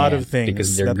doing they a lot of can't things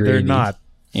because they're that they're greedy. not.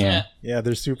 yeah. Yeah,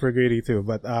 they're super greedy too.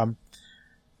 But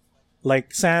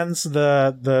like sans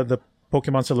the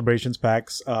Pokemon Celebrations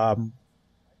packs,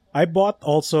 I bought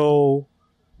also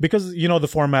because the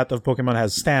format of Pokemon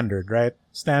has standard, right?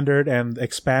 Standard and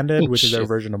expanded, Oh, which is their shit.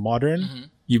 version of modern.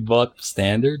 You bought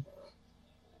standard?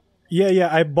 Yeah,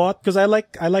 I bought because I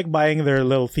like buying their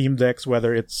little theme decks,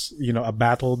 whether it's a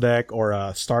battle deck or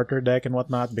a starter deck and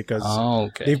whatnot, because Oh,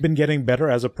 okay. they've been getting better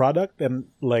as a product, and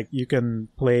like you can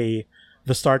play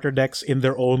the starter decks in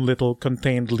their own little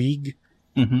contained league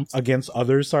against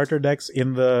other starter decks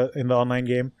in the online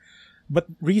game. But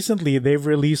recently they've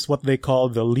released what they call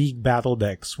the league battle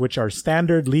decks, which are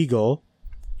standard legal,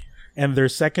 and their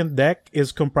second deck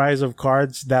is comprised of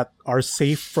cards that are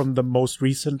safe from the most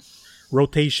recent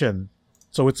rotation.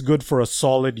 So it's good for a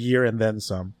solid year and then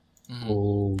some.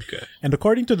 Okay. And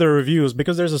according to the reviews,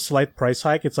 because there's a slight price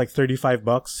hike, it's like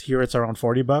 $35. Here it's around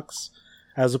 $40,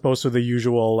 as opposed to the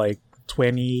usual like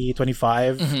 20,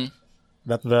 25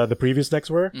 that the previous decks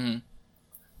were.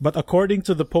 But according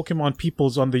to the Pokemon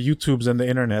peoples on the YouTubes and the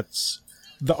internets,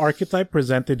 the archetype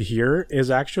presented here is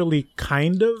actually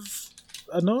kind of,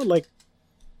 like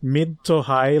mid to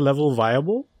high level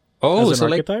viable Oh, as so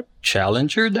an like archetype.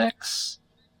 challenger decks?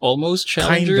 Almost Kind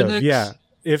challenger of, decks? yeah.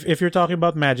 If you're talking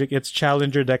about Magic, it's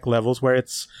challenger deck levels where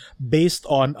it's based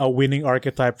on a winning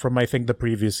archetype from I think the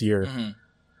previous year.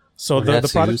 So the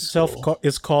that's product itself useful.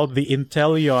 is called the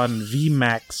Inteleon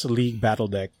VMAX League Battle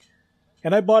Deck.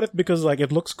 And I bought it because like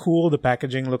it looks cool, the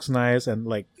packaging looks nice, and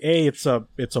like, hey, it's a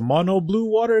mono blue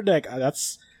water deck.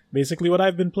 That's basically what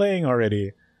I've been playing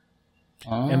already.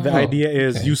 And the idea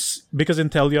is because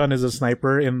Inteleon is a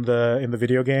sniper in the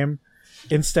video game,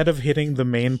 instead of hitting the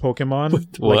main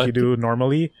Pokemon like you do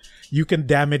normally, you can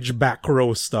damage back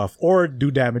row stuff or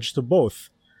do damage to both,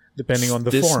 depending on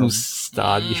the form.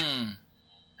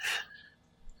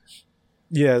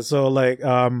 Yeah, so like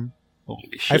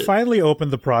I finally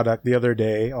opened the product the other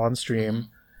day on stream,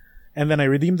 and then I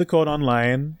redeemed the code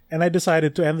online, and I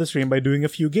decided to end the stream by doing a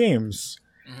few games.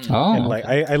 And like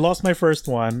I lost my first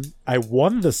one. I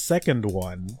won the second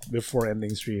one before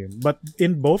ending stream. But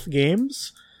in both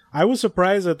games, I was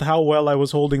surprised at how well I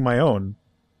was holding my own.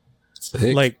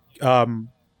 Sick. Like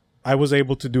I was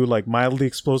able to do like mildly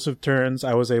explosive turns.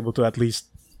 I was able to at least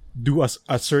do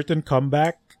a certain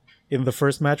comeback in the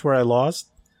first match where I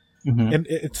lost. And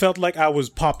it felt like I was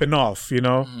popping off, you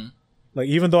know? Like,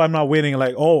 even though I'm not winning,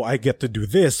 like, oh, I get to do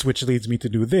this, which leads me to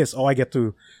do this. Oh, I get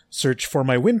to search for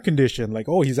my win condition. Like,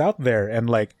 oh, he's out there. And,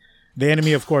 like, the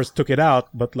enemy, of course, took it out.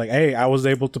 But, like, hey, I was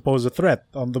able to pose a threat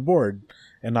on the board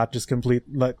and not just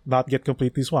not get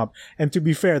completely swamped. And to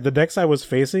be fair, the decks I was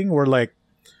facing were, like,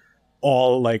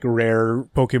 all, like, rare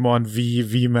Pokemon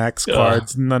VMAX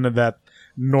cards. None of that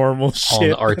normal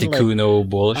shit. All the Articuno like,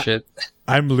 bullshit.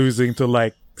 I'm losing to,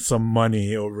 like, some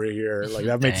money over here. Like,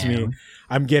 that makes me...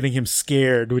 I'm getting him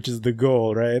scared, which is the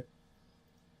goal, right?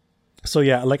 So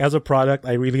yeah, like as a product,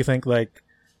 I really think like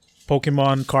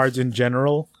Pokemon cards in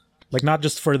general, like not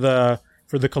just for the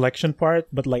collection part,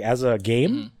 but like as a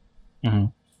game,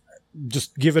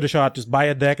 just give it a shot. Just buy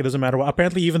a deck. It doesn't matter what.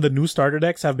 Apparently, even the new starter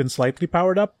decks have been slightly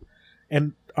powered up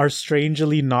and are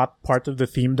strangely not part of the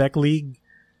theme deck league.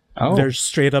 They're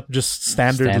straight up just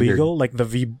standard legal, like the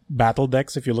V battle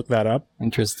decks, if you look that up.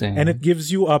 Interesting. And it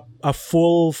gives you a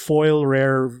full foil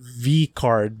rare V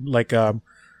card, like the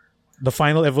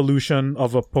final evolution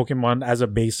of a Pokemon as a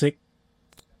basic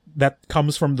that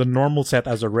comes from the normal set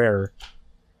as a rare.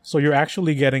 So you're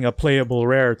actually getting a playable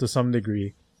rare to some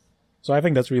degree. So I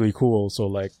think that's really cool. So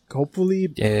like, hopefully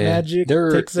Magic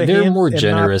takes a hint. They're more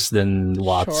generous than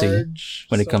WotC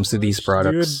when it comes to these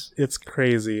products. Dude, it's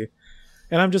crazy.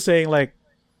 And I'm just saying, like,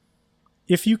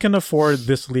 if you can afford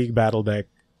this League Battle deck,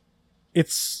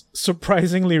 it's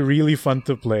surprisingly really fun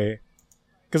to play.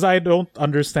 Because I don't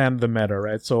understand the meta,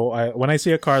 right? So when I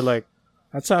see a card like,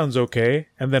 that sounds okay,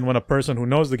 and then when a person who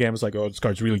knows the game is like, oh, this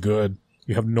card's really good,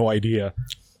 you have no idea.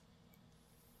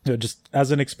 You know, just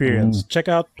as an experience, check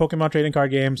out Pokemon trading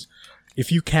card games.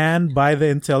 If you can, buy the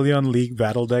Inteleon League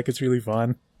Battle deck. It's really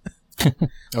fun.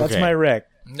 That's my rec.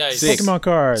 Nice. Pokemon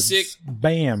cards. Sick.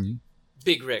 Bam.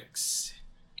 Big Rex.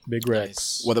 Big Rex.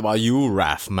 Nice. What about you,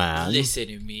 Raph, man? Listen,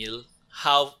 Emil.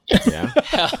 How Yeah.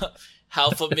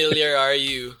 how familiar are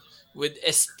you with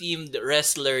esteemed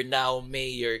wrestler now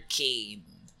Mayor Kane?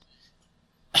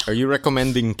 Are you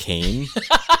recommending Kane?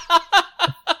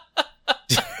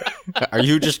 Are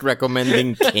you just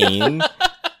recommending Kane?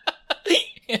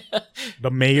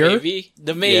 The mayor? Maybe.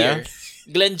 The mayor.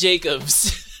 Glenn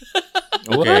Jacobs.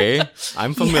 Okay,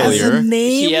 I'm familiar.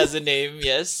 He has a name,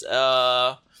 yes.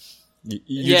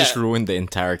 You just ruined the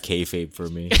entire kayfabe for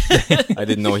me. I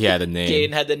didn't know he had a name.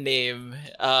 Kane had a name.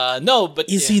 No, but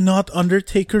Is he not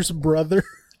Undertaker's brother?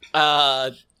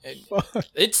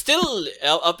 It's still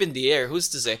up in the air. Who's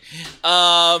to say?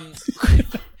 I'm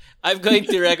going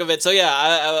to recommend. So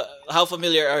yeah, how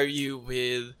familiar are you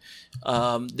with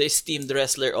the esteemed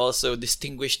wrestler, also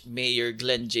distinguished Mayor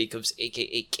Glenn Jacobs,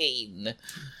 aka Kane?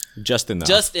 Just enough.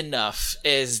 Just enough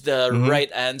is the right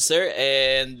answer,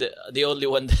 and the only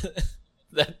one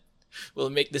that will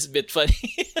make this bit funny.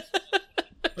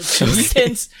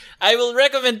 Since I will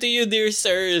recommend to you, dear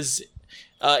sirs,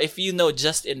 if you know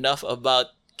just enough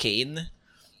about Kane,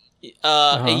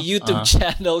 a YouTube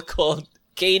channel called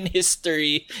Kane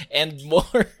History and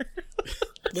More.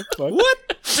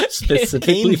 What? Specifically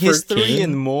Kane for history Kane?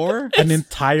 and more? An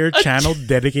entire channel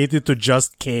dedicated to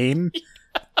just Kane?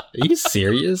 Are you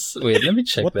serious? Wait, let me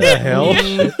check What that. the hell?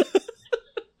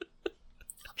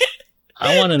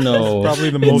 I want to know. Probably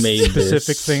the who most made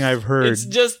specific this. thing I've heard. It's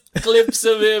just clips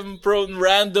of him from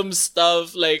random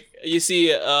stuff. Like you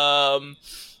see, Wow.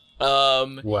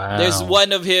 there's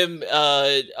one of him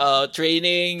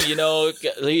training. You know,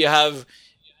 you have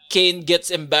Kane gets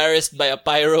embarrassed by a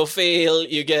pyro fail.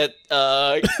 You get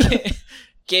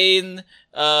Kane.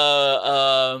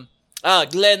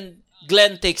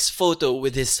 Glenn takes photo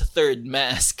with his third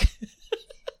mask.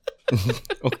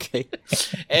 Okay.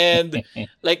 And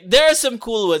like there are some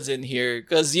cool ones in here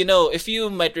because you know, if you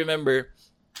might remember,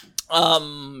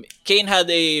 Kane had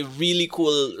a really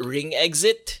cool ring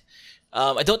exit.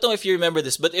 I don't know if you remember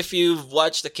this, but if you've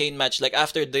watched the Kane match, like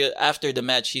after the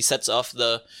match, he sets off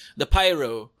the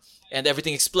pyro and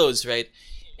everything explodes, right?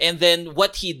 And then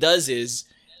what he does is,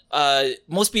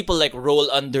 most people like roll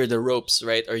under the ropes,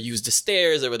 right? Or use the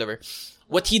stairs or whatever.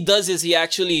 What he does is he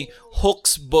actually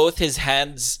hooks both his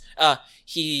hands.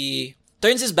 He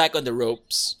turns his back on the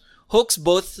ropes, hooks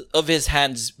both of his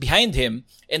hands behind him,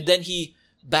 and then he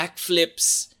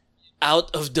backflips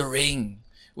out of the ring,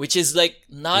 which is like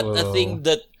not a thing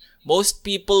that most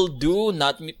people do.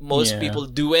 Not most people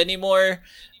do anymore.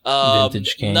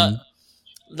 Vintage Kane.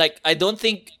 I don't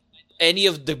think any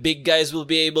of the big guys will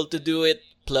be able to do it.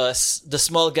 Plus, the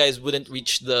small guys wouldn't be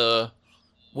He's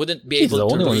able the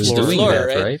only to one reach who's the doing floor, that,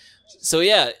 right? right? So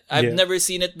yeah, I've never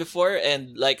seen it before,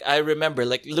 and like I remember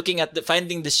like looking at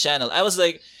finding this channel, I was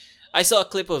like, I saw a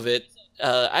clip of it.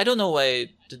 I don't know why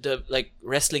the like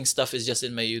wrestling stuff is just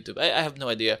in my YouTube. I have no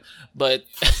idea, but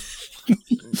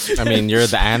I mean, you're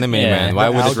the anime man. Why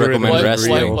the would it algorithm recommend is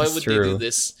wrestling? real. why It's would they do true.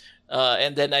 this?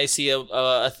 And then I see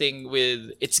a thing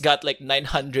with it's got like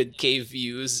 900K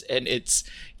views, and it's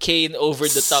Kane over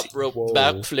the top rope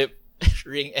backflip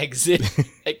ring exit.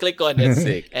 I click on it,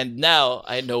 Sick. and now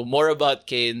I know more about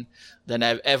Kane than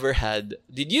I've ever had.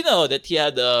 Did you know that he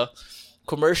had a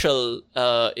commercial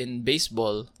in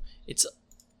baseball?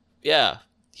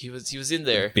 He was in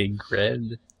there. Big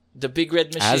Red. The Big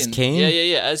Red Machine. As Kane?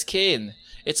 Yeah, as Kane.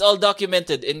 It's all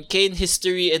documented in Kane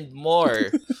history and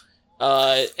more.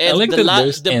 And like that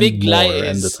there's the and big lie more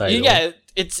in is the title. yeah,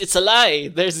 it's a lie.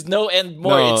 There's no end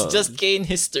more. No. It's just Kane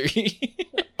history.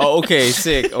 Oh, okay,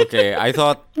 sick. Okay, I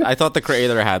thought the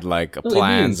creator had like Well, it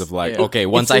plans is. of like, Yeah. okay,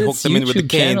 once It's I in hook its them in with the YouTube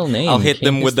Kane, channel name, I'll hit Kane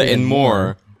them with the History and and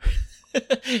more.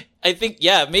 I think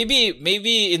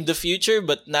maybe in the future,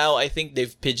 but now I think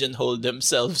they've pigeonholed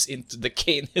themselves into the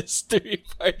Kane history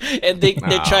part, and they're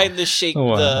Wow. trying to shake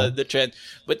Wow. the trend.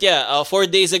 But yeah, 4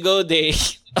 days ago they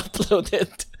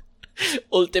uploaded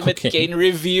Ultimate Okay. Kane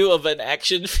review of an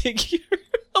action figure.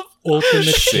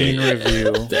 Ultimate Kane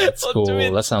review. That's cool.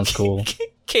 Ultimate That sounds cool.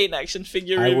 Kane action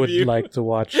figure I would review. like to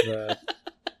watch that.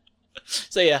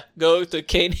 So yeah, go to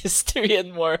Kane history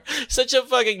and more. Such a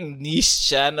fucking niche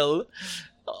channel.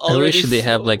 I wish they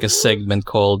have like a segment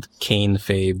called Kane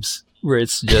Faves, where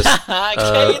it's just a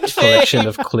Kane collection fave.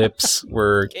 of clips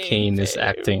where Kane Kane is fave.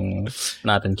 acting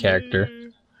not in character.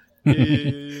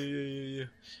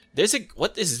 There's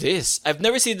what is this? I've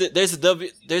never seen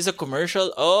there's a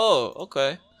commercial. Oh,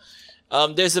 okay.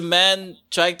 There's a man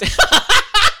trying to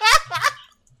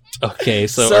Okay,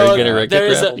 so are you gonna wreck there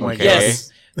it? is a Rap? my God. yes.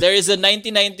 There is a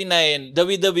 1999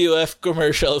 WWF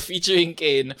commercial featuring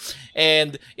Kane,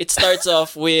 and it starts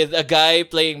off with a guy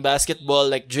playing basketball,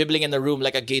 like dribbling in the room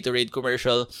like a Gatorade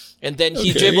commercial, and then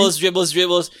he dribbles,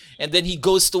 and then he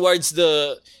goes towards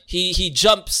he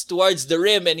jumps towards the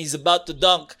rim, and he's about to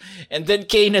dunk, and then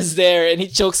Kane is there, and he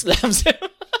choke slams him.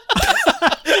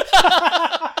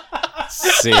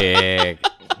 Sick.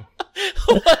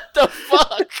 What the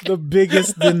fuck? The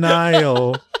biggest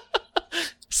denial.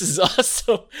 This is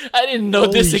awesome. I didn't know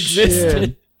Holy this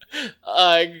existed.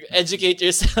 shit. Educate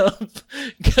yourself.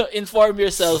 Inform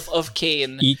yourself of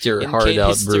Kane. Eat your in heart Kane out,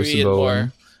 history Bruce and Bowen.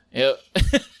 more. Yep.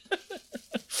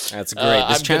 That's great.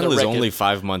 This I'm channel gonna is wreck only it.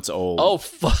 5 months old. Oh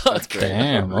fuck! That's great.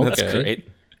 Damn, That's okay. great.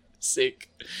 Sick.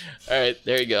 All right,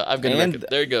 there you go. I'm gonna And- wreck it.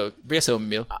 There you go. Bring us home,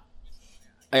 Emil.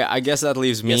 I guess that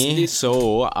leaves Yes, me. indeed.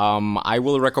 So, I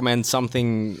will recommend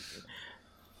something.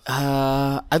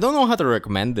 I don't know how to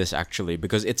recommend this actually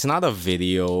because it's not a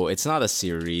video, it's not a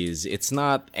series, it's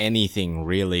not anything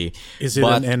really. Is it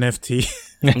But- an NFT?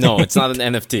 No, it's not an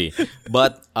NFT.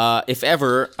 But if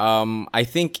ever, I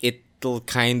think it'll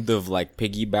kind of like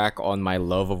piggyback on my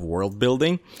love of world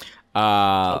building.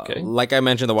 Okay. Like I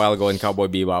mentioned a while ago in Cowboy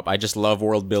Bebop, I just love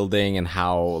world building and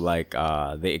how like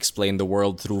they explain the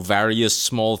world through various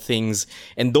small things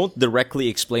and don't directly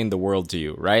explain the world to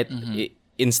you, right?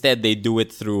 Instead, they do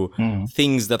it through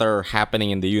things that are happening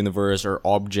in the universe or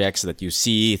objects that you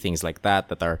see, things like that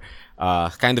are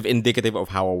kind of indicative of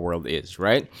how a world is,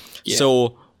 right?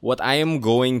 So what I am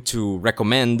going to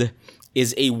recommend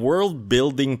is a world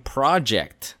building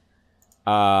project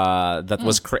that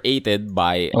was created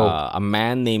by a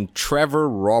man named Trevor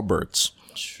Roberts.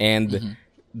 And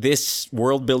this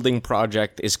world building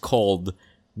project is called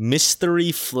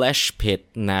Mystery Flesh Pit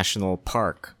National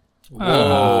Park.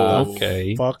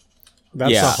 Okay. Fuck.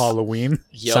 That's Yeah. a Halloween.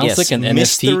 Yo, Sounds Yes, like an NFT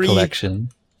mystery- collection.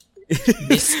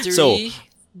 mystery. So,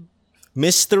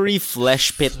 Mystery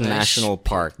Flesh Pit National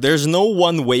Park. There's no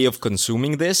one way of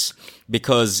consuming this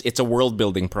because it's a world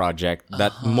building project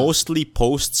that mostly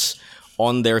posts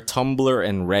on their Tumblr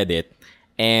and Reddit.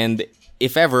 And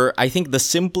if ever, I think the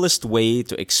simplest way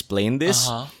to explain this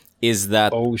is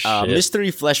that Oh, shit.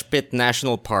 Mystery Flesh Pit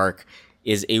National Park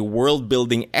is a world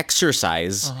building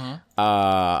exercise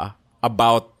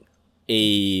about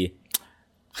a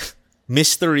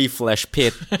mystery flesh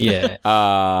pit. Yeah.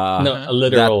 No, a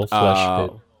literal flesh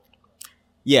pit.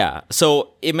 Yeah.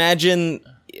 So imagine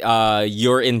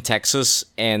you're in Texas,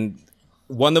 and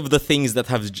one of the things that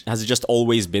has just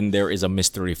always been there is a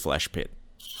mystery flesh pit,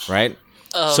 right?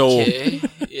 Okay.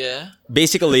 Yeah.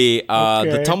 Basically, the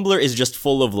Okay. Tumblr is just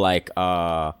full of like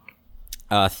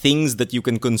things that you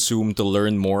can consume to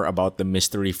learn more about the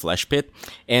mystery flesh pit.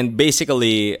 And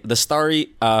basically, the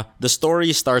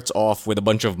story starts off with a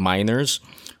bunch of miners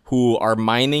who are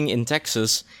mining in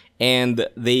Texas, and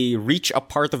they reach a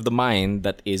part of the mine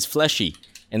that is fleshy,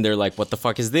 and they're like, "What the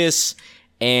fuck is this?"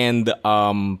 And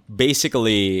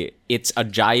basically, it's a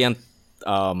giant,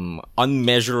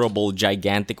 unmeasurable,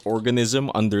 gigantic organism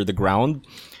under the ground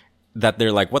that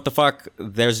they're like, what the fuck?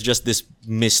 There's just this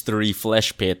mystery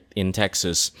flesh pit in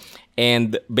Texas.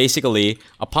 And basically,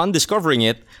 upon discovering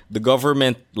it, the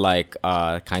government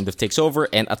kind of takes over,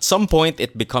 and at some point,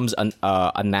 it becomes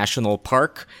a national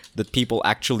park that people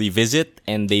actually visit,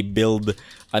 and they build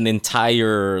an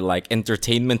entire like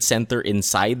entertainment center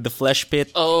inside the flesh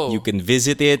pit. Oh. You can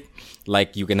visit it,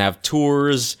 like you can have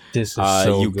tours. This is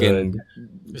so you good.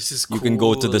 This is cool. You can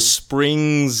go to the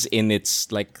springs in its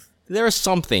like there's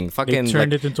something They fucking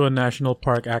turned like, it into a national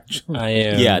park, actually. I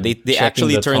am Yeah, they checking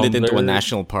actually the turned it into a Tumblr.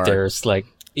 national park. There's like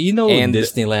And-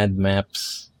 Disneyland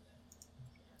maps.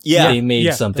 yeah, They made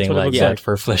Yeah, something that's what it like looks that like.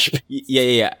 for Flesh.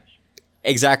 Yeah.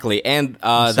 Exactly. And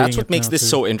that's seeing what it makes now, this too.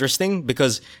 so interesting,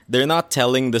 because they're not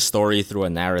telling the story through a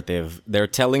narrative. They're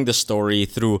telling the story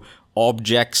through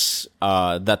objects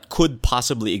that could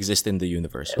possibly exist in the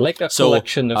universe. Like a So,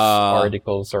 collection of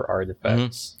articles or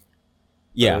artifacts.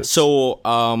 Yeah. So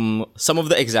some of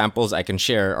the examples I can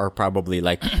share are probably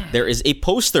like there is a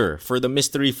poster for the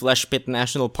Mystery Flesh Pit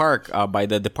National Park by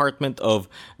the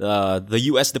the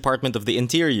U.S. Department of the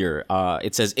Interior.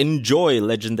 It says enjoy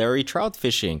legendary trout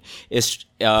fishing.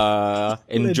 Enjoy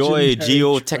Legendary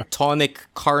geotectonic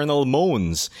carnal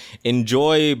moans.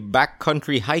 Enjoy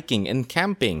backcountry hiking and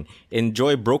camping.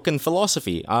 Enjoy broken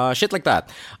philosophy. Shit like that.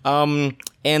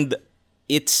 And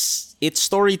it's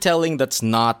storytelling that's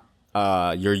not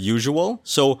your usual.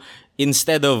 So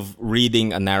instead of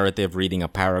reading a narrative, reading a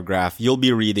paragraph, you'll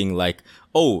be reading like,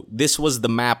 oh, this was the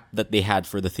map that they had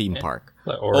for the theme park.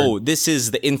 Or- Oh, this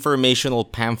is the informational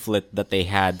pamphlet that they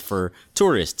had for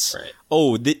tourists. Right.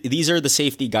 Oh, these are the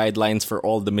safety guidelines for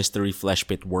all the mystery flesh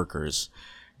pit workers.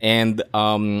 And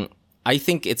I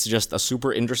think it's just a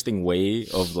super interesting way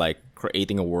of like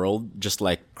creating a world, just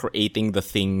like creating the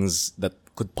things that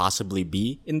could possibly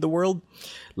be in the world.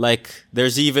 Like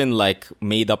there's even like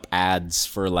made up ads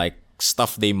for like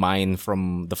stuff they mine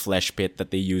from the flesh pit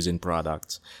that they use in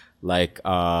products. Like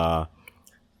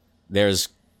there's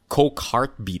Coke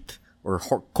Heartbeat or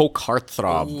Coke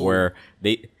Heartthrob, where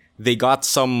they got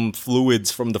some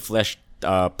fluids from the flesh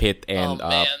pit and Oh,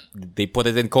 man. they put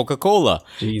it in Coca-Cola,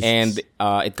 Jesus. and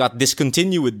it got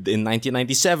discontinued in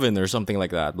 1997 or something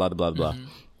like that. Blah blah blah.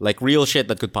 Like real shit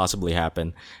that could possibly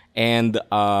happen. And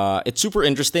it's super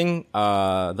interesting.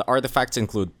 The artifacts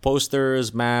include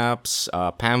posters, maps,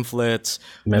 pamphlets,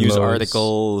 news Memos.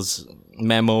 articles,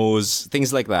 memos,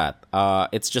 things like that.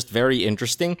 It's just very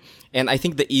interesting. And I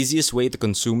think the easiest way to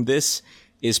consume this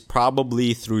is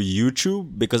probably through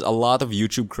YouTube, because a lot of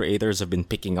YouTube creators have been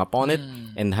picking up on it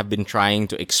and have been trying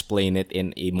to explain it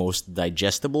in a most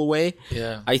digestible way.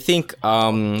 Yeah. I think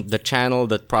the channel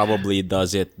that probably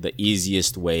does it the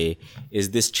easiest way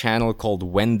is this channel called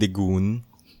Wendigoon.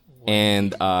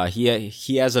 And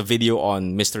he has a video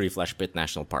on Mystery Flesh Pit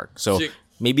National Park. So Sick.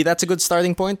 maybe that's a good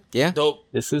starting point. Yeah. Dope.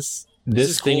 This is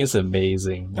thing cool. is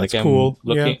amazing. That's like I'm cool,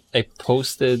 looking yeah. I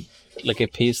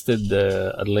pasted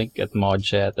a link at Mod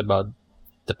Chat about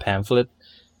the pamphlet.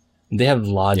 They have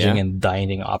lodging Yeah. and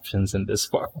dining options in this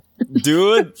farm.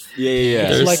 Dude. Yeah.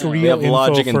 There's like they real have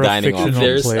lodging info and for a dining fictional options.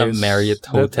 There's a place. Marriott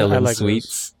Hotel I and like those.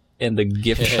 Suites, and the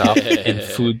gift shop and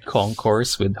food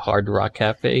concourse with Hard Rock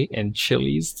Cafe and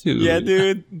Chili's too. Yeah,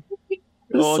 dude.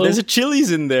 Oh, so- there's a Chili's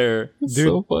in there. It's Dude,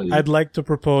 so funny. I'd like to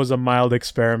propose a mild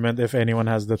experiment if anyone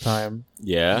has the time.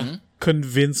 Yeah.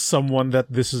 Convince someone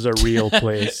that this is a real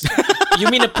place. You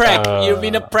mean a prank? You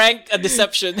mean a prank? A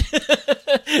deception?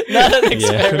 Not an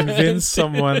experiment. Convince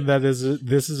someone that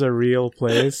this is a real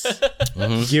place.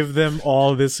 Give them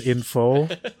all this info.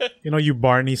 You know, you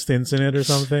Barney Stinson it or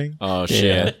something. Oh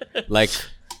shit. Like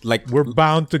We're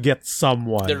bound to get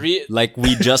someone. like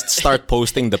we just start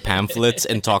posting the pamphlets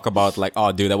and talk about like,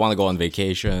 oh dude, I want to go on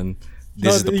vacation.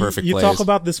 This is the perfect you place. talk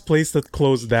about this place that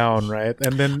closed down, right?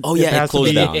 And then oh yeah, it has to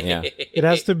closed be- down. Yeah. It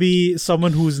has to be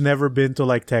someone who's never been to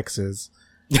like Texas.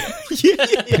 You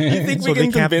think So we they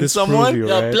can can't convince disprove someone you,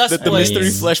 No, right? plus that the points. mystery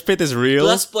flesh pit is real?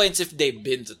 Plus points if they've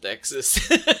been to Texas.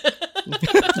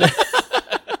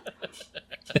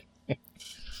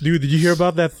 Dude, did you hear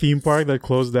about that theme park that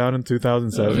closed down in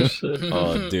 2007?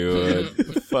 Oh, dude.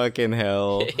 Fucking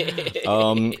hell.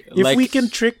 If we can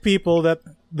trick people that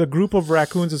the group of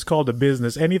raccoons is called a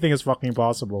business, anything is fucking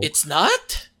possible. It's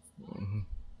not?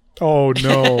 Oh,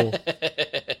 no.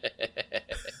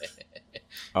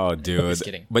 Oh, dude. Just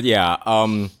kidding. But yeah,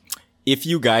 if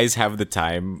you guys have the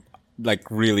time, like,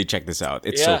 really check this out.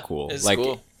 It's so Yeah, cool. it's Like,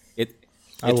 cool. it's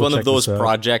will one of check those this out.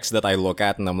 projects that I look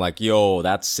at and I'm like, yo,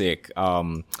 that's sick.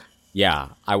 Yeah,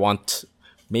 I want.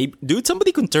 Maybe, dude,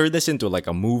 somebody can turn this into like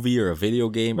a movie or a video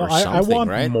game or I something, want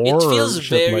right? more It feels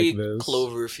shit very like this.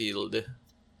 Cloverfield.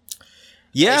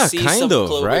 Yeah, I see kind some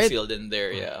of, right? Cloverfield in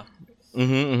there, yeah.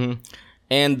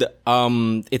 And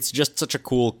it's just such a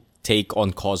cool take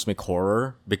on cosmic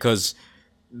horror because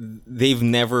they've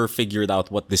never figured out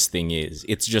what this thing is.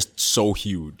 It's just so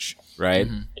huge, right?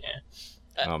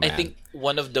 Oh, I man. think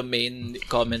one of the main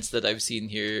comments that I've seen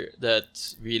here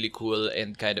that's really cool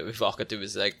and kind of evocative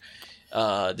is like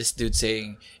this dude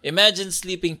saying, imagine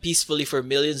sleeping peacefully for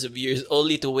millions of years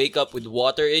only to wake up with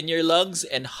water in your lungs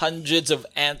and hundreds of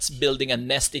ants building a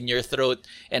nest in your throat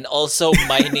and also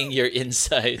mining your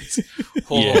insides.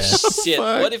 Holy Yeah. shit.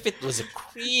 Fuck. What if it was a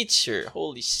creature?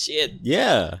 Holy shit.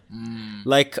 Yeah.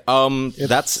 Like, It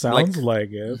that's sounds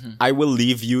like it. I will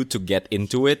leave you to get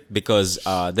into it because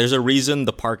there's a reason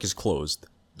the park is closed.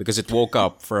 Because it woke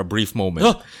up for a brief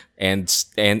moment and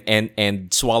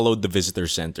swallowed the visitor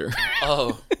center.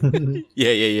 Oh.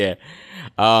 Yeah.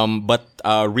 But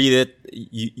read it.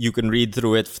 You can read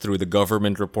through it through the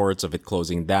government reports of it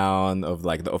closing down, of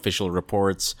like the official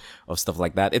reports of stuff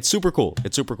like that. It's super cool.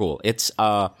 It's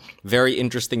a very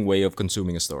interesting way of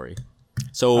consuming a story.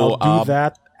 So I'll do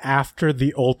that after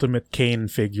the Ultimate Kane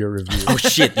figure review. Oh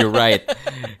shit, you're right.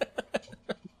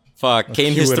 Fuck,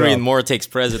 Kane cue it history up. and more takes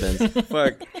precedence.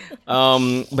 Fuck.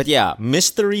 But yeah,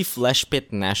 Mystery Flesh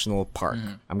Pit National Park.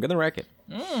 I'm gonna wreck it.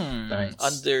 Nice.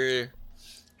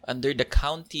 Under the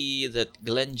county that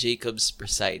Glenn Jacobs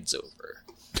presides over.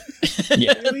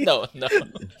 Yeah. No.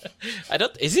 I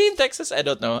don't. Is he in Texas? I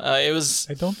don't know. It was.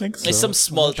 I don't think so. It's some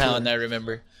small I'm not town. I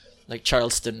remember, like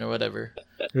Charleston or whatever.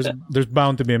 There's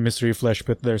bound to be a mystery flesh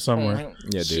pit there somewhere.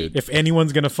 Yeah, dude. If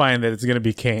anyone's gonna find it, it's gonna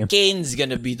be Kane. Kane's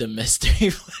gonna be the mystery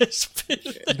flesh pit.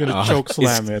 He's gonna choke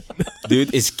slam it.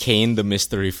 Dude, is Kane the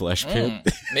Mystery Flesh Pit?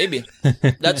 Maybe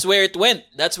that's where it went.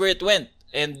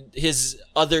 And his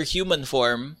other human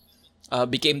form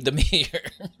became the mayor.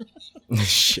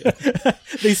 Shit.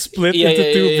 They split Yeah, into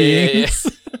yeah, two yeah, yeah, beings.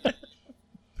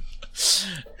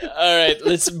 All right,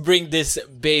 let's bring this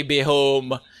baby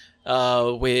home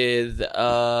with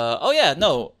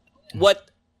what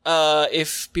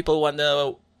if people want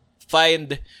to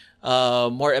find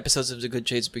more episodes of the Good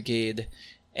Trades Brigade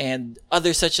and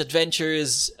other such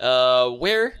adventures,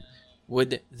 where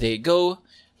would they go?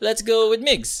 Let's go with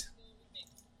Migs.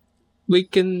 We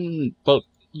can, well,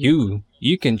 you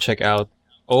can check out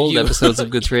old episodes of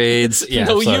Good Trades. Yeah,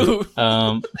 No, sorry. you.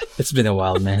 It's been a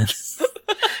while, man.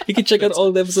 You can check out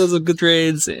old episodes of Good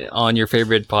Trades on your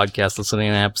favorite podcast listening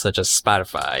apps such as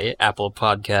Spotify, Apple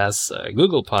Podcasts,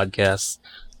 Google Podcasts,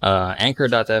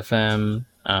 Anchor.fm.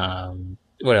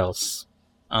 What else?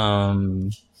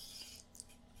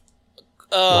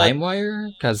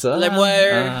 LimeWire, Kazaa,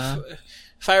 LimeWire,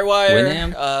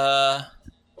 Firewire. Winamp.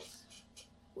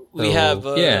 We So, have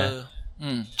yeah.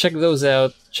 Check those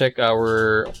out. Check out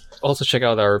our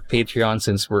Patreon,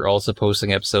 since we're also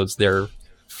posting episodes there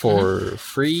for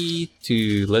free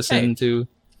to listen to.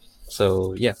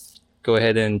 So yeah, go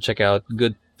ahead and check out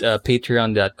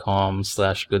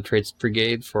patreon.com/Good Trades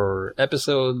Brigade for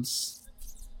episodes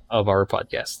of our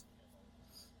podcast.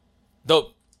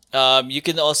 Dope. You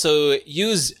can also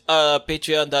use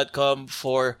patreon.com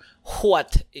for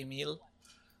what, Emil?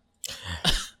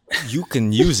 You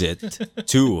can use it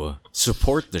to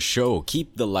support the show,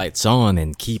 keep the lights on,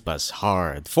 and keep us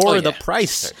hard. For the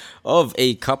price of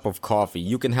a cup of coffee,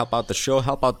 you can help out the show,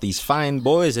 help out these fine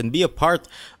boys, and be a part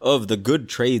of the Good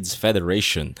Trades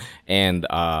Federation. And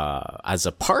as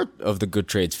a part of the Good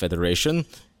Trades Federation,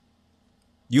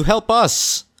 you help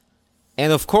us.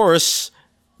 And of course,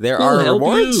 there are Help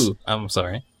rewards. you. I'm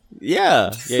sorry.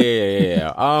 Yeah.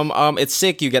 It's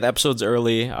sick. You get episodes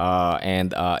early,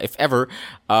 and if ever,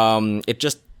 it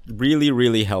just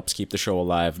really helps keep the show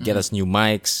alive. Get us new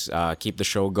mics, keep the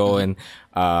show going,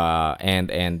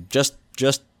 and just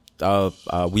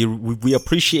we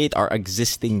appreciate our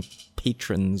existing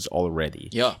patrons already.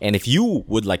 Yeah. And if you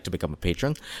would like to become a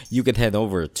patron, you can head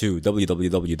over to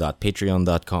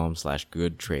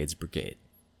www.patreon.com/goodtradesbrigade.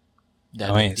 That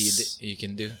Nice. indeed you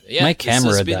can do. Yeah, My this has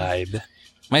camera been- died.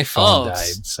 My phone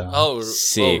died. So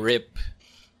Sick. rip.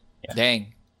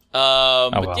 Dang.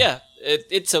 well. But yeah,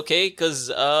 it's okay because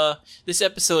this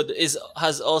episode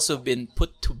has also been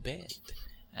put to bed.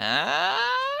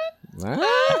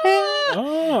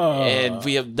 And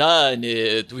we have done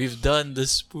it. We've done the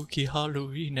spooky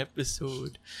Halloween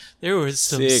episode. There were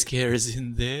some Sick. scares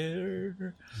in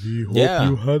there. We hope Yeah.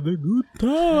 you had a good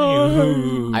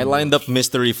time. I lined up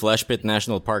Mystery Flesh Pit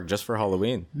National Park just for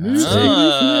Halloween.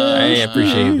 I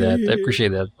appreciate that. I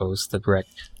appreciate that post, that rec.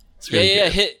 It's really Yeah.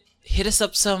 good. Hit us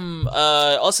up some.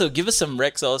 Also, give us some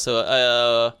recs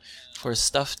also. For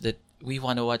stuff that we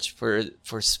want to watch for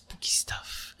spooky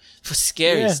stuff, for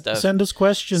scary stuff. Send us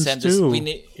questions Send us- too we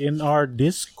need- in our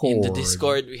Discord. In the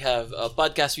Discord, we have a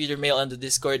podcast reader mail on the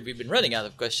Discord. We've been running out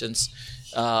of questions.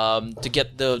 To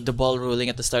get the ball rolling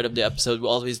at the start of the episode, we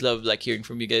always love hearing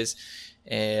from you guys,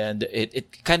 and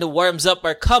it kind of warms up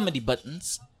our comedy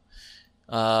buttons.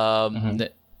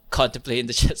 Contemplate in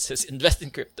the chat says invest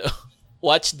in crypto.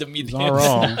 Watch the media. Not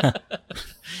wrong.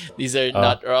 These are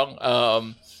not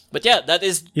wrong. But yeah, that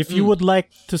is. If you would like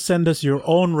to send us your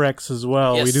own recs as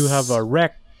well, we do Yes. have a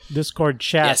rec Discord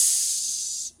chat.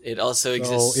 Yes, it also So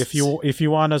exists. if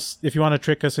you want to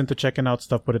trick us into checking out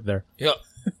stuff, put it there. Yeah.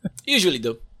 Usually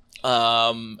do.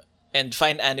 And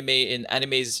find anime in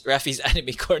Rafi's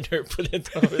anime corner. Put it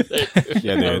over there too.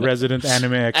 Yeah, Our dude. resident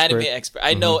anime expert. Anime expert.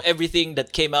 I know everything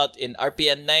that came out in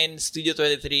RPN 9, Studio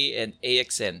 23, and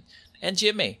AXN and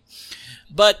GMA.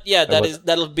 But yeah,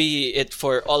 that'll be it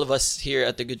for all of us here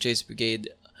at the Good Trades Brigade.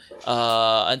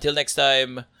 Until next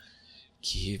time,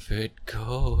 keep it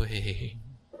going.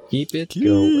 Keep it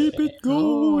going.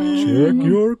 Check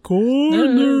your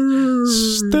corner.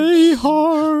 Stay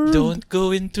hard. Don't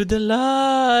go into the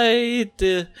light.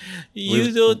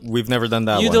 We've never done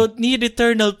that You one. don't need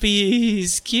eternal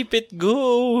peace. Keep it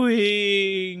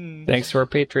going. Thanks to our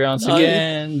Patreons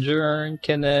again, Jern,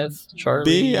 Kenneth, Charlie.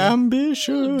 Be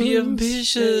ambitious. Be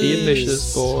ambitious. Be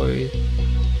ambitious, boy.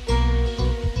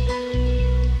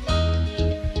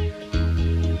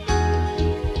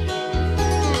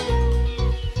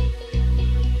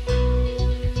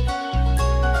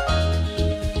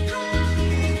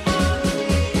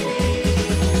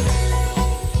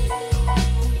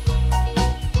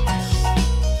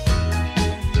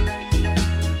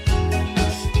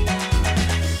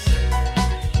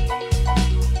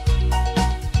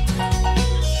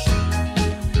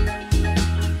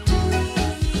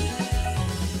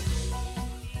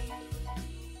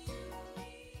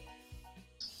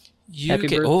 Happy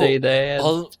birthday, Dad.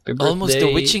 Happy almost the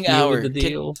birthday, witching deal hour. with the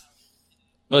deal.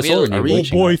 Oh, it's Will- already Are we- Oh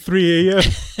witching boy, hour. 3 a.m.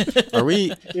 Are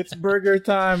we? It's burger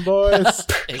time, boys.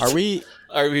 Are we?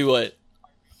 Are we what?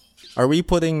 Are we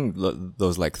putting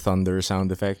those thunder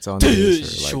sound effects on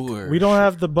this? Sure. We don't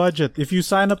have the budget. If you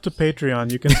sign up to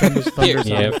Patreon, you can send us thunder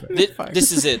Here. sound Yep. effects.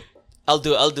 This is it. I'll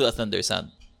do a thunder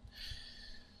sound.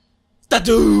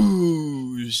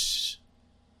 Tadoosh.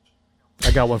 I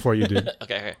got one for you, dude.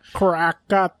 Okay.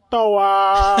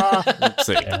 Krakatoa.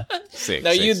 Sick. Sick.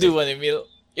 Now sick, you sick. do one, Emil.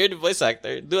 You're the voice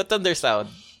actor. Do a thunder sound.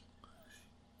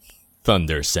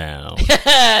 Thunder sound.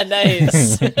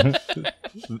 Nice.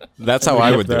 That's how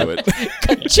I would do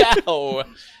it. Ciao. All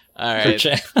right.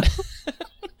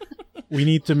 We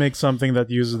need to make something that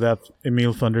uses that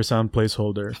Emil Thunder sound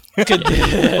placeholder.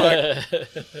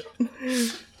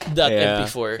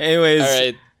 .mp4. Anyways, All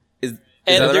right. is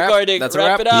And that a wrap? recording. That's a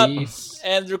Wrap wrap. it up. Peace.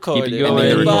 And recording. going. Ending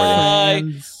the recording. Bye.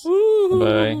 Friends, Woo.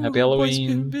 Bye. Happy Boys, Halloween.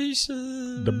 be ambitious.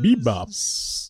 The bebop.